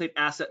facilitate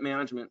asset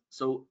management.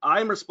 So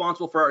I'm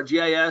responsible for our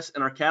GIS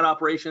and our CAD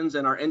operations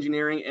and our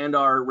engineering and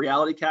our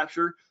reality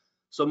capture.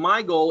 So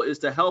my goal is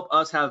to help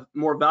us have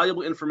more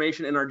valuable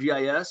information in our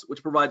GIS,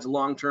 which provides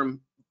long-term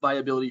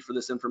viability for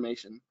this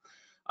information.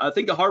 I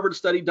think a Harvard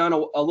study done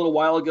a little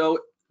while ago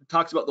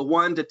talks about the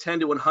 1 to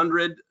 10 to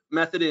 100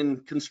 method in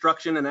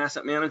construction and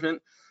asset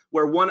management,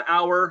 where 1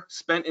 hour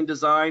spent in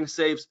design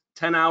saves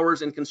 10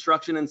 hours in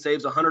construction and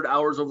saves 100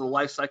 hours over the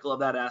life cycle of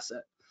that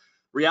asset.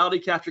 Reality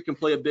capture can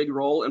play a big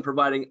role in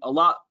providing a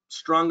lot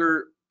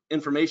stronger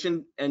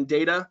information and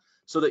data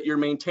so that you're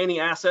maintaining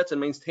assets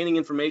and maintaining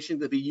information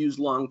to be used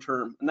long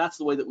term. And that's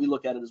the way that we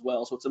look at it as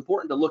well. So it's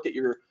important to look at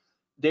your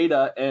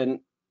data and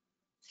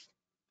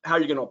how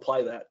you're going to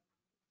apply that.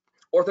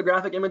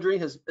 Orthographic imagery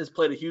has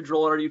played a huge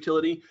role in our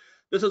utility.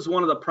 This is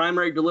one of the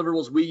primary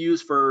deliverables we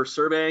use for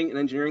surveying and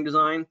engineering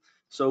design.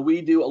 So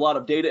we do a lot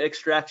of data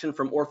extraction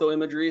from ortho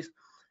imageries,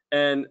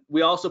 and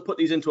we also put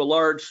these into a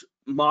large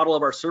model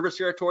of our service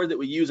territory that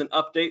we use and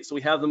update. So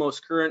we have the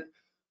most current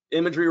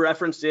imagery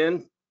referenced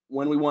in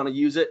when we want to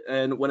use it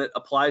and when it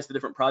applies to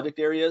different project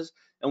areas.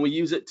 And we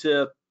use it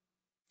to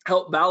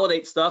help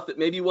validate stuff that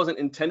maybe wasn't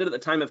intended at the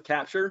time of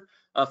capture,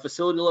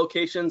 facility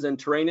locations and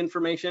terrain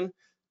information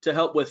to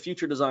help with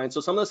future design. So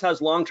some of this has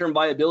long-term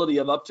viability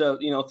of up to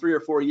 3 or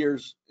 4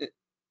 years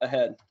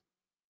ahead.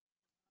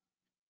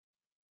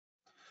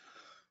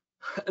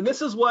 And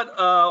this is what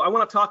I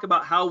want to talk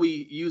about, how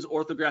we use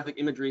orthographic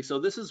imagery. So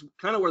this is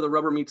kind of where the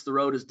rubber meets the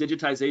road, is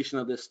digitization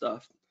of this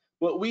stuff.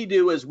 What we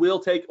do is we'll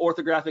take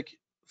orthographic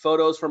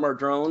photos from our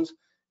drones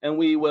and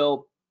we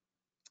will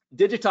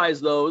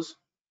digitize those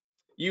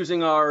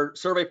using our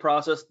survey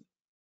process.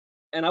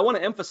 And I want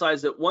to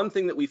emphasize that one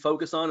thing that we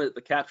focus on at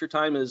the capture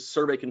time is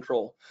survey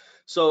control.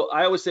 So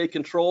I always say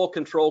control,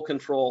 control,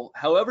 control.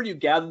 However you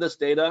gather this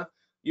data,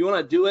 you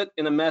want to do it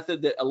in a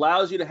method that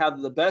allows you to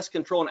have the best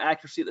control and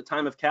accuracy at the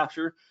time of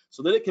capture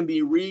so that it can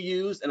be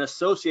reused and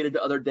associated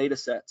to other data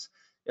sets.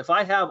 If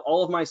I have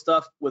all of my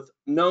stuff with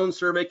known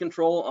survey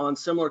control on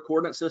similar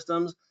coordinate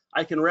systems,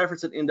 I can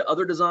reference it into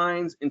other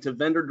designs, into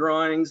vendor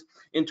drawings,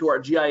 into our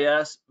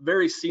GIS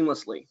very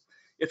seamlessly.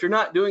 If you're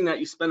not doing that,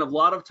 you spend a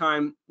lot of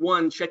time,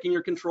 1, checking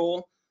your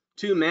control,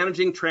 2,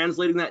 managing,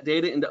 translating that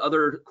data into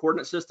other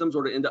coordinate systems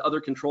or into other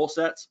control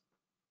sets,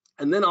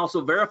 and then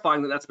also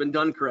verifying that that's been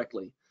done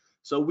correctly.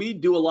 So we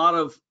do a lot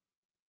of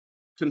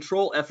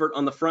control effort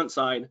on the front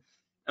side.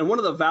 And one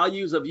of the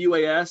values of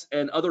UAS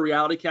and other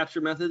reality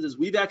capture methods is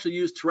we've actually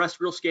used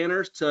terrestrial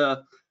scanners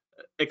to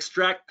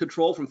extract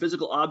control from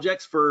physical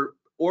objects for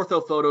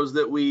ortho photos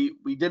that we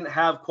didn't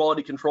have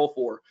quality control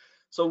for.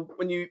 So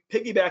when you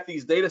piggyback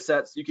these data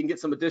sets, you can get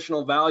some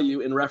additional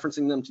value in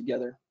referencing them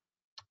together.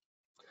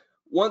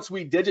 Once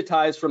we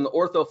digitize from the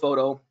ortho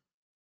photo,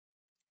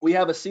 we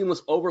have a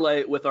seamless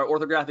overlay with our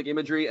orthographic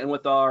imagery and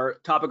with our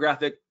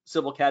topographic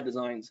civil CAD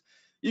designs.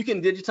 You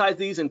can digitize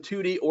these in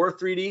 2D or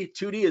 3D.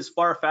 2D is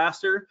far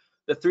faster.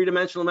 The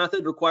 3-dimensional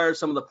method requires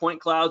some of the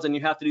point clouds, and you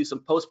have to do some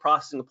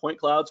post-processing of point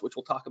clouds, which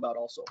we'll talk about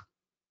also.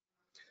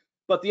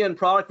 But the end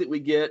product that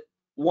we get,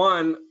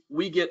 1,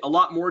 we get a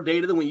lot more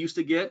data than we used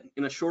to get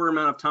in a shorter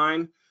amount of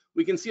time.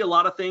 We can see a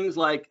lot of things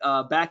like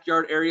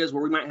backyard areas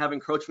where we might have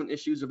encroachment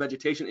issues or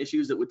vegetation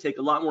issues that would take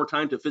a lot more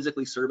time to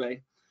physically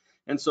survey.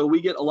 And so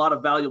we get a lot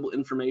of valuable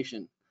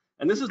information.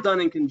 And this is done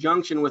in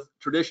conjunction with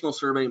traditional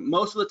survey.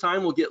 Most of the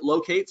time we'll get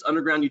locates,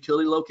 underground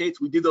utility locates.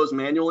 We do those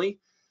manually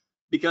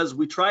because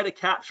we try to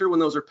capture when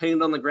those are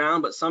painted on the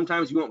ground, but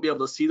sometimes you won't be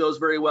able to see those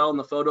very well in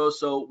the photos.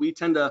 So we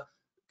tend to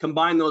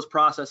combine those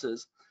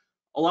processes.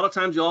 A lot of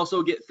times you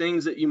also get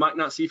things that you might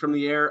not see from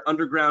the air,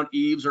 underground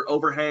eaves or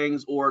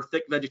overhangs or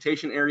thick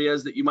vegetation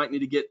areas that you might need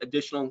to get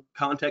additional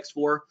context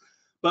for.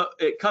 But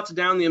it cuts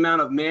down the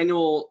amount of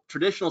manual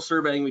traditional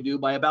surveying we do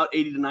by about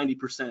 80 to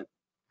 90%.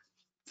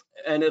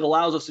 And it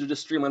allows us to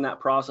just streamline that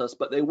process,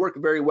 but they work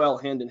very well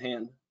hand in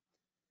hand.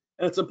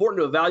 And it's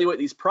important to evaluate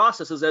these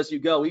processes as you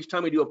go. Each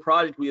time we do a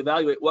project, we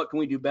evaluate what can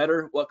we do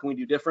better, what can we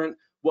do different,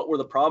 what were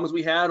the problems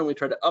we had, and we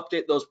try to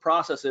update those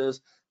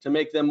processes to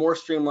make them more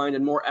streamlined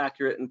and more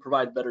accurate and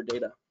provide better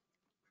data.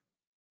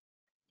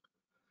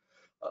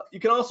 You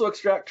can also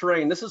extract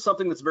terrain. This is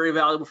something that's very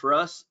valuable for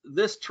us.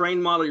 This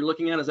terrain model you're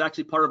looking at is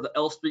actually part of the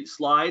L Street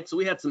slide. So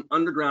we had some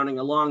undergrounding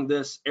along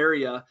this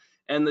area,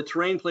 and the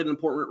terrain played an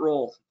important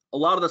role. A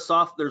lot of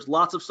the there's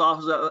lots of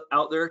software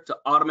out there to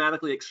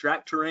automatically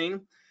extract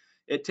terrain.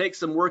 It takes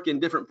some work in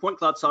different point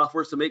cloud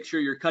softwares to make sure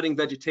you're cutting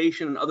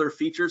vegetation and other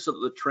features so that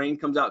the terrain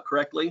comes out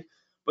correctly.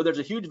 But there's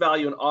a huge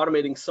value in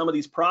automating some of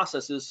these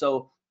processes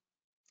so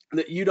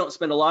that you don't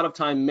spend a lot of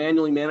time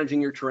manually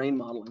managing your terrain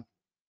modeling.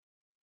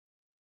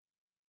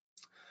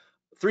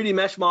 3D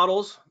mesh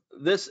models.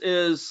 This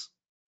is,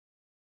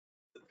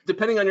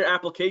 depending on your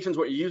applications,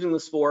 what you're using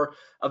this for,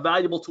 a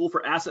valuable tool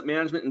for asset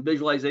management and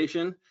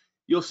visualization.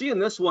 You'll see in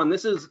this one,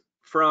 this is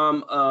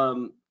from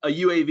a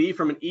UAV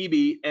from an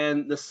EB,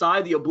 and the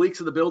obliques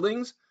of the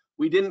buildings,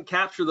 we didn't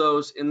capture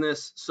those in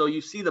this. So you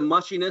see the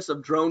mushiness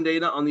of drone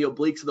data on the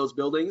obliques of those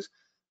buildings.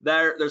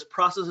 There's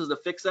processes to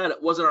fix that.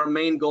 It wasn't our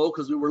main goal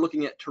because we were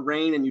looking at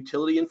terrain and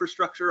utility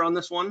infrastructure on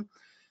this one,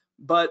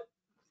 but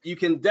you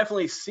can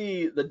definitely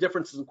see the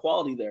differences in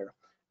quality there.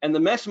 And the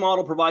mesh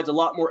model provides a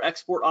lot more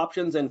export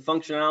options and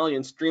functionality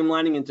and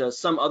streamlining into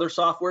some other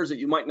softwares that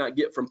you might not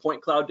get from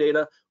point cloud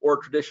data or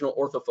traditional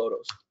ortho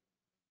photos.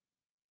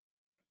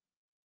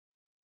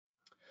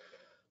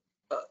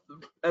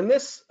 And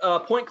this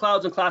point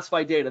clouds and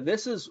classified data,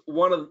 this is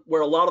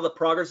where a lot of the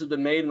progress has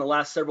been made in the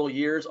last several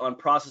years on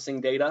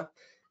processing data.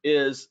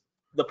 Is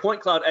the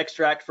point cloud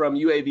extract from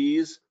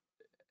UAVs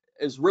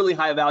is really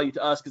high value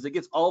to us because it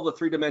gets all the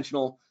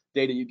three-dimensional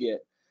data you get.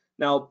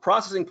 Now,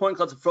 processing point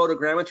clouds and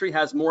photogrammetry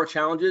has more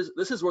challenges.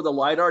 This is where the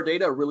LiDAR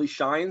data really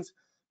shines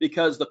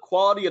because the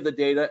quality of the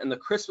data and the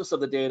crispness of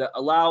the data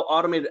allow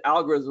automated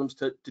algorithms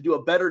to do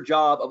a better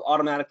job of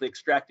automatically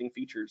extracting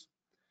features.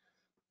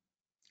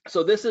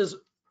 So this is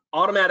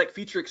automatic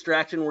feature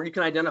extraction where you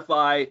can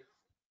identify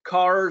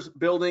cars,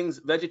 buildings,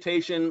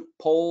 vegetation,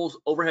 poles,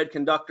 overhead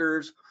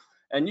conductors,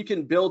 and you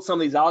can build some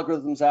of these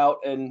algorithms out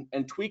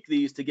and tweak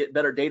these to get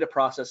better data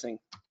processing.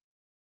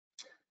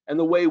 And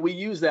the way we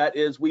use that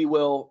is we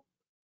will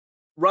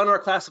run our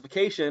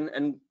classification,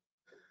 and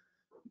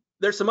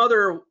there's some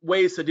other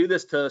ways to do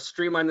this to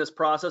streamline this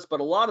process, but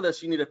a lot of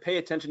this you need to pay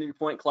attention to your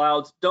point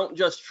clouds. Don't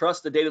just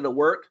trust the data to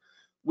work.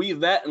 We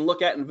vet and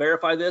look at and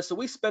verify this. So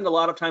we spend a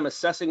lot of time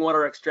assessing what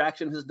our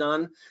extraction has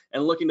done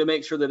and looking to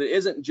make sure that it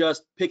isn't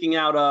just picking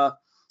out a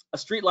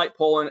streetlight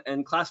pole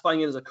and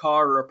classifying it as a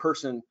car or a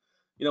person.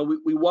 You know,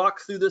 we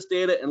walk through this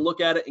data and look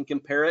at it and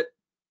compare it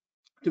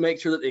to make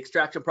sure that the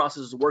extraction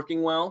process is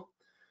working well.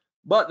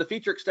 But the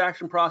feature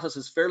extraction process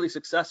is fairly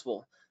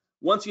successful.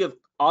 Once you have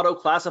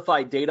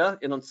auto-classified data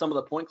in some of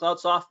the point cloud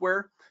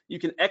software, you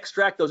can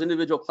extract those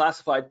individual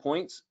classified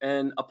points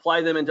and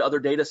apply them into other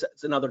data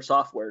sets and other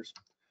softwares.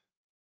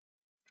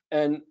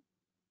 And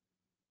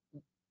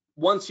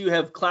once you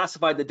have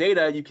classified the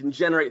data, you can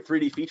generate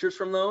 3D features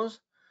from those.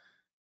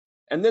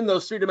 And then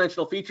those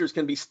three-dimensional features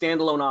can be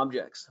standalone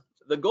objects.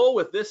 The goal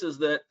with this is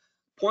that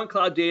point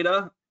cloud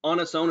data on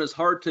its own is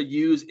hard to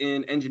use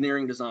in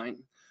engineering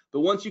design. But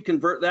once you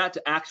convert that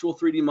to actual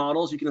 3D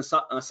models, you can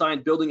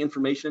assign building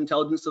information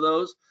intelligence to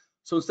those.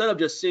 So instead of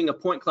just seeing a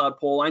point cloud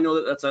pole, I know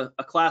that that's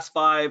a class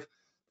 5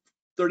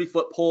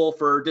 30-foot pole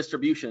for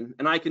distribution,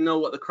 and I can know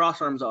what the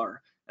cross arms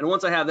are. And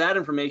once I have that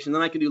information,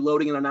 then I can do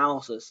loading and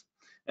analysis.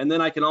 And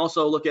then I can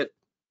also look at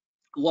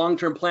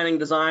long-term planning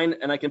design,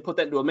 and I can put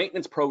that into a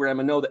maintenance program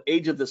and know the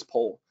age of this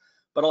pole.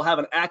 But I'll have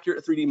an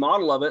accurate 3D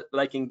model of it that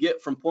I can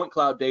get from point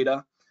cloud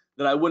data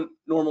that I wouldn't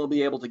normally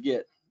be able to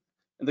get.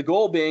 And the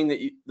goal being that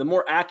the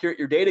more accurate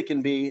your data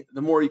can be,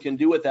 the more you can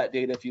do with that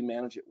data if you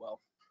manage it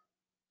well.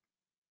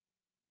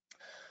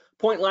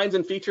 Point lines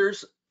and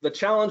features. The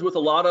challenge with a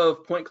lot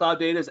of point cloud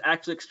data is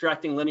actually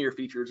extracting linear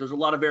features. There's a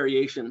lot of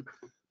variation,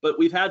 but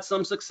we've had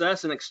some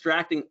success in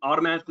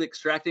automatically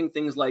extracting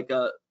things like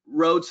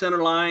road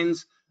center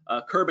lines,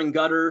 curb and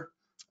gutter,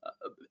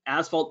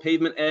 asphalt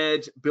pavement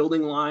edge,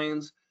 building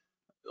lines.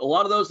 A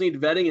lot of those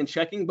need vetting and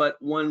checking, but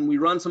when we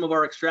run some of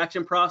our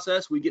extraction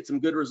process, we get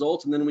some good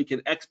results, and then we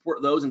can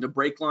export those into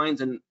break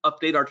lines and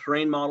update our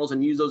terrain models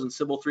and use those in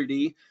Civil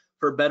 3D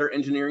for better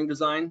engineering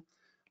design.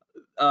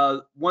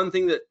 One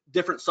thing that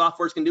different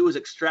softwares can do is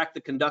extract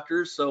the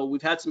conductors. So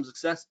we've had some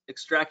success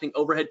extracting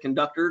overhead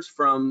conductors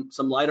from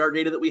some LiDAR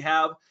data that we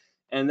have,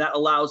 and that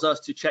allows us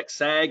to check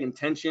sag and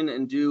tension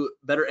and do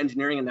better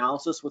engineering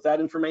analysis with that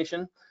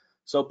information.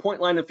 So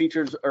point line and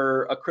features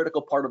are a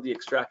critical part of the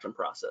extraction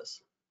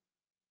process.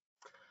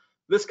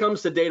 This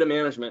comes to data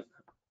management.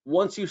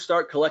 Once you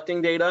start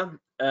collecting data,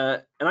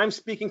 and I'm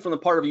speaking from the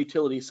part of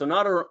utility, so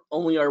not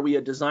only are we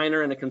a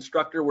designer and a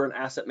constructor, we're an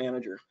asset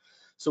manager.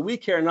 So we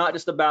care not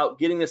just about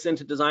getting this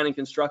into design and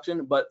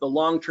construction, but the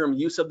long-term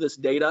use of this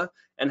data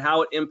and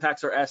how it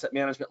impacts our asset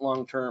management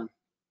long-term.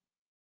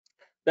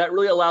 That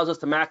really allows us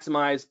to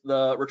maximize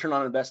the return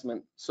on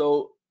investment.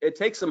 So it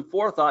takes some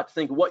forethought to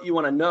think what you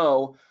want to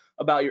know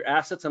about your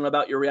assets and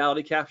about your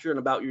reality capture and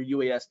about your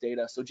UAS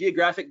data. So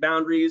geographic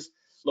boundaries,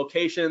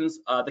 locations,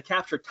 the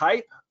capture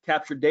type,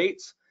 capture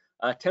dates,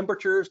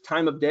 temperatures,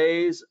 time of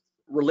days,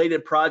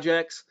 related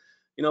projects.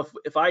 You know,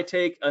 if I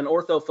take an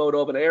ortho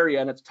photo of an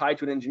area and it's tied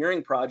to an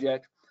engineering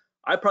project,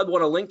 I probably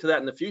want to link to that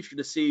in the future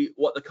to see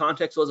what the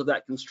context was of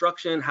that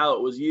construction, how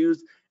it was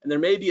used, and there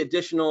may be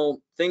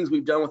additional things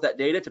we've done with that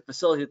data to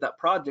facilitate that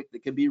project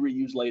that could be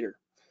reused later.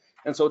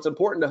 And so it's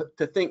important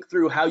to think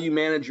through how you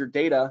manage your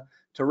data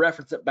to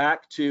reference it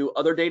back to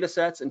other data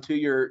sets and to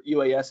your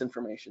UAS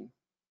information.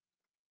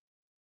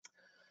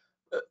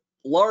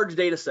 Large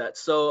data sets.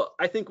 So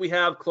I think we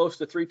have close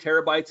to 3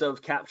 terabytes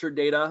of captured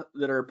data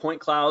that are point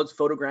clouds,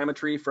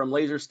 photogrammetry from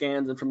laser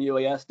scans and from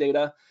UAS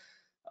data.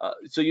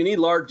 So you need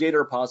large data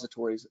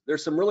repositories.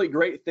 There's some really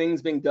great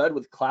things being done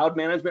with cloud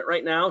management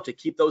right now to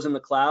keep those in the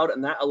cloud,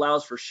 and that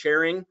allows for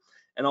sharing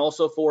and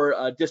also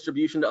for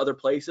distribution to other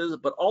places.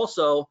 But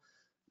also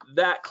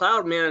that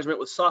cloud management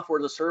with software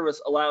as a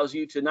service allows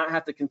you to not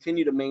have to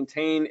continue to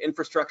maintain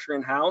infrastructure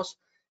in-house,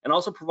 and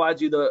also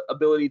provides you the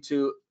ability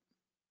to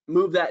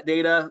move that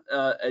data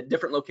at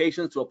different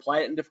locations, to apply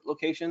it in different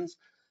locations.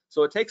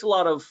 So it takes a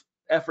lot of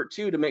effort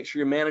too to make sure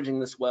you're managing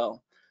this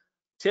well.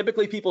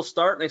 Typically people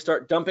start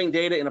dumping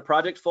data in a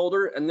project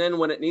folder, and then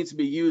when it needs to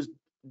be used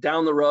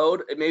down the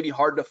road, it may be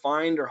hard to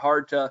find or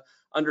hard to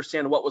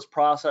understand what was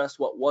processed,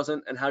 what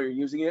wasn't, and how you're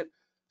using it.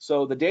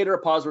 So the data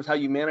repository, how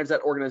you manage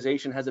that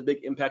organization, has a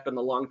big impact on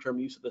the long-term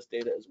use of this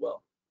data as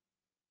well.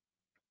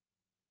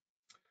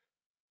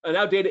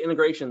 now data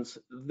integrations.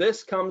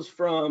 This comes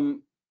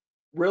from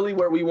really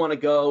where we want to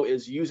go,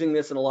 is using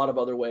this in a lot of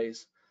other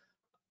ways.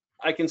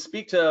 I can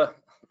speak to,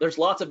 there's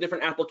lots of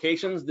different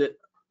applications that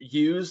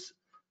use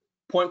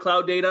point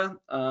cloud data.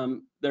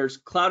 There's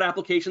cloud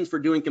applications for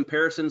doing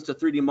comparisons to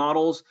 3D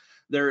models.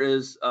 There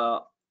is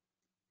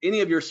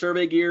any of your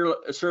survey gear,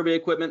 survey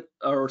equipment,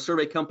 or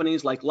survey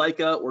companies like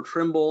Leica or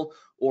Trimble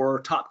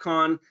or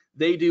TopCon.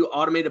 They do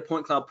automated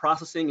point cloud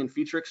processing and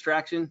feature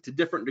extraction to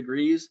different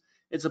degrees.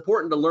 It's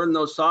important to learn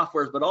those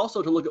softwares, but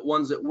also to look at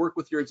ones that work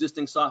with your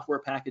existing software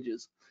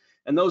packages.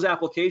 And those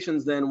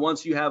applications, then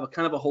once you have a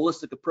kind of a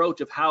holistic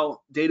approach of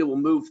how data will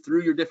move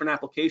through your different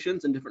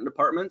applications and different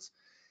departments,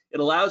 it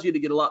allows you to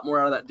get a lot more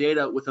out of that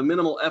data with a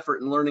minimal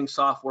effort in learning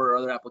software or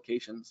other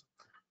applications.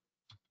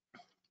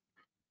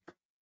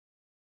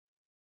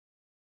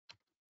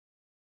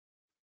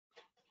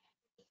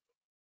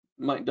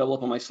 Might double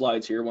up on my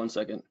slides here, 1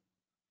 second.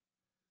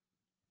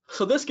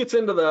 So this gets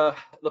into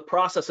the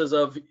processes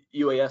of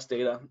UAS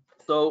data.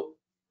 So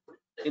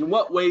in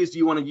what ways do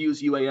you want to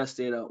use UAS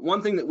data?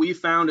 One thing that we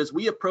found is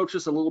we approach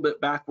this a little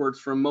bit backwards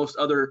from most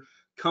other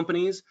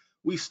companies.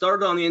 We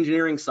started on the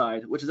engineering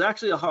side, which is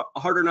actually a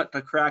harder nut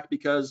to crack,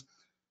 because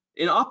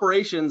in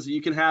operations,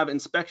 you can have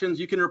inspections,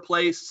 you can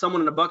replace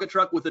someone in a bucket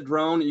truck with a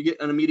drone, and you get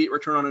an immediate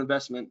return on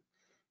investment.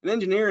 In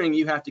engineering,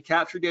 you have to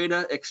capture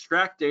data,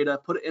 extract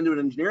data, put it into an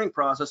engineering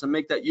process, and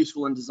make that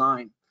useful in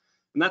design.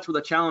 And that's where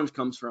the challenge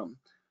comes from.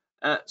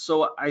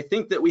 So I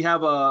think that we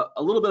have a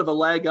little bit of a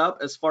leg up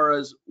as far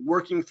as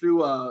working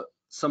through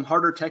some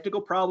harder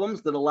technical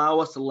problems that allow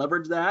us to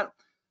leverage that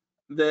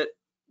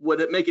would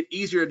it make it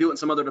easier to do it in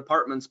some other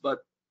departments. But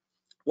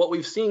what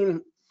we've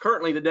seen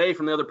currently today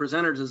from the other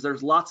presenters is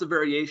there's lots of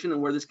variation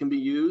in where this can be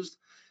used.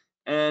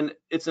 And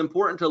it's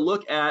important to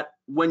look at,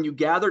 when you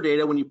gather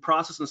data, when you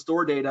process and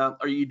store data,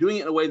 are you doing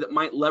it in a way that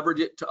might leverage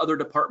it to other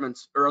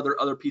departments or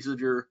other pieces of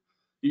your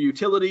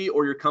utility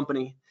or your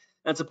company?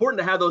 And it's important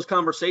to have those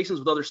conversations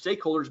with other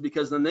stakeholders,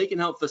 because then they can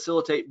help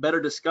facilitate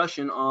better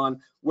discussion on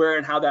where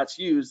and how that's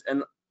used.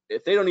 And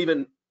if they don't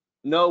even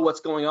know what's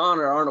going on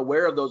or aren't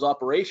aware of those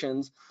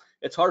operations,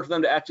 it's hard for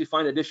them to actually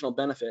find additional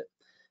benefit.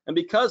 And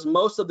because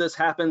most of this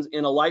happens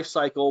in a life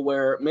cycle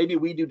where maybe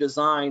we do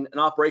design and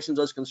operations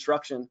does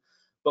construction,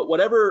 but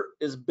whatever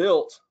is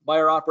built by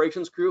our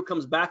operations crew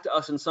comes back to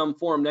us in some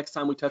form next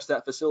time we touch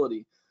that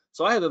facility.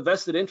 So I have a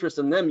vested interest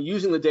in them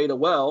using the data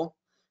well,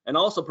 and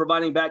also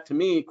providing back to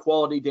me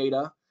quality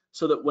data,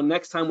 so that when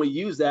next time we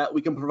use that, we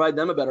can provide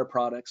them a better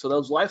product. So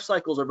those life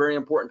cycles are very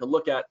important to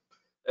look at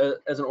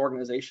as an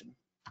organization.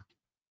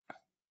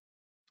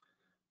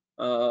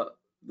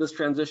 This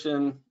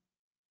transition,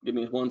 give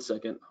me 1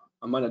 second.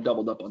 I might have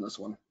doubled up on this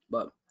one,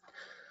 but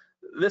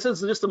this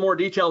is just a more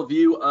detailed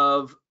view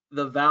of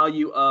the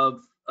value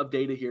of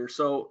data here.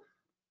 So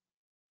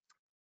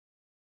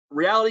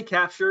reality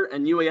capture,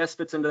 and UAS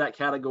fits into that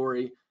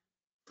category,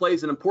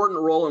 plays an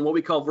important role in what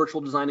we call virtual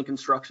design and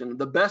construction.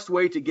 The best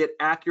way to get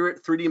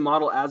accurate 3D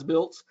model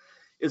as-built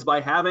is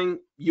by having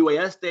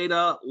UAS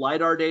data,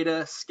 LiDAR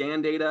data,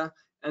 scan data,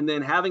 and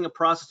then having a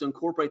process to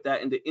incorporate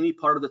that into any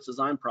part of the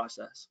design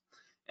process.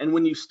 And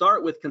when you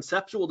start with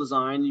conceptual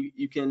design,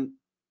 you can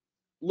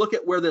look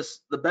at where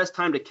the best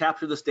time to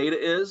capture this data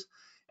is,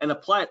 and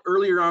apply it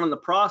earlier on in the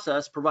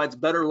process provides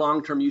better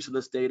long-term use of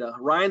this data.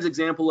 Ryan's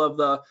example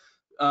of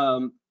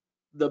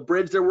the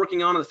bridge they're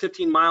working on the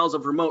 15 miles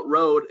of remote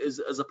road is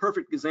a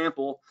perfect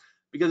example,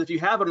 because if you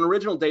have an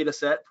original data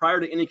set prior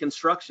to any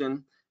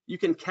construction, you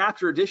can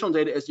capture additional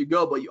data as you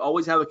go, but you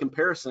always have a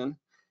comparison,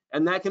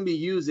 and that can be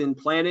used in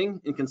planning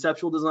and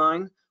conceptual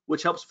design,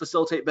 which helps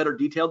facilitate better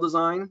detailed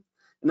design.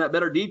 And that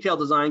better detailed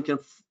design can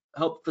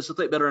help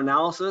facilitate better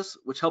analysis,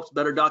 which helps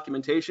better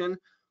documentation,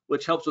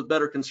 which helps with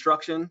better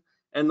construction,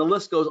 and the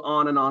list goes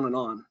on and on and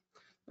on.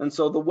 And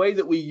so the way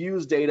that we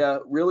use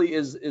data really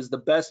is the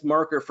best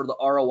marker for the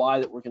ROI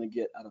that we're going to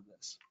get out of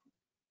this.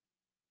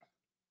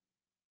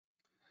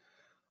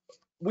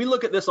 We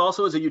look at this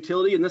also as a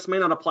utility, and this may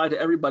not apply to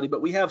everybody,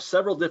 but we have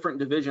several different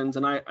divisions,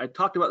 and I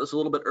talked about this a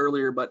little bit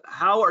earlier, but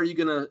how are you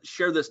going to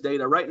share this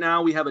data? Right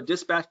now, we have a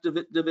dispatch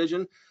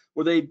division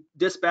where they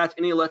dispatch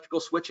any electrical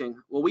switching.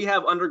 Well, we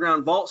have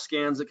underground vault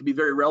scans that could be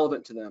very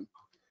relevant to them.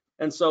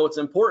 And so it's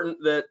important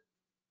that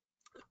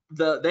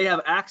they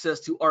have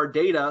access to our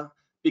data,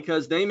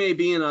 because they may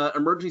be in an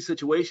emergency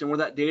situation where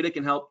that data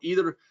can help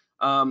either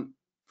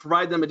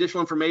provide them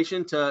additional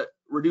information to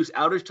reduce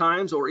outage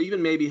times, or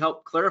even maybe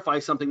help clarify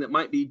something that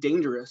might be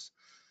dangerous.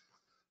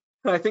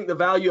 And I think the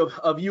value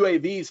of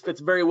UAVs fits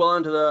very well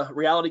into the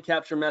reality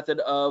capture method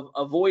of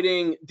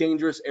avoiding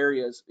dangerous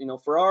areas. You know,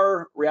 for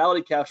our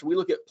reality capture, we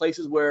look at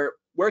places where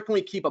can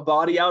we keep a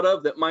body out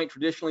of that might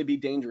traditionally be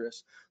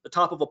dangerous? The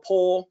top of a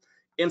pole,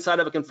 inside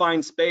of a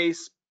confined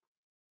space,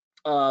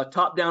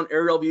 top-down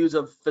aerial views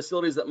of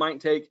facilities that might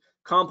take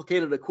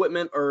complicated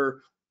equipment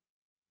or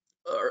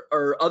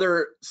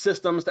other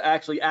systems to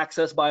actually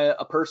access by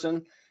a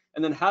person.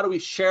 And then how do we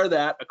share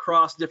that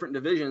across different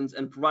divisions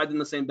and provide them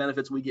the same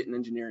benefits we get in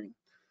engineering?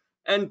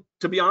 And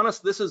to be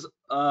honest, this is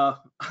a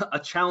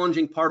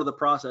challenging part of the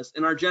process.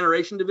 In our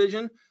generation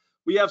division,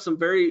 we have some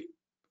very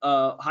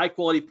high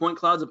quality point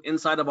clouds of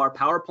inside of our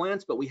power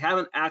plants, but we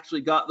haven't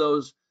actually got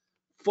those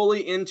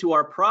fully into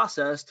our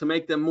process to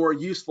make them more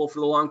useful for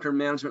the long-term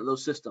management of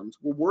those systems.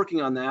 We're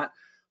working on that,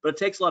 but it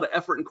takes a lot of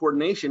effort and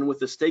coordination with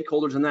the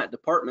stakeholders in that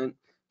department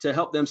to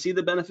help them see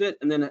the benefit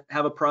and then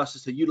have a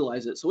process to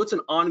utilize it. So it's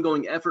an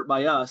ongoing effort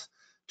by us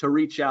to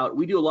reach out.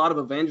 We do a lot of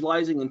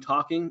evangelizing and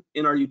talking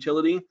in our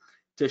utility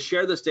to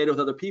share this data with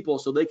other people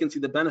so they can see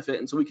the benefit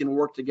and so we can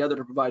work together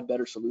to provide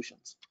better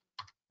solutions.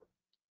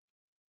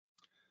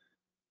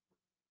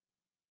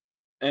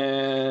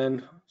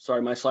 And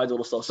sorry, my slide's a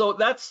little slow. So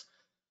that's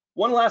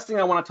one last thing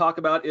I want to talk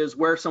about is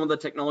where some of the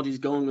technology is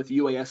going with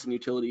UAS and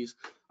utilities.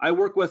 I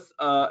work with,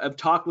 I've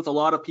talked with a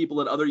lot of people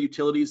at other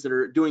utilities that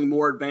are doing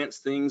more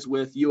advanced things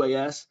with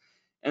UAS.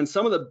 And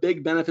some of the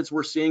big benefits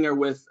we're seeing are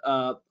with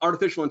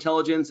artificial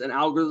intelligence and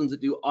algorithms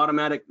that do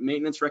automatic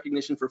maintenance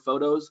recognition for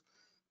photos.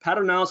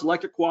 Pattern Analysis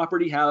Electric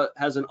Cooperative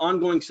has an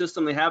ongoing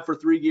system they have for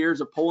 3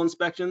 years of pole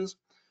inspections,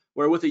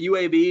 where with a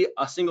UAV,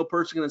 a single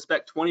person can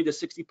inspect 20 to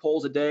 60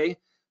 poles a day.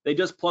 They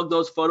just plug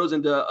those photos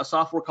into a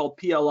software called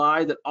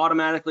PLI that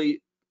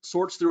automatically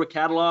sorts through a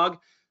catalog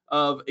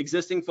of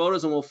existing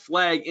photos and will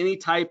flag any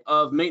type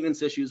of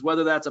maintenance issues,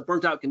 whether that's a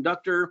burnt out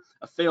conductor,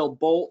 a failed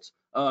bolt,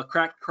 a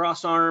cracked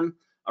cross arm,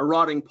 a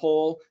rotting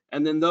pole,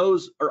 and then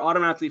those are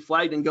automatically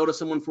flagged and go to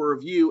someone for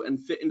review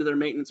and fit into their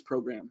maintenance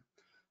program.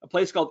 A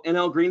place called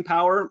NL Green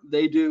Power,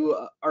 they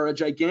are a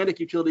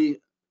gigantic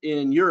utility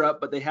in Europe,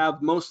 but they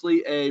have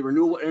mostly a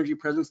renewable energy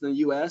presence in the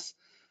US.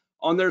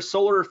 On their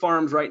solar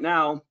farms right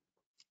now,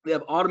 they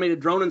have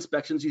automated drone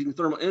inspections using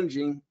thermal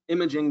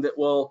imaging that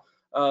will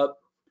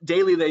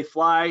daily they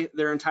fly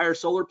their entire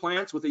solar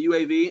plants with a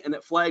UAV, and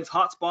it flags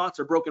hotspots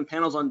or broken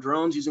panels on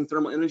drones using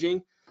thermal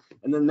imaging,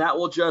 and then that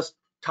will just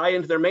tie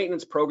into their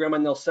maintenance program,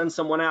 and they'll send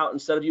someone out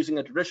instead of using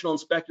a traditional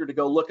inspector to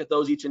go look at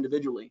those each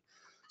individually.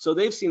 So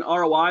they've seen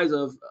ROIs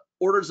of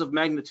orders of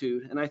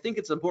magnitude, and I think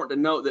it's important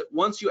to note that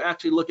once you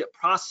actually look at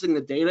processing the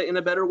data in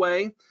a better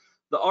way,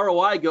 the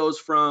ROI goes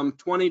from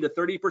 20 to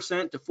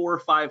 30% to 4 or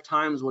 5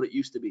 times what it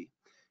used to be.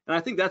 And I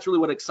think that's really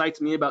what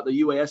excites me about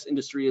the UAS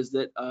industry is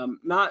that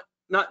not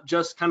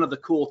just kind of the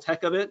cool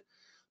tech of it,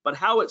 but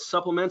how it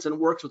supplements and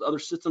works with other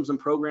systems and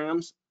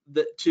programs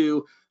that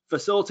to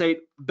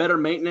facilitate better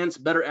maintenance,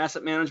 better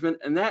asset management,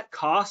 and that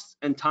cost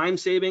and time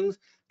savings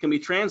can be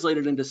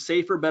translated into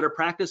safer, better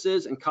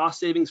practices and cost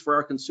savings for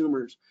our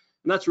consumers.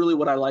 And that's really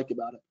what I like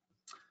about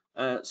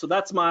it. So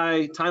that's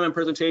my time and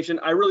presentation.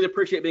 I really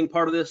appreciate being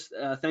part of this.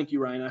 Thank you,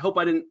 Ryan. I hope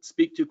I didn't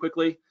speak too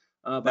quickly.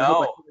 But no, I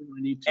hope I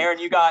need to. Aaron,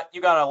 you got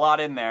a lot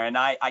in there, and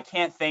I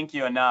can't thank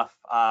you enough.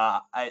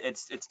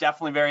 It's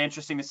definitely very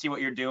interesting to see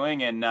what you're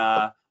doing,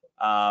 and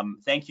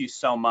thank you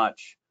so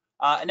much.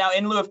 Now,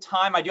 in lieu of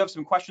time, I do have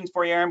some questions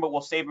for you, Aaron, but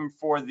we'll save them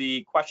for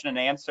the question and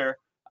answer.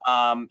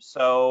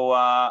 So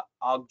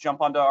I'll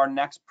jump onto our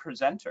next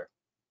presenter.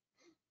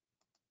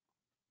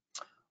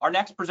 Our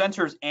next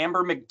presenter is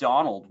Amber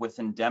McDonald with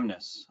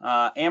Indemnis.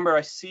 Amber,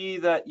 I see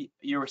that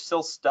you were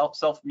still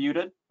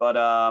self-muted, but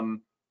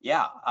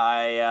yeah,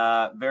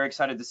 I'm very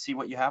excited to see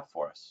what you have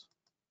for us.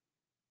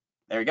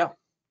 There you go.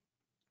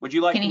 Would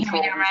you like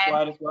control of your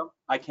slide as well?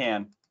 I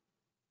can.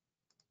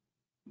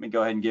 Let me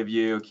go ahead and give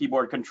you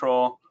keyboard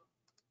control.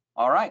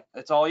 All right,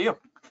 it's all you.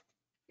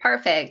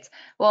 Perfect.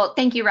 Well,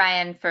 thank you,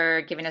 Ryan,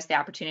 for giving us the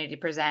opportunity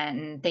to present.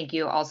 And thank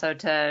you also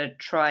to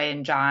Troy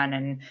and John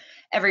and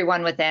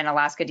everyone within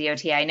Alaska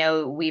DOT. I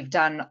know we've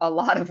done a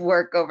lot of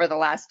work over the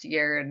last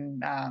year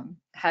and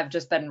have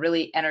just been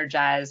really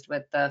energized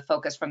with the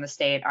focus from the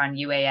state on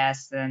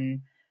UAS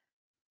and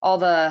all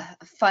the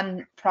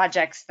fun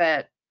projects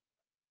that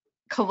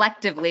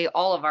collectively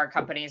all of our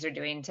companies are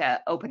doing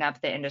to open up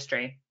the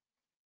industry.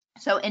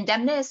 So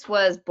Indemnis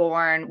was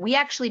born, we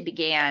actually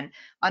began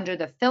under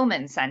the film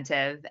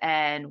incentive,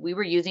 and we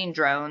were using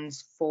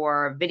drones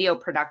for video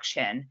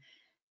production.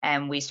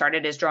 And we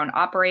started as drone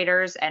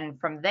operators, and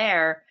from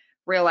there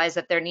realized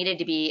that there needed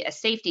to be a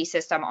safety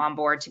system on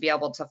board to be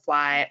able to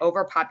fly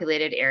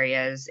overpopulated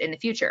areas in the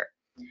future.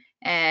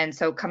 And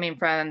so coming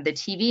from the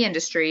TV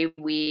industry,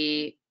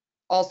 we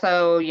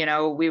also, you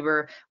know,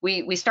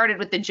 we started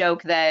with the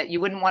joke that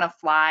you wouldn't want to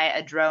fly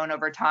a drone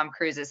over Tom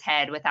Cruise's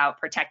head without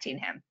protecting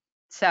him.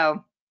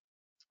 So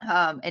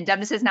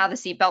Indemnis is now the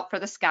seatbelt for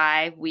the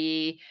sky.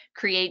 We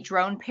create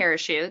drone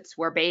parachutes.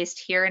 We're based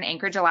here in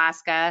Anchorage,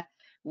 Alaska.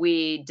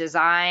 We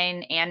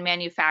design and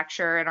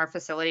manufacture in our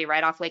facility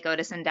right off Lake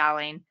Otis and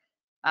Dowling.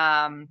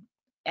 And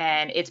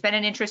it's been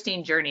an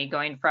interesting journey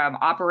going from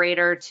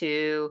operator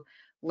to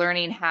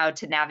learning how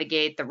to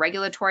navigate the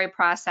regulatory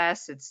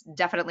process. It's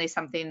definitely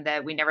something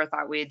that we never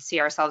thought we'd see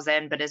ourselves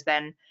in, but has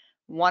been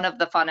one of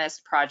the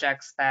funnest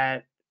projects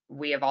that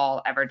we have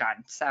all ever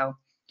done. So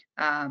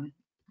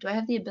do I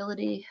have the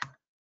ability?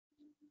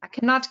 I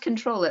cannot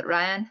control it,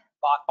 Ryan.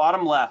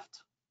 Bottom left.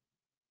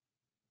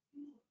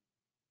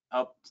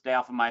 Oh, stay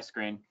off of my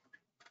screen.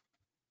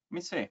 Let me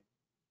see.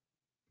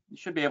 You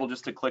should be able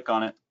just to click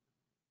on it.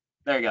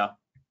 There you go.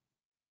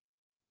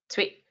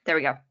 Sweet. There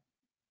we go.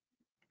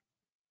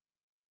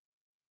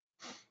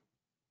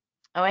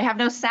 Oh, I have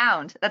no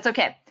sound. That's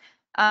okay.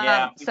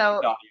 Yeah,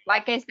 so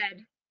like I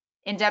said,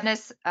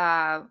 Indemnis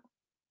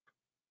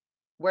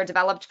were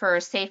developed for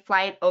safe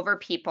flight over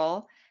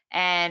people,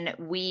 and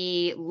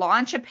we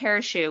launch a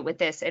parachute with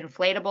this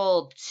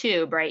inflatable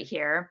tube right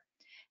here,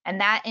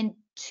 and that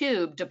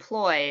tube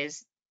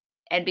deploys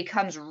and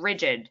becomes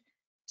rigid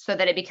so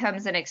that it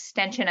becomes an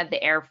extension of the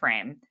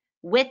airframe.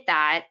 With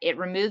that, it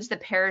removes the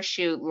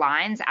parachute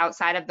lines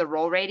outside of the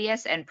roll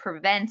radius and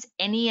prevents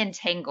any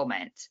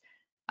entanglement.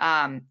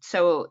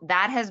 So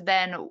that has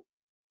been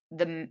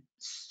the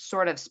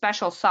sort of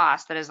special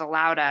sauce that has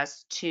allowed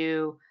us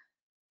to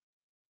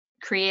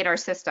create our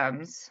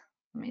systems.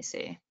 Let me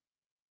see.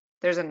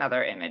 There's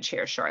another image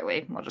here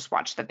shortly. We'll just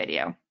watch the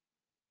video.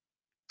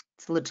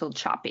 It's a little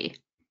choppy.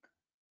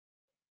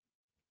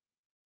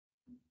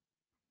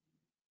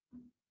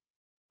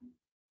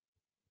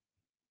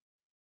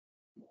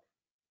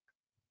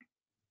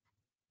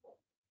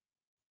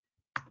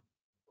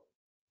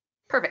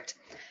 Perfect.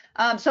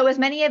 So as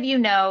many of you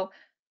know,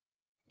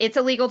 it's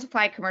illegal to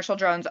fly commercial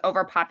drones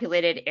over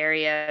populated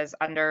areas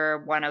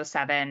under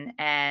 107,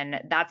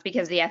 and that's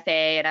because the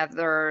FAA and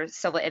other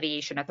civil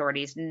aviation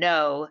authorities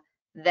know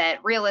that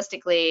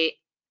realistically,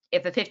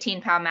 if a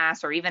 15-pound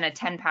mass or even a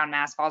 10-pound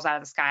mass falls out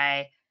of the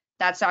sky,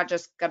 that's not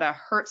just going to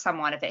hurt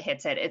someone if it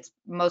hits it. It's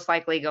most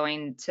likely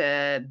going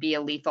to be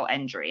a lethal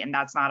injury, and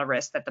that's not a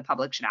risk that the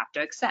public should have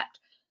to accept.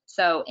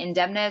 So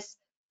Indemnis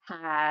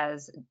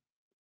has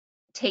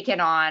taken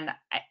on,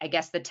 I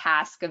guess, the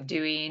task of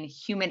doing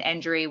human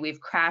injury.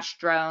 We've crashed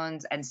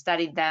drones and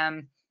studied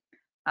them,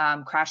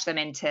 crashed them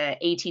into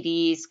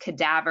ATDs,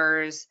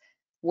 cadavers,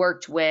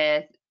 worked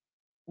with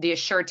the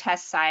Assure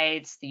test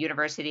sites, the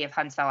University of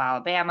Huntsville,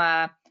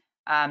 Alabama,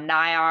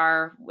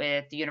 NIAR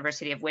with the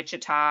University of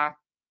Wichita,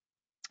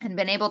 and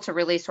been able to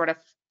really sort of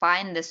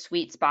find the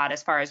sweet spot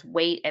as far as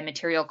weight and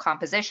material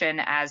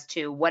composition as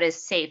to what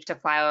is safe to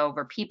fly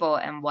over people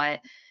and what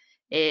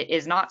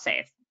is not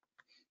safe.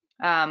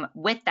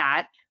 With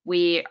that,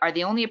 we are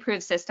the only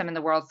approved system in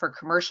the world for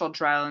commercial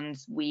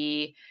drones.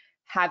 We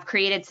have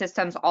created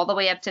systems all the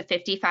way up to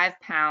 55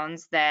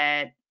 pounds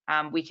that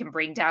we can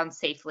bring down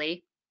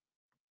safely.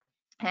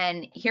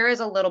 And here is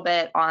a little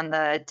bit on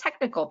the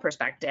technical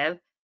perspective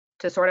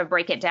to sort of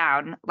break it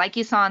down, like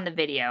you saw in the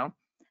video.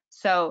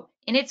 So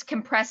in its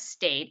compressed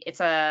state, it's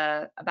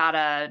about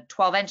a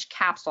 12-inch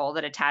capsule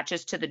that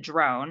attaches to the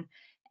drone.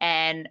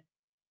 And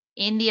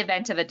in the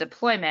event of a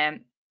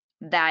deployment,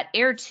 that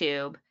air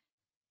tube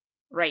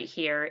right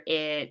here,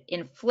 it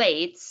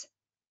inflates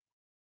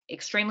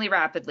extremely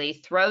rapidly,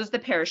 throws the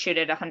parachute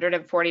at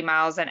 140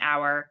 miles an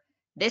hour.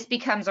 This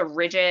becomes a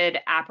rigid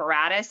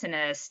apparatus and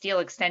a steel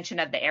extension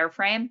of the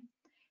airframe.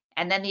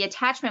 And then the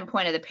attachment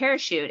point of the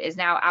parachute is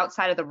now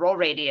outside of the roll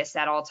radius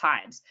at all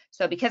times.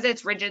 So because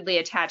it's rigidly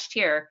attached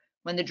here,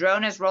 when the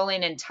drone is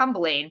rolling and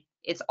tumbling,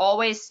 it's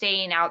always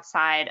staying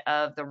outside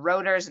of the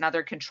rotors and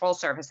other control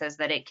surfaces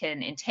that it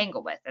can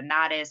entangle with. And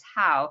that is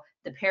how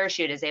the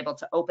parachute is able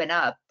to open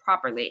up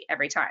properly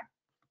every time.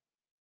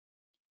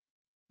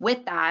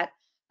 With that,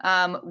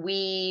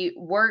 we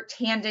worked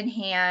hand in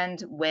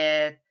hand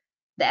with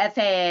the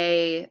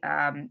FAA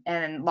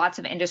and lots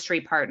of industry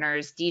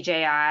partners,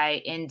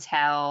 DJI,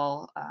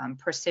 Intel,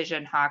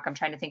 Precision Hawk. I'm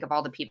trying to think of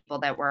all the people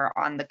that were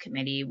on the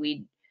committee.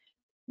 We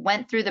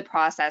went through the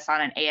process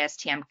on an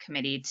ASTM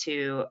committee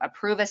to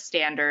approve a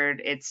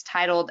standard. It's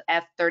titled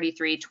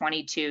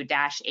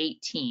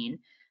F3322-18,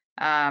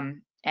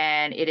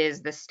 and it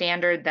is the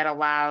standard that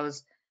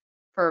allows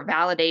for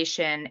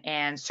validation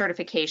and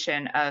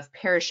certification of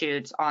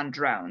parachutes on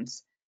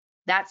drones.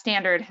 That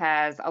standard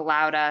has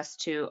allowed us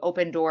to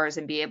open doors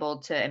and be able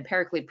to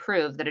empirically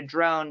prove that a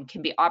drone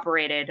can be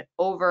operated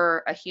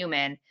over a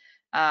human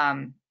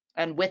and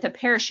with a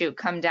parachute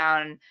come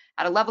down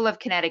at a level of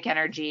kinetic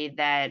energy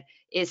that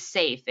is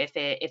safe if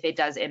it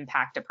does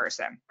impact a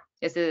person.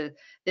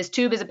 This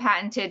tube is a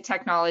patented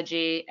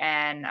technology,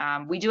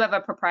 and we do have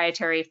a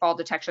proprietary fall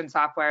detection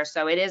software,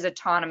 so it is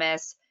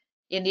autonomous.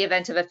 In the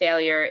event of a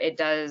failure, it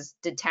does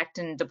detect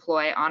and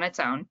deploy on its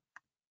own.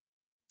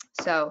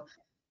 So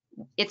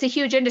it's a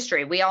huge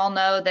industry. We all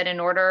know that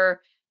in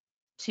order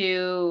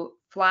to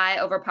fly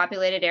over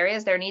populated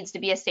areas, there needs to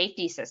be a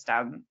safety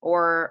system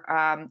or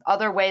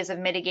other ways of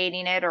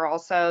mitigating it. Or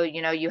also,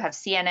 you know, you have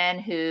CNN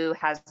who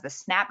has the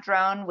Snap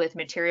drone with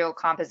material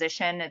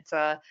composition. It's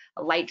a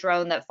light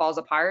drone that falls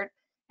apart,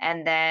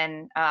 and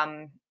then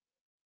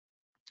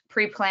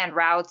pre-planned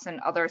routes and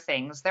other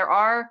things. There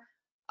are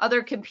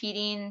other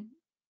competing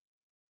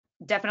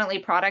definitely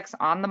products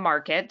on the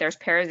market. There's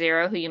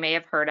Parazero, who you may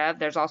have heard of.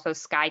 There's also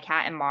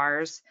Skycat and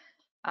Mars.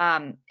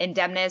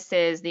 Indemnis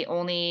is the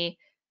only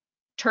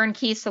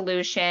turnkey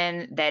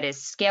solution that is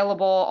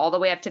scalable all the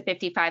way up to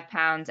 55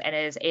 pounds and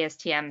is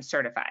ASTM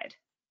certified.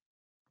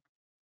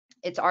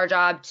 It's our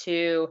job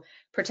to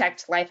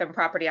protect life and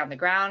property on the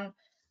ground.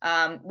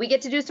 We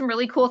get to do some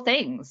really cool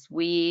things.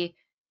 We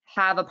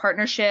have a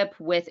partnership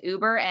with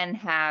Uber and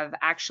have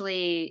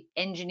actually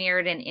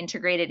engineered and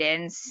integrated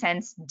in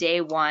since day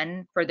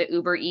one for the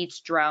Uber Eats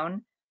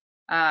drone.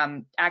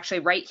 Actually,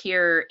 right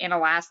here in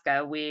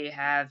Alaska, we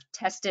have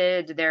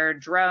tested their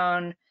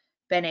drone,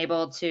 been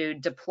able to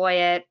deploy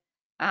it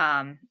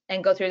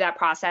and go through that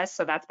process.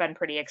 So that's been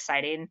pretty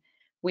exciting.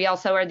 We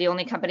also are the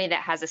only company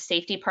that has a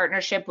safety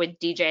partnership with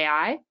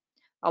DJI.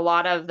 A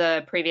lot of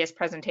the previous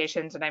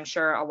presentations, and I'm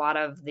sure a lot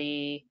of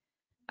the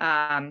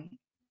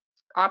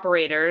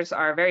operators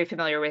are very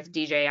familiar with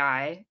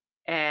DJI,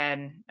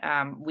 and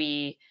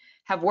we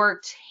have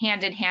worked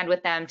hand in hand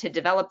with them to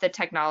develop the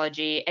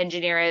technology,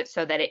 engineer it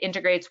so that it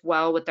integrates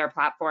well with their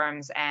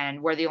platforms,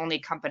 and we're the only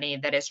company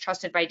that is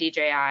trusted by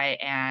DJI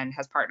and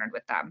has partnered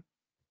with them.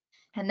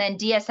 And then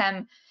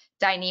DSM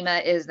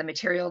Dyneema is the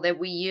material that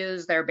we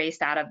use. They're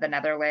based out of the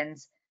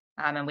Netherlands,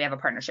 and we have a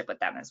partnership with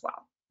them as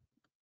well.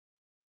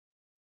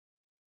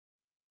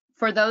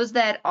 For those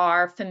that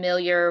are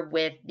familiar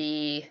with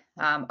the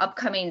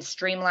upcoming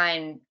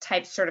streamlined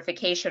type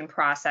certification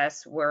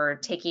process, we're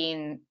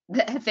taking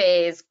the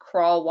FAA's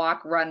crawl,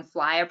 walk, run,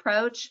 fly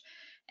approach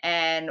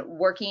and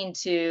working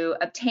to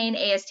obtain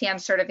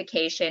ASTM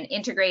certification,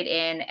 integrate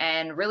in,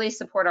 and really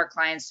support our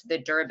clients through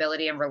the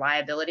durability and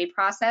reliability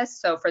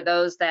process. So for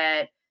those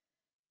that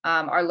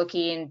are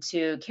looking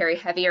to carry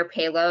heavier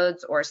payloads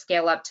or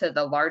scale up to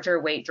the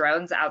larger weight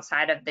drones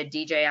outside of the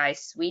DJI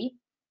suite,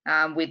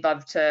 we'd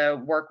love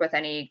to work with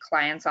any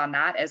clients on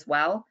that as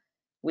well.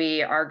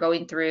 We are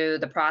going through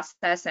the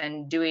process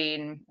and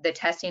doing the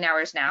testing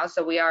hours now.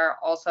 So we are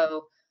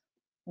also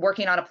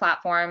working on a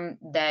platform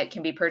that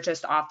can be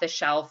purchased off the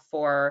shelf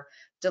for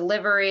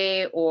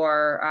delivery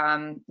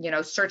or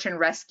search and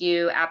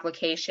rescue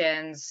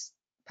applications,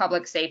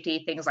 public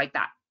safety, things like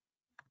that.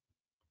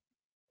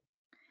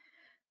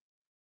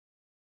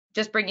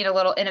 Just bringing a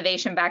little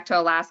innovation back to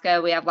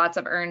Alaska. We have lots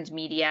of earned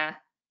media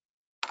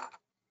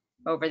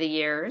over the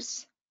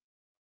years.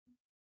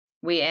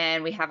 We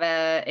have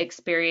a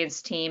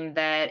experienced team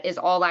that is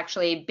all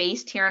actually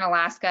based here in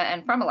Alaska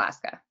and from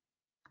Alaska.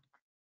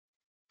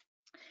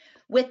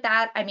 With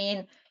that, I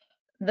mean,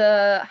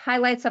 the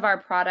highlights of our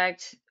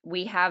product,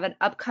 we have an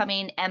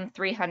upcoming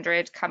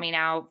M300 coming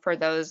out for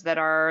those that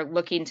are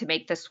looking to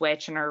make the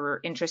switch and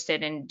are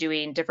interested in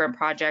doing different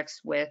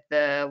projects with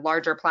the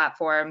larger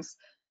platforms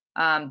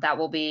that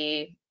will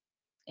be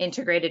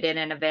integrated in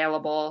and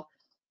available.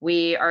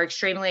 We are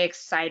extremely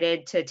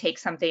excited to take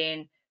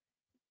something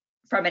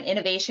from an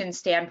innovation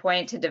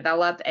standpoint to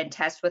develop and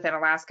test within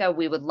Alaska.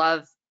 We would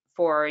love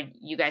for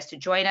you guys to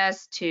join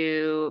us,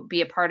 to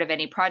be a part of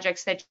any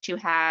projects that you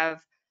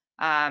have.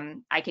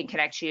 I can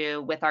connect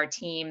you with our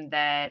team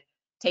that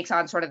takes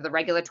on sort of the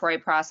regulatory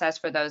process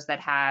for those that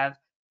have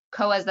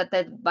COAs that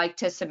they'd like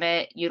to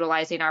submit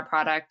utilizing our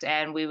product,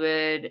 and we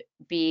would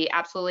be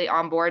absolutely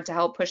on board to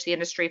help push the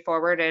industry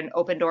forward and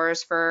open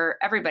doors for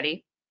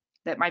everybody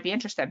that might be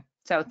interested.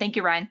 So thank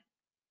you, Ryan.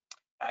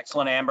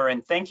 Excellent, Amber,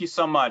 and thank you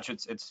so much.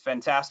 It's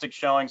fantastic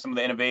showing some of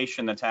the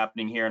innovation that's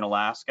happening here in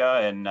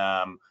Alaska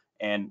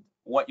and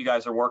what you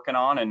guys are working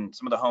on and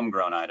some of the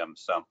homegrown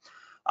items. So,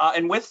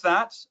 and with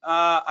that,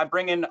 I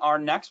bring in our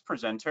next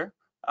presenter,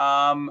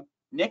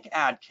 Nick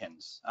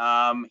Adkins.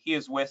 He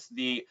is with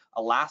the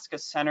Alaska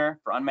Center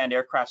for Unmanned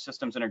Aircraft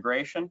Systems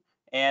Integration.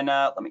 And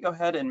let me go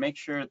ahead and make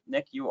sure,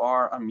 Nick, you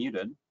are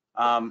unmuted.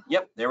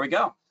 Yep, there we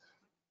go.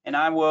 And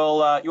I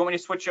will, you want me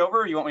to switch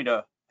over or you want me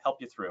to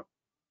help you through?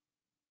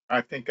 I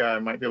think I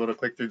might be able to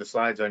click through the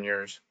slides on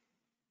yours.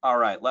 All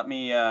right, let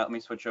me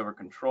switch over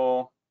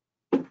control.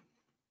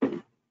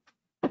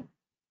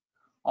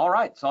 All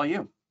right, it's all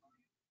you.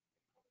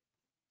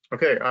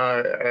 Okay,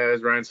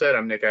 as Ryan said,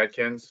 I'm Nick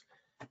Adkins,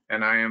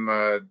 and I am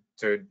well,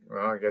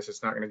 I guess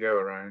it's not going to go,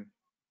 Ryan.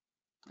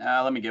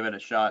 Let me give it a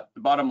shot.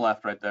 The bottom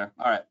left right there.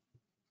 All right.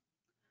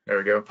 There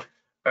we go.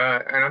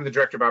 And I'm the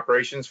Director of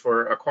Operations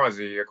for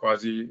AQASI.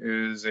 AQASI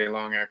is a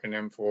long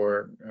acronym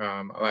for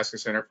Alaska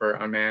Center for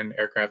Unmanned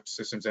Aircraft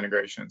Systems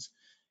Integrations.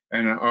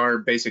 And our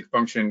basic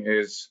function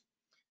is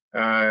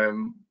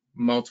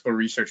multiple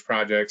research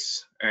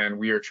projects, and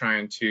we are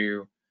trying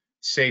to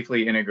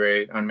safely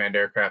integrate unmanned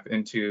aircraft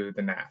into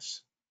the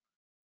NAS.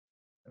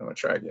 I'm gonna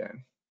try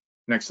again.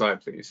 Next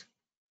slide, please.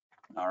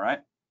 All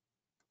right.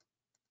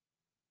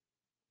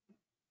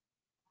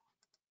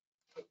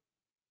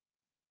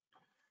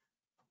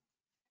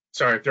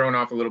 Sorry, thrown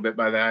off a little bit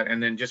by that.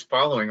 And then just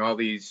following all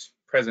these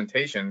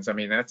presentations, I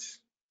mean, that's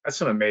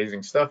some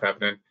amazing stuff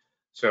happening.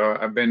 So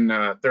I've been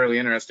thoroughly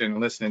interested in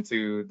listening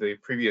to the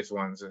previous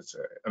ones. It's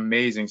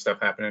amazing stuff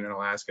happening in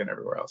Alaska and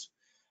everywhere else.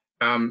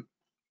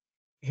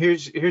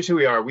 Here's who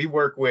we are. We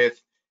work with,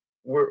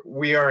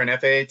 we are an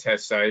FAA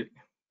test site.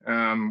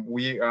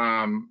 We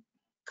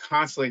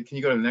constantly, can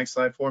you go to the next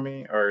slide for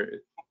me or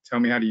tell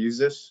me how to use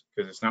this?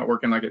 Because it's not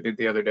working like it did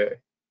the other day.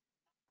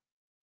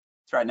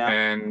 It's right now.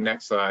 And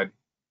next slide.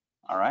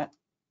 All right. I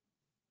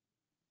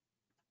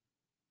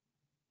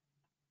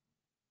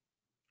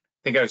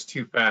think I was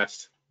too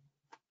fast.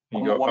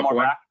 Can you go one up more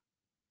one? back.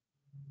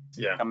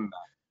 Yeah. Coming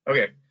back.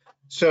 Okay.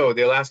 So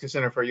the Alaska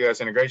Center for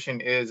U.S.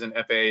 Integration is an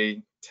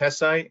FAA test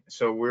site.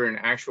 So we're an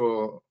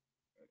actual,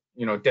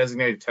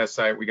 designated test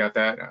site. We got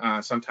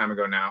that some time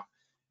ago now.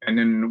 And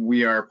then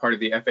we are part of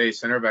the FAA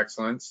Center of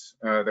Excellence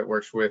that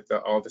works with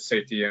all the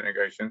safety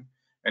integration.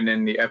 and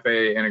then the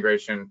FAA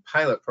integration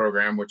pilot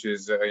program, which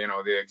is you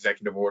know, the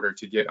executive order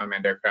to get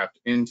unmanned aircraft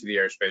into the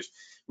airspace,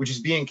 which is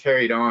being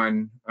carried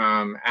on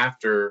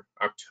after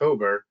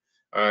October.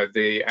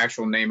 The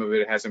actual name of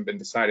it hasn't been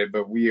decided,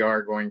 but we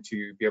are going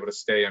to be able to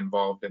stay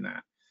involved in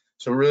that.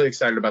 So we're really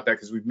excited about that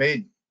because we've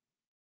made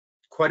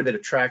quite a bit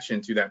of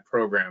traction through that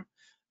program.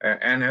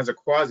 And as a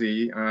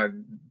quasi,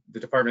 the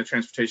Department of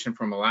Transportation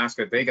from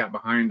Alaska, they got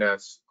behind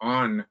us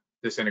on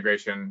this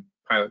integration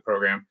pilot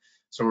program.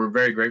 So we're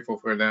very grateful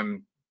for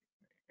them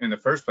in the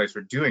first place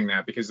for doing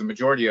that, because the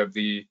majority of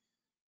the,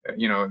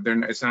 you know,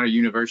 it's not a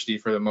university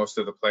for the most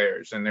of the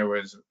players. And there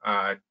was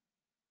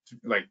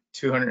like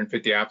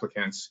 250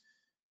 applicants,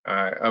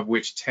 of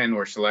which 10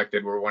 were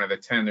selected. We're one of the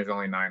 10, there's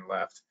only 9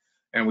 left.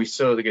 And we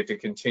still get to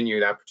continue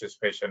that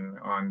participation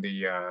on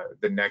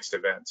the next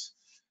events.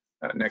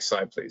 Next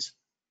slide, please.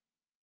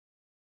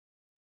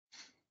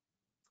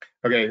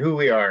 Okay, who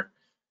we are.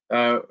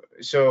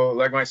 So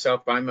like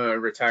myself, I'm a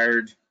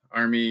retired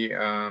Army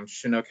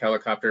Chinook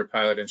helicopter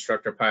pilot,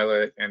 instructor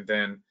pilot, and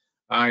then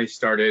I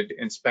started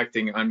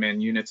inspecting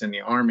unmanned units in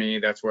the Army.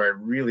 That's where I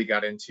really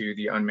got into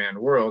the unmanned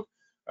world,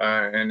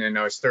 and then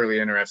I was thoroughly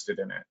interested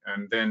in it.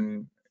 And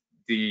then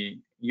the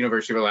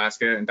University of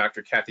Alaska and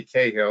Dr. Kathy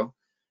Cahill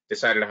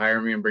decided to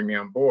hire me and bring me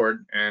on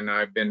board, and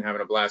I've been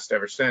having a blast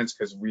ever since,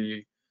 because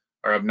we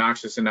are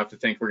obnoxious enough to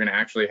think we're going to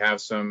actually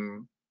have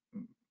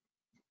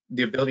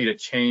the ability to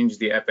change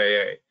the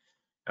FAA,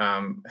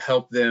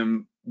 help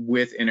them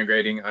with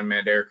integrating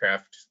unmanned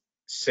aircraft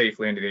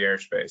safely into the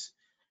airspace.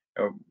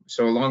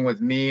 So along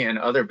with me and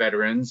other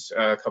veterans,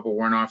 a couple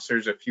warrant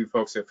officers, a few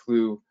folks that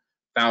flew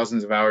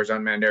thousands of hours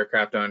unmanned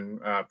aircraft on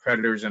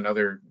Predators and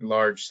other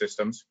large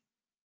systems,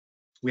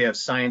 we have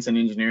science and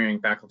engineering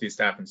faculty,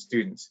 staff, and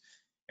students.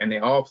 And they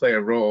all play a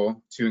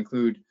role, to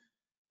include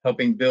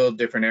helping build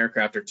different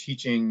aircraft or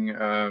teaching,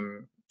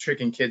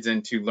 tricking kids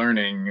into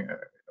learning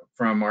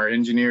from our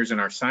engineers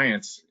and our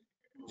science.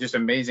 Just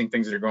amazing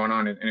things that are going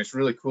on. And it's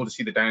really cool to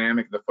see the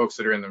dynamic of the folks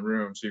that are in the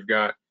room. So you've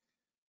got,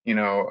 you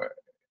know,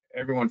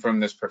 everyone from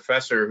this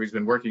professor who's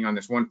been working on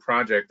this one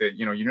project that,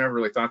 you know, you never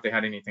really thought they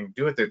had anything to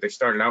do with it. They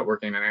started out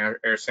working in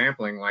air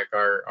sampling like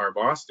our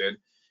boss did.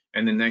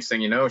 And the next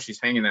thing you know, she's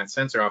hanging that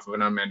sensor off of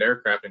an unmanned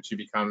aircraft and she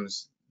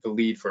becomes the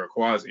lead for a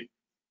quasi.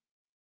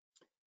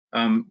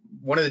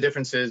 One of the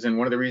differences and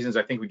one of the reasons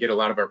I think we get a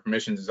lot of our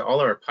permissions is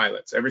all our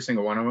pilots, every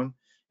single one of them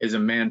is a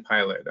manned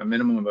pilot, a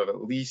minimum of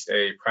at least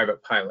a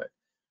private pilot.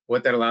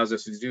 What that allows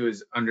us to do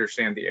is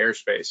understand the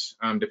airspace.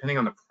 Depending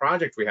on the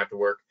project we have to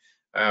work,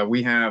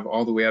 we have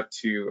all the way up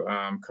to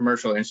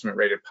commercial instrument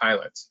rated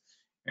pilots.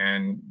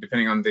 And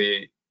depending on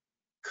the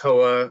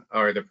COA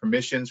or the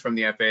permissions from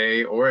the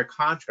FAA or a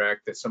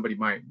contract that somebody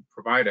might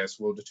provide us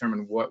will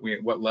determine what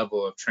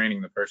level of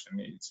training the person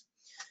needs.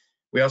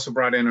 We also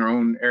brought in our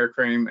own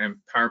airframe and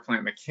power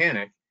plant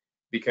mechanic,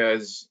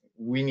 because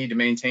we need to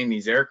maintain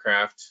these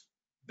aircraft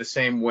the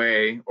same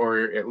way,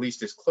 or at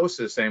least as close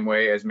to the same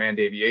way as manned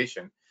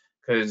aviation,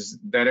 because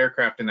that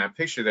aircraft in that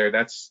picture there,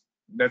 that's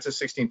a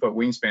 16-foot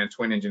wingspan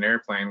twin engine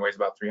airplane, weighs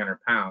about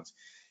 300 pounds.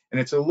 And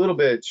it's a little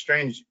bit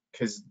strange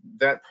because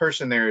that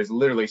person there is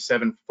literally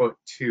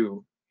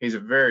 7'2". He's a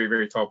very,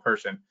 very tall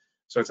person.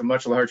 So it's a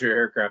much larger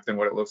aircraft than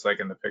what it looks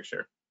like in the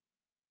picture.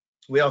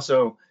 We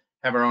also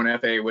have our own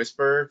FAA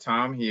whisperer,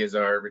 Tom. He is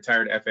our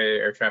retired FAA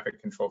air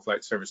traffic control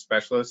flight service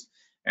specialist.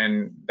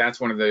 And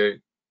that's one of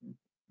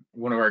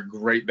our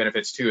great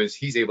benefits too, is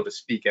he's able to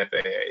speak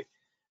FAA.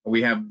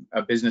 We have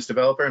a business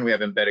developer and we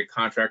have embedded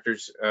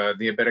contractors.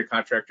 The embedded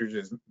contractors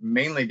is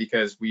mainly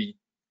because the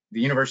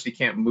university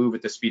can't move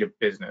at the speed of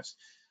business.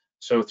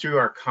 So through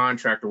our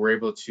contractor, we're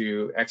able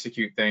to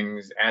execute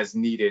things as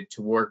needed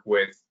to work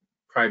with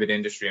private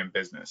industry and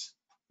business.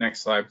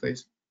 Next slide,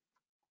 please.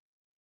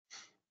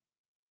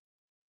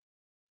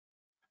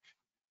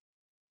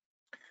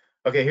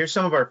 Okay, here's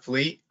some of our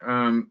fleet.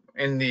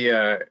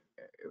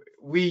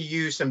 We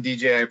use some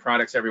DJI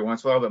products every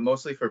once in a while, but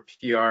mostly for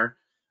PR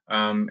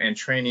and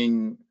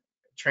training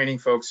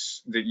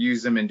folks that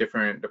use them in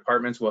different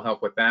departments will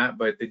help with that.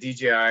 But the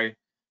DJI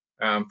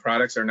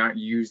products are not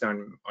used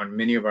on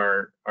many of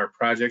our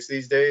projects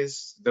these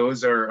days.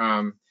 Those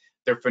are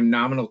they're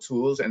phenomenal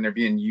tools, and they're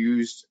being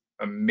used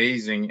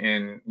amazing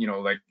in, you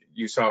know, like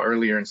you saw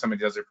earlier in some of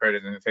the other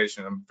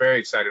presentations. I'm very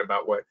excited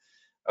about what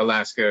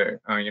Alaska,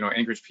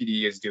 Anchorage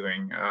PD is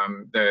doing.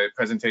 The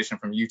presentation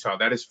from Utah,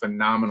 that is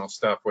phenomenal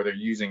stuff where they're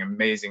using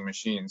amazing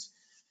machines.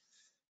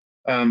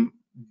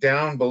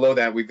 Down below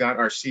that, we've got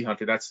our Sea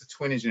Hunter. That's the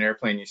twin engine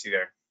airplane you see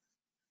there.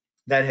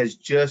 That has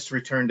just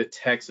returned to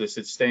Texas.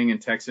 It's staying in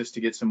Texas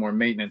to get some more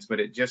maintenance, but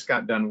it just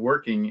got done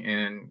working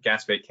in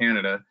Gaspé,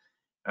 Canada.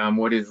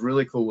 What is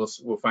really cool,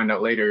 we'll find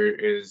out later,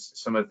 is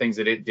some of the things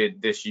that it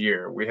did this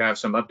year. We have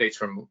some updates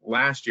from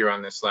last year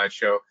on this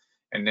slideshow,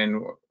 and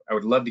then I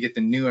would love to get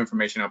the new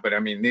information out, but I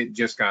mean, it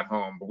just got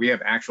home. But we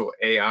have actual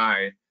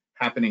AI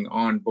happening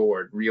on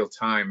board real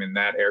time in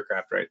that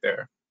aircraft right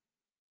there.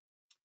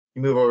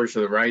 You move over to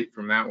the right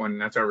from that one,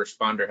 that's our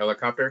responder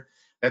helicopter.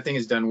 That thing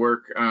has done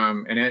work,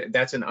 and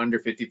that's an under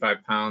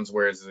 55 pounds,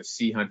 whereas the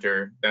Sea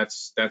Hunter,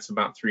 that's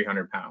about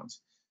 300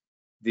 pounds.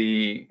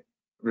 the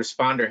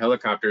responder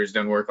helicopter has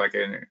done work like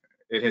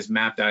it has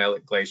mapped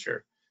Islet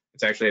Glacier.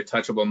 It's actually a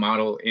touchable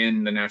model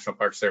in the National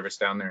Park Service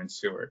down there in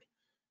Seward.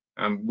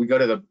 We go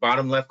to the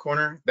bottom left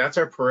corner. That's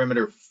our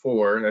perimeter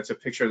 4. That's a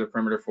picture of the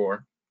perimeter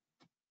 4.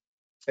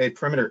 A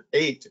perimeter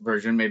 8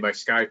 version made by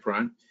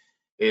Skyfront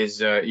is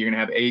you're going to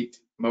have 8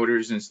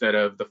 motors instead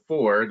of the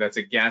 4. That's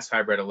a gas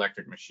hybrid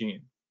electric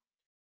machine.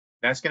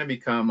 That's going to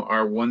become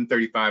our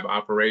 135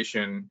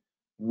 operation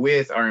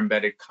with our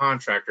embedded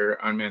contractor,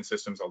 Unmanned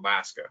Systems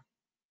Alaska.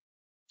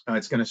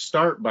 It's going to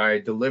start by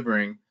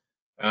delivering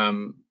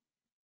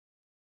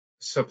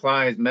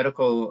supplies,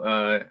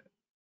 medical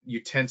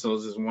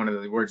utensils is one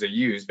of the words they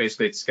use.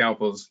 Basically, it's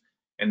scalpels,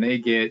 and they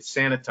get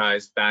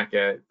sanitized back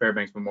at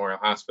Fairbanks Memorial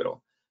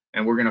Hospital.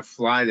 And we're going to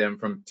fly them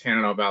from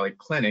Tanana Valley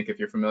Clinic, if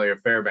you're familiar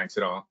with Fairbanks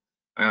at all,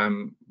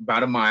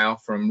 about a mile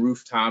from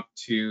rooftop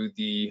to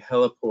the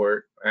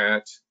heliport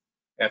at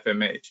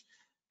FMH.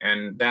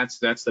 And that's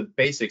the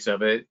basics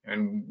of it.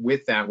 And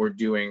with that, we're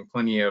doing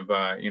plenty of,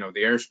 the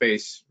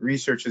airspace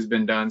research has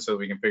been done so that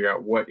we can figure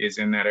out what is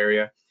in that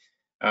area.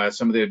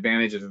 Some of the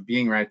advantages of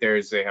being right there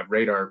is they have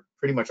radar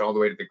pretty much all the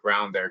way to the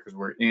ground there because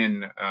we're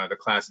in the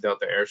Class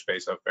Delta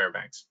airspace of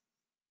Fairbanks.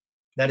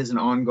 That is an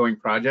ongoing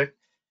project,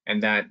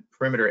 and that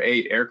Perimeter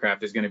 8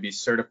 aircraft is going to be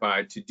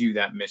certified to do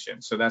that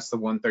mission. So that's the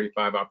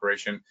 135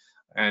 operation,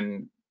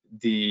 and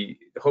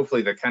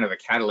hopefully the kind of the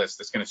catalyst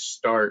that's going to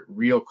start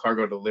real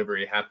cargo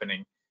delivery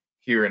happening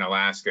here in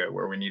Alaska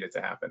where we need it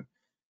to happen.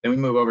 Then we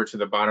move over to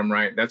the bottom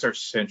right. That's our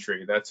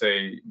Sentry. That's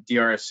a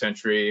DRS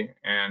Sentry,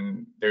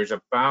 and there's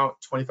about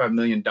 $25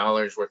 million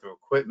worth of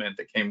equipment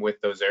that came with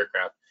those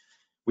aircraft.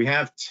 We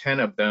have 10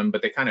 of them,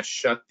 but they kind of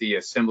shut the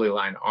assembly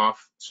line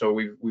off. So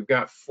we've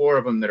got 4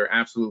 of them that are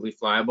absolutely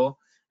flyable,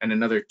 and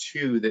another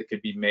 2 that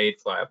could be made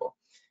flyable.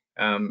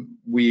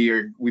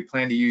 We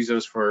plan to use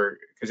those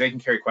because they can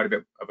carry quite a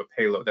bit of a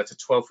payload. That's a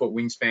 12-foot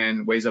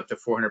wingspan, weighs up to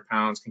 400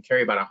 pounds, can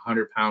carry about a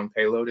 100-pound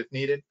payload if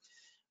needed.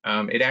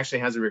 It actually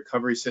has a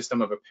recovery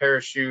system of a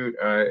parachute.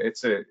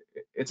 It's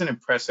an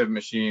impressive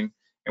machine,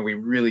 and we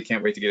really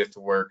can't wait to get it to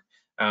work.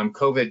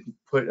 COVID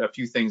put a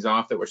few things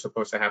off that were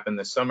supposed to happen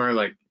this summer,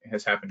 like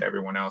has happened to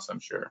everyone else, I'm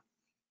sure.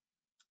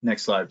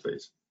 Next slide,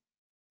 please.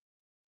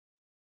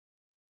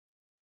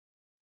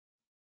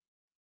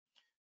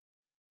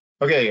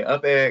 Okay,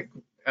 up at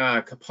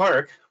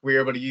Kapark, we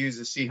were able to use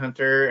the Sea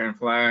Hunter and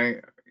fly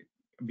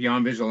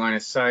beyond visual line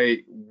of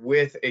sight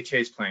with a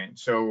chase plane.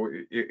 So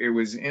it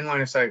was in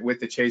line of sight with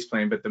the chase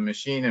plane, but the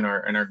machine and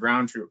our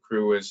ground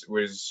crew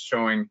was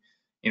showing,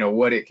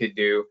 what it could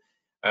do.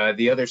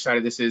 The other side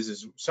of this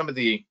is some of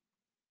the,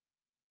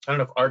 I don't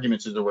know if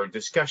arguments is the word,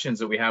 discussions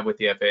that we have with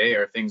the FAA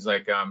are things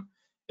like,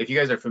 if you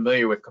guys are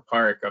familiar with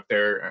Kapark up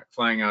there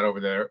flying out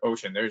over the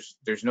ocean,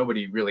 there's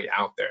nobody really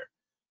out there.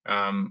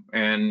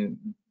 And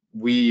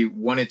we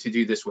wanted to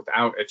do this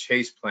without a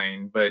chase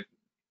plane, but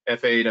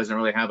FAA doesn't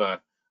really have a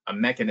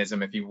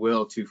mechanism, if you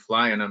will, to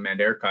fly an unmanned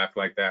aircraft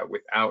like that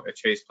without a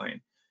chase plane.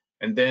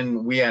 And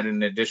then we added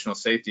an additional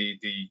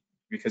safety,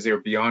 because they were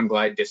beyond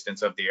glide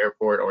distance of the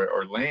airport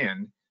or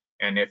land.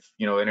 And if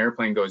an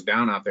airplane goes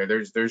down out there,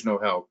 there's no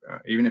help.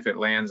 Even if it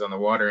lands on the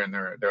water and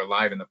they're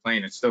alive in the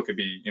plane, it still could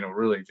be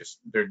really just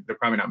they're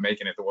probably not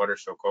making it. The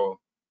water's so cold.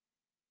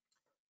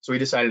 So we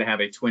decided to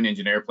have a twin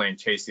engine airplane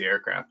chase the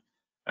aircraft.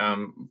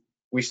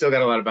 We still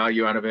got a lot of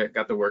value out of it,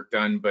 got the work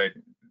done, but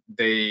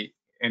we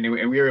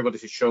were able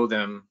to show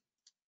them.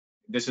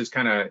 This is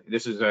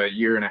a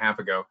year and a half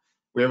ago.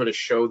 We were able to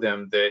show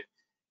them that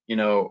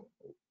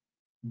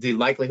the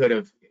likelihood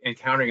of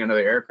encountering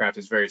another aircraft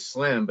is very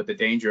slim, but the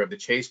danger of the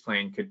chase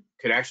plane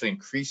could actually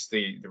increase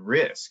the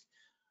risk.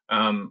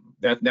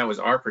 That was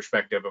our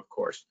perspective, of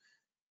course.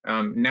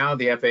 Now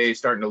the FAA is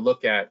starting to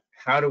look at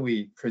how do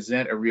we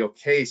present a real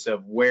case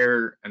of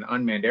where an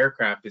unmanned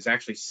aircraft is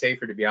actually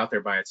safer to be out there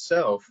by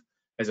itself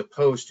as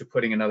opposed to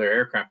putting another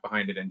aircraft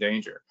behind it in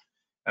danger.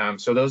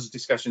 So those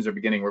discussions are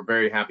beginning. We're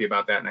very happy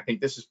about that, and I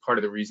think this is part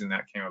of the reason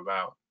that came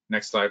about.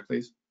 Next slide,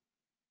 please.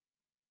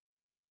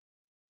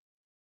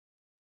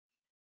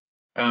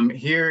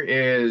 Here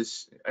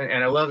is,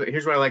 and I love it.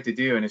 Here's what I like to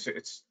do, and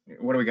it's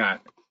what do we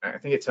got? I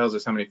think it tells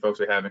us how many folks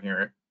we have in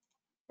here.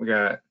 We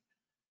got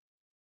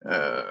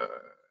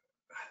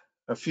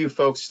a few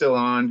folks still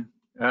on.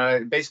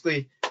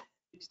 Basically,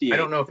 68. I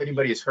don't know if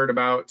anybody has heard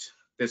about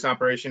this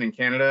operation in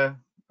Canada.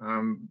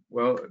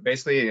 Well,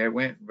 basically, it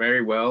went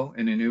very well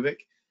in Inuvik,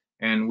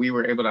 and we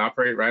were able to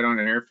operate right on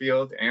an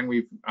airfield, and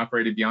we've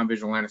operated beyond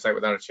visual line of sight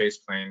without a chase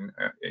plane.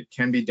 It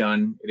can be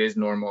done. It is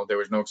normal. There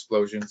was no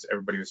explosions.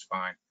 Everybody was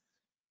fine.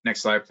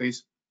 Next slide,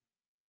 please.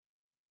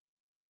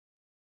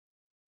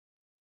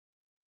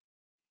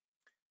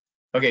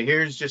 Okay,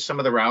 here's just some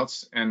of the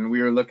routes, and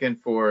we were looking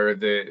for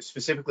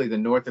specifically the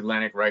North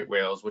Atlantic right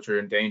whales, which are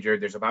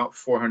endangered. There's about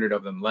 400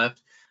 of them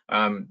left.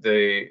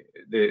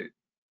 The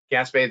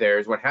gas bay there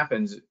is what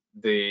happens.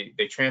 They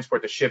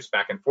transport the ships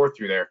back and forth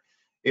through there.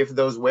 If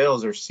those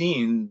whales are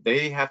seen,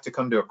 they have to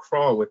come to a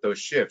crawl with those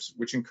ships,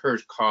 which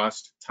incurs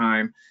cost,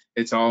 time.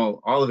 It's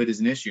all of it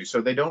is an issue.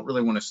 So they don't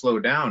really want to slow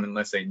down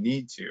unless they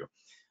need to.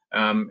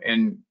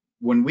 And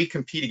when we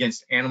compete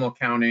against animal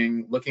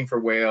counting, looking for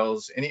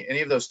whales,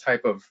 any of those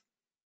type of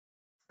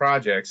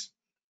projects,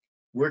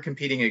 we're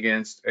competing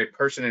against a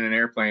person in an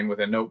airplane with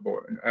a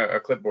noteboard, a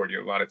clipboard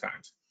a lot of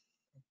times.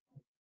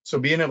 So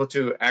being able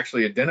to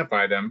actually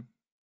identify them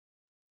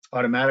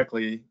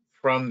automatically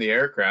from the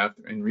aircraft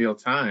in real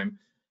time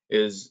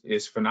is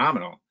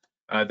phenomenal.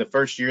 The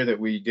first year that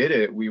we did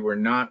it, they were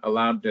not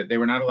allowed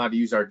to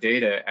use our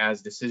data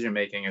as decision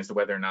making as to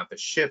whether or not the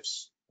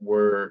ships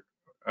were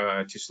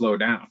to slow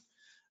down.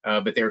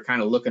 But they were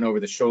kind of looking over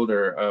the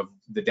shoulder of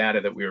the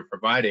data that we were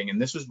providing.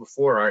 And this was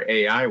before our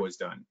AI was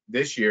done.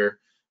 This year,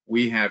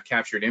 we have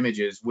captured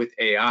images with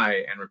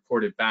AI and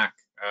reported back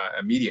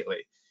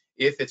immediately.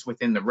 If it's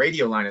within the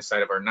radio line of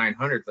sight of our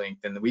 900 link,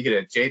 then we get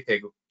a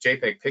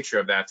JPEG picture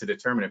of that to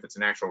determine if it's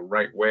an actual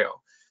right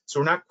whale. So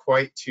we're not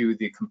quite to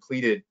the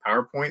completed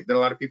PowerPoint that a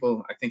lot of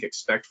people, I think,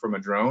 expect from a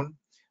drone,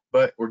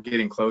 but we're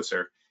getting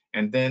closer.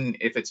 And then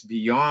if it's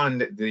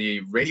beyond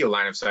the radio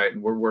line of sight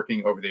and we're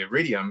working over the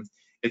Iridium,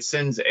 it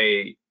sends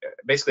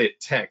basically a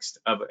text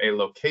of a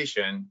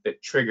location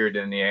that triggered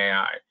in the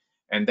AI.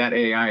 And that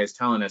AI is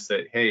telling us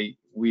that, hey,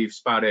 we've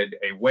spotted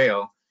a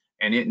whale,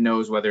 and it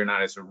knows whether or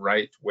not it's a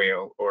right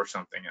whale or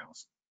something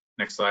else.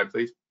 Next slide,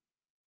 please.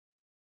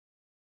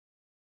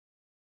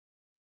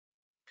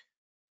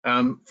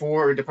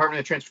 For Department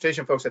of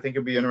Transportation folks, I think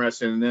you'll be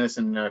interested in this.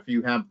 And if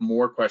you have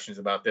more questions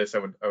about this, I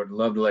would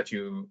love to let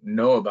you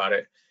know about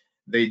it.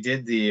 They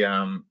did the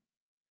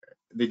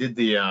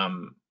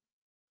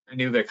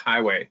Nuvik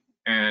Highway,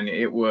 and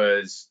it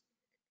was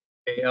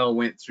AL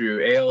went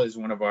through. AL is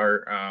one of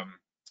our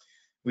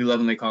we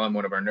lovingly call him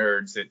one of our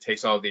nerds that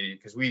takes all the,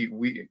 because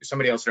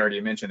somebody else already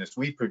mentioned this,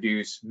 we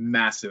produce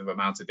massive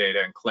amounts of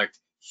data and collect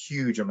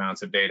huge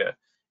amounts of data,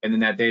 and then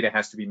that data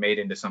has to be made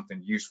into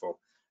something useful.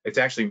 It's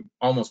actually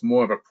almost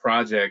more of a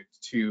project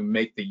to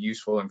make the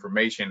useful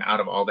information out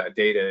of all that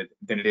data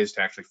than it is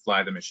to actually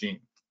fly the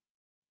machine.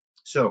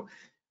 So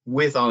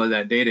with all of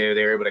that data,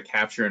 they were able to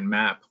capture and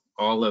map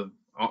all of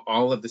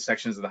the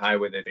sections of the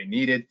highway that they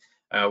needed.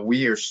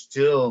 We are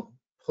still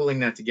pulling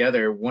that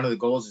together. One of the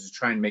goals is to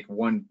try and make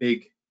one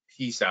big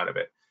piece out of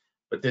it.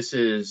 But this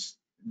is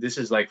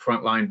like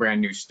frontline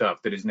brand new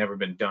stuff that has never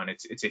been done.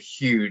 It's a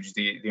huge,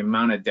 the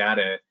amount of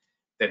data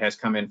that has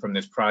come in from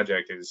this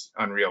project is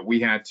unreal.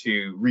 We had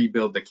to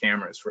rebuild the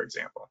cameras, for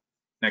example.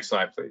 Next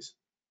slide, please.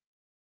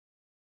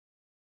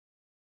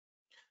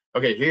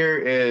 Okay,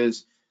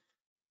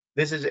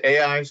 this is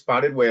AI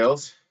spotted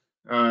whales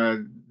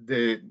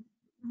that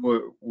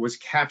was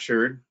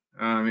captured.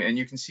 And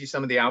you can see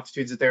some of the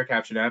altitudes that they're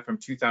captured at, from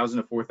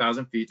 2,000 to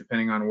 4,000 feet,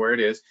 depending on where it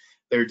is.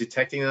 They're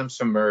detecting them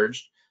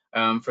submerged.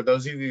 For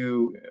those of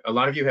you, a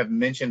lot of you have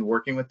mentioned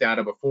working with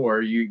data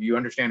before, you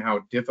understand how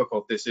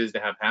difficult this is to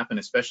have happen,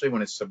 especially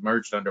when it's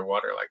submerged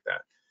underwater like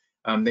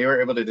that. They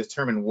were able to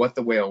determine what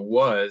the whale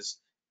was,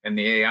 and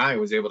the AI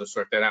was able to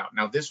sort that out.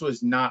 Now, this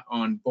was not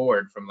on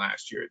board from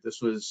last year. This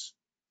was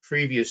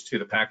previous to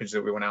the package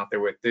that we went out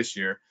there with this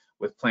year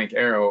with Planck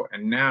Arrow,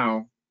 and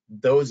now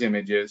those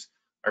images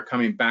are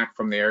coming back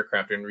from the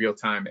aircraft in real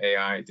time,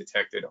 AI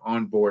detected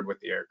on board with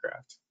the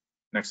aircraft.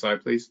 Next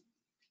slide, please.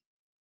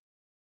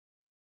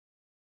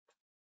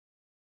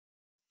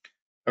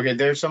 Okay,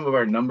 there's some of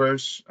our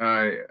numbers.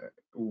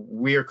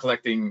 We are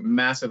collecting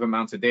massive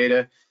amounts of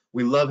data.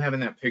 We love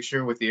having that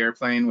picture with the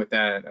airplane with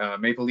that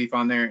maple leaf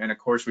on there. And of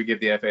course, we give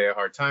the FAA a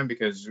hard time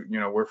because, you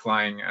know, we're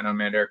flying an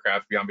unmanned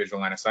aircraft beyond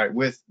visual line of sight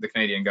with the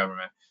Canadian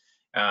government.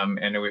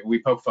 And we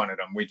poke fun at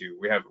them. We do.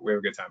 We have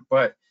a good time.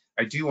 But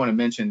I do want to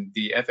mention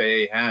the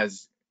FAA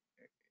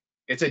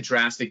it's a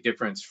drastic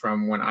difference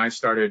from when I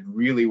started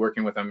really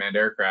working with unmanned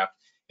aircraft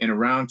in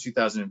around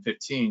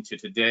 2015 to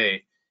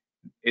today.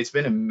 It's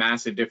been a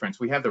massive difference.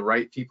 We have the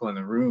right people in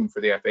the room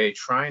for the FAA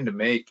trying to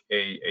make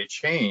a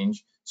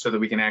change so that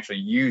we can actually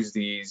use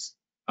these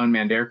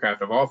unmanned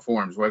aircraft of all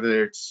forms,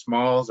 whether it's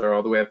smalls or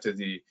all the way up to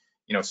the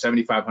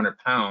 7,500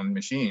 pound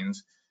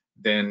machines.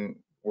 Then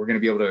we're going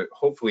to be able to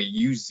hopefully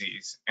use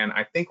these. And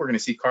I think we're going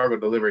to see cargo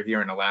delivery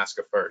here in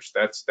Alaska first.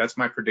 That's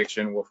my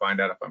prediction. We'll find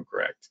out if I'm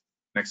correct.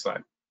 Next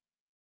slide.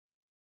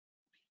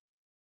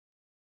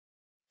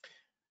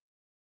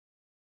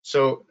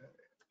 So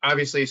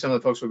obviously, some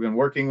of the folks we've been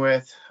working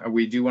with,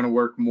 we do want to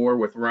work more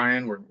with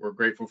Ryan. We're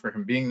grateful for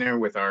him being there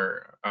with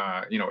our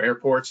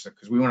airports,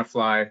 because we want to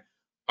fly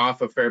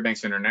off of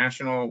Fairbanks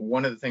International.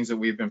 One of the things that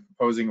we've been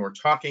proposing, we're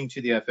talking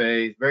to the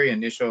FAA, very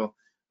initial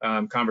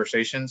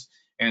conversations,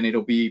 and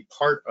it'll be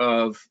part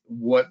of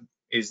what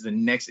is the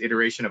next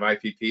iteration of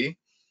IPP,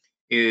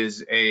 is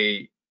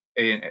the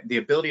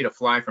ability to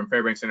fly from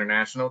Fairbanks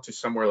International to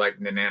somewhere like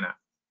Nenana.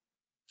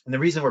 And the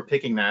reason we're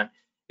picking that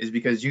is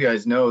because you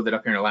guys know that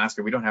up here in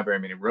Alaska, we don't have very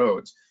many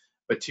roads.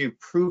 But to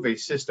prove a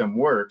system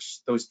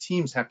works, those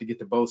teams have to get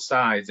to both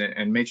sides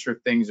and make sure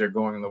things are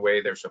going the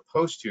way they're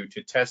supposed to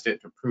test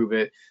it, to prove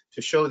it,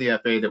 to show the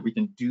FAA that we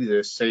can do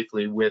this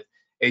safely with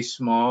a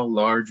small,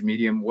 large,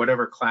 medium,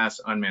 whatever class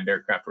unmanned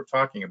aircraft we're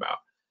talking about.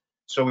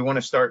 So we want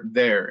to start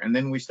there. And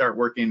then we start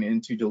working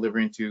into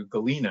delivering to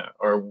Galena,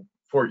 or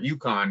Fort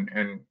Yukon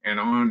and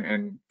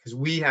because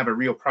we have a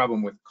real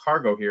problem with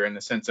cargo here in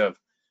the sense of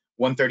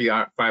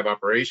 135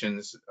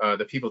 operations,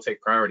 the people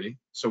take priority.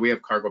 So we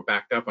have cargo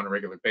backed up on a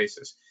regular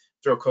basis.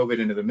 Throw COVID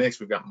into the mix,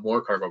 we've got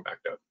more cargo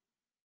backed up.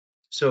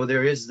 So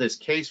there is this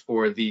case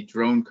for the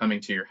drone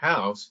coming to your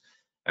house,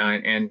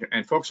 and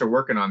folks are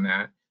working on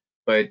that.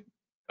 But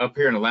up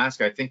here in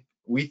Alaska,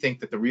 we think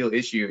that the real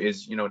issue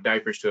is, you know,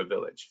 diapers to a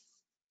village.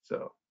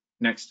 So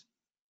next.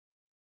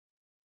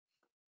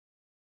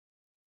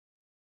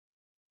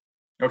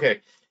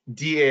 Okay,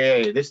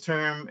 DAA. This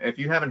term, if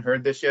you haven't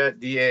heard this yet,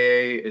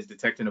 DAA is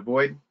detect and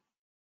avoid.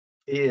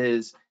 It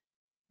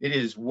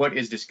is what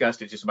is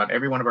discussed at just about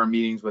every one of our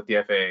meetings with the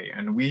FAA,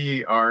 and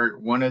we are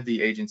one of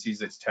the agencies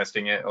that's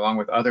testing it, along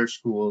with other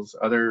schools,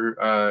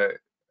 other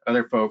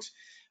folks.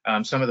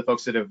 Some of the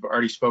folks that have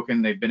already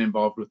spoken, they've been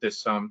involved with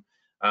this some.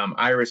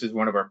 IRIS is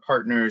one of our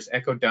partners.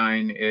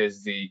 Echodyne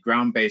is the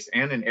ground-based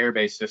and an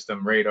air-based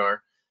system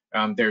radar.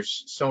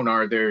 There's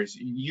sonar, there's,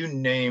 you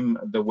name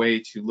the way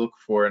to look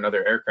for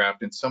another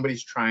aircraft, and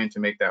somebody's trying to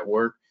make that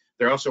work.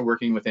 They're also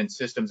working within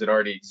systems that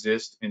already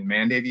exist in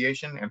manned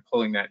aviation and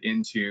pulling that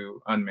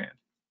into unmanned.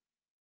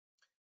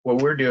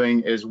 What we're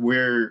doing is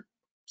we're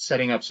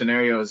setting up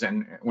scenarios,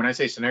 and when I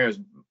say scenarios,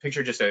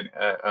 picture just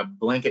a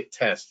blanket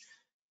test.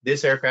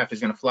 This aircraft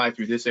is going to fly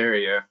through this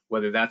area,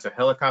 whether that's a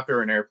helicopter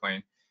or an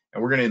airplane,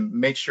 and we're going to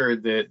make sure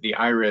that the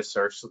IRIS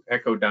or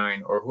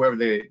Echodyne or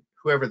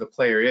whoever the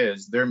player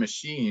is, their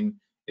machine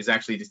is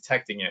actually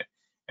detecting it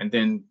and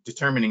then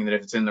determining that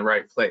if it's in the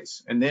right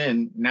place. And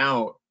then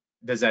now,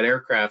 does that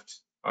aircraft,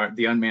 or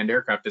the unmanned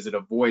aircraft, does it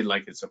avoid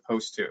like it's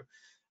supposed to?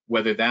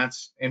 Whether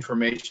that's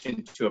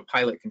information to a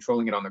pilot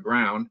controlling it on the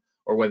ground,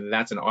 or whether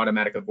that's an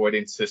automatic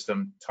avoidance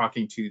system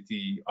talking to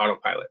the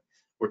autopilot.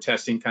 We're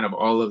testing kind of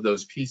all of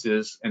those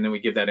pieces, and then we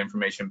give that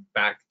information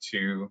back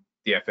to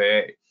the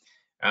FAA.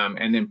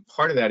 And then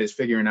part of that is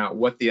figuring out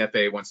what the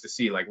FAA wants to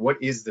see, like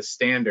what is the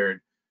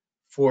standard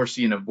for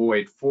see and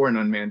avoid for an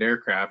unmanned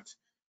aircraft,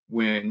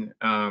 when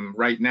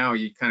right now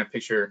you kind of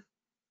picture,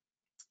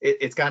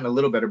 it's gotten a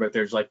little better, but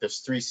there's like this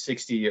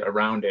 360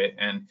 around it.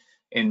 And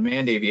in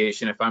manned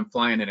aviation, if I'm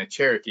flying in a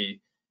Cherokee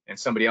and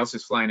somebody else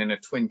is flying in a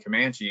twin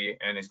Comanche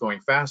and is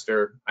going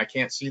faster, I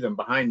can't see them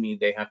behind me,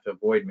 they have to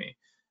avoid me.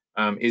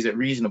 Is it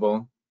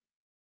reasonable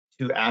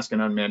to ask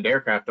an unmanned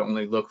aircraft to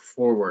only look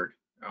forward?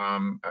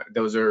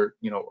 Those are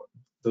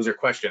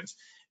questions,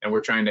 and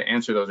we're trying to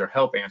answer those or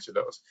help answer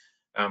those,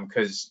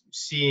 because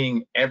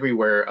seeing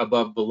everywhere,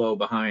 above, below,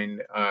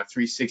 behind,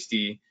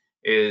 360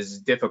 is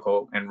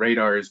difficult, and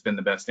radar has been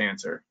the best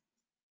answer.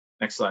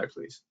 Next slide,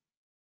 please.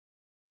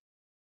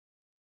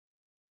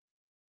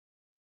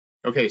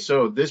 Okay,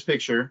 so this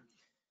picture,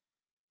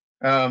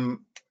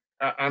 I'm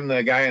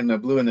the guy in the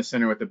blue in the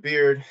center with the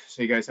beard,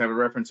 so you guys have a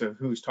reference of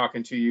who's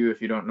talking to you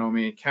if you don't know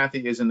me.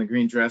 Kathy is in the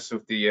green dress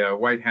with the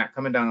white hat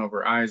coming down over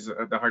her eyes,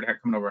 the hard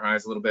hat coming over her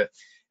eyes a little bit.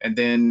 And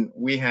then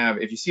we have,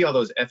 if you see all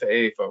those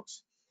FAA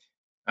folks,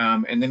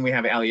 and then we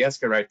have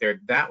Alyeska right there.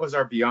 That was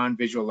our beyond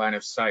visual line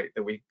of sight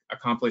that we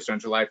accomplished on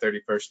July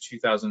 31st,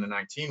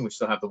 2019. We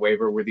still have the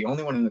waiver. We're the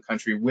only one in the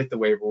country with the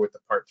waiver, with the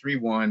Part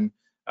 3.1,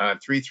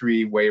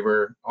 3.3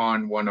 waiver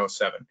on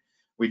 107.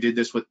 We did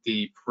this with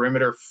the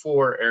Perimeter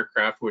 4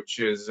 aircraft, which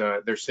is,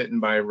 they're sitting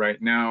by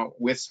right now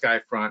with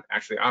Skyfront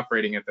actually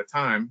operating at the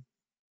time.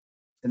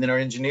 And then our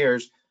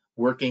engineers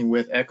working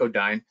with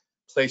Echodyne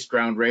placed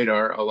ground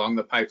radar along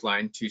the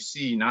pipeline to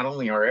see not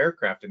only our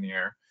aircraft in the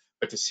air,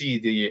 but to see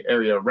the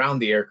area around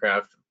the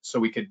aircraft so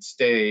we could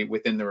stay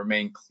within the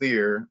remain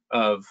clear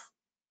of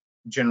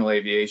general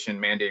aviation,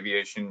 manned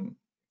aviation,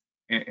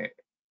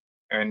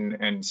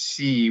 and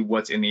see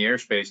what's in the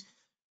airspace.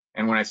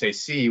 And when I say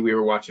see, we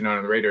were watching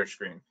on the radar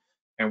screen.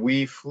 And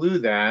we flew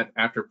that.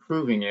 After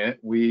proving it,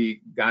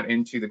 we got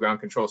into the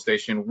ground control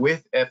station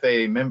with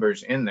FAA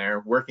members in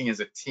there working as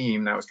a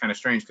team. That was kind of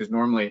strange because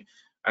normally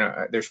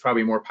there's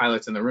probably more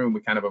pilots in the room.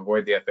 We kind of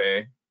avoid the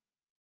FAA.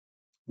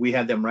 We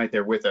had them right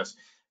there with us,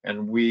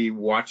 and we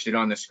watched it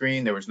on the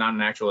screen. There was not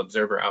an actual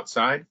observer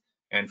outside,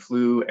 and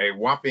flew a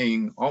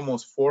whopping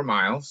almost 4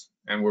 miles.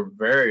 And we're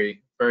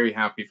very, very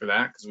happy for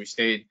that because we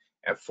stayed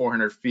at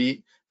 400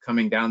 feet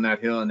coming down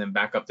that hill and then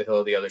back up the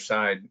hill the other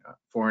side,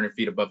 400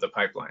 feet above the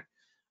pipeline.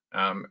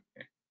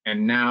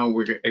 And now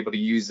we're able to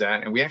use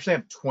that. And we actually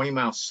have a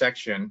 20-mile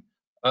section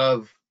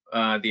of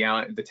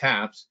the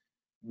TAPS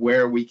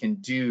where we can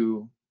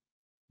do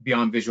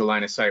beyond visual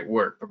line of sight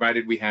work,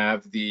 provided we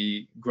have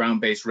the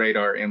ground-based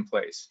radar in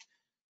place.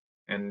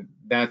 And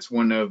that's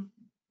one of,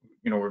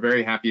 we're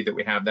very happy that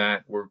we have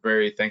that. We're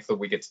very thankful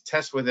we get to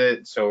test with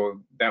it.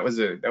 So that was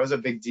a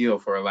big deal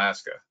for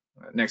Alaska.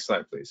 Next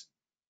slide, please.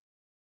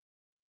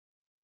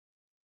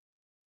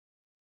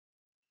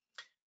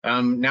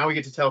 Now we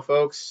get to tell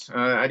folks,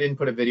 I didn't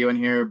put a video in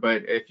here,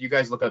 but if you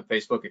guys look up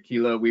Facebook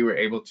Aquila, we were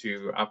able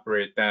to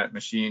operate that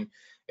machine.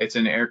 It's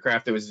an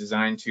aircraft that was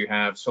designed to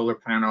have solar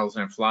panels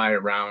and fly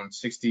around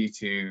 60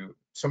 to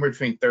somewhere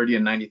between 30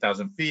 and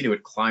 90,000 feet. It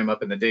would climb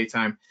up in the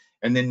daytime,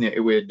 and then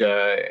it would,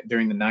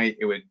 during the night,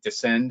 it would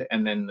descend,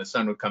 and then the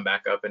sun would come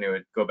back up and it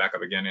would go back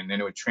up again, and then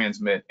it would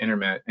transmit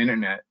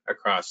internet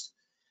across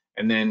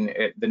And then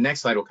the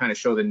next slide will kind of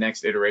show the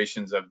next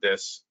iterations of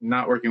this,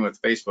 not working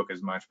with Facebook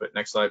as much, but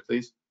next slide,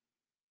 please.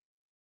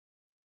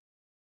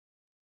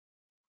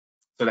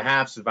 So the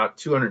HAPS is about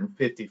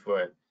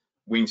 250-foot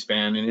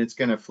wingspan, and it's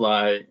going to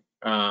fly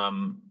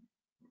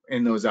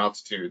in those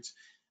altitudes.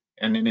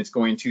 And then it's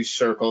going to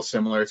circle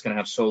similar. It's going to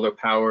have solar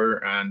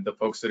power, and the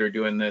folks that are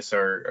doing this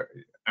are,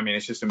 I mean,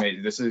 it's just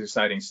amazing. This is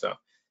exciting stuff.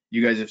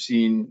 You guys have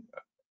seen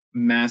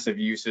massive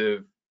use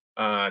of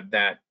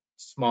that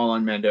small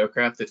unmanned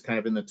aircraft that's kind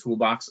of in the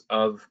toolbox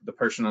of the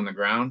person on the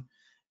ground.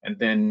 And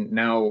then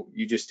now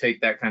you just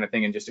take that kind of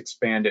thing and just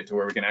expand it to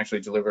where we can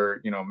actually deliver,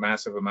 you know,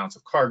 massive amounts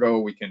of cargo.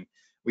 We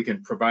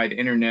can provide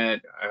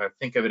internet.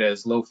 Think of it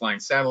as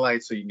low-flying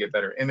satellites, so you can get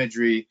better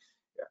imagery.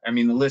 I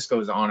mean, the list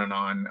goes on and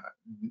on.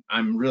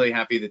 I'm really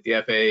happy that the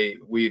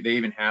FAA, they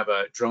even have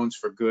a Drones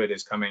for Good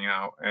is coming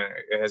out.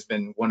 It has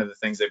been one of the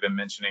things they've been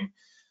mentioning.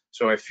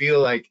 So I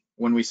feel like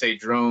when we say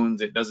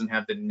drones, it doesn't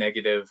have the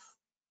negative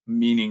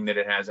meaning that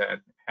it has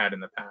had in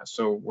the past.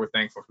 So we're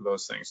thankful for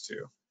those things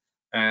too.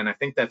 And I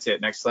think that's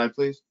it. Next slide,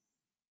 please.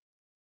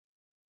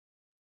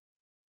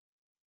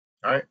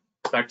 All right,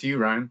 back to you,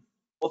 Ryan.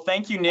 Well,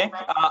 thank you, Nick.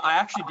 I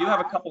actually do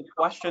have a couple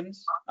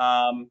questions.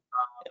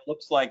 It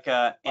looks like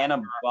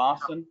Anna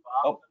Boston.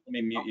 Oh, let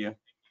me mute you.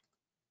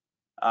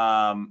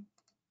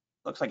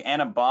 Looks like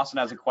Anna Boston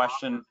has a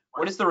question.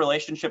 What is the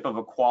relationship of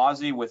a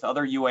quasi with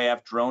other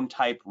UAF drone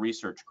type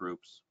research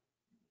groups?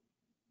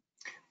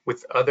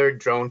 With other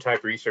drone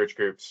type research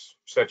groups,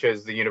 such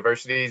as the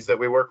universities that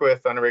we work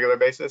with on a regular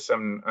basis?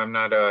 I'm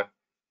not a...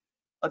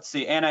 Let's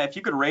see, Anna, if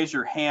you could raise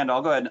your hand,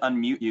 I'll go ahead and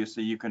unmute you so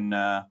you can,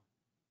 oh,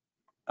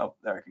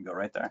 there, I can go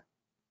right there.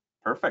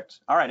 Perfect.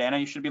 All right, Anna,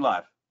 you should be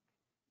live.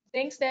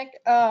 Thanks, Nick.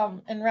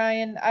 And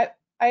Ryan,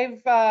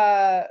 I've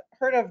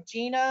heard of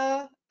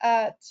GINA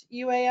at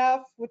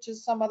UAF, which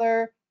is some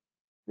other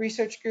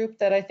research group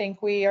that I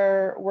think we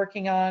are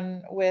working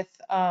on with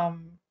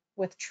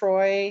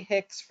Troy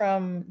Hicks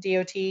from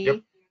DOT.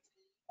 Yep.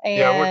 And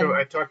yeah,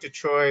 I talked to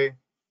Troy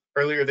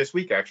earlier this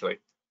week, actually.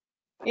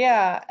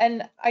 Yeah,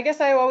 and I guess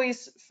I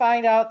always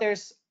find out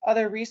there's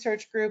other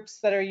research groups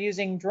that are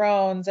using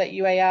drones at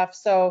UAF,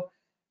 so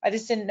I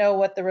just didn't know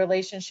what the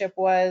relationship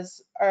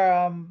was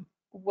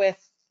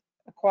with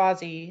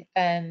Quasi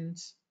and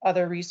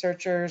other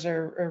researchers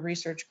or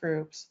research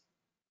groups.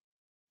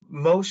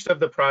 Most of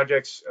the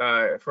projects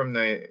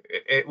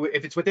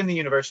if it's within the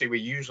university, we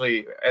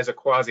usually, as a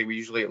quasi, we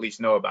usually at least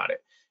know about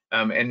it.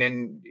 And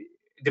then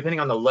depending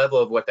on the level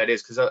of what that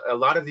is, because a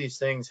lot of these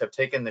things have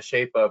taken the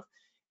shape of,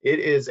 it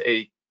is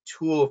a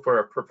tool for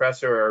a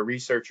professor or a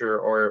researcher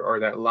or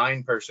that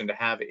line person to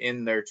have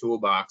in their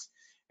toolbox.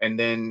 And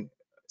then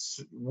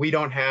we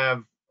don't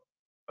have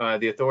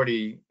the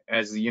authority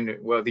as the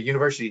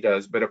university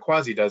does, but a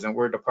quasi doesn't.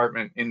 We're a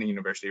department in the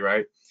university,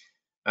 right?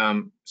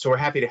 So we're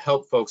happy to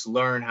help folks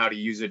learn how to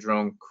use a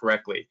drone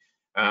correctly,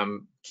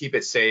 keep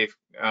it safe,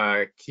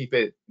 keep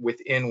it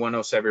within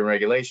 107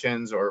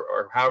 regulations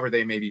or however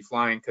they may be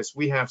flying, because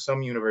we have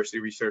some university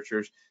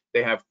researchers,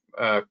 they have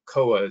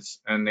COAs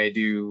and they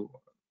do,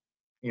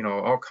 you know,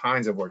 all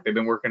kinds of work. They've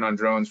been working on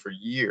drones for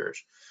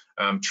years.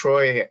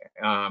 Troy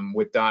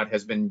with DOT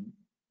has been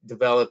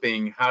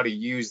developing how to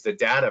use the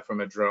data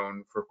from a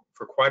drone for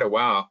quite a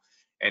while.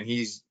 And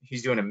he's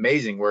doing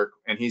amazing work,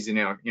 and he's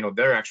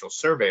they're actual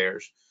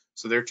surveyors,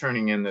 so they're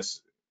turning in this,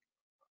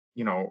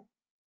 you know,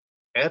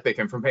 epic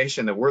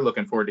information that we're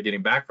looking forward to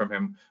getting back from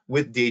him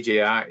with DJI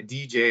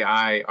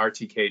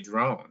RTK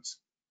drones.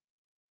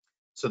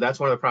 So that's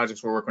one of the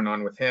projects we're working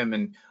on with him,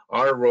 and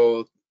our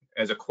role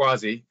as a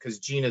quasi, because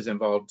GINA's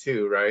involved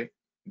too, right?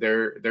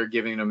 They're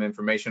giving them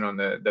information on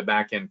the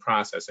back end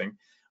processing,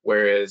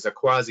 whereas a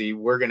quasi,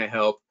 we're going to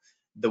help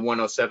the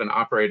 107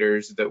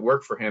 operators that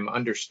work for him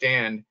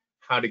understand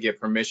how to get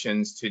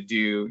permissions to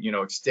do, you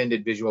know,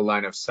 extended visual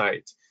line of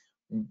sight,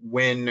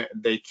 when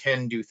they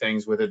can do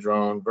things with a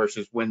drone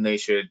versus when they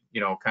should,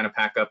 you know, kind of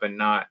pack up and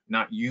not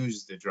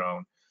use the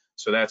drone.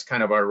 So that's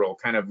kind of our role,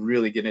 kind of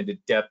really get into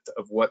depth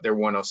of what their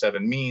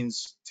 107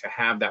 means to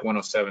have that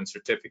 107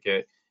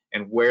 certificate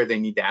and where they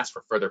need to ask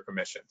for further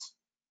permissions.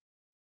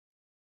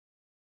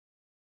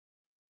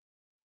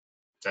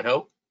 Does that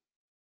help?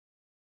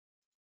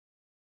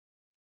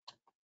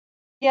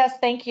 Yes,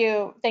 thank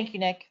you. Thank you,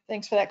 Nick.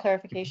 Thanks for that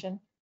clarification.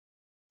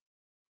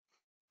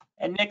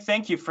 And Nick,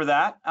 thank you for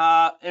that.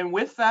 And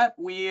with that,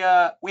 we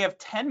have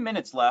 10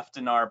 minutes left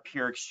in our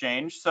peer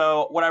exchange.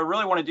 So what I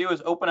really want to do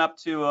is open up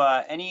to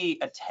any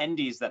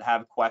attendees that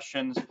have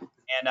questions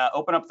and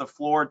open up the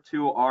floor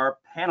to our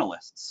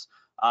panelists.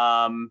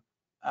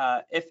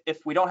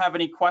 If we don't have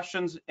any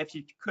questions, if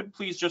you could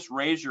please just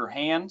raise your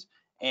hand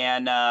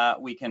and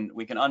we can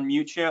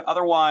unmute you.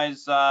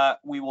 Otherwise,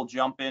 we will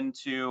jump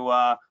into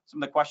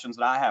some of the questions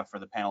that I have for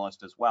the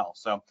panelists as well.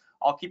 So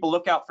I'll keep a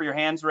lookout for your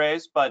hands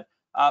raised, but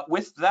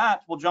with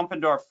that, we'll jump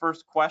into our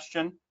first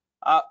question.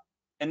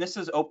 And this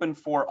is open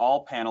for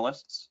all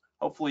panelists.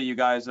 Hopefully you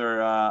guys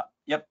are,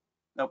 yep,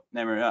 nope,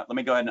 never, let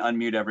me go ahead and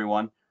unmute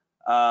everyone.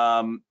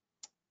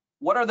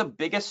 What are the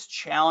biggest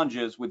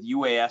challenges with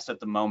UAS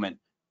at the moment?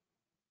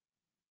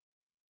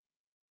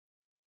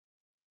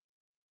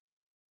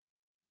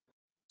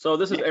 So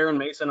this is Aaron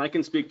Mason. I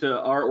can speak to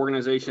our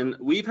organization.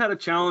 We've had a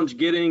challenge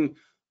getting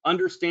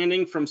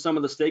understanding from some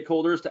of the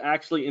stakeholders to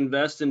actually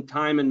invest in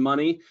time and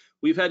money.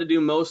 We've had to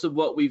do most of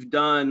what we've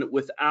done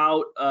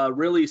without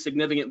really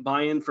significant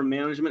buy-in from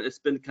management. It's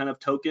been kind of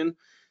token.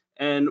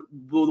 And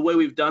the way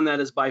we've done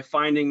that is by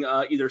finding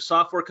either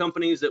software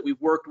companies that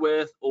we've worked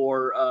with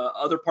or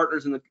other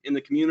partners in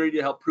the community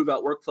to help prove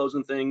out workflows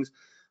and things,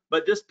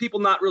 but just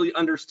people not really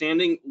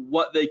understanding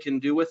what they can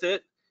do with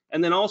it.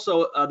 And then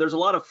also there's a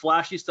lot of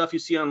flashy stuff you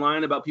see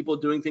online about people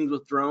doing things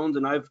with drones.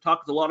 And I've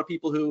talked with a lot of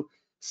people who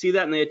see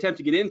that and they attempt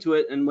to get into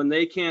it. And when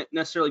they can't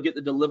necessarily get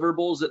the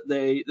deliverables that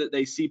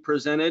they see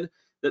presented,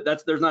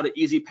 there's not an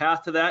easy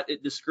path to that,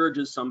 it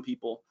discourages some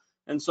people.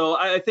 And so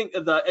I think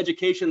the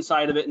education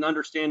side of it and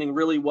understanding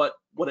really what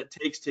it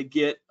takes to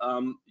get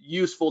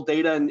useful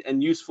data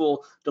and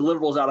useful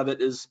deliverables out of it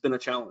has been a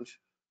challenge.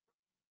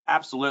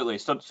 Absolutely.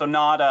 So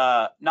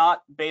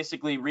not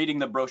basically reading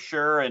the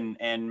brochure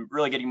and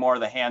really getting more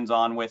of the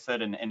hands-on with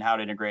it and how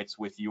it integrates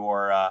with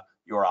your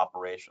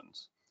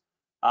operations.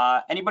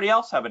 Anybody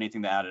else have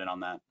anything to add in on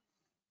that?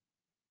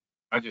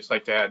 I'd just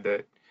like to add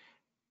that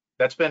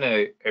that's been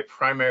a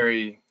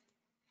primary.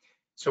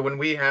 So when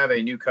we have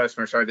a new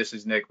customer, sorry, this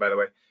is Nick, by the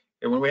way.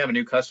 And when we have a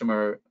new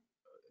customer,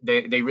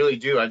 they really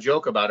do, I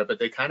joke about it, but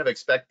they kind of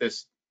expect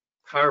this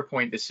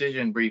PowerPoint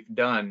decision brief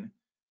done.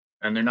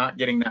 And they're not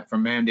getting that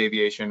from manned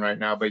aviation right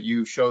now, but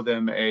you show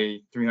them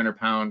a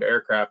 300-pound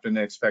aircraft and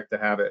they expect to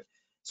have it.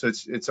 So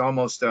it's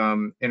almost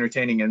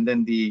entertaining. And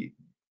then the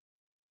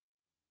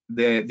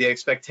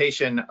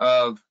expectation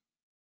of,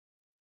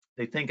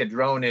 they think a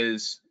drone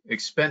is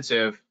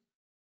expensive,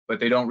 but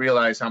they don't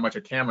realize how much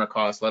a camera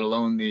costs, let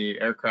alone the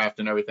aircraft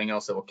and everything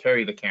else that will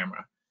carry the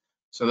camera.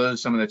 So those are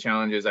some of the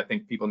challenges I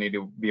think people need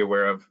to be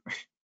aware of.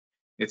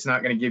 It's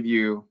not going to give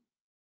you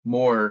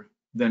more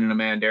than an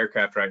unmanned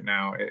aircraft right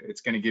now.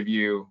 It's going to give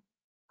you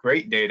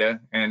great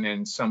data, and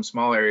in some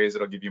small areas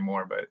it'll give you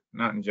more, but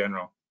not in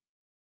general.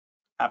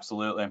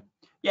 Absolutely.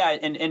 Yeah,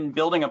 and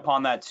building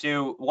upon that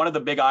too, one of the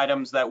big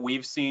items that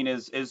we've seen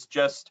is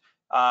just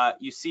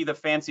you see the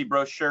fancy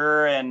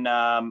brochure and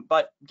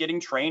but getting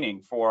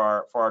training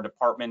for our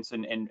departments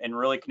and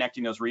really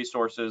connecting those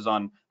resources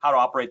on how to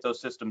operate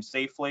those systems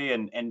safely.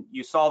 And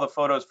you saw the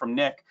photos from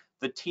Nick,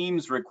 the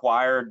teams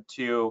required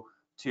to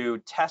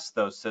test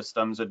those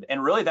systems.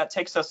 And really that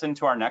takes us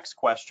into our next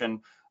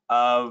question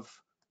of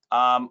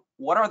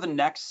what are the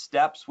next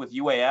steps with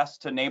UAS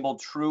to enable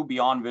true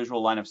beyond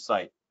visual line of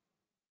sight?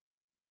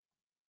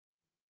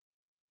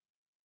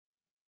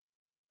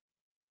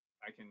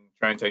 I can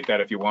try and take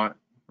that if you want,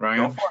 Ryan.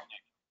 Go for it,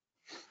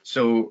 Nick.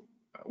 So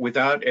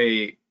without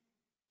a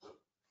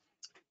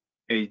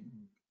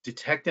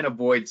detect and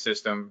avoid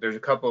system, there's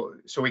a couple,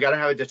 so we got to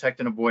have a detect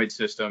and avoid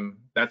system.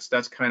 That's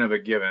kind of a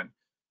given.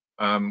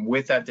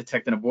 With that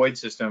detect and avoid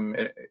system,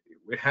 it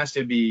has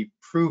to be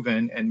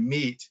proven and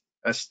meet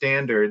a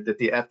standard that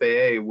the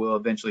FAA will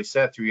eventually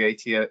set through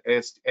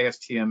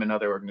ASTM and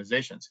other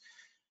organizations.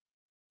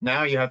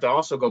 Now you have to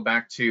also go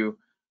back to,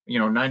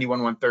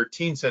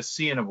 91.113 says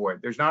see and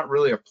avoid. There's not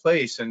really a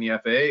place in the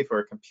FAA for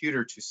a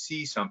computer to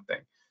see something.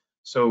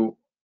 So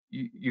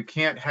you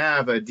can't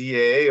have a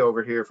DAA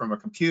over here from a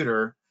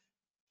computer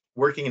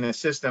working in a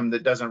system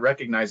that doesn't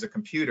recognize a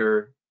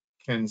computer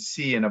can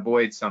see and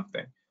avoid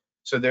something.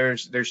 So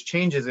there's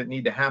changes that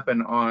need to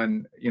happen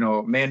on,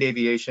 manned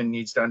aviation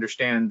needs to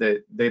understand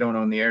that they don't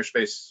own the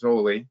airspace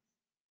solely.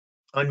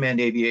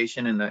 Unmanned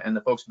aviation and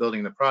the folks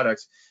building the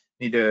products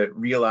need to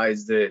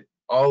realize that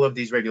all of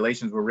these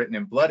regulations were written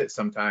in blood at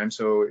some time.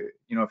 So,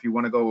 if you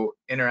want to go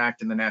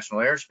interact in the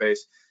national airspace,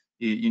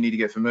 you need to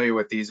get familiar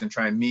with these and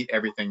try and meet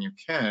everything you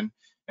can.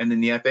 And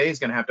then the FAA is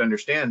going to have to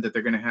understand that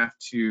they're going to have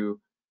to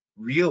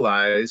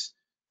realize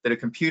that a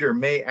computer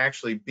may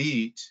actually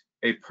beat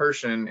a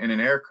person in an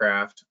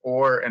aircraft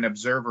or an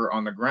observer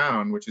on the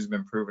ground, which has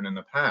been proven in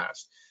the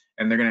past.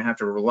 And they're going to have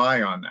to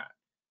rely on that.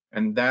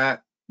 And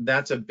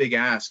that's a big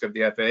ask of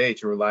the FAA,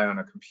 to rely on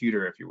a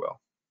computer, if you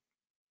will.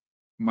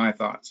 My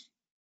thoughts.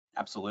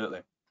 Absolutely.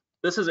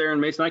 This is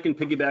Aaron Mason. I can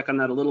piggyback on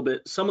that a little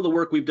bit. Some of the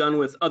work we've done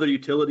with other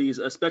utilities,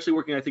 especially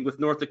working, I think, with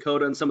North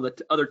Dakota and some of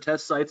the other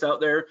test sites out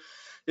there,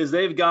 is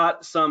they've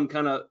got some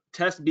kind of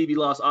test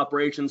BVLOS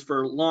operations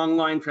for long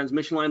line,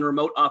 transmission line,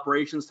 remote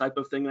operations type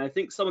of thing. And I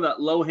think some of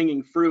that low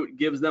hanging fruit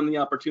gives them the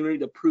opportunity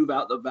to prove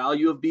out the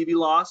value of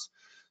BVLOS.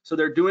 So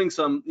they're doing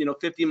some,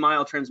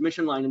 50-mile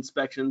transmission line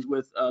inspections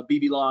with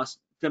BVLOS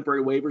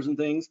temporary waivers and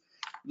things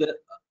that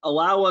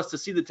allow us to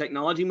see the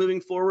technology moving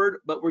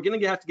forward. But we're going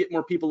to have to get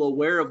more people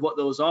aware of what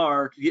those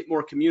are to get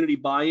more community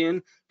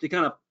buy-in to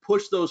kind of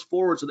push those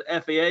forward, so the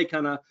FAA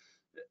kind of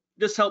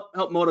just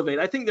help motivate.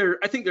 I think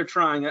they're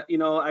trying.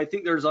 I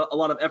think there's a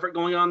lot of effort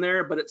going on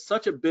there, but it's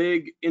such a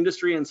big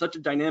industry and such a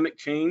dynamic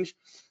change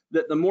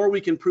that the more we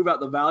can prove out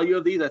the value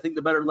of these, I think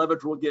the better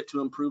leverage we'll get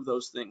to improve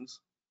those things.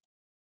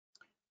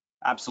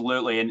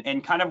 Absolutely,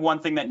 and kind of one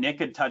thing that Nick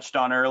had touched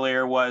on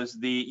earlier was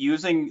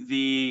using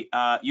the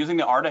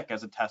Arctic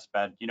as a test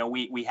bed.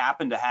 We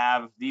happen to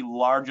have the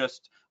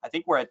largest. I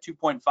think we're at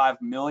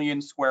 2.5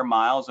 million square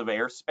miles of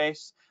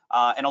airspace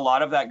and a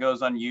lot of that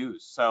goes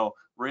unused. So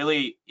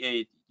really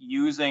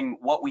using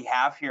what we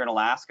have here in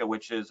Alaska,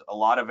 which is a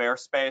lot of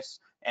airspace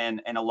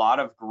and a lot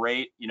of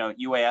great,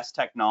 UAS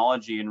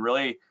technology, and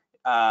really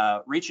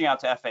reaching out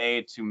to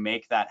FAA to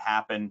make that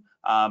happen,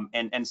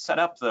 and set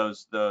up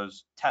those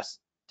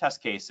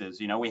test cases.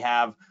 We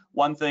have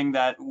one thing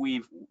that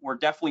we're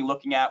definitely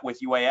looking at with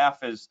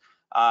UAF is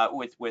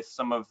with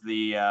some of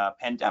the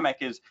pandemic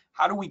is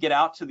how do we get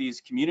out to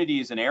these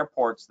communities and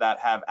airports that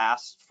have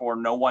asked for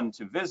no one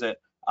to visit,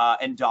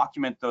 and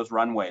document those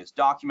runways,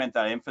 document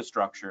that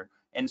infrastructure.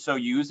 And so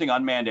using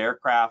unmanned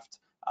aircraft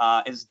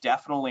is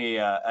definitely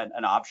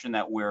an option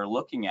that we're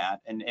looking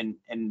at.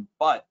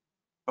 But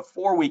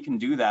before we can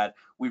do that,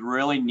 we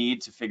really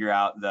need to figure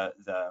out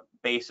the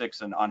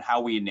basics and on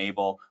how we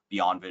enable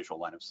beyond visual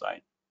line of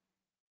sight.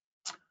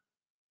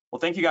 Well,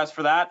 thank you guys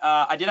for that.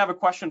 I did have a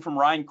question from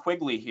Ryan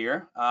Quigley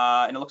here,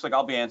 and it looks like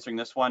I'll be answering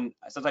this one.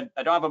 It says, I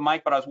don't have a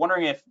mic, but I was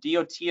wondering if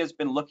DOT has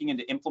been looking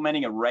into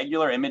implementing a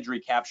regular imagery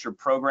capture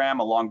program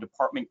along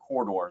department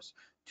corridors,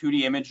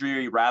 2D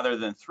imagery rather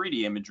than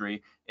 3D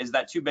imagery. Is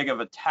that too big of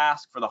a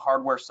task for the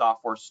hardware,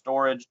 software,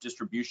 storage,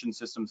 distribution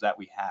systems that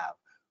we have?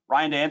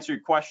 Ryan, to answer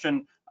your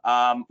question,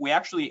 we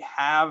actually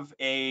have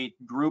a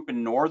group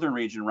in Northern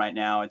Region right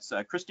now. It's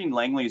Christine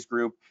Langley's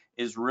group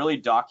is really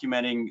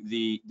documenting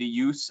the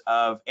use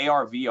of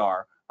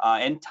AR/VR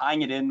and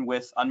tying it in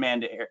with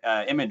unmanned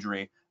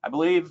imagery. I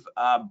believe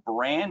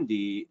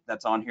Brandy,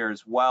 that's on here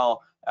as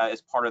well,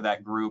 is part of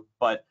that group.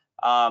 But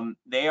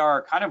they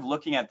are kind of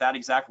looking at that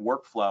exact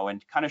workflow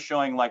and kind of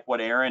showing like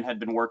what Aaron had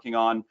been working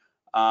on,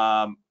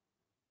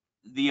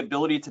 the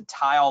ability to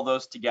tie all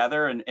those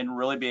together and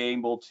really be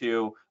able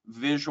to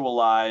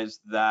visualize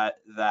that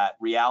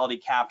reality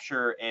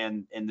capture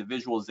and the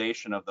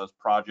visualization of those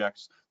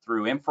projects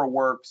through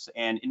InfraWorks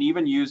and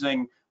even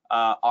using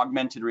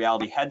augmented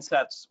reality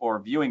headsets or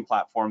viewing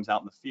platforms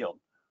out in the field.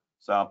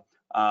 So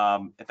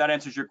if that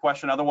answers your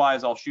question,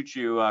 otherwise I'll shoot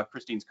you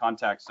Christine's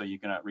contact so you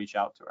can reach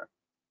out to her.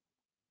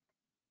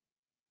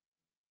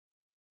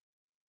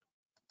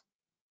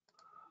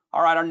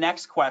 All right, our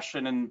next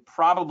question, and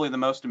probably the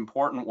most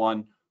important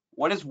one,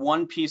 what is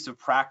one piece of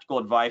practical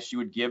advice you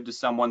would give to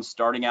someone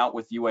starting out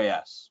with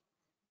UAS?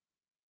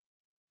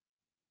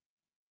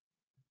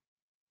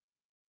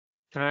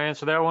 Can I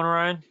answer that one,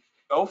 Ryan?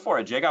 Go for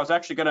it, Jake. I was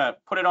actually gonna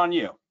put it on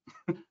you.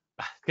 I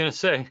was gonna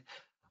say,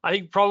 I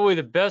think probably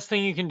the best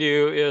thing you can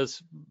do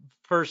is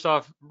first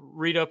off,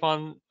 read up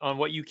on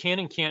what you can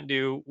and can't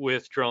do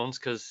with drones,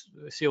 because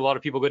I see a lot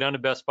of people go down to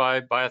Best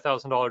Buy, buy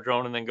 $1,000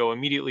 drone, and then go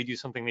immediately do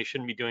something they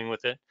shouldn't be doing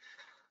with it.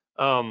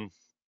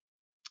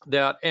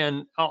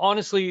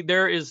 Honestly,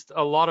 there is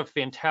a lot of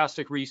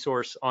fantastic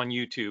resource on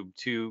YouTube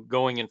to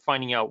going and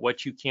finding out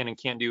what you can and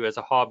can't do as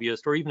a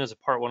hobbyist or even as a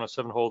Part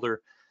 107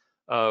 holder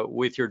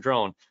with your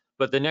drone.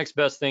 But the next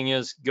best thing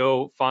is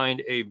go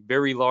find a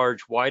very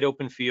large, wide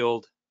open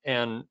field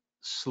and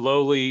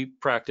slowly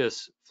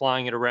practice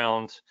flying it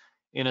around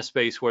in a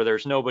space where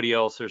there's nobody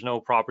else, there's no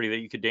property that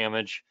you could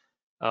damage,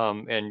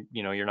 and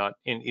you're not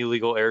in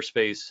illegal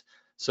airspace,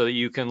 so that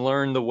you can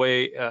learn the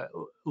way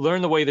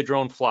the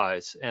drone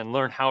flies and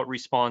learn how it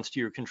responds to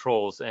your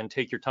controls and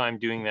take your time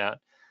doing that.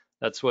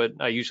 That's what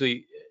I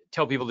usually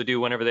tell people to do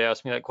whenever they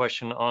ask me that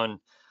question on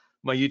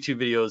my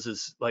YouTube videos,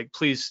 is like,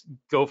 please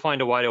go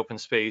find a wide open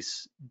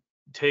space,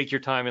 take your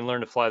time and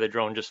learn to fly the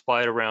drone. Just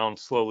fly it around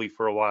slowly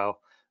for a while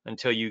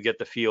until you get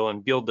the feel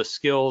and build the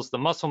skills, the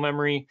muscle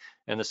memory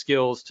and the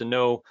skills to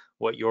know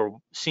what you're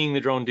seeing the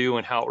drone do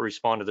and how it will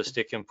respond to the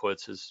stick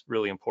inputs is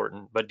really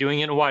important. But doing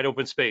it in a wide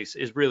open space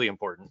is really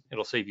important.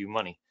 It'll save you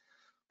money.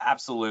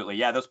 Absolutely.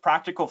 Yeah, those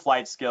practical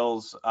flight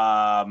skills.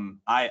 I've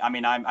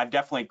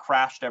definitely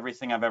crashed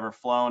everything I've ever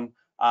flown,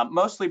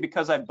 mostly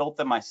because I've built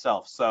them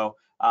myself. So,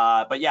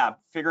 but yeah,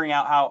 figuring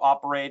out how it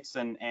operates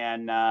and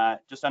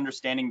just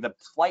understanding the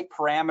flight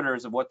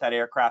parameters of what that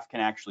aircraft can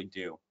actually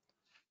do.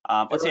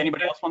 Let's see,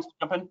 anybody else wants to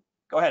jump in?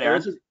 Go ahead,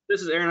 Aaron.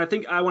 This is Aaron. I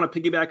think I want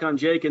to piggyback on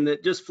Jake in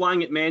that just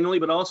flying it manually,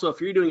 but also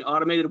if you're doing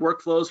automated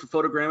workflows for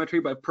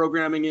photogrammetry by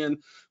programming in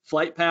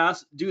flight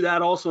paths, do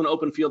that also in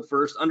open field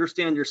first.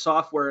 Understand your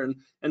software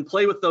and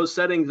play with those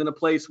settings in a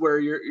place where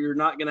you're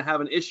not going to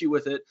have an issue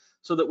with it,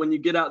 so that when you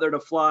get out there to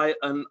fly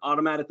an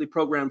automatically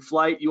programmed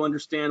flight, you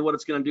understand what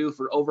it's going to do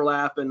for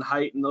overlap and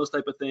height and those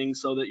type of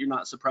things, so that you're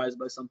not surprised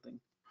by something.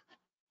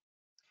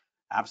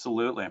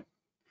 Absolutely.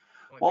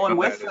 Well, and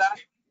with that,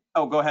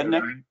 oh, go ahead,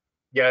 Nick.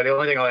 Yeah, the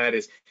only thing I'll add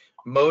is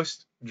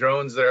most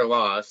drones that are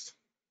lost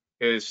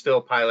is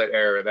still pilot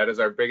error. That is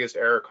our biggest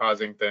error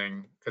causing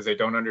thing, because they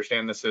don't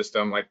understand the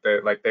system like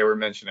they were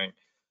mentioning.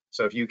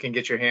 So if you can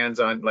get your hands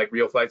on like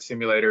Real Flight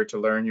Simulator to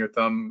learn your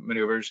thumb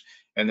maneuvers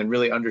and then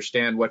really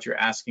understand what you're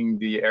asking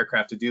the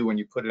aircraft to do when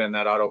you put it in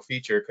that auto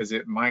feature, because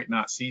it might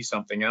not see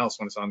something else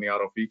when it's on the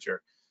auto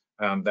feature,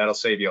 that'll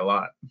save you a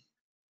lot.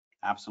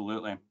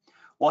 Absolutely.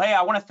 Well, hey,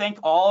 I want to thank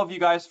all of you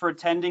guys for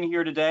attending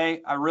here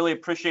today. I really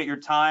appreciate your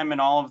time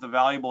and all of the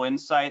valuable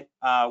insight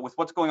with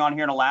what's going on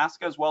here in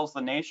Alaska as well as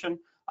the nation.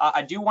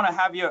 I do want to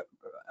have you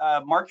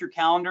mark your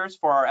calendars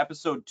for our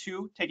episode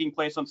 2 taking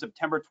place on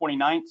September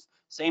 29th.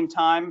 same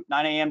time,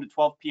 9 a.m. to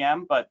 12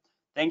 p.m. But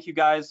thank you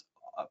guys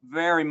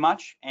very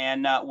much,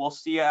 and we'll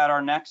see you at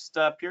our next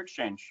peer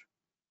exchange.